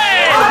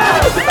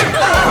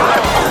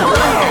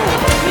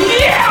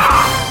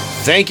 Yeah!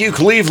 Thank you,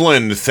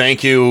 Cleveland.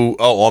 Thank you.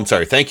 Oh, I'm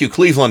sorry. Thank you,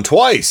 Cleveland,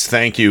 twice.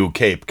 Thank you,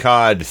 Cape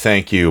Cod.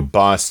 Thank you,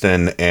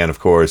 Boston. And, of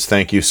course,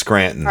 thank you,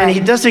 Scranton. And he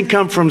doesn't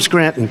come from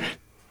Scranton.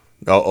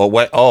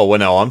 Wait. Oh, well,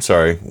 no, I'm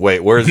sorry.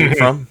 Wait, where is it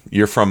from?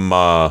 You're from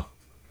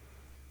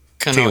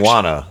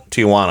Tijuana,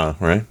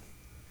 right?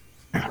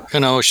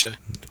 Kenosha.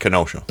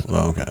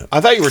 Oh, okay. I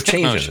thought you were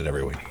changing it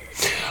every week.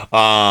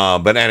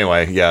 But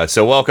anyway, yeah.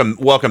 So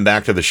welcome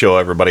back to the show,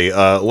 everybody.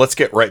 Let's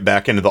get right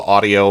back into the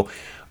audio.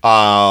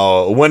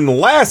 When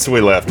last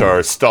we left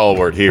our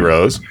stalwart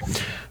heroes,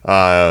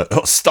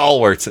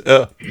 stalwarts,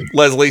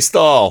 Leslie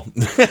Stahl.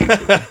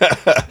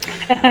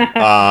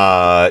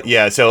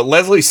 Yeah, so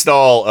Leslie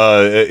Stahl,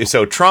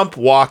 so Trump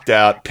walked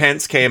out,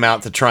 Pence came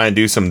out to try and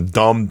do some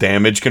dumb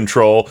damage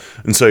control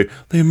and say,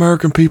 the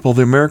American people.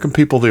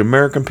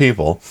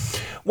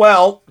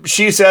 Well,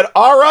 she said,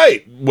 all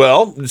right,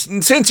 well,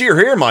 since you're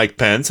here, Mike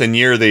Pence, and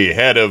you're the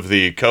head of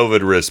the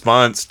COVID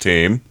response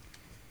team,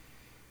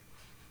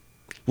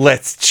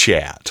 let's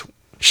chat,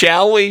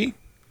 shall we?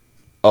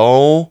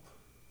 Oh,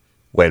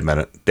 wait a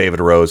minute.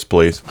 David Rose,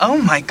 please.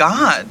 Oh, my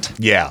God.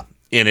 Yeah,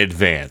 in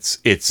advance.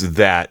 It's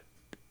that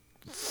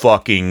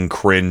fucking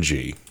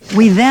cringy.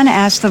 We then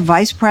asked the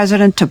vice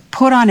president to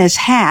put on his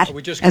hat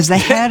as the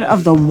head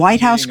of the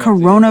White House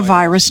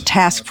Coronavirus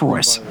Task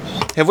Force.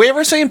 Have we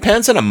ever seen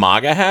Pence in a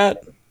MAGA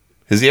hat?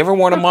 Has he ever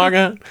worn a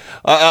MAGA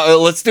hat?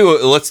 Let's do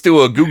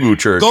a Google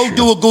church. Go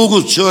do a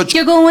Google church.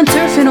 You're going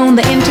surfing on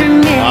the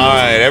internet. All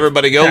right,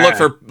 everybody, go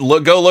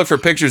look for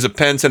pictures of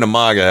Pence in a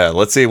MAGA hat.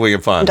 Let's see if we can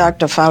find them.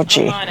 Dr.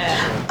 Fauci,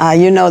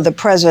 the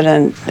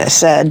president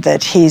said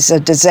that he's a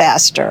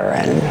disaster,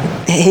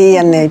 and he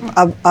and the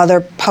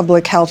other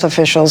public health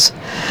officials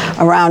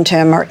around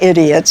him are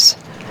idiots.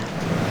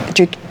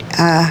 Do you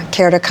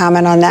care to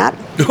comment on that?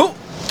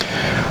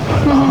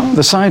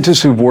 The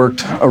scientists who've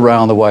worked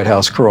around the White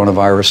House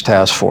Coronavirus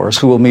Task Force,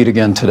 who will meet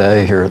again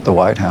today here at the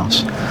White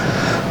House,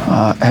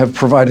 have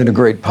provided a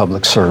great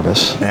public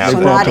service. They've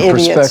brought the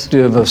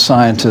perspective of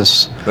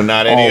scientists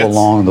all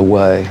along the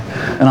way.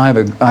 And I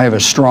have a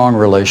strong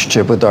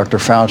relationship with Dr.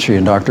 Fauci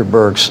and Dr.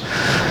 Birx.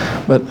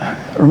 But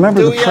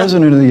remember, the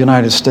President of the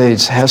United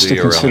States has to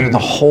consider the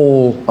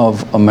whole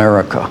of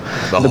America.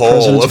 The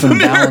President's been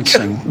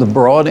balancing the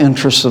broad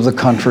interests of the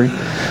country.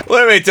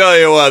 Let me tell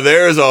you what,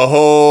 there's a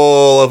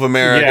whole of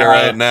America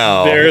right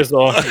now. There's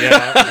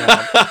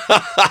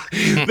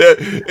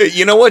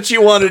you know what you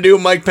want to do,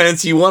 Mike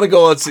Pence? You want to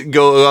go out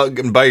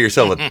and buy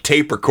yourself a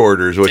tape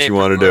recorder is what you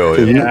want to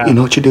do. You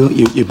know what you do?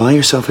 You buy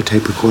yourself a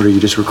tape recorder, you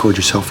just record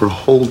yourself for a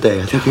whole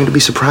day. I think you're going to be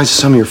surprised at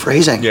some of your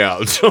phrasing.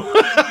 Yeah.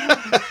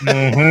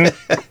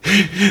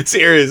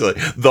 Seriously,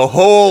 the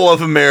whole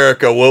of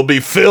America will be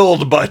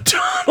filled by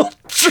Donald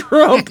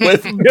Trump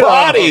with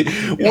bodies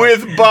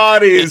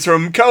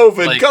from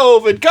COVID,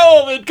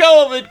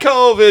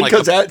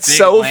 because that's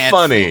so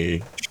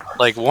funny.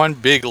 Like one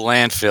big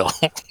landfill.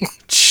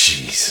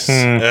 Jesus.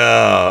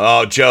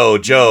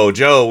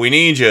 Joe, we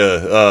need you.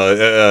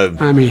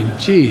 I mean,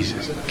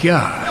 Jesus,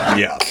 God.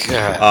 Yeah.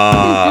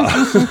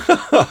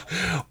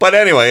 But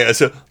anyway,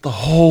 so the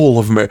whole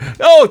of America.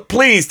 Oh,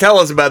 please tell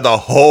us about the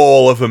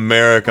whole of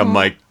America,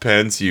 Mike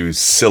Pence, you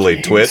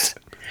silly twit.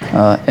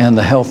 And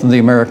the health of the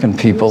American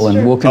people,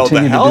 and we'll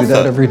continue to do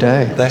that every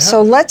day.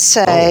 So let's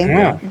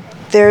say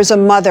there's a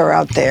mother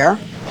out there,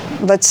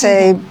 let's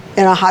say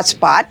in a hot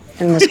spot.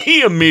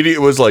 He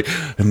immediately was like,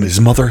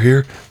 is mother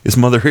here?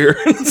 So,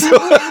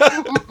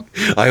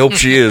 I hope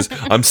she is.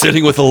 I'm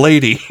sitting with a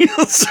lady.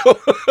 So,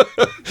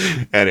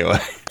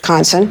 anyway.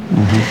 Wisconsin,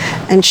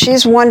 and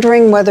she's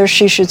wondering whether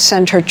she should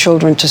send her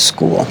children to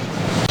school.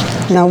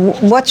 Now,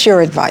 what's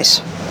your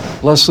advice?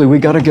 Leslie, we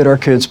got to get our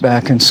kids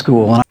back in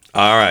school. All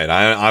right,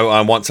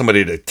 I want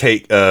somebody to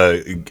take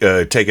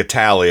a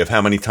tally of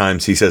how many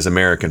times he says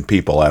American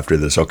people after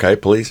this, okay,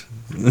 please?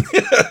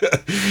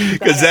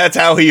 Because that's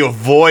how he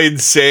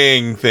avoids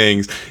saying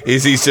things,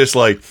 is he's just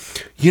like,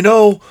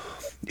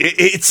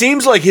 it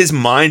seems like his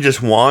mind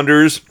just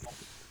wanders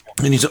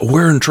And he said,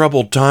 we're in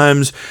troubled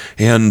times,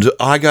 and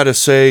I got to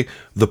say,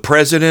 the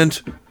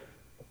president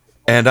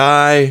and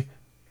I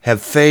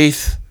have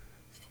faith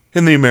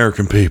in the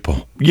American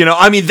people. You know,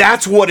 I mean,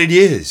 that's what it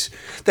is.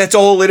 That's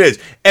all it is.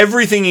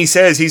 Everything he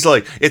says, he's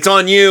like, it's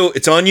on you.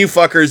 It's on you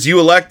fuckers. You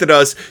elected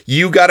us.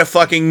 You got to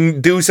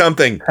fucking do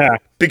something.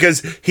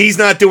 Because he's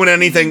not doing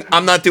anything.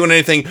 I'm not doing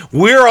anything.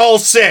 We're all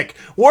sick.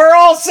 We're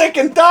all sick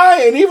and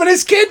dying. Even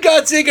his kid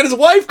got sick and his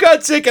wife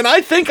got sick. And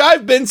I think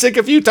I've been sick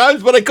a few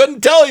times, but I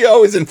couldn't tell you I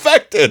was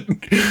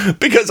infected.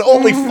 Because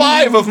only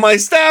 5 of my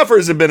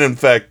staffers have been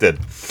infected.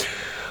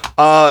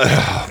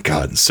 Oh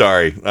God,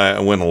 sorry. I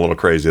went a little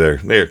crazy there.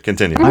 There,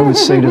 continue. I would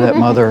say to that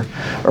mother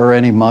or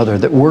any mother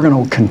that we're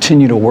going to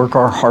continue to work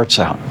our hearts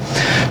out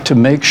to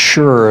make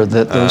sure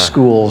that those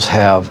schools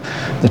have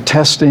the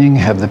testing,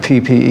 have the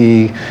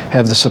PPE,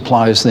 have the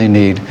supplies they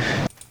need.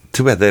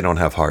 Too bad they don't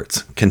have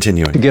hearts.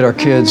 Continuing. To get our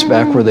kids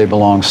back where they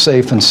belong,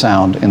 safe and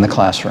sound in the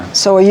classroom.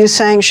 So are you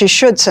saying she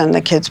should send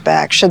the kids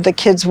back? Should the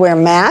kids wear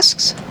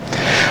masks?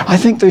 I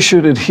think they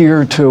should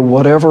adhere to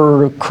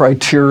whatever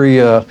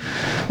criteria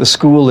the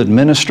school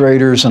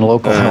administrators and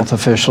local health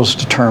officials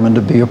determine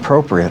to be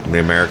appropriate. The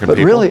American But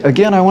people. really,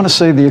 again, I want to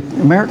say the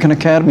American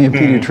Academy of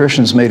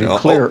Pediatricians made it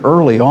clear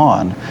early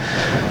on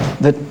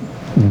that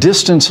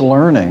distance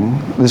learning,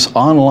 this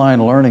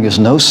online learning, is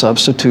no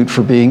substitute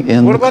for being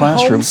in the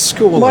classroom.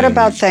 What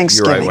about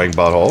Thanksgiving? Your right-wing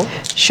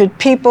butthole. Should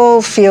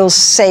people feel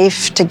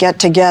safe to get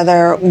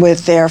together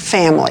with their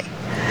family,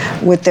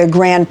 with their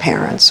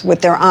grandparents,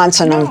 with their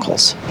aunts and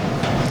uncles?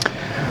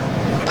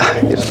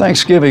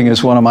 Thanksgiving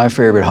is one of my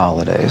favorite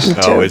holidays.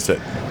 Oh, is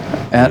it?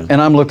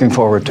 And I'm looking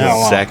forward to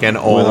it. Second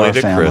only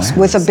to Christmas.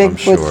 With a big,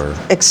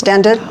 with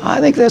extended? I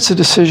think that's a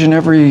decision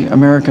every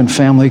American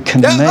family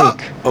can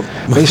make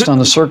based on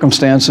the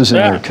circumstances in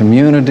their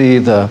community,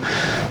 the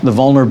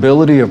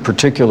vulnerability of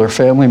particular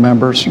family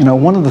members. You know,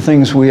 one of the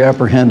things we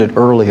apprehended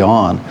early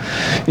on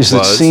is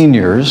that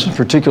seniors,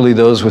 particularly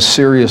those with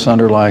serious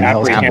underlying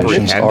health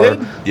conditions, are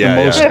the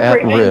most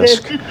at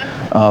risk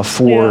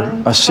for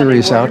a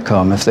serious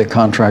outcome if they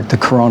contract the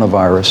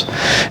coronavirus.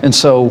 And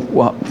so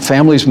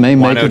families may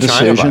make a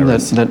decision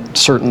that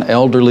certain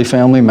elderly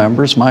family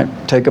members might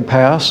take a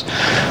pass.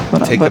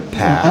 But I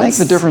think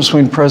the difference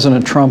between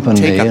President Trump and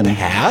me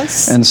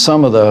and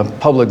some of the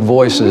public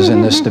voices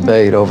in this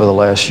debate over the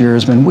last year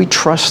has been we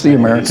trust the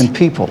American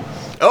people.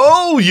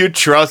 Oh, you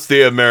trust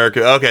the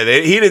American.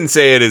 Okay, he didn't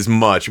say it as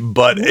much,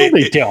 but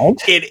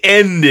it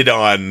ended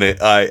on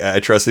I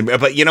trust him.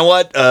 But you know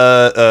what?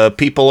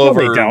 People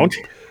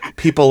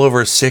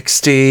over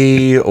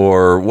 60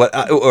 or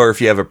what, or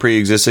if you have a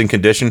pre-existing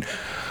condition,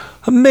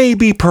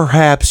 maybe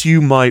perhaps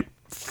you might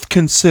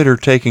consider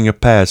taking a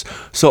pass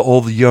so all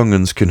the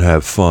young'uns can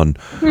have fun.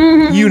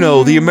 You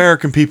know, the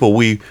American people,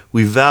 we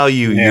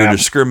value your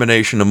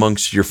discrimination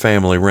amongst your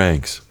family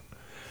ranks.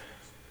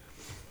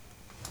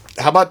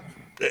 How about,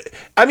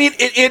 I mean,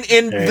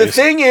 the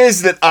thing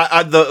is that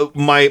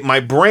my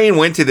brain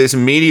went to this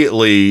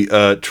immediately,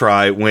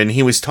 when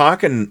he was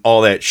talking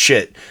all that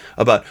shit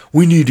about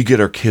we need to get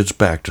our kids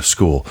back to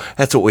school.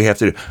 That's what we have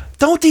to do.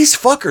 Don't these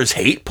fuckers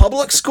hate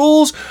public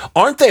schools?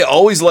 Aren't they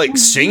always like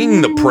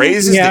singing the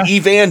praises to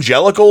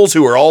evangelicals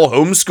who are all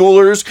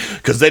homeschoolers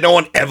because they don't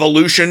want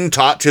evolution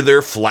taught to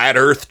their flat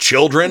earth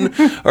children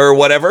or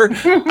whatever?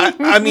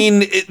 I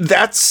mean,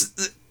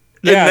 that's...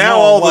 now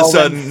all of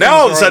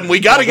a sudden, we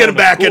got to get them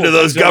back into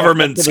those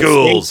government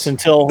schools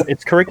until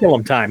it's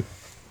curriculum time.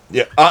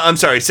 Yeah, I'm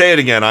sorry. Say it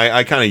again.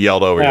 I kind of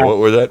yelled over you. What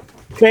were that?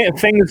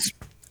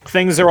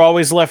 Things are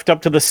always left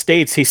up to the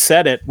states. He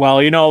said it.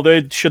 Well, you know,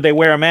 should they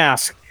wear a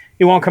mask?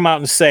 He won't come out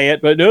and say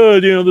it, but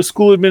you know, the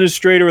school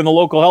administrator and the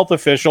local health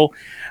official.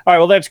 All right,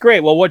 well, that's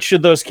great. Well, what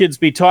should those kids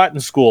be taught in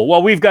school?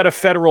 Well, we've got a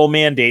federal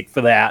mandate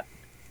for that.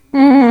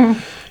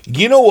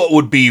 You know what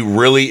would be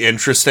really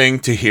interesting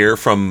to hear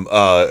from,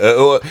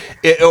 or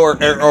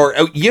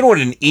you know what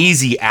an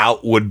easy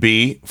out would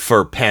be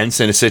for Pence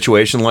in a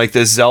situation like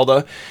this,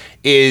 Zelda,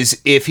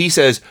 is if he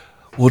says,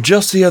 well,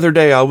 just the other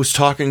day I was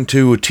talking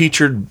to a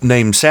teacher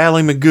named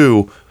Sally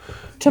Magoo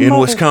in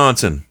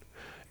Wisconsin,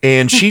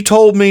 and she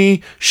told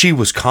me she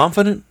was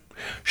confident,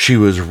 she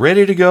was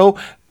ready to go.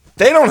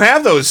 They don't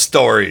have those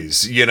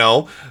stories, you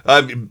know.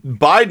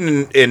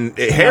 Biden and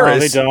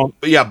Harris. No, they don't.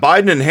 Yeah,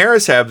 Biden and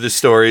Harris have the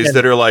stories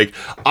that are like,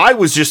 I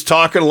was just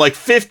talking to like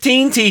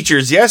 15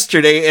 teachers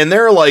yesterday, and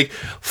they're like,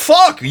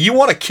 fuck, you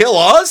want to kill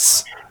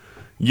us?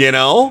 You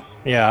know?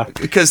 Yeah.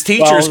 Because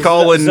teachers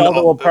calling.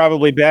 Zelda will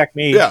probably back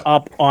me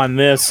up on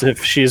this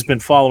if she's been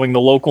following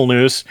the local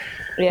news.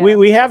 Yeah.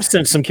 We have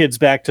sent some kids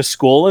back to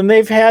school, and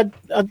they've had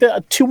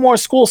 2 more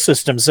school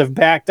systems have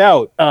backed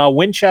out,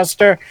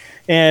 Winchester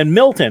and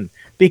Milton.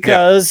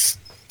 Because,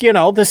 you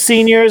know, the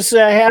seniors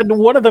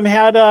one of them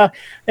had an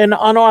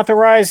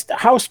unauthorized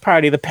house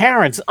party. The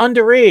parents,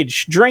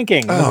 underage,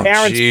 drinking. The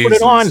parents put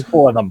it on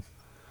for them.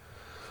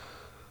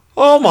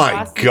 Oh,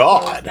 my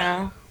God.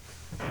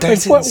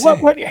 That's what,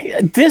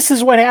 this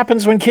is what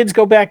happens when kids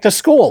go back to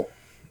school.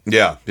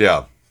 Yeah.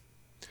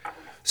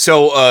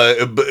 So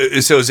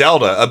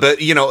Zelda, but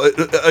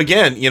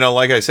again,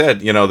 like I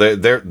said,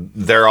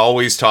 they're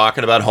always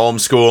talking about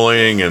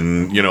homeschooling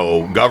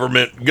and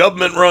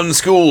government run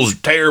schools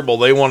terrible.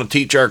 They want to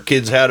teach our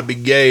kids how to be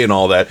gay and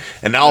all that.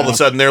 And now all of a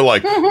sudden they're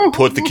like,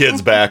 put the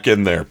kids back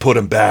in there, put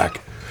them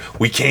back.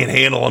 We can't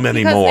handle them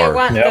anymore.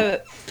 Because they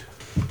want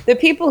the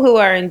people who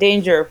are in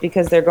danger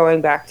because they're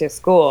going back to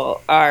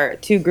school are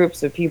two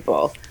groups of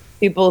people.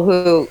 People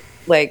who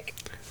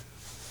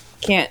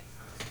can't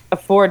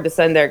afford to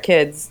send their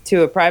kids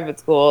to a private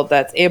school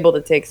that's able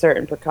to take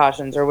certain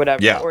precautions or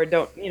whatever, or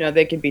don't,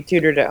 they could be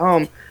tutored at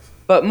home.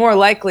 But more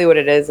likely what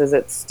it is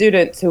it's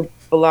students who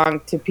belong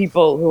to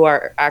people who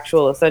are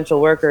actual essential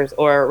workers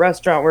or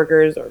restaurant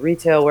workers or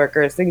retail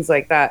workers, things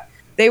like that.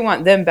 They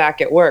want them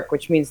back at work,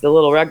 which means the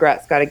little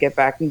Rugrats got to get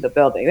back into the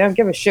building. They don't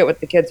give a shit what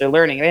the kids are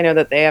learning. They know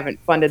that they haven't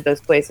funded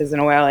those places in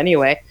a while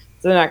anyway,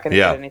 so they're not going to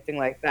get anything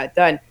like that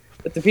done.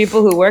 But the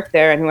people who work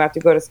there and who have to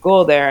go to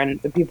school there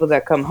and the people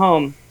that come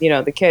home,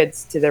 the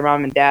kids to their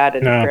mom and dad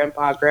and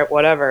grandpa,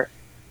 whatever,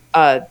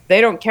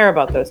 they don't care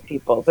about those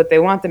people, but they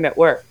want them at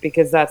work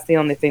because that's the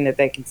only thing that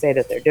they can say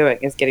that they're doing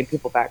is getting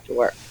people back to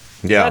work.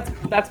 Yeah. So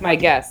that's my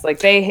guess.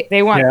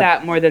 They want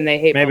that more than they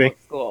hate public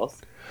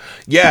schools.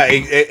 Yeah,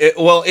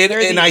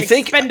 and I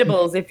think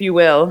expendables, if you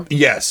will.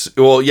 Yes,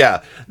 well,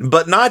 yeah,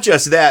 but not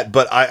just that.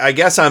 But I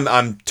guess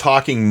I'm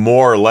talking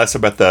more or less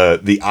about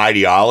the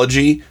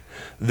ideology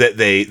that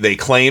they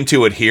claim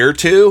to adhere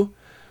to.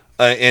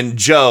 And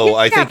Joe,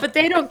 I think, but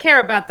they don't care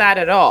about that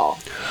at all.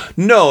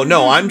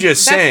 No, I'm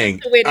just saying.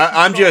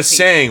 I'm just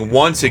saying.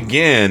 Once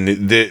again,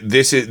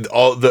 this is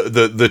all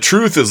the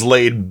truth is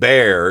laid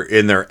bare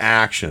in their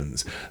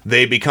actions.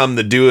 They become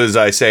the do as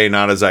I say,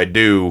 not as I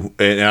do,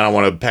 and I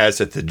want to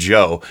pass it to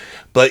Joe.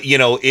 But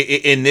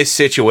in this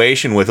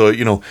situation with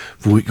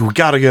we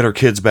got to get our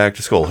kids back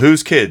to school.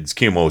 Whose kids?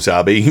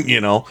 Kimosabe.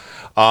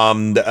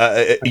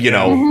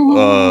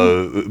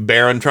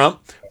 Barron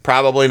Trump?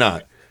 Probably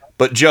not.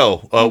 But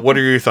Joe, what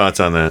are your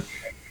thoughts on that?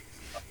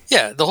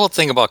 Yeah, the whole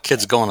thing about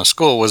kids going to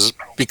school was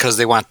because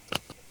they want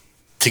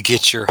to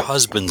get your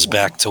husbands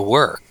back to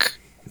work.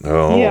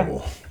 Oh.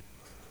 Yeah.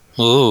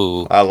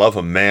 Ooh. I love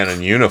a man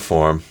in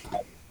uniform.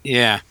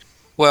 Yeah.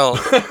 Well,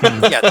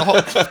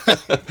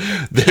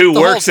 who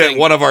works at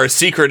one of our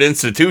secret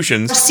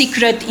institutions.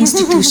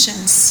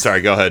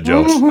 Sorry, go ahead,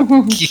 Joe.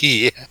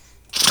 Yeah.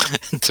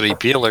 3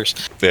 peelers.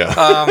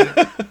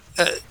 Yeah.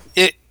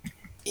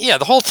 Yeah,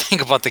 the whole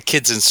thing about the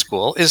kids in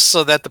school is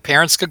so that the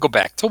parents could go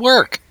back to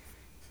work,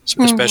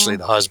 especially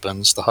the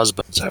husbands. The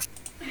husbands have,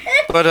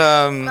 but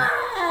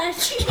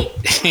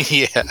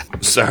yeah.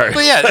 Sorry,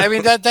 but yeah, I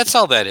mean that's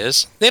all that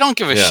is. They don't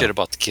give a shit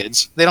about the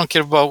kids. They don't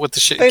care about what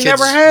the shit they kids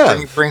never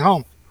have. Bring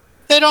home.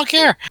 They don't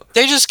care.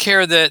 They just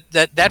care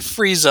that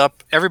frees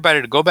up everybody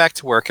to go back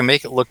to work and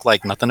make it look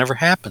like nothing ever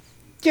happened.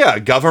 Yeah,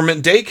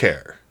 government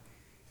daycare.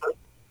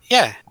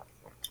 Yeah.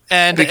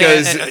 And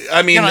because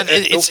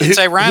it's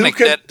ironic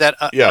that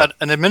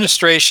an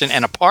administration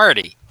and a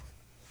party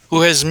who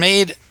has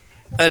made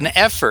an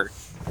effort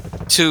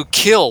to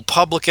kill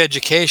public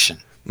education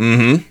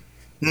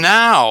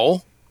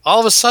now all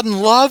of a sudden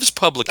loves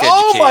public education.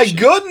 Oh my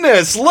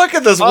goodness! Look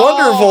at this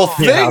wonderful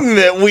thing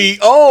that we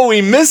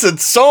miss it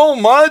so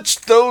much.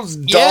 Those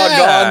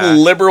doggone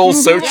liberal,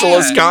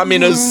 socialist,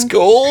 communist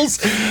schools.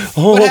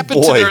 Oh what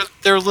happened boy! To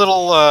their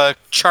little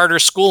charter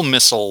school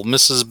missile,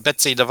 Mrs.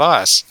 Betsy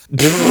DeVos?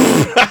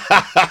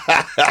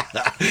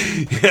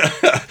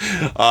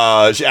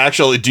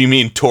 Actually, do you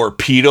mean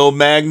torpedo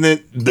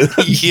magnet?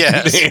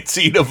 Yes,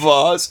 Nancy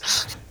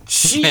DeVos.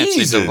 Jesus.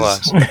 Nancy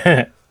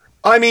DeVos.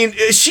 I mean,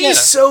 she's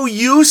so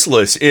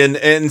useless.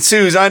 And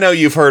Suze, I know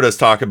you've heard us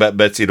talk about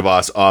Betsy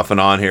DeVos off and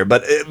on here,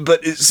 but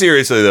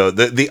seriously though,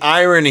 the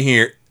irony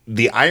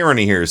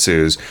here,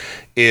 Suze,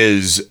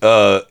 is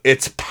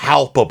it's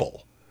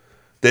palpable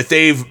that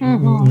they've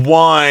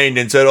whined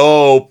and said,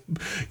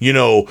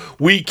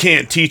 we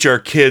can't teach our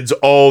kids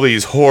all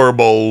these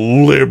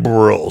horrible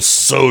liberal,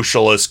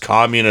 socialist,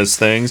 communist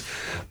things.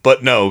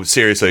 But no,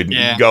 seriously,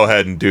 go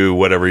ahead and do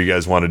whatever you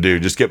guys want to do.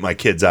 Just get my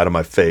kids out of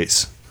my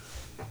face.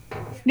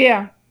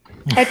 Yeah,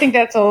 I think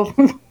that's all.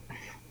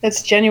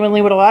 That's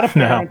genuinely what a lot of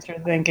parents are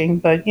thinking.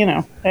 But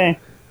hey,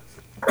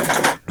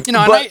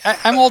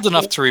 I'm old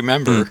enough to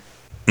remember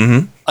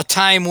a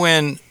time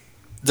when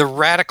the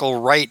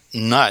radical right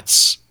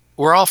nuts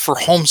were all for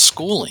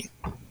homeschooling.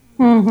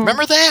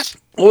 Remember that?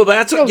 Well,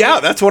 that's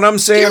what I'm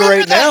saying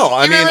right now.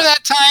 I mean, remember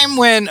that time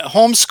when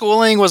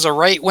homeschooling was a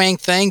right wing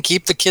thing?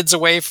 Keep the kids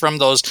away from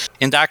those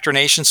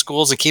indoctrination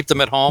schools and keep them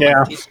at home.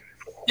 Yeah.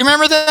 You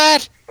remember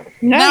that?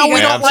 No, now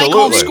we don't like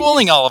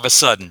homeschooling all of a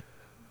sudden.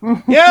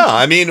 Yeah,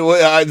 I mean,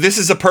 this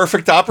is a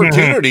perfect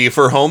opportunity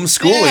for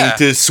homeschooling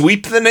to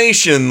sweep the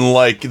nation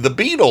like the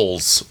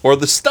Beatles or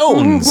the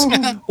Stones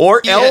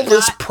or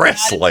Elvis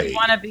Presley. You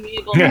want to be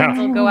able to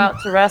still go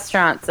out to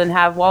restaurants and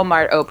have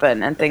Walmart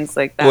open and things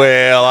like that.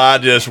 Well, I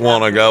just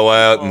want to go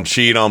out and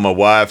cheat on my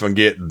wife and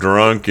get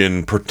drunk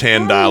and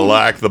pretend I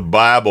like the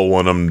Bible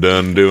when I'm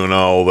done doing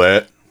all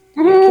that.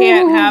 You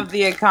can't have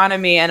the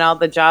economy and all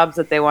the jobs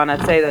that they want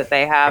to say that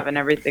they have and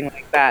everything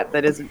like that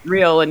isn't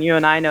real, and you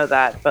and I know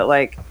that. But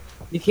like,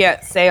 you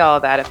can't say all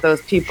that if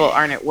those people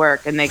aren't at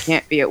work, and they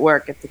can't be at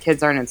work if the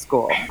kids aren't in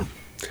school.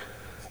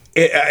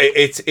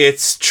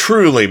 It's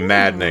truly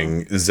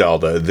maddening,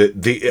 Zelda.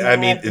 I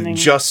mean,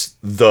 just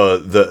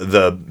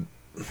the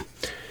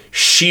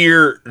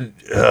sheer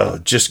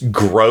just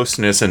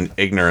grossness and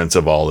ignorance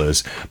of all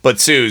this. But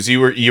Suze, you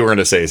were going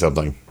to say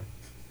something.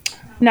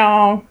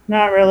 No,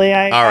 not really.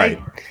 All right.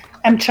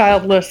 I'm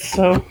childless,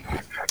 so.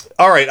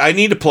 All right, I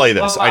need to play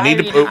this. Well,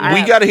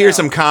 we got to hear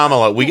some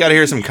Kamala. We got to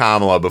hear some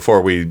Kamala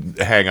before we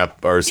hang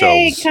up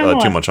ourselves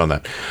too much on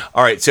that.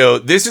 All right, so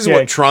this is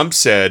what Trump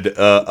said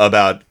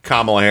about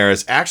Kamala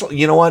Harris. Actually,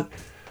 you know what?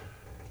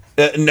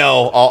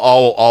 No,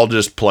 I'll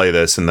just play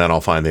this and then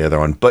I'll find the other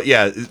one. But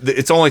yeah,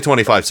 it's only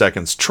 25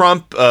 seconds.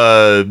 Trump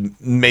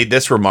made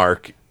this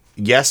remark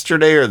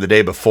yesterday or the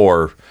day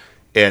before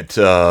at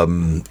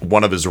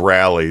one of his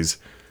rallies.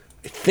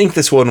 I think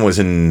this one was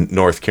in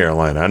North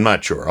Carolina. I'm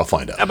not sure. I'll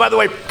find out. And by the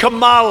way,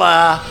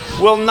 Kamala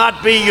will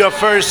not be your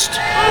first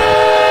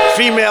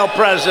female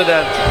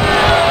president.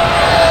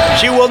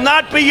 She will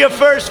not be your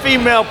first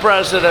female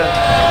president.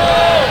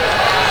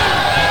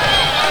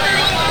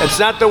 It's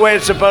not the way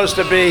it's supposed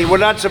to be. We're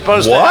not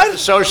supposed to have a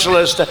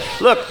socialist.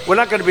 Look, we're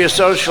not going to be a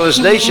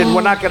socialist nation.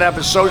 We're not going to have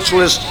a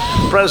socialist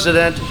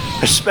president,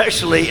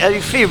 especially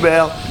a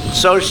female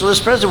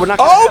socialist president. We're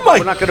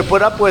not going to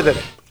put up with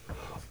it.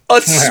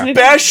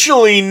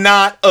 Especially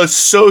not a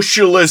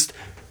socialist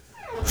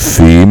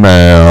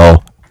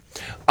female.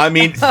 I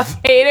mean, I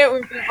hate it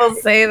when people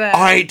say that.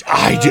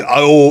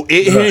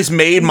 It has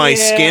made my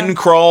skin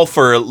crawl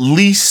for at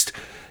least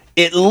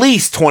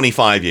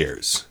 25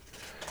 years.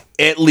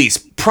 At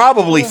least,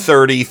 probably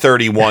 30,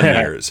 31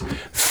 years.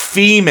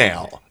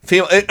 Female.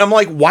 I'm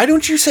like, why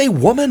don't you say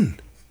woman?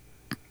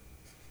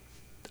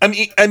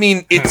 I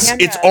mean,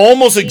 it's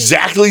almost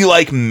exactly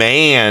like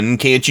man.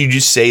 Can't you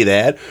just say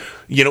that?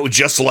 You know,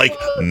 just like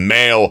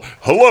male.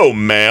 Hello,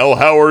 male.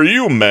 How are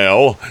you,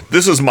 male?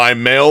 This is my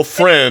male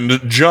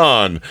friend,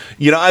 John.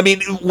 You know, I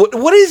mean,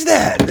 what is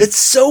that? It's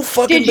so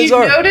fucking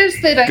bizarre. Did you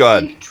notice that I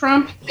think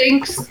Trump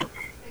thinks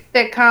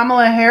that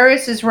Kamala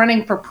Harris is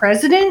running for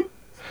president?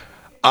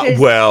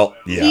 Well,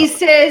 yeah. He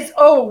says,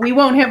 we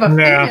won't have a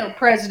female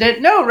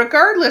president. No,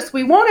 regardless,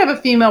 we won't have a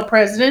female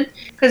president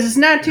because it's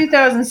not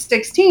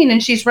 2016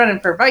 and she's running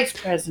for vice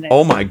president.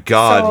 Oh my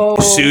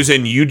God, So,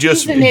 Susan, you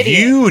just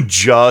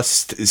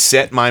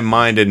set my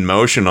mind in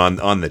motion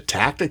on the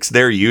tactics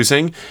they're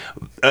using.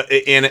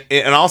 And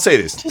I'll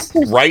say this,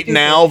 right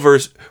now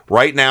versus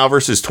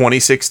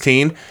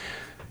 2016.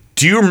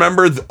 Do you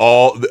remember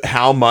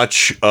how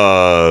much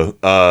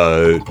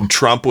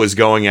Trump was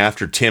going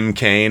after Tim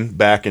Kaine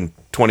back in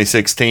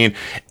 2016?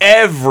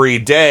 Every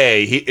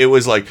day it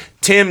was like,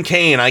 Tim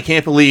Kaine, I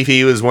can't believe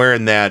he was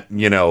wearing that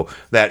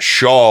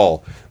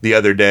shawl the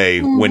other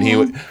day when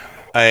he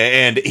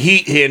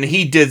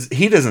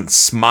doesn't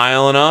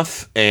smile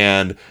enough,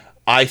 and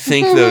I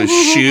think those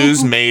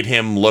shoes made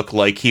him look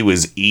like he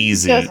was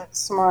easy. He doesn't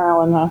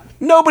smile enough.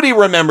 Nobody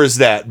remembers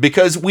that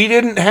because we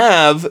didn't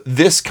have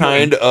this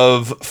kind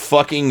of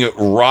fucking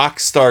rock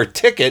star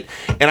ticket.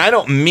 And I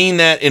don't mean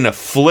that in a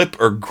flip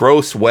or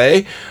gross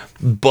way,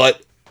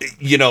 but,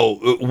 you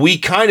know, we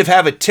kind of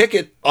have a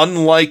ticket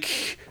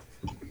unlike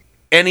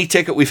any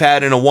ticket we've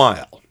had in a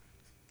while,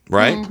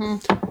 right?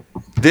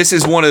 Mm-hmm. This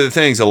is one of the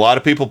things a lot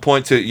of people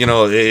point to, you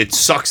know, it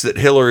sucks that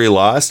Hillary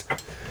lost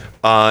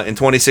in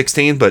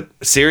 2016, but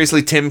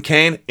seriously, Tim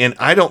Kaine, and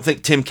I don't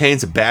think Tim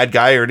Kaine's a bad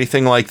guy or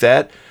anything like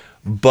that,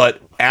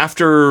 but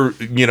after,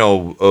 you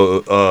know,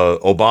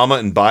 Obama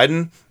and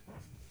Biden,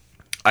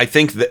 I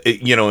think that,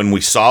 you know, and we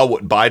saw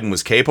what Biden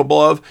was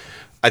capable of,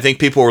 I think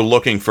people were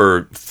looking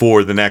for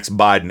the next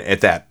Biden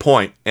at that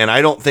point, and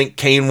I don't think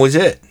Kaine was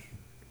it.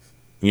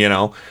 You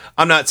know,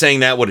 I'm not saying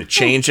that would have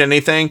changed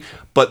anything,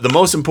 but the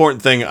most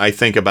important thing I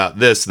think about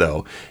this,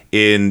 though,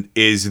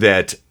 is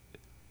that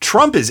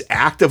Trump is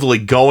actively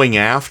going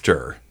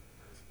after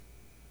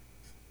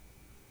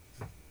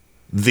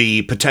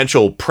the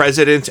potential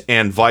president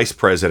and vice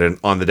president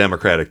on the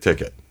Democratic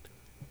ticket.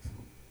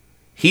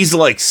 He's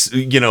like,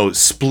 you know,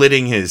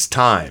 splitting his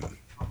time.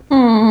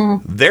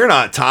 They're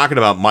not talking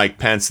about Mike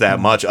Pence that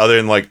much, other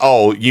than like,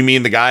 oh, you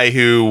mean the guy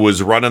who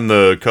was running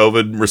the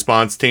COVID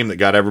response team that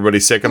got everybody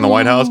sick in the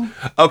White House?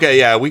 Okay,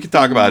 yeah, we can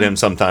talk about him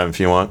sometime if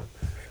you want.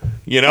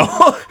 You know,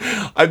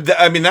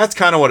 I mean, that's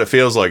kind of what it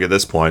feels like at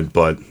this point,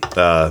 but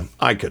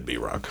I could be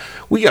wrong.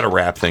 We got to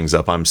wrap things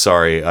up. I'm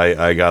sorry.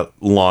 I got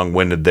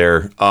long-winded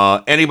there.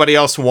 Anybody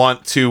else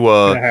want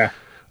to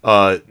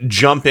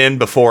jump in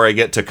before I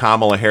get to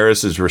Kamala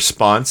Harris's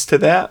response to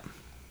that?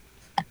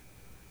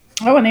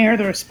 I want to hear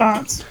the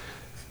response.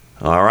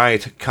 All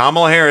right.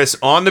 Kamala Harris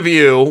on The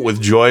View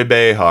with Joy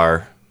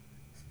Behar.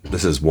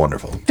 This is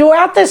wonderful.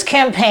 Throughout this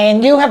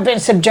campaign, you have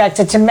been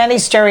subjected to many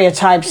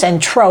stereotypes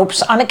and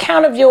tropes on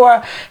account of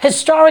your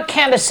historic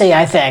candidacy,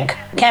 I think.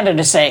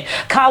 Candidacy.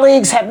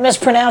 Colleagues have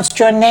mispronounced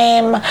your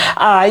name.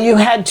 You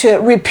had to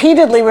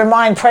repeatedly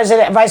remind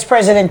Vice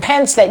President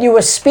Pence that you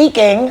were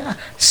speaking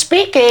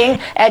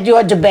at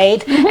your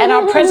debate, and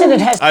our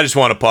president has... I just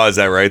want to pause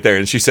that right there.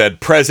 And she said,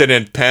 Vice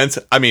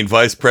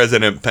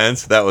President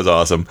Pence. That was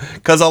awesome.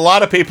 Because a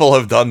lot of people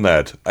have done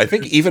that. I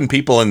think even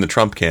people in the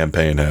Trump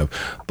campaign have.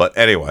 But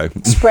anyway.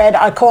 Spread.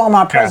 I call him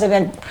our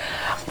president.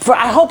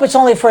 I hope it's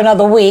only for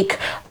another week.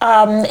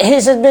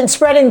 He's been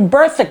spreading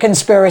birther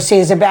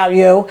conspiracies about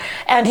you,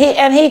 and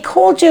he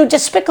called you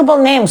despicable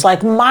names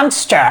like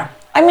monster.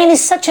 I mean,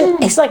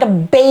 he's like a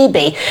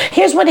baby.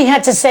 Here's what he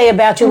had to say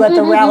about you at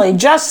the rally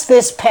just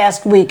this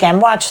past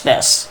weekend. Watch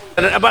this.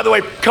 And by the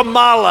way,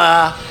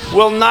 Kamala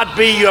will not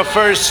be your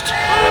first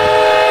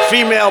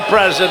female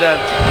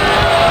president.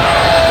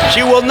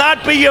 She will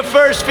not be your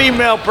first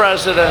female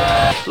president.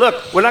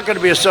 Look, we're not going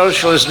to be a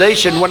socialist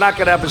nation. We're not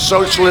going to have a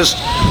socialist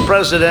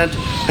president,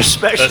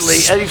 especially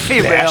a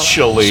female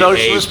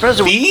socialist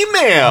president.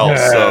 Female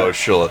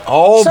socialist.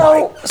 Oh,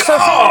 my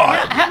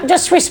God. So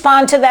just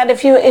respond to that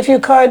if you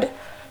could,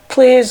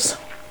 please.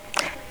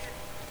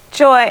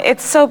 Joy,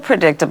 it's so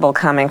predictable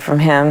coming from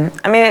him.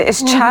 I mean,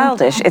 it's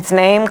childish. It's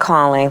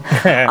name-calling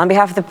on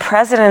behalf of the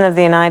President of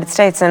the United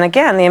States. And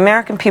again, the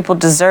American people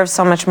deserve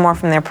so much more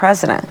from their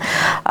president.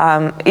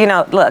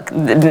 Look,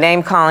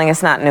 name-calling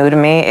is not new to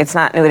me. It's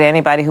not new to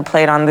anybody who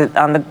played on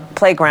the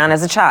playground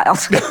as a child.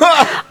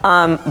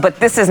 But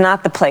this is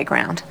not the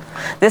playground.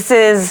 This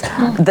is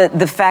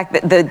the fact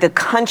that the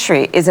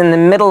country is in the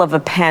middle of a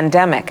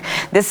pandemic.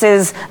 This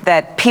is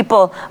that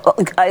people,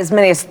 as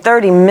many as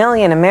 30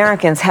 million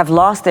Americans have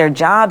lost their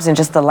jobs in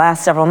just the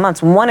last several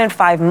months. 1 in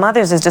 5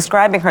 mothers is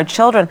describing her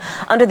children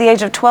under the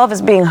age of 12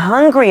 as being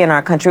hungry in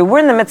our country. We're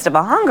in the midst of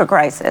a hunger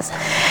crisis.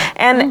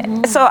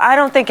 And so I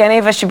don't think any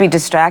of us should be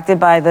distracted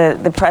by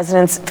the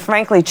president's,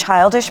 frankly,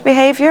 childish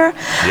behavior.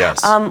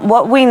 Yes.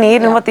 What we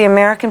need and what the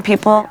American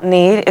people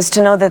need is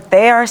to know that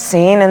they are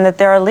seen and that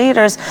there are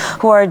leaders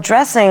who are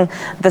addressing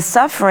the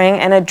suffering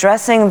and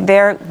addressing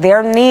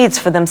their needs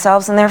for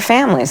themselves and their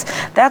families.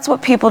 That's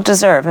what people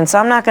deserve. And so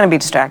I'm not going to be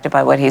distracted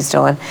by what he's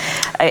doing.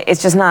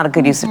 It's just not a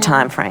good use of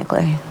time,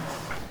 frankly.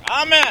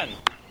 Amen.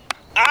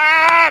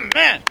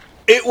 Amen.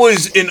 It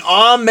was an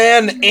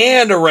amen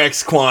and a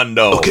Rex Kwon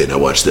Do. Okay, now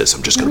watch this.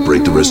 I'm just going to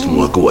break the wrist and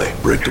walk away.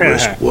 Break the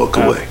wrist, walk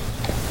away.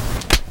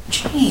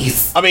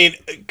 Jeez. I mean,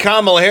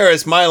 Kamala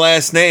Harris, my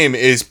last name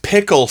is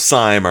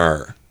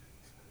Picklesheimer.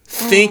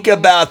 Think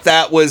about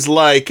that was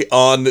like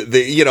on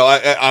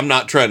the, I'm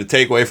not trying to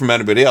take away from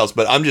anybody else,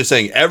 but I'm just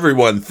saying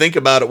everyone think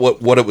about it,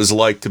 what it was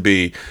like to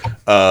be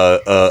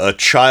a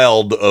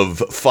child of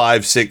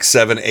 5, 6,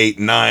 7, 8,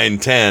 9,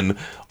 10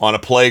 on a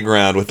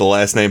playground with the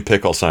last name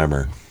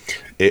Picklesheimer.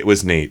 It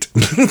was neat.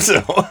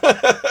 So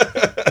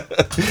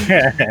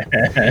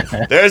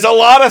there's a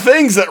lot of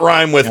things that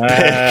rhyme with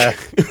pick.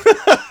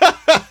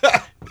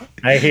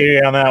 I hear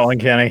you on that one,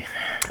 Kenny.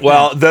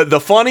 Well, the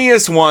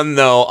funniest one,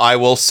 though, I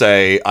will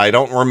say, I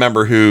don't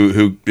remember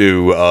who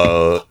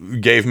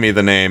gave me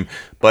the name,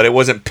 but it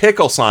wasn't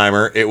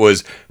Picklesheimer, it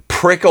was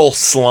Prickle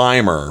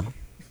Slimer.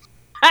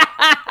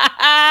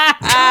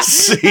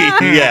 See,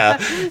 yeah.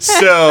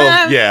 So,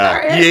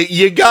 yeah,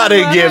 you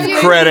gotta give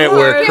credit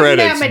where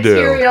credit's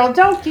due.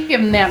 Don't give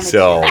him that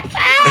material.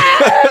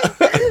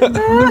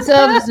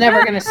 It's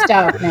never going to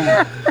stop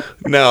now.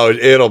 No,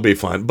 it'll be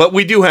fun. But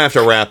we do have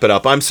to wrap it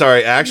up. I'm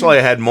sorry. Actually,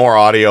 I had more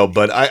audio,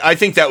 but I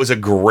think that was a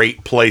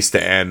great place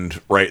to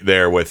end right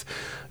there with,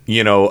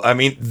 I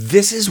mean,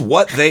 this is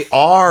what they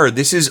are.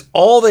 This is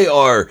all they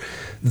are.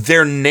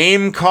 They're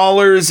name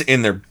callers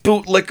and they're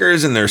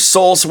bootlickers and they're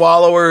soul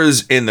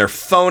swallowers and they're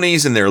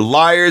phonies and they're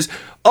liars.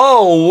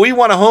 Oh, we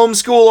want to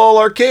homeschool all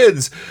our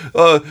kids.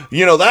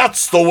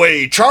 That's the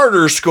way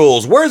charter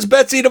schools. Where's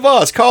Betsy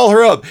DeVos? Call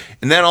her up.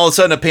 And then all of a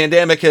sudden a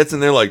pandemic hits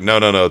and they're like, no.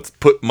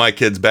 Put my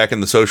kids back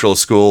in the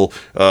socialist school.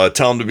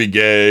 Tell them to be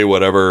gay,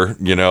 whatever.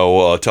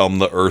 Tell them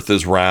the earth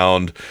is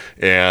round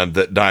and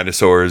that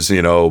dinosaurs,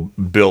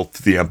 built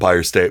the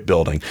Empire State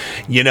Building.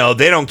 They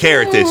don't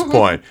care at this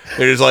point.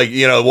 They're just like,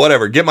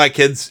 whatever. Get my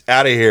kids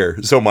out of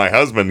here so my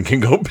husband can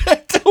go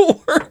back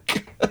to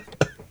work.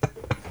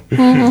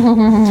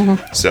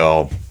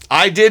 So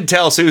I did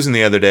tell Susan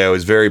the other day I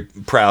was very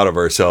proud of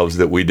ourselves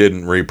that we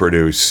didn't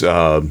reproduce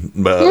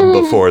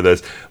before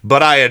this,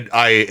 but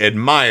I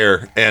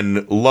admire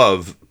and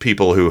love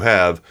people who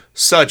have,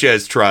 such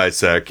as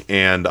Trisec,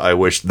 and I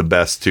wish the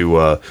best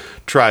to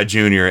Tri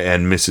Jr.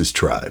 and Mrs.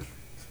 Tri.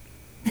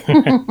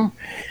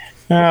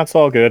 That's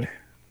all good.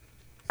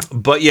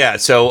 But yeah,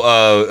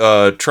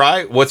 so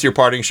Tri, what's your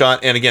parting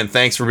shot? And again,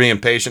 thanks for being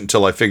patient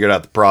until I figured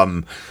out the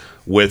problem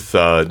with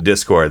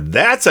Discord.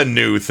 That's a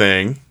new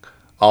thing.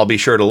 I'll be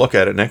sure to look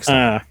at it next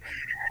time.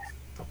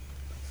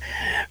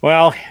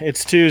 Well,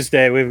 it's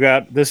Tuesday.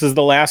 This is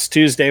the last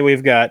Tuesday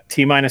we've got.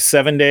 T-minus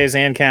 7 days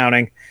and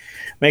counting.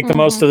 Make the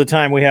most of the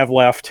time we have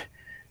left.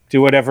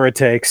 Do whatever it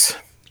takes.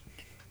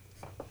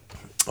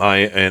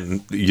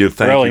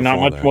 Really, not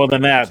much more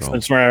than that,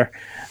 since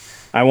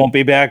I won't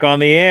be back on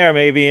the air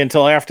maybe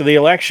until after the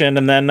election,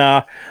 and then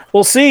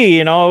we'll see.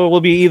 It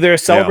will be either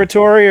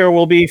celebratory or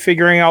we'll be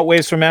figuring out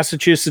ways for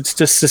Massachusetts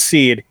to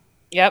secede.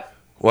 Yep.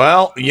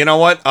 Well, you know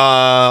what?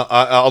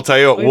 I'll tell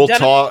you what. We'll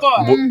talk.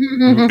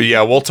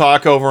 We'll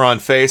talk over on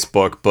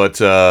Facebook. But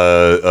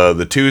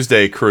the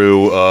Tuesday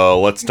crew,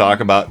 let's talk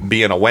about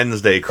being a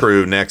Wednesday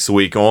crew next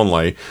week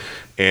only,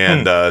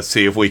 and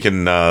see if we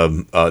can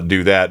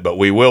do that. But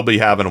we will be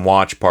having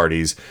watch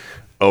parties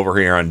over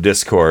here on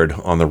Discord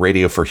on the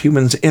Radio for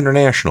Humans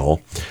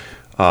International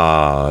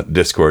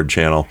Discord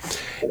channel,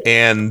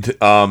 and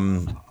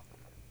all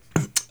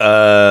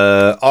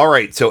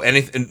right. So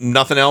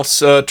nothing else?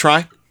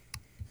 Try.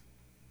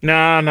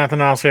 No,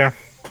 nothing else here.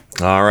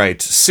 All right.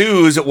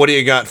 Suze, what do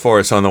you got for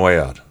us on the way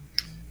out?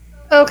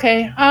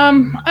 Okay.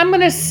 I'm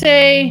going to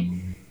say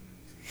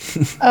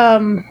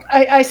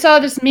I saw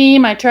this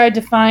meme. I tried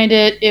to find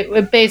it.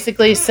 It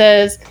basically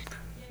says,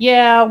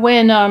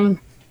 when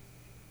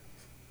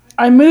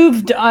I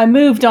moved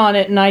on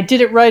it and I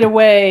did it right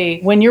away.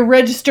 When you're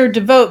registered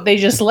to vote, they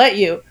just let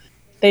you.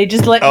 They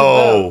just let you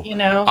vote,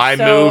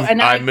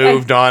 I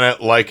moved on it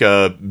like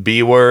a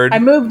B word. I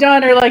moved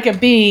on it like a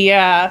B,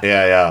 yeah.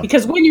 Yeah.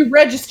 Because when you're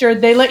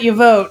registered, they let you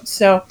vote.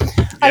 So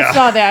I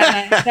saw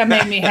that, and that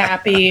made me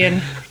happy.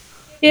 And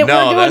we're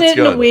doing it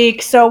in a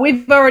week, so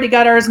we've already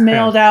got ours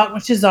mailed out,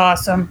 which is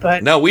awesome.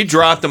 But no, we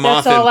dropped them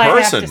off in person. That's all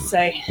I have to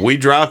say. We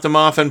dropped them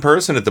off in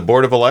person at the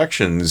Board of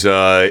Elections,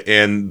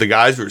 and the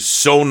guys were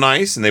so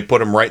nice, and they put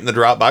them right in the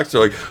drop box.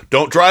 They're like,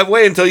 "Don't drive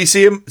away until you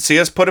see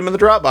us put them in the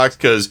drop box,"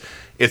 because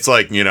it's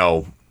like,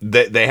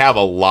 they have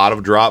a lot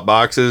of drop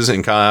boxes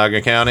in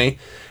Cuyahoga County,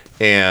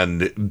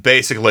 and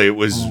basically it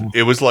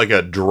was like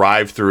a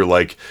drive-through,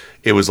 like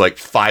it was like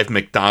 5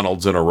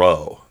 McDonald's in a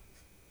row.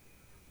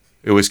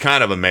 It was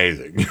kind of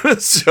amazing.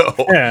 So,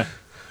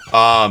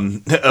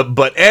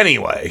 but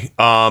anyway,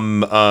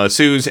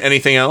 Suze,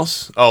 anything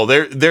else? Oh,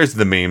 there's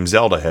the meme.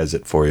 Zelda has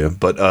it for you.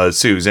 But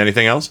Suze,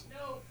 anything else?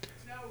 No.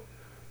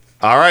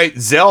 All right,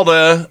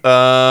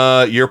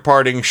 Zelda, your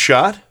parting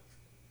shot.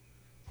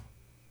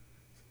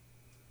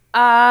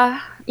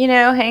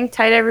 Hang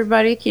tight,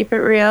 everybody. Keep it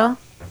real.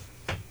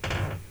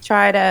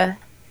 Try to,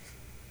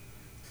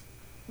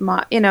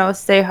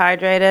 stay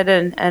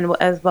hydrated and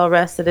as well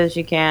rested as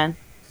you can.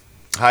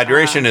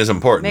 Hydration is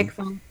important.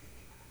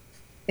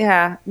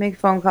 Make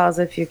phone calls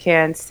if you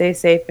can. Stay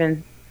safe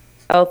and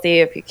healthy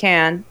if you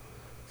can.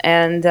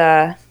 And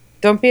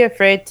don't be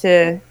afraid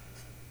to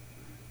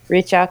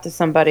reach out to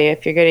somebody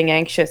if you're getting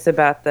anxious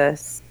about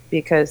this,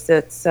 because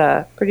it's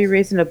pretty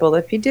reasonable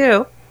if you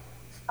do.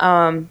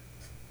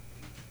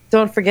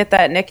 Don't forget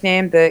that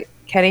nickname that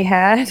Kenny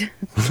had.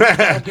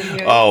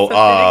 Prickle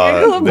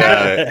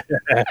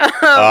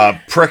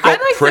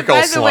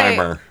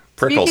Slimer.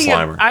 Prickle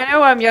Slimer. I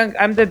know I'm young.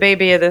 I'm the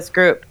baby of this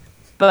group,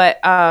 but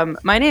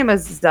my name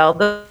is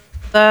Zelda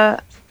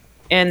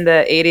in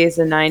the 80s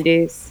and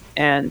 90s,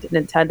 and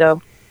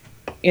Nintendo.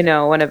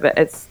 One of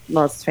its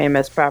most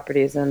famous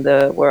properties in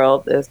the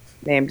world is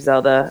named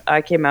Zelda.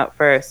 I came out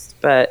first,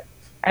 but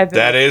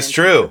that is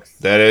true.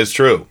 That is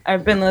true.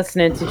 I've been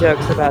listening to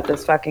jokes about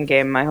this fucking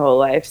game my whole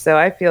life, so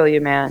I feel you,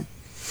 man.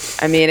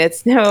 I mean,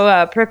 it's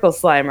no Prickle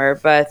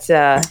Slimer, but...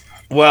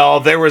 Well,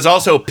 there was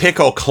also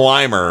Pickle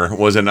Climber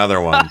was another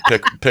one.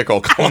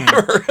 Pickle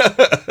Climber.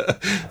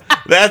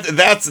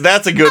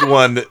 That's a good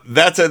one.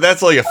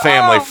 That's like a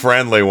family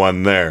friendly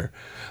one there.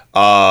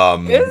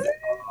 Is it?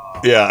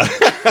 Yeah.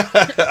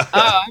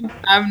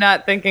 I'm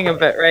not thinking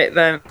of it right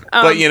then.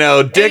 But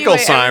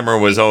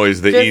Dicklesheimer was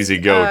always the easy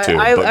go-to.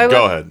 But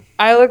go ahead.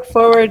 I look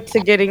forward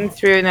to getting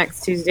through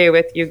next Tuesday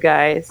with you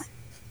guys.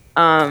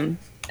 And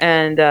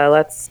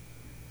let's.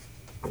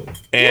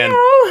 And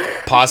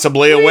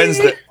possibly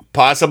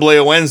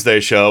a Wednesday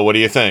show. What do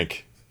you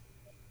think?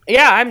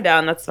 Yeah, I'm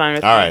down. That's fine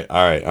with me. All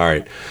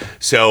right.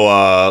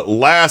 So,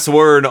 last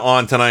word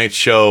on tonight's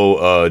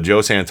show, Joe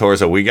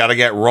Santorza. We got to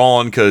get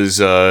rolling because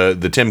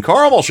the Tim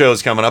Carmel show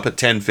is coming up at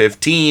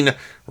 10:15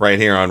 right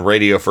here on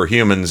Radio for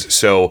Humans.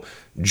 So,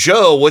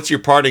 Joe, what's your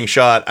parting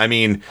shot? I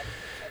mean,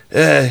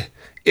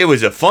 it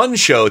was a fun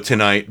show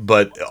tonight,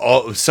 but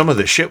some of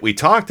the shit we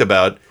talked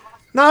about,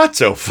 not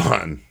so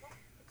fun.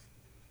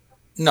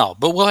 No,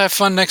 but we'll have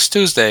fun next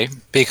Tuesday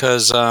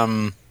because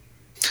we're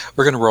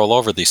going to roll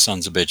over these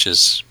sons of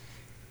bitches.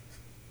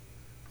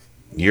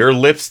 Your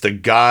lips to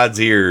God's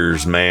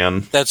ears,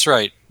 man. That's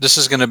right. This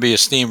is going to be a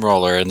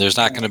steamroller, and there's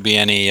not going to be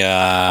any.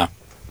 There's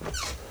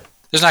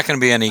not going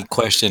to be any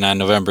question on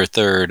November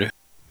 3rd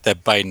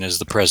that Biden is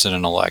the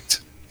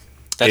president-elect.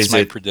 That's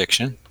my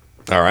prediction.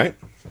 All right,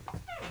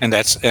 and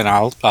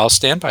I'll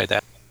stand by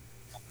that.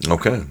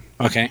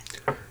 Okay.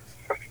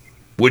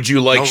 Would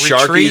you like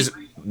Sharky's?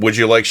 Would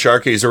you like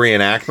Sharky's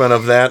reenactment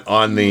of that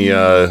on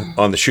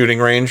the shooting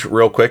range,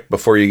 real quick,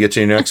 before you get to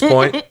your next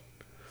point?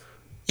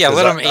 Yeah,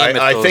 let him aim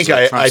at those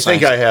I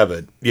think I have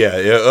it. Yeah.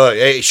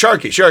 Hey,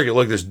 Sharky,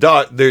 look,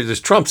 there's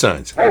Trump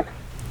signs.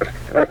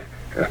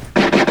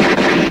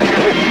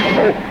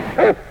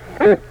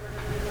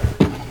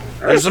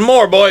 There's some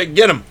more, boy.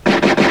 Get him.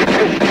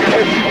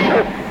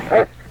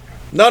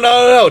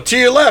 No. To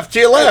your left.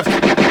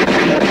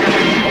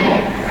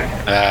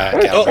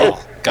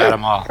 Got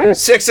them all.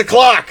 6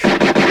 o'clock.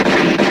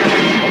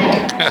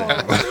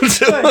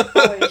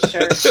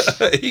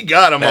 He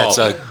got them all. That's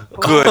a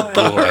good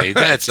boy.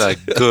 That's a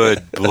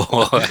good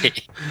boy.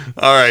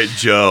 All right,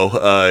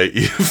 Joe.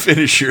 You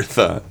finish your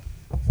thought.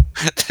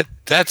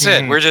 That's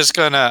it. We're just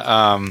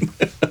gonna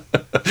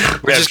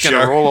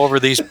roll over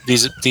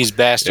these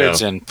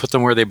bastards and put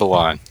them where they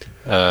belong.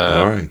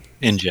 All right,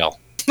 in jail.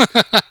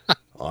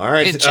 All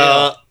right.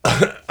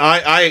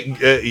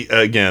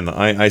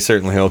 I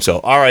certainly hope so.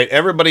 All right,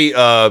 everybody.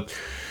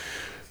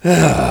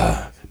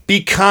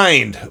 Be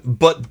kind,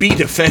 but be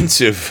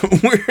defensive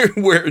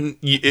where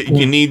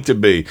you need to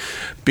be,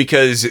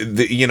 because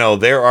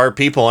there are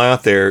people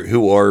out there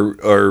who are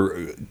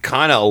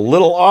kind of a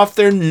little off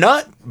their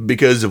nut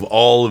because of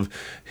all of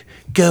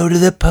go to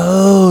the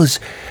polls,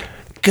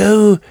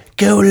 go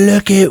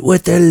look at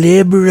what the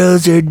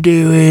liberals are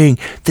doing,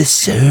 the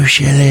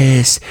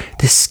socialists,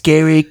 the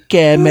scary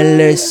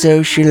Kamala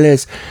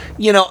socialists.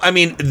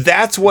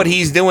 That's what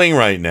he's doing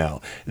right now.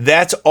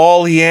 That's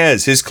all he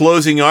has. His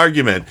closing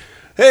argument.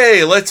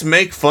 Hey, let's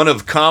make fun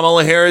of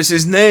Kamala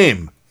Harris's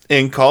name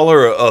and call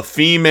her a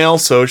female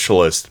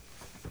socialist.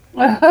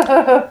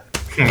 Shit.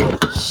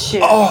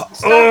 Stop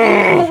using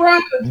the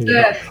road.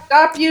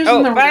 Stop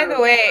using the road. By the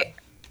way,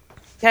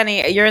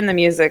 Kenny, you're in the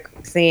music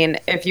scene.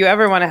 If you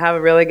ever want to have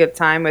a really good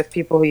time with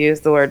people who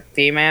use the word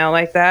female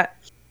like that,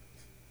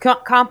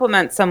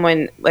 compliment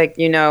someone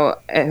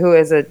who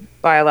is a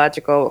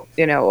biological,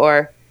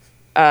 or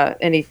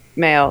any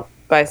male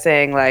by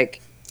saying like,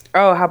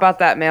 oh, how about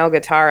that male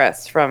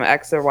guitarist from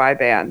X or Y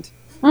band?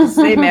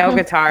 Say male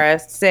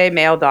guitarist, say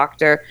male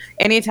doctor.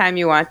 Anytime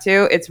you want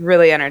to, it's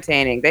really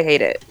entertaining. They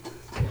hate it.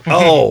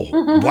 Oh,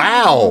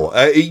 wow.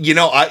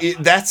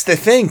 That's the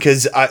thing,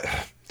 because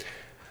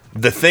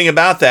the thing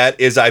about that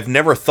is I've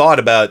never thought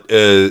about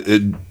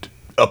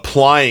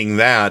applying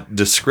that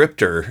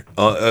descriptor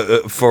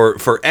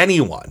for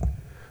anyone.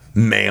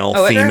 Male,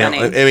 female.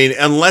 I mean,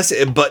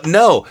 but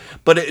no,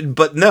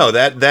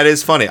 that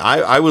is funny.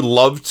 I would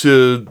love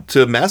to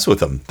mess with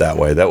them that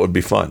way. That would be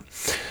fun.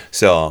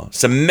 So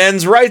some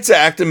men's rights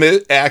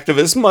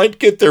activists might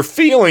get their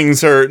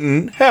feelings hurt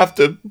and have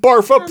to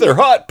barf up their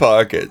hot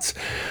pockets.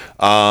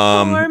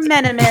 Poor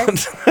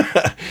menimus.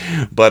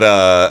 But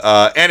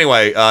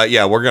anyway,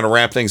 we're gonna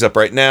wrap things up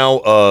right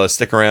now.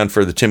 Stick around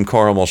for the Tim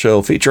Carmel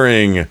Show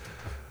featuring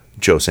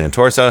Joe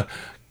Santorsa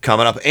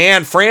coming up,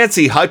 and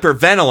Francie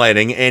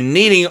hyperventilating and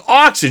needing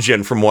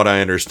oxygen, from what I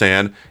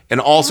understand.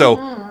 And also,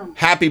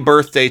 happy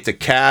birthday to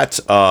Kat.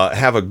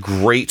 Have a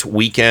great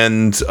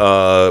weekend,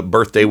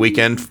 birthday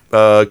weekend,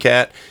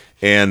 Kat.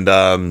 And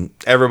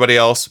everybody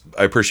else,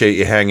 I appreciate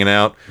you hanging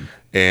out.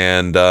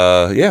 And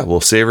we'll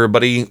see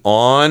everybody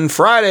on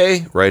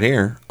Friday right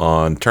here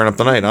on Turn Up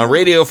the Night on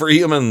Radio for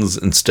Humans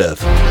and stuff.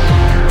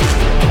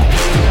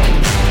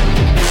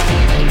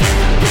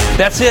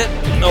 That's it.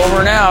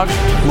 Over and out.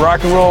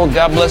 Rock and roll.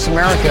 God bless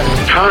America.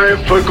 Time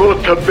for go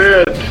to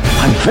bed.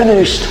 I'm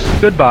finished.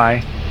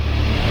 Goodbye.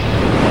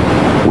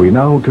 We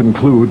now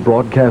conclude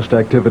broadcast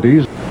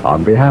activities.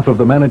 On behalf of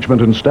the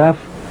management and staff,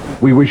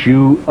 we wish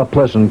you a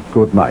pleasant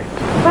good night.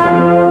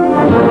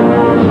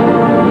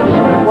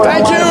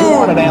 Thank you.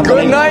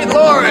 Good night,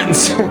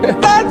 Lawrence.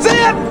 That's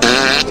it.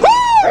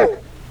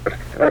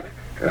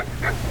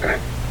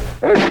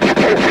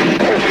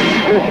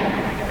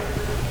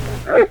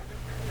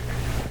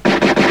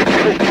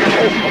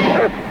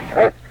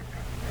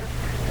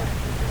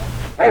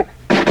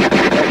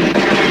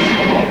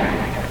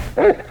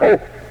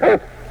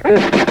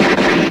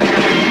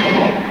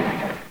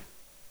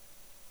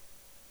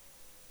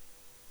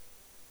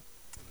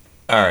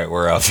 All right,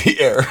 we're off the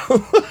air.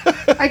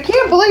 I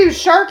can't believe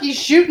Sharky's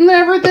shooting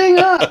everything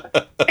up.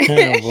 Oh,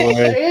 boy.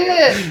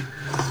 Shit.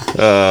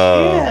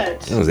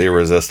 It was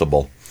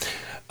irresistible. He's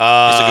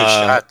a good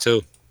shot,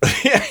 too.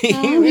 Yeah,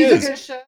 He's a good shot.